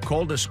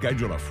 Call to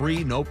schedule a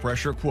free,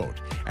 no-pressure quote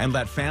and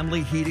let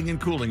Family Heating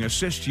and Cooling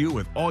assist you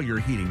with all your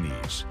heating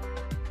needs.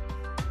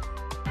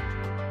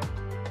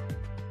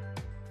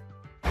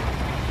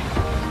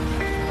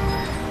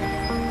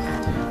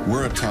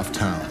 We're a tough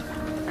town,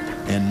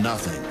 and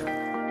nothing,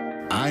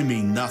 I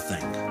mean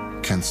nothing,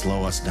 can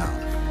slow us down.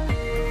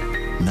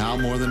 Now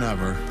more than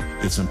ever,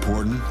 it's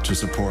important to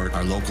support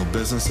our local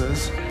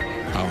businesses,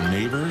 our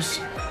neighbors,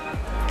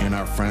 and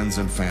our friends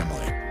and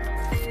family.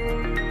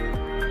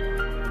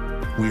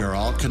 We are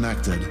all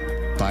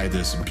connected by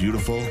this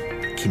beautiful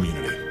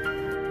community.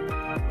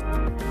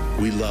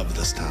 We love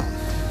this town.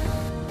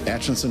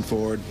 Atchison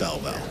Ford,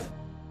 Belleville.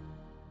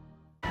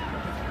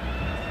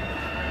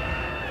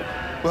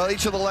 Well,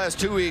 each of the last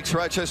 2 weeks,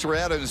 Rochester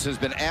Adams has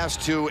been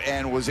asked to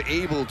and was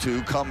able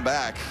to come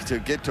back to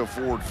get to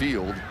Ford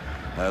Field.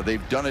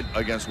 They've done it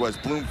against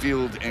West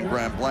Bloomfield and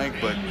Grand Blanc,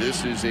 but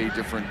this is a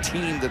different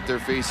team that they're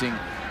facing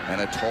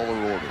and a taller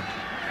order.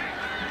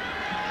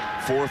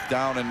 4th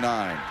down and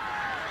 9.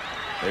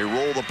 They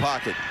roll the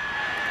pocket.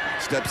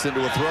 Steps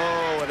into a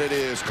throw, and it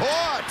is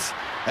caught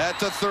at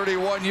the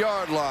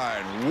 31-yard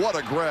line. What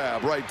a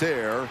grab right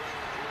there.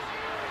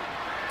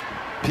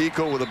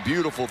 Pico with a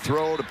beautiful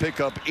throw to pick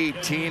up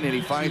 18, and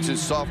he finds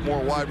his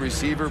sophomore wide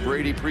receiver,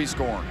 Brady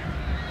Prescorn.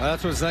 Well,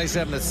 that's what's nice,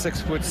 having a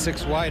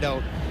 6'6" wide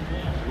out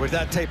with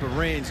that type of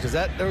range, because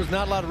there was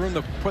not a lot of room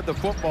to put the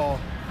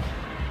football.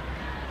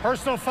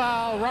 Personal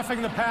foul,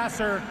 roughing the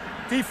passer,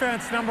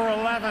 defense number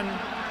 11.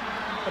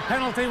 The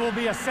penalty will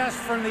be assessed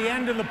from the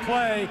end of the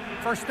play.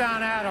 1st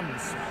down,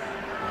 Adams.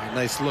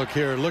 Nice look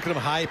here. Look at him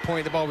high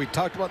point the ball. We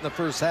talked about in the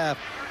first half.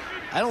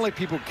 I don't like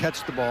people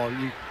catch the ball.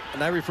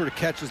 And I refer to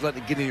catch as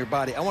letting it get in your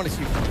body. I want to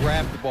see you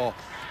grab the ball.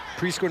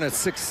 Prescorn at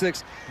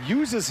 6'6",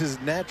 uses his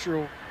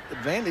natural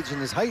advantage in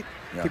his height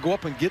to go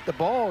up and get the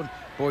ball. And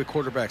boy,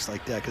 quarterbacks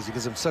like that, because he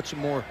gives him such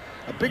a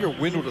bigger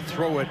window to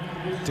throw it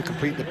to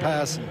complete the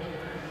pass. And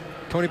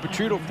Tony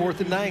Petrito, 4th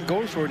and 9,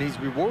 goes for it, and he's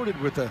rewarded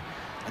with a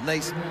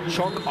nice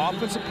chunk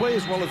offensive play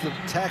as well as the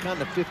tack on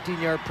the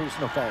 15-yard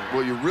personal foul.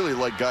 Well, you really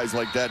like guys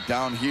like that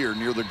down here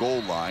near the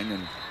goal line.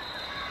 And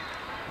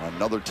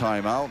another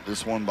timeout,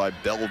 this one by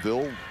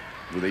Belleville,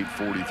 with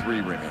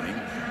 8:43 remaining.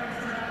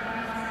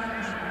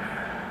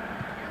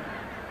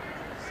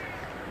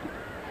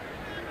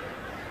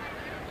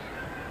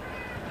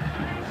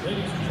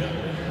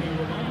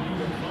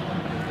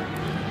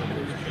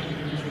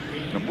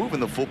 Now,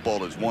 moving the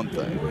football is one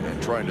thing,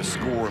 and trying to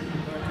score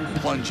and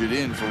plunge it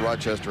in for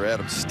Rochester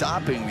Adams.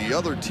 Stopping the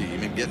other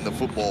team and getting the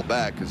football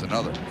back is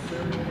another.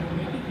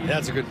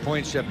 That's a good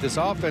point, Shep. This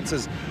offense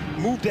has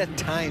moved at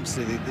times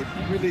today. They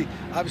really,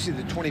 obviously,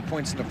 the 20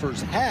 points in the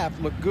first half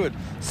looked good.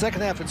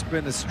 Second half, it's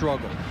been a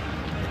struggle.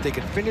 If they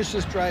can finish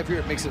this drive here,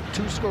 it makes it a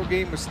 2-score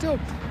game with still,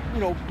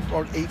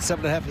 or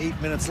 7.5,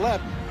 8 minutes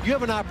left. You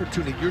have an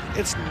opportunity.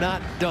 It's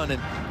not done.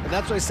 And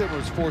that's why I said when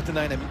it was 4th and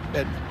 9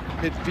 at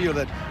midfield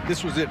that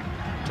this was it.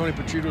 Tony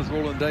Petrito's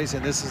rolling dice,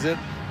 and this is it.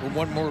 With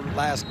one more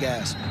last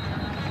gasp.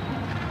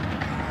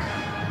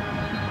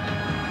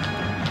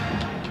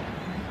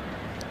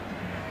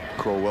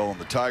 Crowell and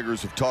the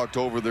Tigers have talked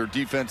over their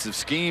defensive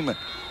scheme,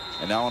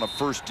 and now on a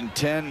 1st and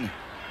 10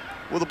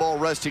 with the ball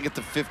resting at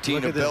the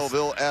 15 of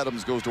Belleville.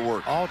 Adams goes to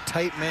work. All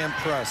tight man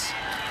press.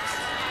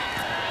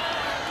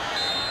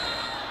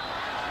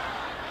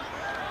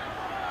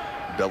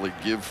 Belly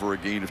give for a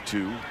gain of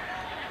 2.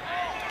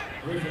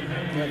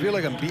 I feel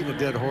like I'm beating a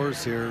dead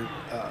horse here,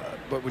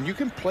 but when you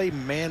can play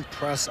man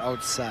press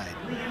outside,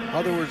 in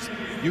other words,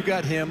 you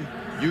got him,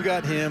 you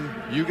got him,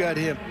 you got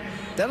him.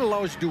 That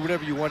allows you to do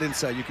whatever you want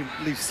inside. You can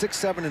leave 6,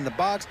 7 in the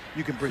box.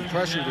 You can bring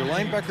pressure to your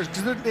linebackers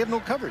because they have no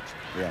coverage.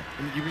 Yeah.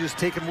 And you can just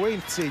take them away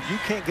and say, you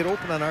can't get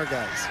open on our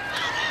guys.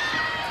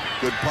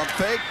 Good pump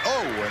fake.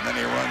 Oh, and then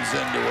he runs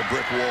into a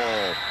brick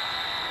wall.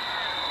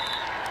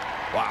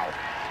 Wow.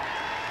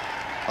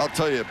 I'll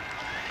tell you,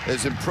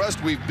 as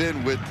impressed we've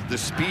been with the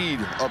speed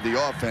of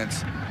the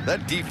offense,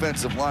 that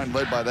defensive line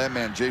led by that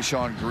man,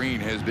 Jayshon Green,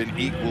 has been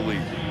equally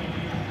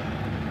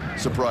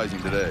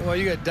surprising today. Well,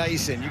 you got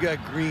Davison, you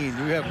got Green,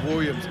 you have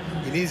Williams.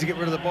 He needs to get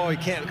rid of the ball. He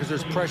can't because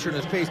there's pressure in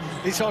his face.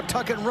 He saw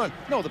tuck it and run.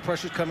 No, the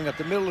pressure's coming up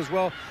the middle as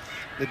well.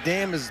 The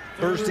dam is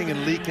bursting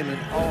and leaking in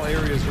all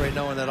areas right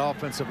now on that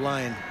offensive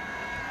line.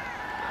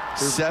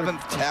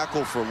 7th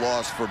tackle for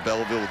loss for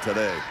Belleville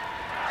today.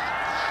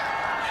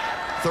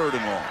 3rd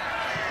and long.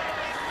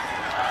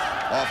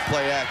 Off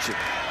play action.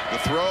 The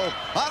throw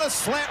on a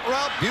slant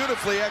route,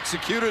 beautifully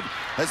executed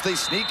as they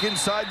sneak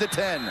inside the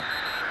 10.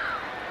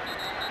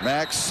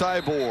 Max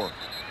Cybor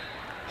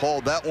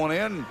hauled that one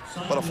in,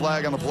 but a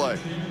flag on the play.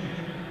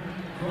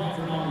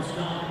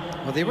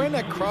 Well, they ran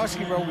that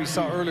crossing route we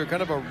saw earlier,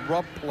 kind of a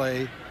rough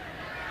play.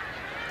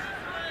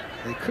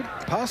 They could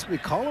possibly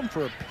call him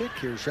for a pick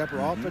here,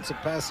 Shepard. Offensive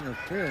pass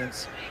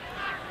interference.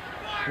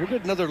 We'll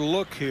get another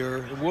look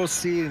here, and we'll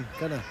see and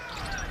kind of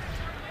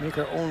make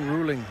our own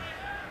ruling.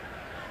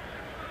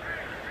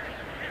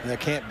 That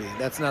can't be.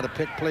 That's not a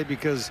pick play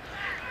because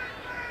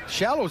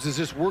Shallows is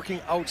just working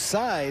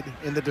outside,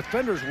 and the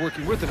defender's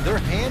working with him. They're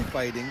hand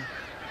fighting.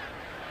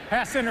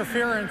 Pass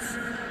interference,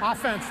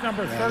 offense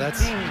number 13.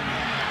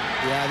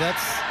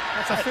 That's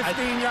a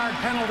 15-yard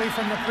penalty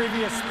from the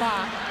previous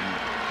spot.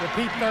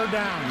 Repeat, 3rd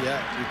down.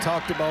 Yeah, we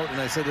talked about,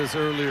 and I said this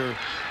earlier,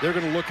 they're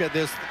going to look at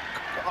this.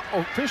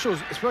 Officials,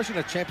 especially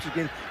in a championship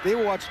game, they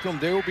will watch film.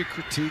 They will be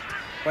critiqued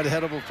by the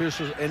head of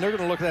officials, and they're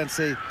going to look at that and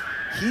say,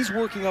 he's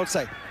working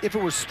outside. If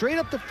it was straight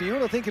up the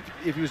field, I think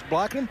if he was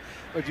blocking him,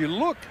 but if you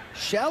look,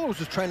 Shallows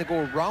was trying to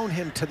go around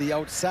him to the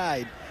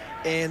outside,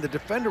 and the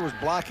defender was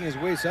blocking his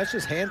way, so that's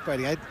just hand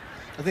fighting. I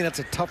think that's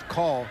a tough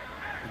call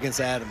against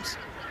Adams.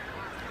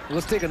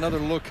 Let's take another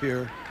look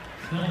here.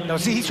 Now,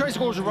 see, he tries to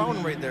go around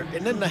him right there,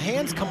 and then the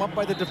hands come up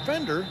by the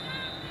defender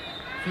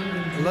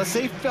unless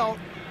they felt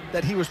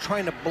that he was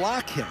trying to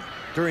block him.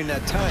 during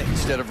that time.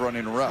 Instead of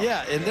running a route.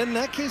 Yeah, and then in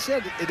that case, yeah,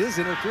 it is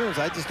interference.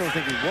 I just don't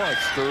think it was.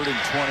 3rd and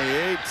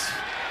 28.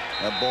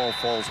 That ball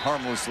falls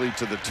harmlessly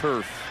to the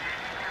turf.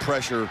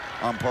 Pressure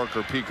on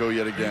Parker Pico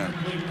yet again.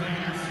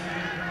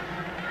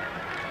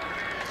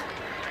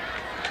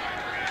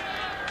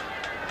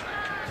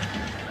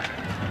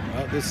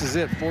 Well, this is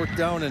it. 4th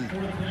down and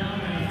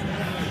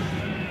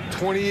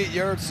 28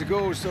 yards to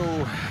go. So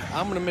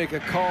I'm going to make a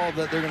call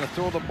that they're going to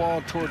throw the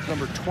ball towards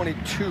number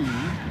 22,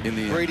 in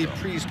the Brady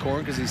Prieskorn,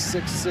 because he's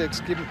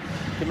 6'6". Give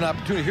him an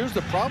opportunity. Here's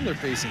the problem they're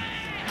facing.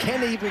 Can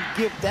they even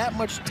give that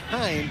much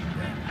time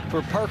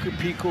for Parker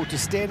Pico to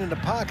stand in the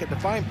pocket to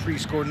find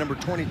Prieskorn, number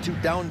 22,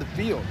 down the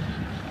field?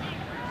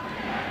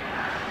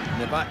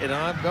 And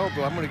I'm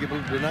Belleville, I'm going to give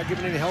them, they're not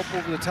giving any help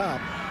over the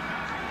top.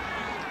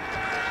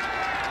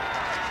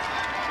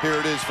 Here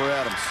it is for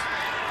Adams.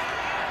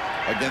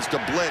 Against a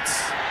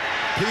blitz.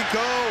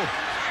 Pico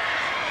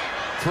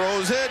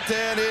throws it,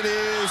 and it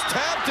is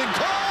tapped and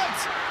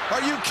caught.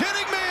 Are you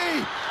kidding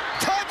me?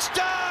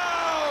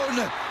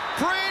 Touchdown!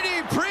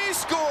 Brady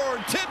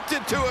Prieskorn tipped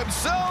it to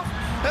himself,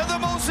 and the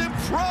most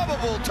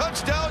improbable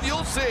touchdown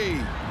you'll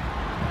see.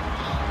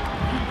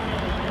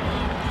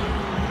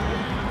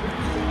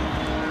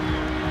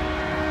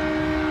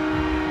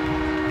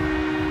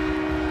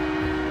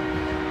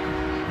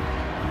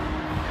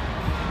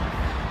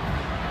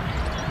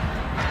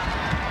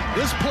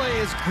 This play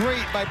is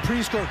great by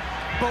Prieskorn,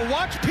 but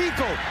watch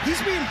Pico.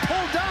 He's being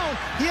pulled down.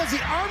 He has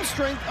the arm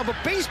strength of a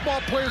baseball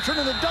player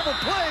turning a double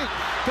play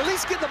to at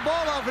least get the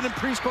ball off, and then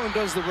Prieskorn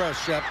does the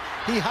rest, Shep.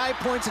 He high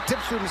points and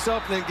tips to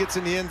himself and then gets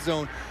in the end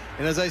zone.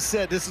 And as I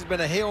said, this has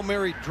been a Hail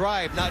Mary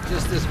drive, not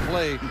just this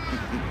play.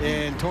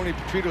 And Tony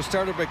Petrito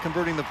started by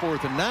converting the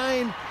 4th and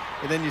 9.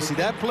 And then you see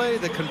that play,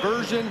 the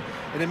conversion,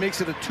 and it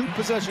makes it a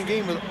 2-possession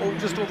game with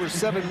just over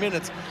 7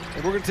 minutes.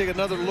 And we're going to take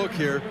another look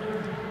here.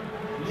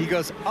 He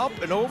goes up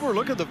and over.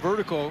 Look at the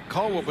vertical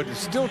Caldwell, but it's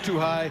still too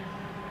high.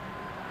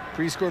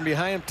 Prieskorn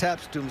behind him,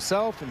 taps to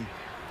himself and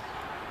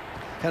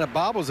kind of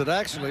bobbles it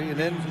actually, and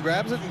then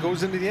grabs it and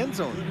goes into the end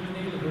zone.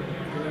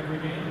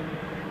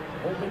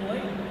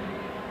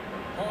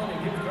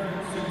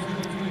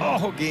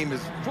 Oh,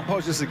 football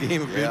is just a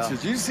game of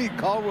inches. You see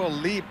Caldwell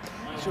leap.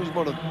 Shows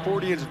about a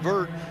 40-inch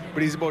vert,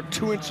 but he's about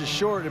 2 inches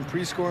short, and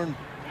Prieskorn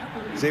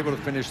is able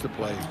to finish the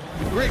play.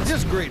 Great,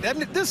 just great. I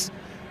mean, this.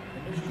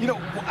 You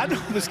know, I don't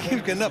know this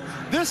game's good enough.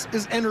 This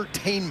is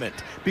entertainment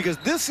because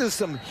this is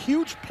some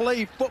huge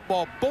play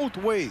football both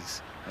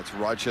ways. That's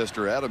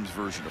Rochester Adams'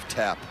 version of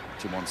tap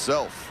to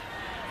oneself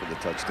for the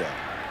touchdown.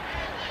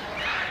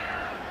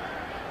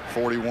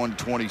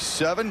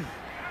 41-27.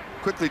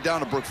 Quickly down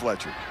to Brooke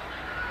Fletcher.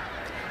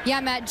 Yeah,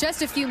 Matt,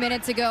 just a few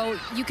minutes ago,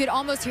 you could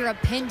almost hear a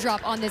pin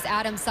drop on this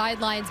Adams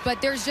sidelines,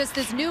 but there's just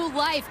this new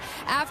life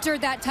after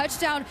that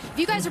touchdown. If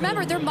you guys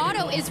remember, their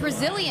motto is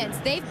resilience.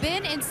 They've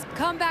been in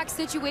comeback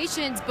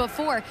situations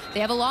before.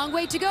 They have a long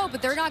way to go,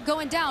 but they're not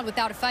going down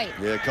without a fight.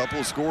 Yeah, a couple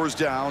of scores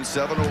down,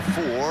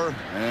 7:04,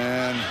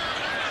 and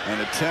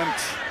an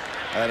attempt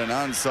at an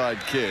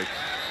onside kick.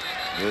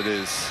 It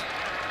is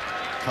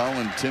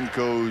Colin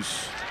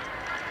Timko's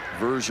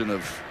version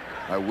of,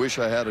 I wish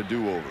I had a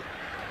do-over.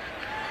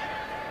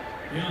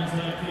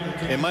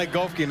 In my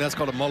golf game, that's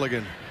called a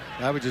mulligan.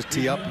 I would just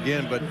tee up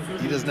again, but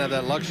he doesn't have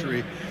that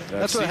luxury.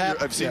 That's what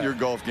happens. I've seen your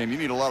golf game. You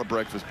need a lot of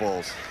breakfast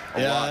balls.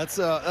 That's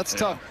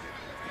tough.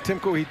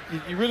 Timko,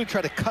 he really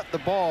tried to cut the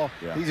ball.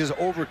 Yeah. He just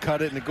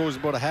overcut it, and it goes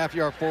about a half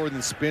yard forward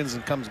and spins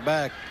and comes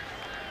back.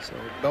 So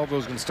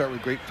Belleville's going to start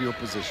with great field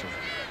position.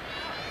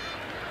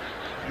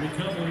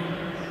 Recovery.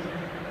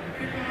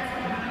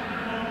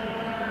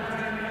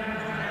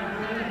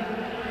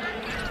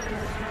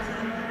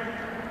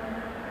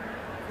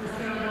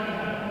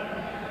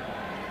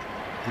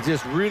 He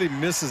just really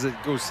misses it.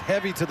 Goes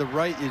heavy to the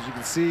right, as you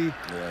can see.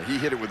 Yeah, he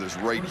hit it with his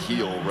right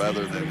heel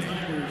rather than the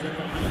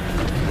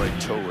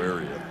right toe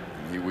area.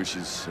 And he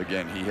wishes,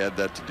 again, he had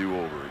that to do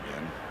over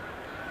again.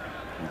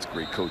 It's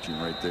great coaching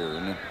right there,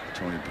 isn't it?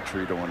 Tony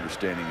Petrito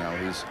understanding how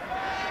his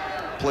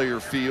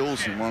player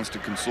feels and wants to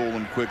console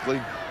him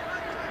quickly.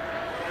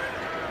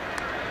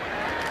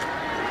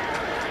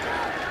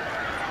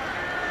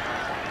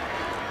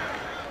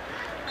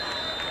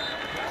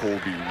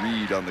 Colby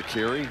Reed on the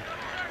carry.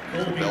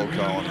 The bell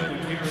cow on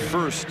the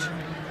first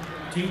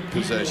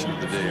possession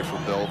of the day for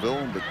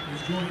Belleville, but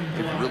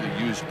they've really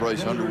used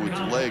Bryce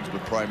Underwood's legs,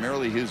 but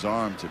primarily his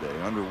arm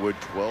today. Underwood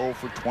 12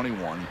 for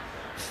 21,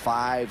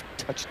 5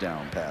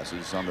 touchdown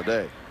passes on the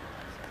day.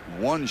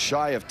 One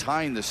shy of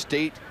tying the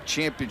state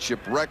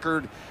championship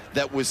record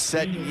that was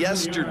set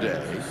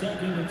yesterday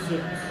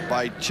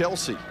by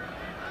Chelsea.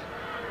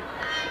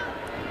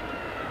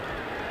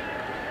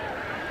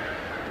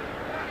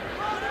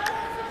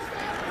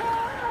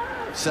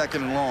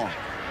 Second and long.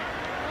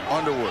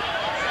 Underwood.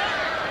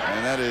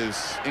 And that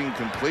is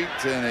incomplete,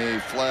 and a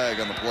flag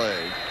on the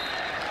play.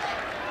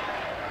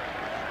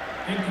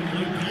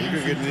 You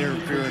could get an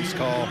interference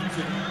call.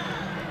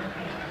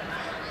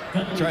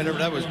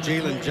 That was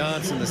Jalen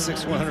Johnson, the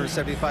 6'1",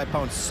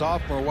 175-pound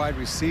sophomore wide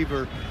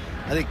receiver.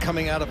 I think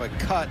coming out of a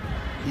cut.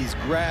 he's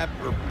grabbed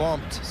or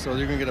bumped, so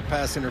they're going to get a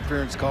pass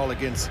interference call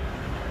against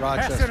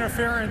Rochester. Pass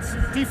interference,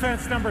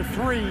 defense number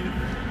 3.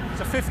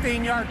 It's a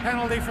 15-yard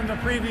penalty from the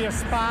previous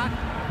spot.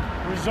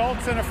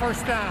 Results in a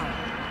first down.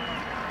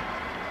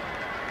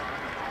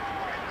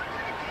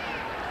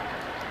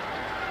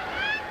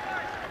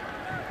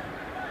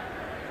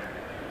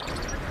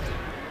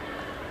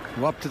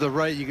 Up to the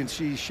right, you can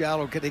see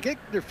shallow. They get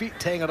their feet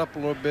tangled up a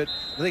little bit.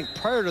 I think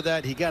prior to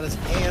that, he got his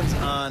hands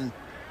on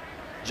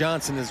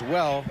Johnson as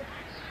well.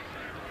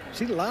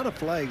 Seen a lot of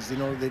flags. You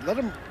know, they let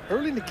him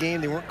early in the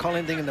game. They weren't calling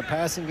anything in the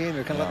passing game.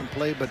 They're kind of letting him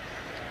play. But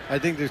I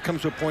think there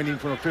comes to a point even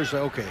from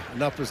officials, okay,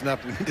 enough is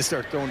enough. We need to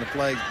start throwing the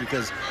flags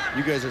because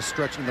you guys are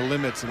stretching the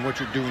limits in what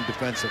you're doing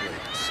defensively.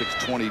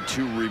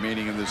 6:22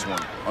 remaining in this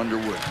one.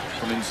 Underwood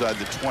from inside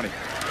the 20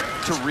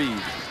 to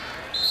Reed.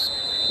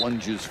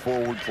 Lunges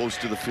forward close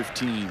to the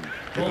 15.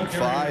 Given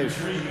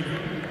 5.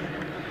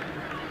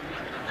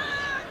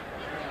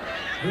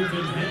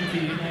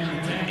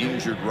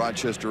 Injured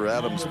Rochester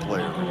Adams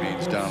player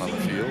remains down on the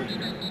field.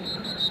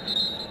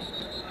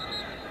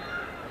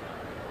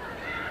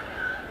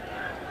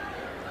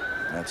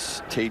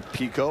 That's Tate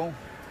Pico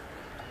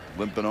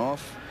limping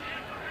off.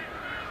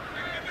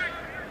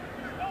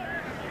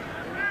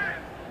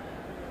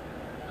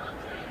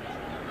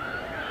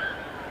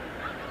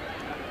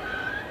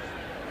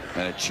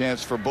 And a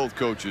chance for both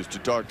coaches to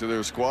talk to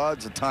their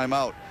squads. A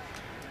timeout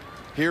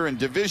here in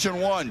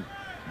Division I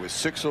with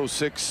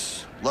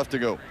 6:06 left to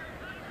go.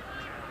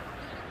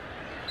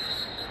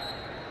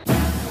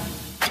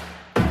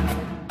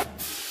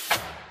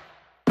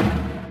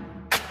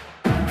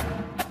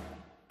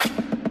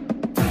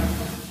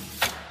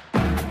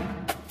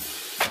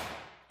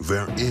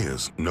 There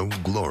is no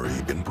glory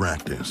in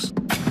practice.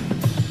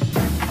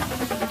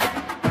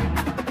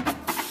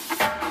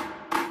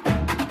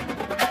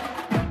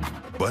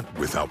 But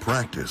without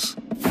practice,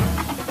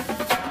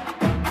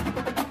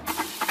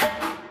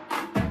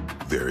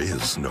 there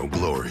is no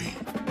glory.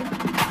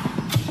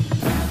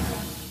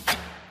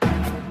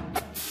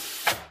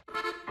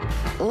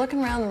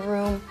 Looking around the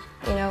room,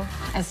 you know,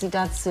 I see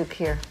Datsuk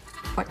here.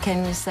 What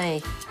can you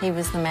say? He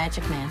was the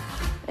magic man.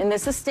 And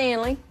this is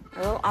Stanley, a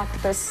little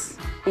octopus.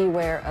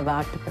 Beware of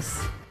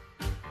octopus.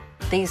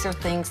 These are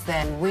things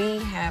that we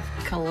have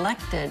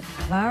collected.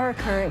 Our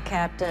current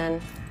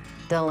captain,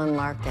 Dylan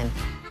Larkin.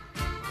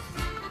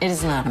 It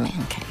is not a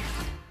man cave.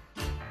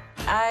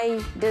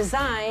 I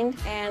designed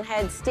and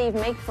had Steve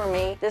make for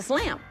me this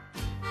lamp.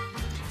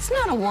 It's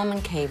not a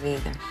woman cave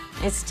either.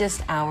 It's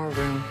just our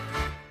room.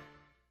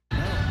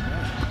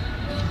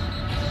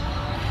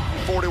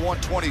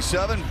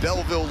 41-27,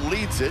 Belleville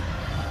leads it.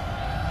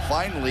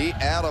 Finally,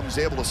 Adams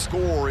able to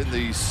score in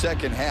the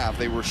second half.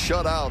 They were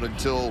shut out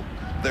until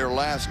their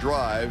last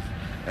drive.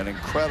 An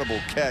incredible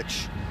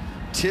catch,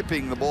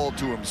 tipping the ball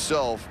to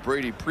himself,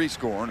 Brady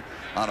Prescorn,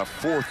 on a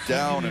 4th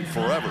down and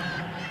forever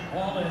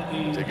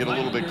to get a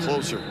little bit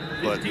closer.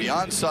 But the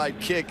onside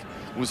kick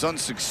was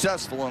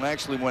unsuccessful and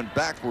actually went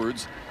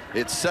backwards.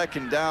 It's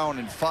 2nd down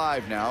and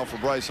 5 now for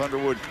Bryce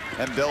Underwood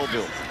and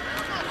Belleville.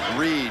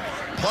 Reed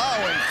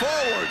plowing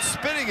forward,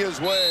 spinning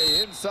his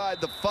way inside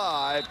the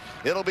 5.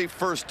 It'll be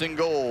 1st and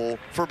goal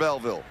for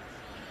Belleville.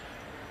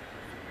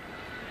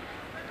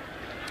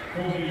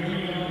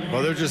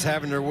 Well, they're just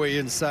having their way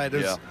inside.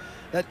 Yeah.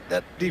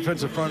 That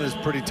defensive front is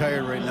pretty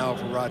tired right now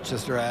for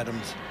Rochester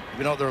Adams.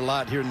 Been out there a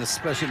lot here,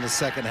 especially in the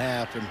second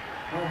half. And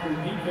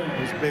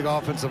those big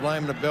offensive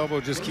linemen of Belleville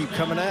just keep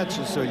coming at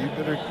you. So you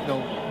better, you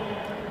know,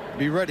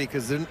 be ready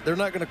because they're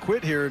not going to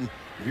quit here. And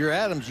if you're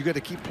Adams, you got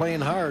to keep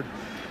playing hard.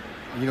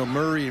 You know,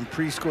 Murray and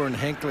Prescore and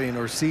Henkley and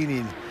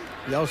Orsini.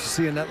 You also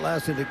see in that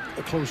last one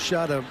a close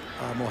shot of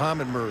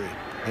Mohamed Murray.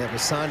 They have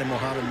Hassan and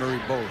Mohamed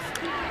Murray both.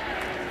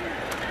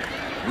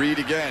 Reed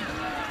again.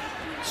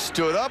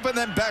 Stood up and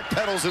then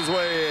backpedals his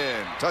way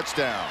in.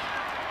 Touchdown.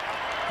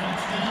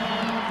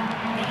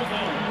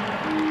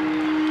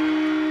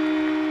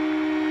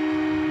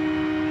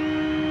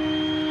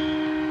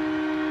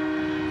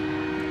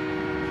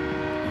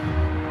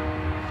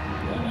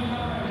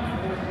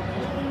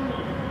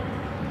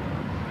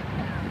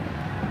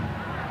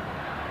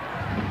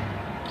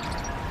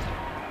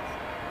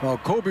 Well,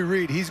 Kobe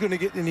Reed, he's going to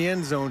get in the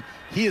end zone.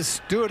 He is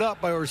stood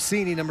up by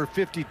Orsini, number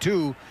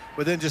 52,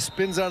 but then just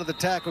spins out of the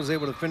tackle, is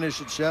able to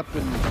finish it, Shep.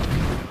 And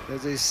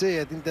as they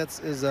say, I think that's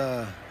what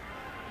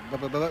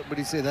do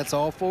you say? That's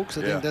all, folks?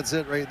 I think that's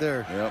it right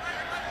there. Yep.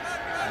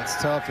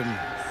 That's tough. And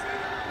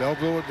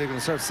Belleville, they're going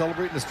to start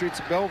celebrating the streets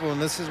of Belleville,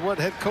 and this is what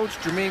head coach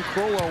Jermaine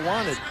Crowell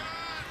wanted.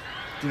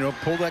 You know,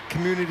 pull that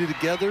community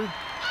together,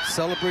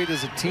 celebrate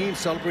as a team,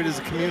 celebrate as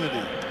a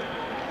community.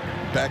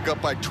 Back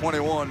up by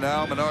 21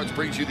 now. Menards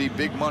brings you the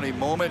big money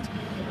moment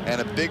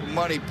and a big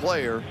money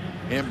player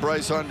in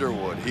Bryce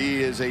Underwood.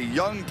 He is a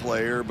young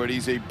player, but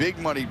he's a big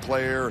money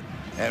player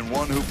and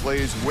one who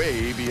plays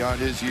way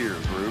beyond his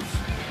years, Bruce.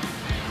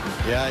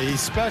 Yeah,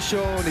 he's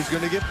special and he's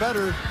going to get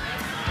better.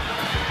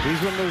 He's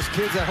one of those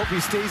kids. I hope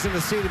he stays in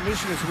the state of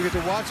Michigan so we get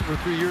to watch him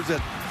for 3 years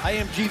at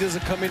IMG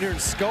doesn't come in here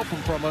and scalp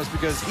him from us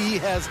because he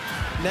has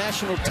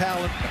national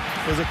talent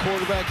as a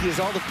quarterback. He has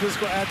all the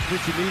physical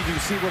attributes you need. You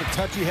see what a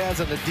touch he has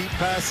on the deep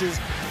passes.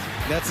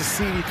 That's a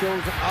seed he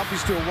throws,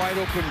 obviously a wide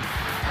open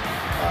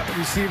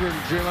receiver in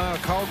Jeremiah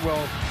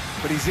Caldwell,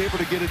 but he's able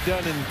to get it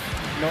done. And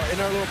you know,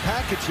 in our little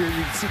package here,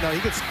 you can see now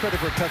he gets credit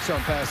for a touchdown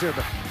pass there,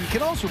 but he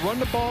can also run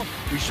the ball.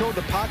 We showed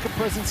the pocket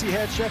presence he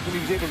had, Shep, when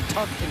he was able to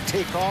tuck and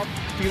take off,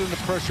 feeling the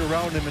pressure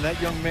around him. And that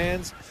young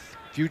man's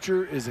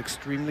future is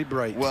extremely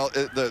bright. Well,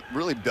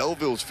 really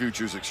Belleville's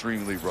future is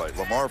extremely bright.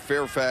 Lamar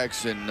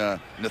Fairfax and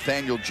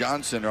Nathaniel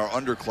Johnson are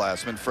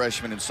underclassmen,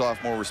 freshmen and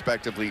sophomore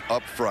respectively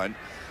up front.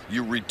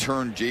 You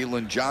return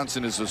Jalen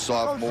Johnson as a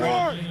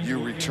sophomore.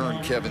 You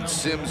return Kevin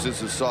Sims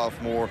as a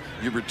sophomore.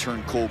 You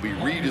return Colby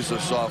Reed as a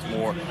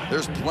sophomore.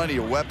 There's plenty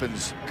of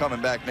weapons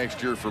coming back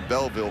next year for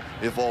Belleville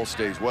if all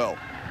stays well.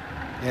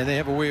 And they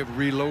have a way of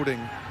reloading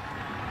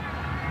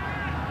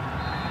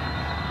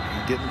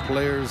and getting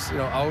players,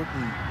 out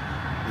and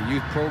the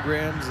youth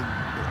programs,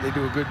 and they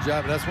do a good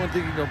job. And that's one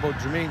thing about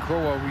Jermaine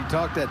Crowell. We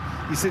talked that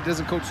he said he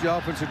doesn't coach the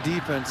offense or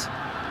defense,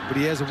 but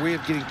he has a way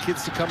of getting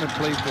kids to come and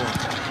play for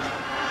him.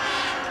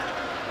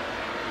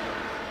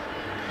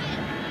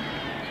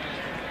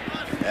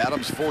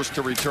 Adams forced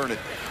to return it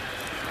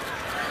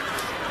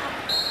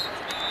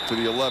to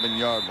the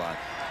 11-yard line.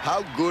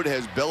 How good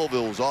has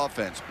Belleville's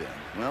offense been?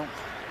 Well,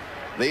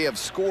 they have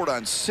scored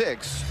on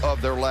 6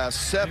 of their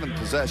last 7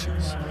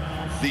 possessions.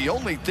 The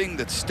only thing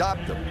that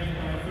stopped them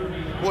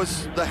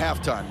was the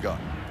halftime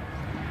gun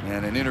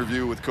and an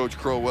interview with Coach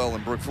Crowell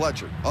and Brooke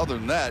Fletcher. Other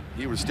than that,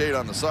 he would have stayed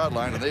on the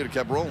sideline and they'd have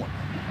kept rolling.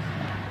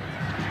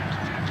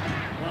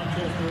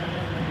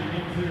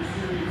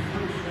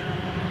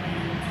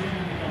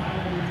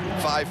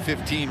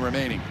 .5:15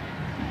 remaining.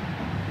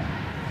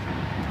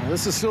 Well,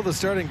 this is still the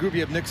starting group. You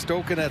have Nick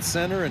Stoken at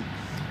center and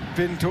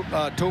Finn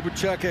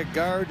Tobachek at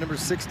guard, number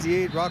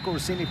 68. Rocco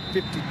Rossini,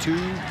 52.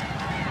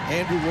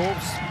 Andrew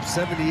Ropes,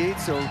 78.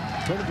 So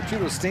Tony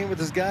Pachuto staying with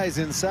his guys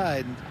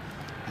inside,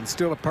 and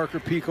still a Parker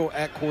Pico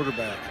at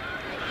quarterback.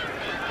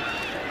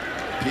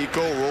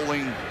 Pico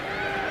rolling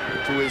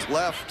to his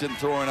left and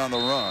throwing on the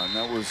run.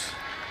 That was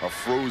a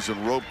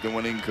frozen rope that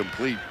went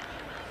incomplete.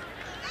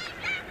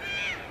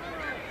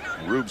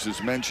 Rubes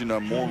has mentioned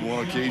on more than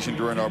one occasion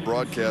during our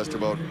broadcast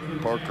about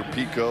Parker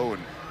Pico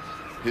and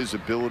his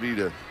ability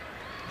to,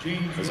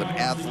 as an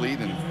athlete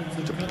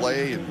and to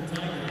play, and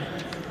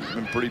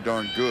been pretty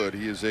darn good.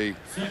 He is a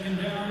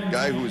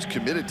guy who is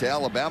committed to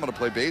Alabama to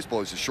play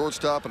baseball. He's a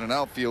shortstop and an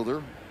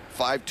outfielder,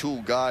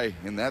 5-tool guy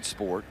in that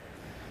sport,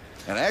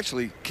 and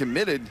actually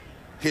committed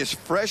his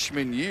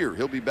freshman year.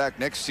 He'll be back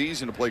next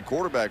season to play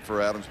quarterback for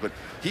Adams, but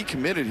he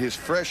committed his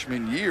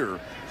freshman year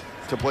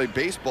to play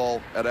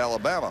baseball at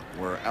Alabama,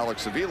 where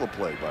Alex Avila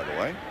played, by the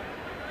way.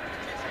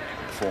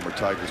 Former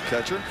Tigers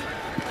catcher.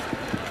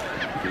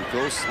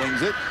 Pico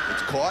slings it.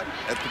 It's caught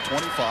at the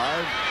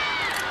 25.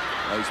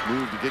 Nice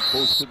move to get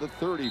close to the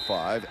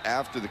 35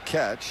 after the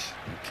catch.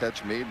 A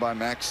catch made by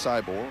Max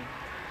Cybor.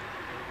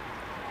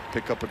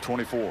 Pick up at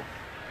 24.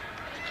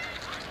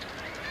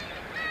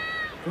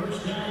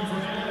 First down for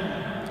Adams.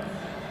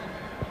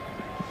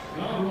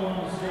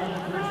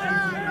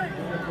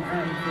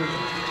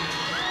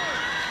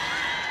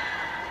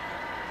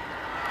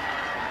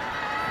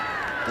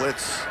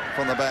 Blitz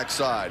from the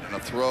backside and a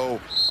throw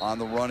on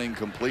the run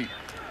incomplete.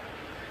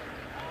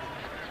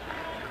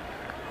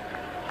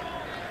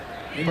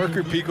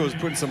 Parker Pico is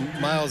putting some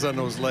miles on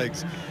those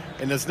legs,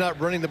 and it's not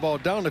running the ball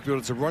down the field,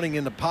 it's running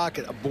in the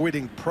pocket,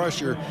 avoiding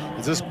pressure.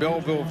 As this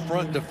Belleville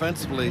front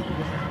defensively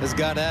has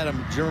got at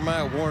him.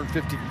 Jeremiah Warren,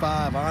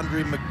 55,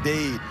 Andre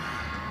McDade,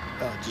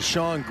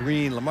 Deshaun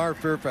Green, Lamar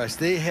Fairfax.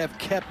 They have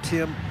kept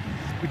him.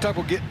 We talk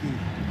about getting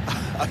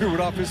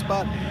Underwood off his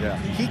spot. Yeah.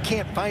 He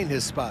can't find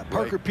his spot.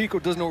 Parker Pico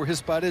doesn't know where his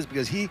spot is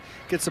because he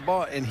gets the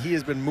ball and he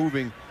has been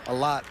moving a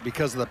lot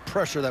because of the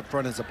pressure that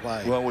front is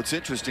applying. Well, what's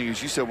interesting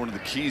is you said one of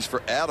the keys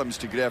for Adams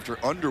to get after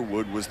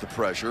Underwood was the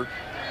pressure.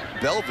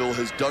 Belleville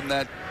has done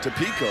that to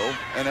Pico,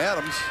 and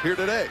Adams here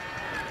today.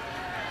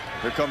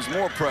 Here comes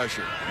more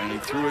pressure, and he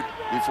threw it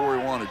before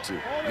he wanted to.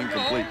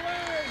 Incomplete.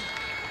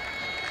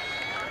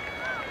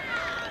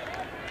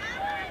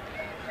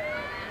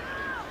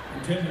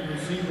 Intended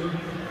receiver,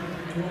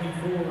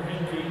 24,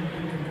 Henke,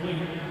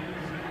 incomplete.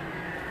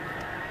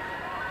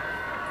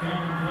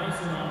 Cameron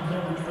Tyson on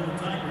coverage for the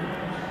Tigers.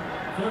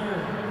 Third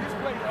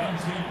and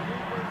 10.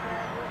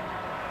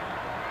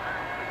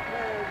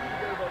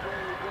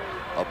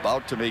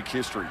 About to make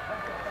history.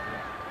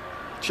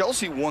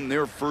 Chelsea won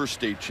their first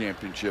state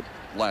championship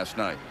last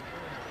night.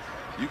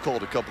 You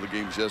called a couple of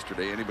games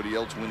yesterday. Anybody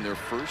else win their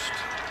first?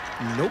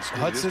 Nope.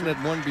 Hudson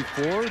had won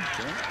before.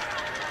 Okay.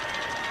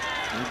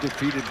 He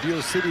defeated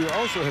Beale City, who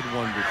also had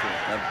won before.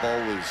 That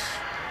ball was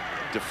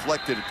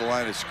deflected at the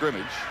line of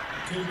scrimmage.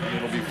 And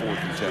it'll be 4th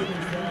and 10.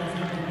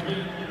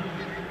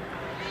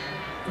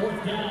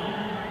 Fourth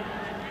down.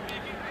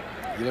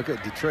 You look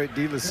at Detroit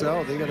De La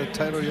Salle, they got a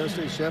title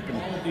yesterday, Shep,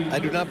 and I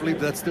do not believe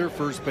that's their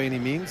first by any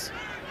means.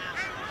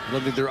 I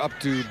don't think they're up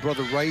to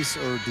Brother Rice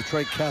or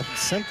Detroit Catholic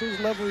Central's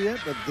level yet,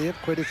 but they have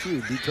quite a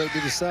few. Detroit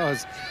de LaSalle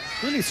has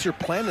really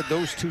supplanted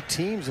those two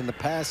teams in the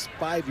past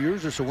 5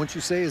 years or so. Wouldn't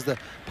you say is the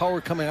power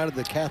coming out of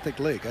the Catholic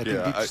League? I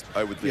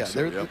would think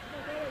so. They're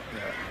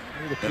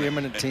the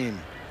preeminent team.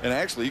 And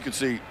actually, you could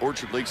say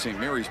Orchard Lake St.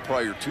 Mary's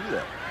prior to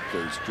that,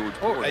 because George.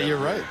 Oh, you're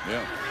right.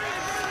 Yeah.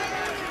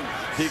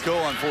 Pico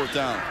on 4th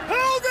down.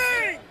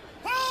 Holding!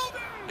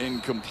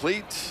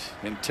 Incomplete.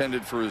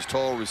 Intended for his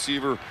tall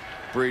receiver,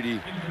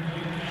 Brady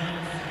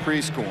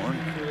Prieskorn.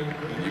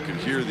 You can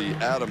hear the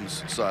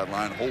Adams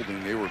sideline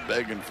holding. They were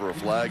begging for a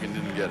flag and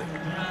didn't get it.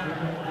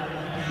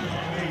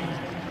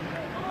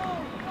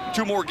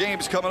 2 more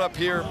games coming up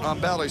here on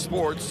Bally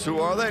Sports. Who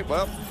are they?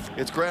 Well,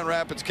 it's Grand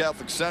Rapids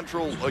Catholic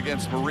Central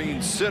against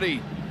Marine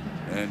City,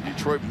 and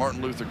Detroit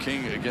Martin Luther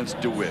King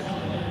against DeWitt.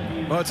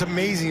 Well, it's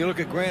amazing. You look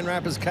at Grand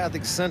Rapids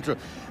Catholic Central.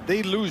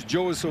 They lose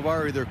Joe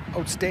Silvari, their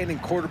outstanding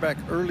quarterback,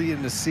 early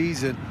in the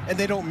season, and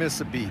they don't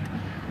miss a beat.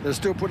 They're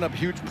still putting up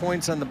huge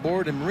points on the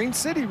board. And Marine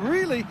City,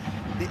 really,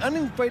 the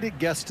uninvited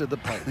guest to the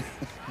party.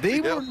 They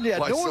were,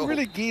 no one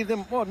really gave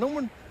them, well, no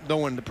one,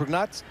 the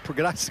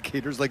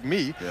prognosticators like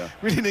me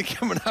really didn't give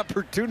them an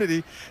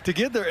opportunity to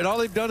get there. And all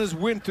they've done is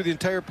win through the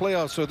entire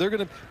playoffs. So they're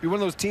going to be one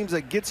of those teams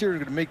that gets here and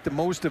going to make the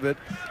most of it.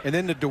 And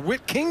then the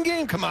DeWitt King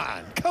game, come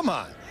on.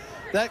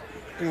 That,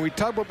 when we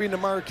talk about being a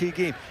marquee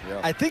game,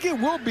 I think it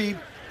will be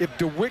if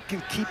DeWitt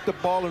can keep the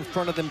ball in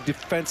front of them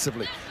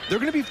defensively. They're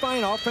going to be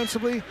fine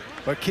offensively,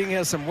 but King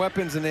has some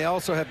weapons, and they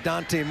also have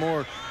Dante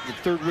Moore, the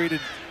 3rd-rated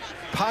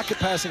pocket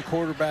passing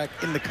quarterback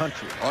in the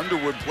country.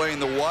 Underwood playing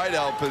the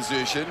wideout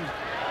position,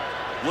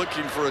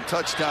 looking for a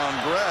touchdown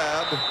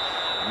grab.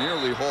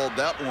 Nearly hauled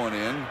that one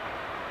in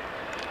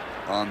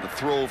on the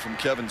throw from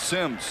Kevin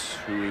Sims,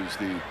 who is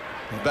the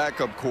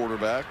backup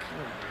quarterback.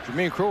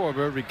 Jermaine Crowe,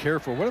 better be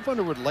careful. What if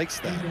Underwood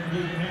likes that?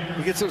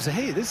 He gets to say,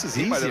 hey, this is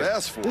easier. He might have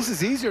asked for this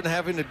is easier than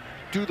having to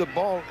do the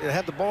ball,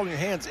 have the ball in your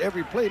hands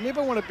every play. Maybe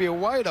I want to be a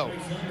wideout.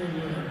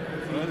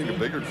 I think a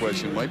bigger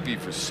question might be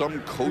for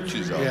some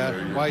coaches out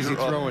there. Why is he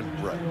throwing?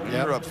 Right.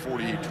 You're up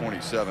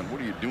 48-27.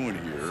 What are you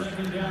doing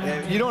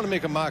here? You don't want to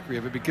make a mockery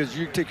of it, because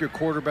you take your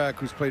quarterback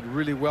who's played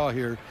really well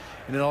here,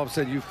 and then all of a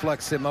sudden you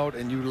flex him out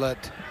and you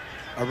let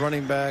a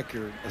running back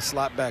or a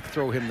slot back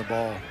throw him the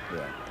ball.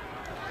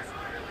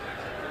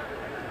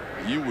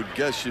 You would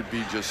guess you'd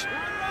be just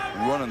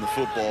running the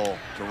football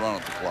to run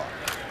out the clock.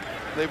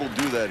 They will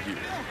do that here.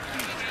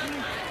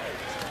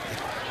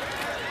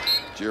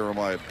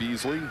 Jeremiah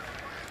Beasley.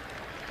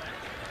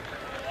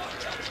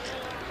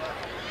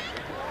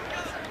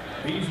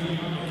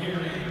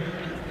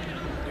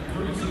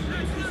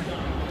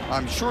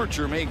 I'm sure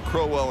Jermaine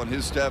Crowell and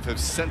his staff have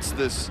sensed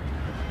this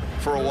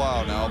for a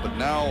while now, but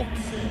now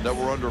that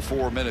we're under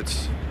 4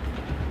 minutes,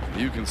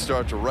 you can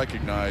start to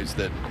recognize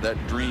that that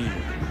dream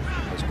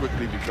has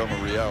quickly become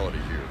a reality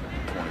here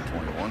in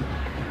 2021.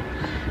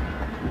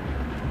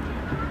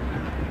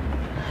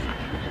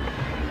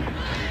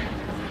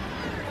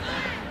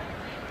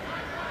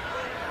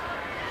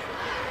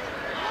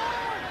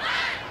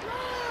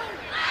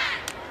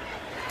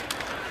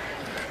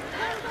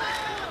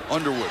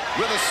 Underwood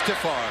with a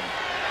stiff arm.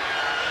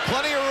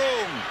 Plenty of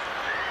room.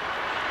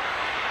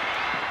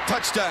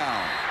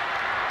 Touchdown.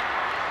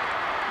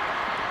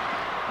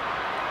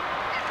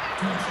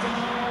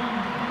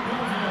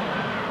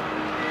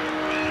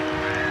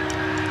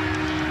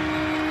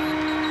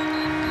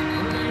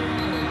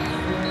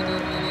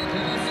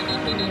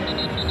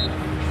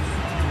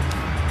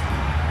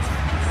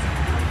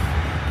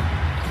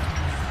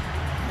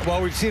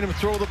 Well, we've seen him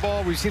throw the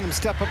ball. We've seen him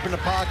step up in the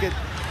pocket.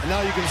 And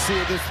now you can see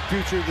what this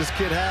future this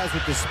kid has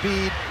with the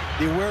speed,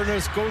 the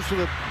awareness, goes for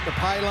the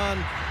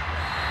pylon.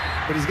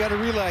 But he's got to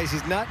realize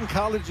he's not in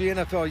college or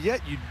NFL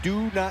yet. You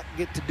do not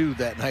get to do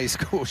that in high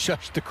school.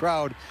 Shush the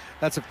crowd.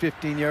 That's a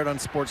 15-yard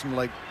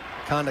unsportsmanlike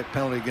conduct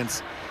penalty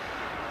against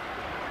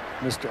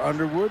Mr.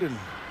 Underwood. And,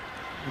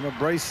 you know,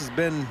 Bryce has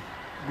been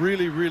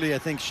really, really, I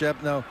think,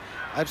 Shep. Now,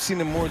 I've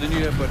seen him more than you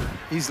have, but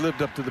he's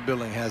lived up to the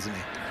billing, hasn't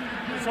he?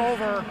 It's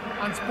over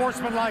on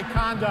sportsmanlike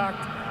conduct,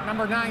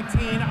 number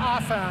 19,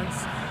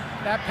 offense.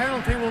 That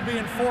penalty will be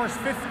enforced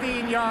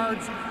 15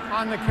 yards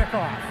on the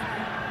kickoff.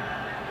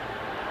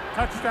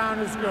 Touchdown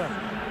is good.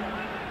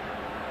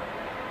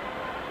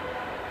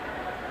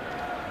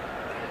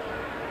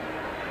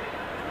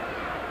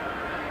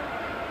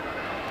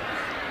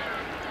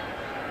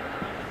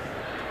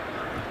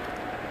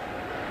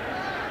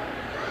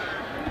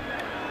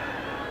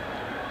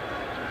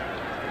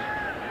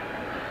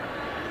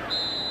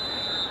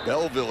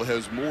 Belleville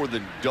has more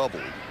than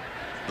doubled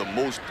the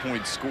most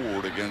points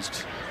scored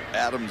against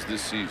Adams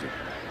this season.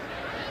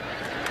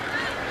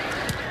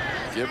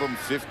 Give them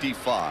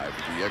 55,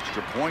 the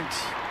extra point,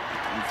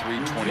 and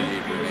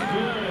 3:28 remaining.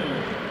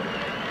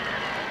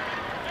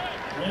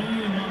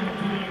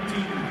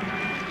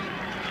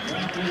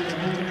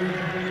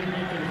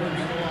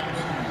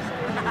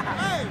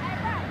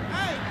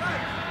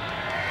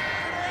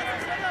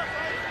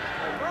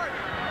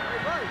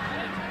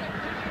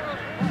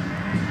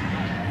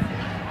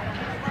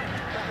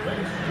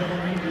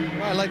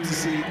 I like like to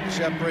see,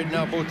 Shep, right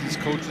now, both these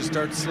coaches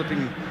start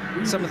slipping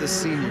some of the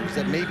seniors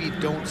that maybe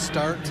don't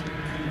start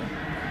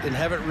and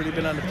haven't really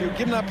been on the field.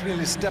 Give them an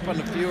opportunity to step on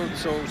the field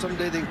so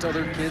someday they can tell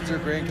their kids or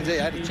grandkids, hey,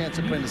 I had a chance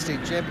to play in the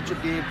state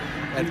championship game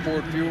at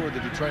Ford Field where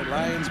the Detroit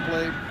Lions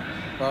play.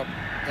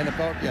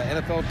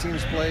 NFL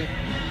teams play.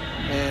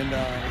 And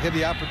have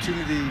the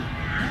opportunity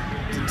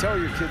to tell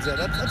your kids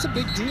that's a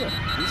big deal.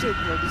 These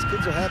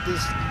kids will have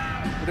this,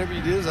 whatever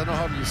it is, I don't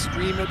know how you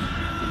stream it,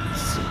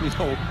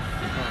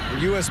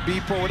 USB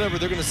port, whatever,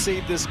 they're going to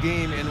save this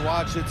game and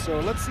watch it. So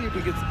let's see if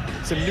we get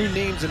some new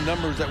names and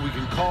numbers that we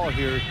can call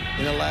here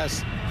in the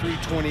last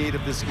 3:28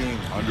 of this game.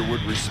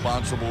 Underwood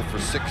responsible for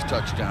 6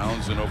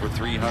 touchdowns and over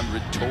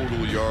 300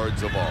 total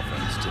yards of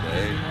offense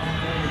today.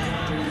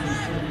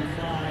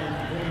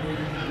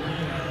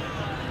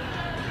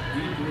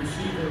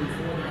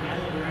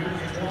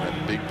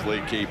 That big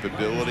play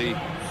capability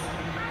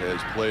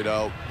has played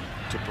out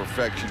to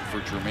perfection for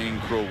Jermaine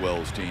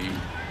Crowell's team.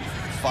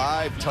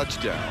 5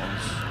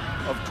 touchdowns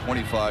of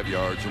 25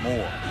 yards or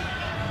more.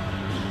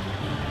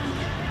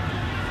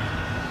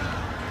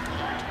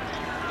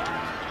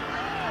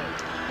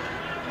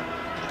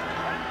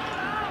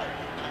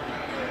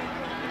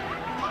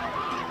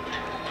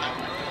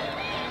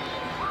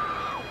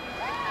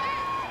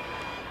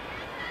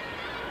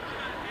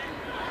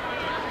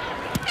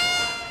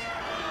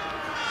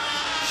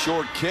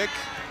 Short kick,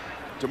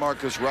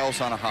 DeMarcus Rouse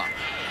on a hop.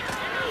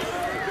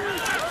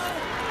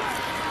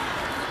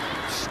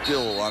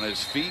 Still on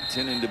his feet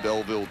and into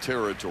Belleville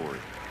territory.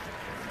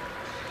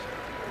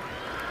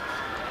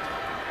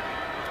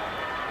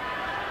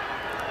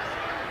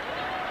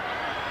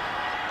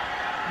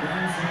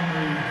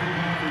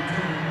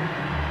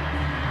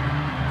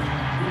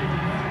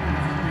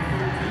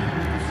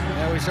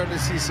 Now we're starting to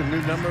see some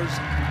new numbers.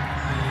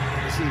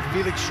 You see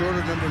Felix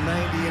Shorter, number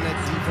 90, in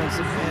that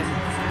defensive end.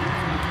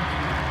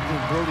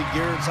 Brody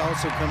Garrett's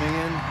also coming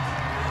in.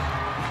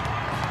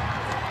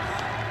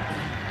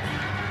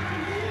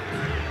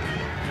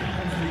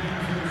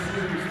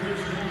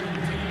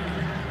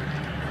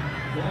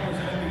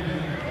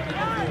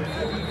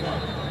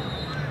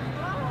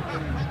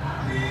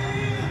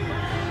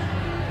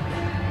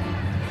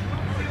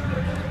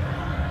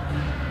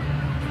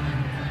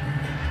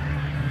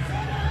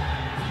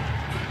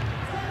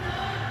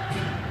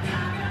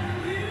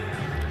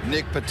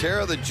 Nick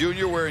Patera, the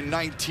junior, wearing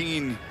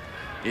 19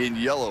 in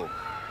yellow,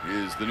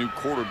 is the new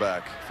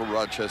quarterback for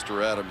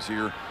Rochester Adams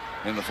here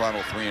in the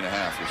final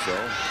 3.5 or so.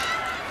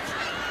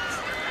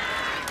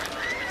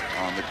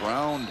 On the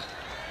ground,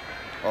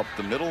 up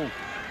the middle.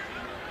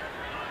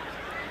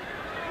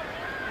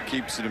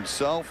 Keeps it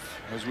himself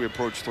as we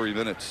approach 3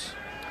 minutes.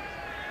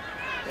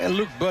 And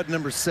Luke Budd,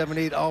 number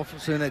 78,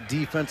 also in that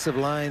defensive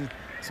line.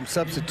 Some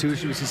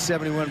substitution. We see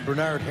 71,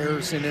 Bernard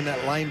Harrison in that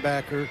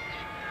linebacker.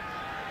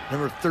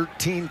 Number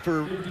 13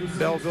 for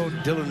Belleville,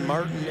 Dylan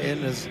Martin, and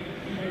he's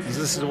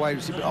listed as a wide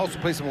receiver, but also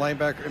plays some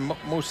linebacker and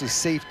mostly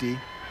safety.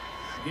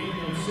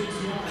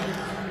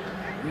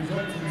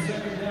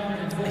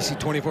 You see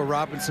 24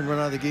 Robinson run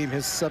out of the game.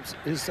 His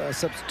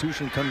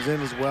substitution comes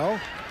in as well.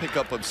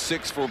 Pickup of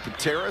 6 for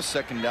Patera,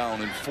 2nd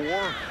down and 4.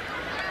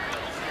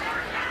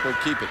 He'll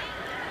keep it.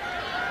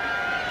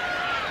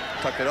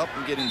 Tuck it up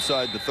and get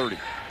inside the 30.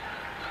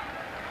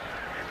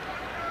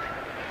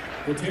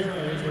 Patera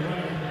is the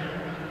runner.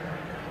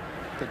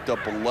 Picked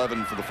up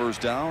 11 for the 1st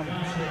down.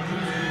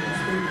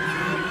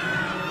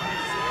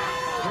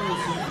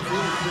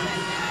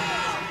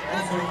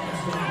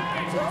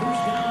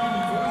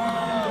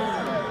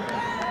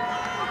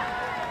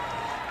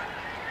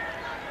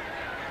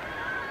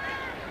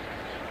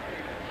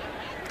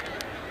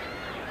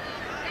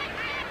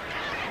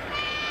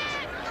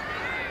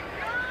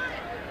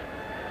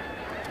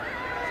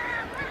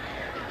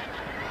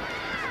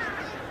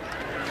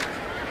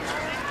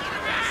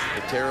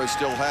 Patera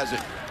still has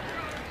it.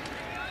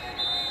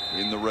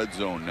 In the red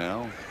zone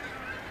now.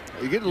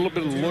 You get a little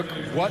bit of a look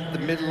what the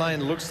midline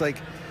looks like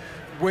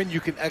when you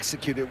can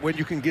execute it, when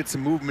you can get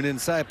some movement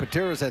inside.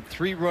 Patera's had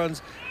 3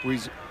 runs where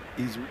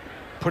he's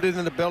put it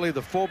in the belly of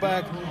the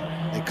fullback,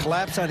 they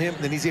collapse on him,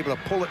 then he's able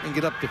to pull it and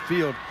get up the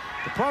field.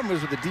 The problem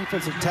is with the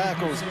defensive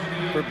tackles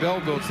for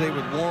Belleville today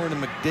with Warren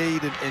and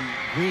McDade and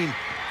Green,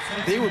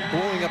 they were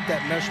blowing up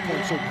that mesh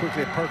point so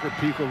quickly that Parker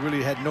Pico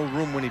really had no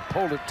room when he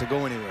pulled it to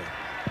go anywhere.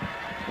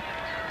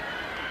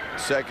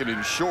 2nd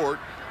and short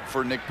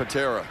for Nick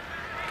Patera.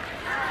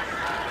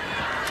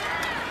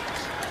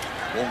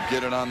 Won't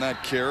get it on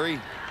that carry.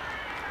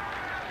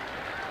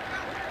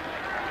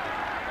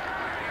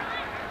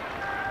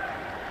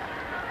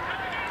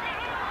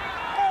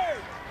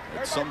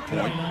 At some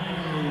point,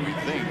 we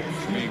think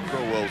Jermaine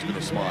Crowell's going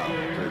to smile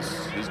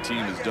because his team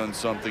has done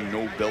something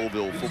no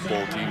Belleville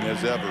football team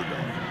has ever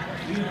done.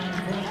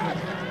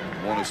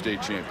 Won a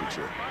state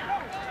championship.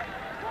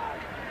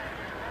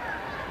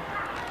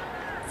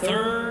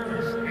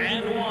 3rd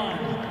and 1.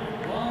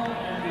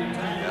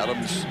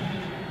 Adams,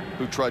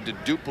 who tried to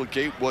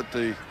duplicate what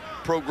the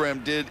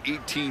program did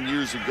 18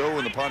 years ago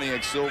in the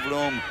Pontiac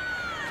Silverdome,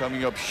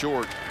 coming up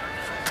short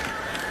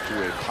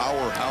to a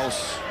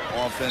powerhouse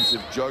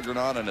offensive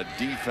juggernaut and a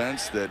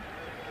defense that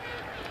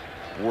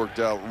worked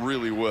out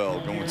really well,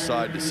 going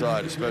side to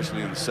side,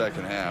 especially in the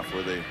second half,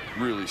 where they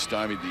really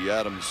stymied the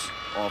Adams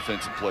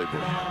offensive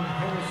playbook.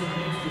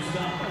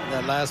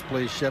 That last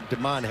play, Shep,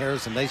 Damon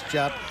Harrison, nice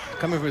job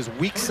coming from his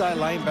weak side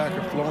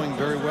linebacker, flowing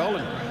very well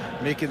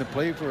and making the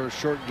play for a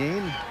short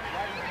gain.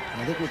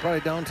 I think we're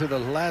probably down to the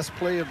last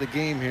play of the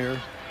game here.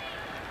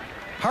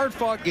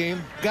 Hard-fought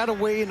game, got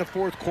away in the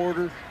fourth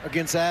quarter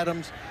against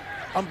Adams.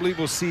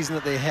 Unbelievable season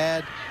that they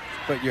had,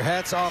 but your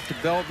hat's off to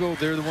Belleville.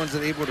 They're the ones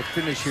that are able to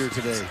finish here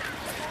today.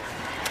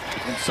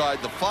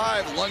 Inside the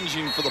 5,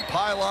 lunging for the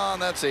pylon.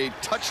 That's a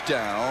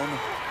touchdown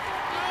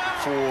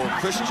for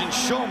Christian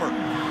Schomer.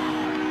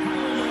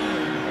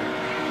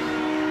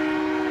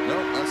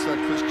 No, that's not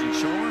Christian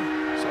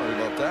Schomer. Sorry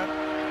about that.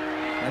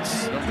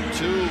 That's number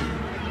 2,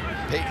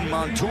 Peyton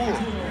Montour.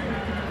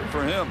 Good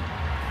for him.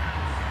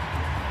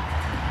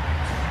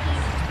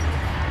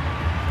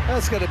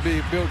 That's got to be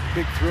a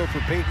big thrill for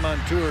Peyton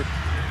Montour.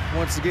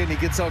 Once again, he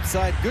gets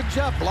outside. Good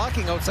job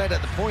blocking outside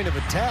at the point of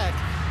attack.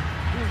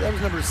 That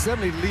was number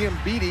 70, Liam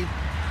Beatty,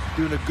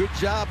 doing a good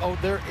job out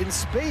there in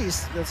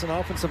space. That's an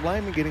offensive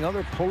lineman getting out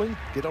there, pulling,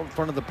 get out in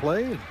front of the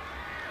play.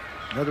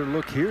 Another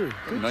look here.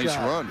 Good nice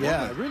job. run.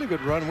 Yeah, really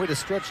good run. Way to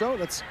stretch out.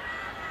 That's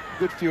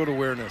good field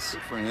awareness.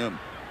 Good for him.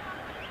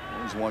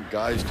 Always want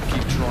guys to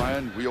keep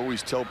trying. We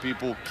always tell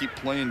people, keep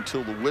playing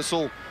till the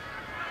whistle.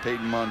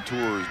 Peyton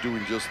Montour is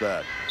doing just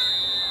that.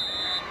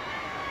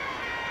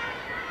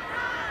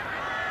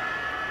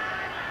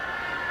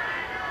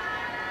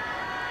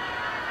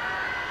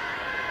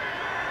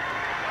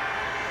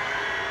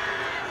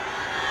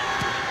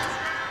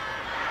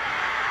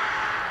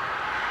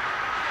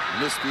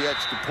 Missed the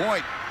extra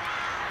point.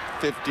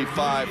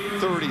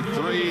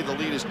 55-33. The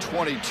lead is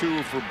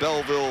 22 for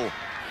Belleville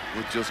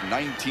with just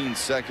 19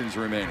 seconds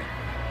remaining.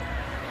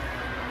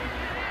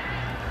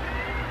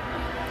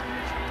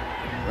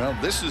 Well,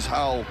 this is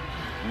how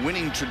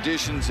winning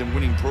traditions and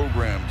winning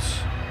programs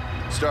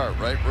start,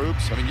 right,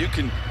 Rubes? I mean, you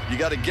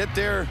got to get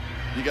there,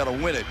 you got to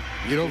win it.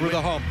 Get over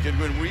the hump. You can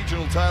win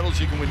regional titles,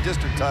 you can win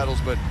district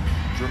titles, but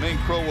Jermaine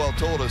Crowell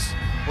told us,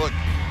 look,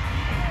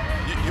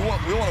 we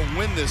want to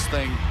win this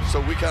thing,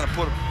 so we kind of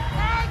put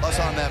us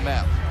on that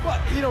map. Well,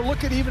 you know,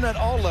 look at even at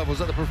all levels,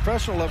 at the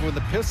professional level with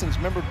the Pistons.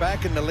 Remember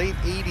back in the late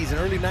 80s and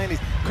early 90s,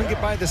 couldn't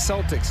get by the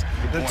Celtics.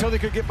 Until they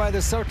could get by the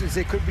Celtics,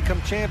 they could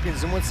become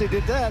champions. And once they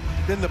did that,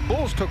 then the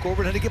Bulls took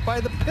over and had to get by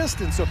the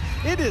Pistons. So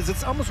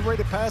it's almost a rite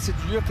of passage.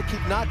 You have to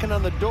keep knocking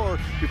on the door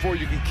before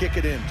you can kick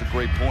it in. It's a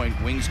great point.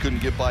 Wings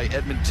couldn't get by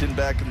Edmonton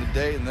back in the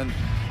day, and then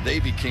they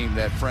became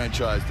that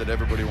franchise that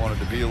everybody wanted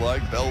to be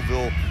like.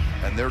 Belleville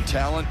and their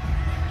talent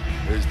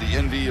is the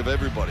envy of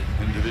everybody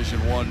in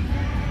Division I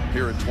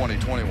here in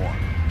 2021.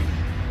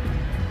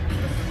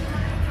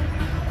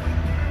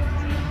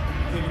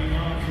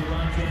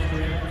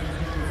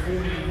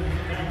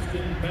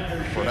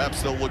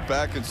 Perhaps they'll look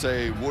back and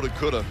say, woulda,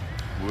 coulda,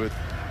 with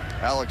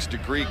Alex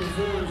DeGreek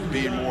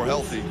being more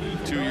healthy,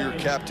 2-year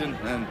captain,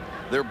 and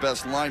their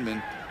best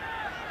lineman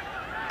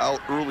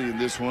out early in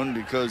this one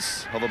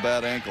because of a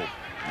bad ankle,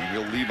 and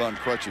he'll leave on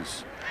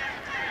crutches.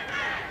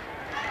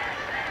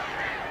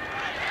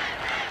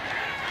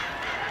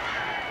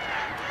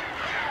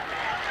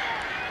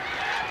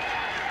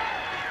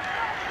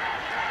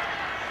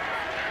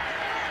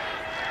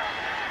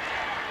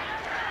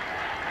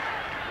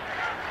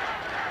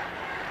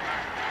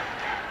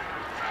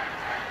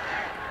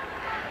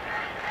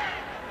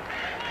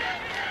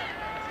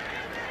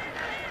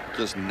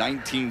 Just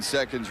 19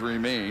 seconds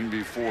remain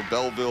before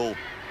Belleville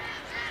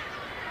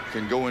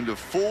can go into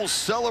full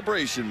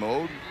celebration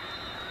mode.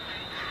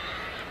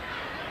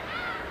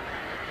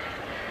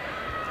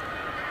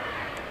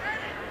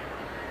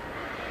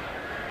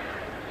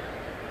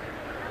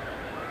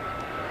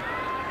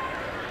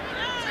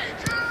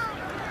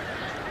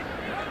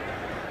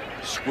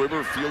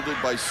 Squibber fielded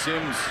by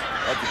Sims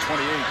at the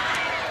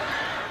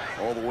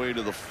 28, all the way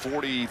to the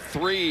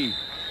 43.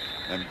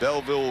 And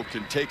Belleville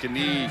can take a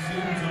knee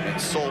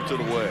and salt it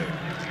away.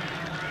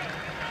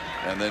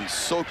 And then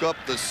soak up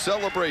the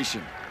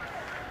celebration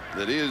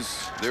that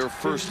is their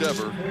first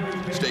ever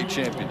state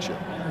championship.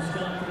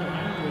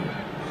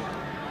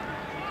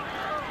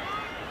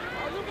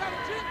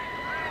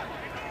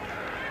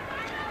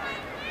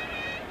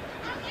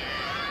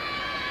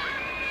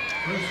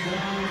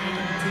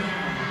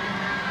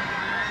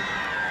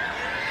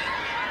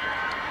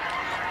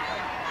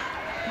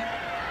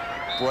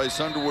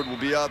 Bryce Underwood will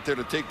be out there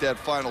to take that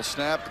final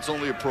snap. It's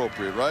only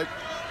appropriate, right?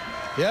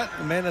 Yeah,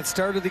 the man that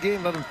started the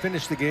game, let him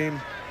finish the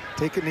game.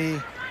 Take a knee.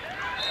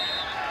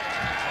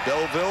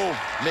 Belleville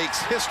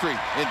makes history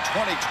in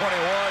 2021.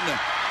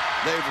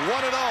 They've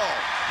won it all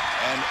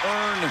and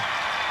earn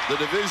the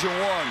Division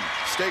I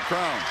state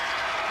crown.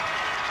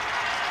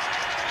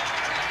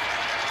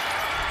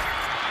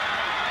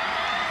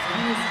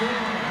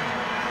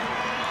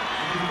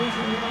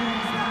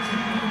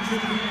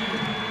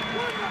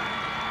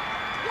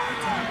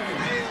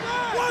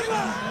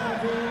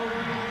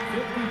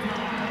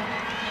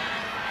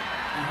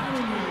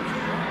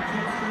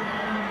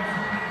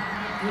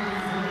 Well,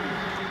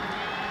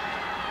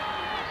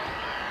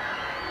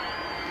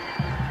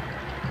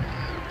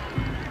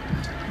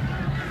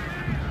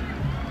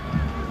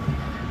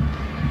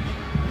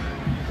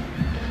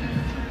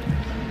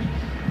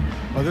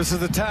 this is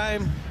the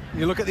time.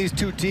 You look at these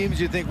two teams,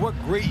 you think, what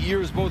great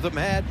years both of them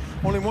had.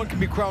 Only one can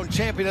be crowned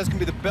champion. That's going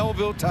to be the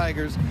Belleville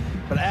Tigers.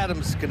 But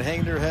Adams can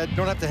hang their head.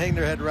 Don't have to hang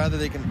their head. Rather,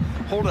 they can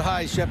hold it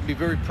high, Shep, and be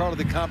very proud of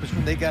the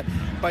accomplishment they got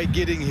by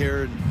getting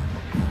here.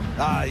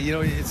 And, you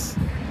know,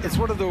 it's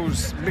one of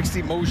those mixed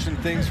emotion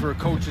things for a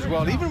coach as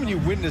well. Even when you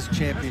win this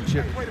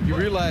championship, you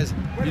realize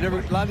a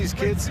lot of these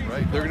kids,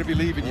 they're going to be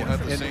leaving you.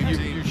 And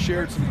you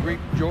shared some great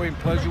joy and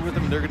pleasure with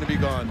them, and they're going to be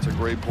gone. It's a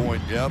great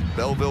point. Yep,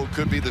 Belleville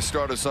could be the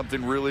start of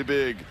something really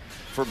big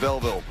for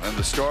Belleville, and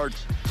the start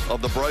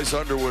of the Bryce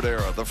Underwood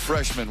era. The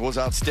freshman was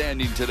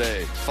outstanding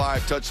today.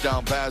 5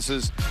 touchdown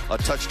passes, a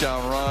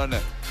touchdown run,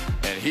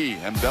 and he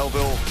and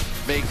Belleville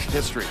make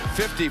history.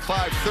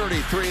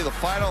 55-33 the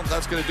final.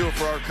 That's going to do it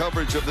for our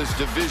coverage of this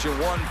Division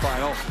I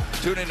final.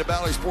 Tune in to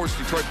Bally Sports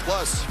Detroit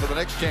Plus for the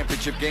next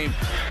championship game.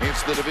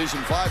 It's the Division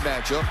V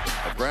matchup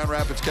of Grand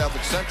Rapids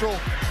Catholic Central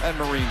and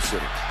Marine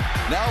City.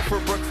 Now for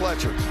Brooke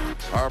Fletcher,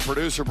 our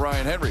producer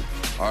Brian Henry,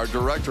 our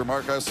director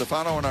Mark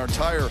Estefano, and our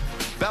entire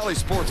Bally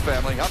Sports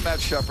family. I'm Matt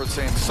Shepard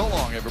saying so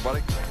long,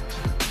 everybody.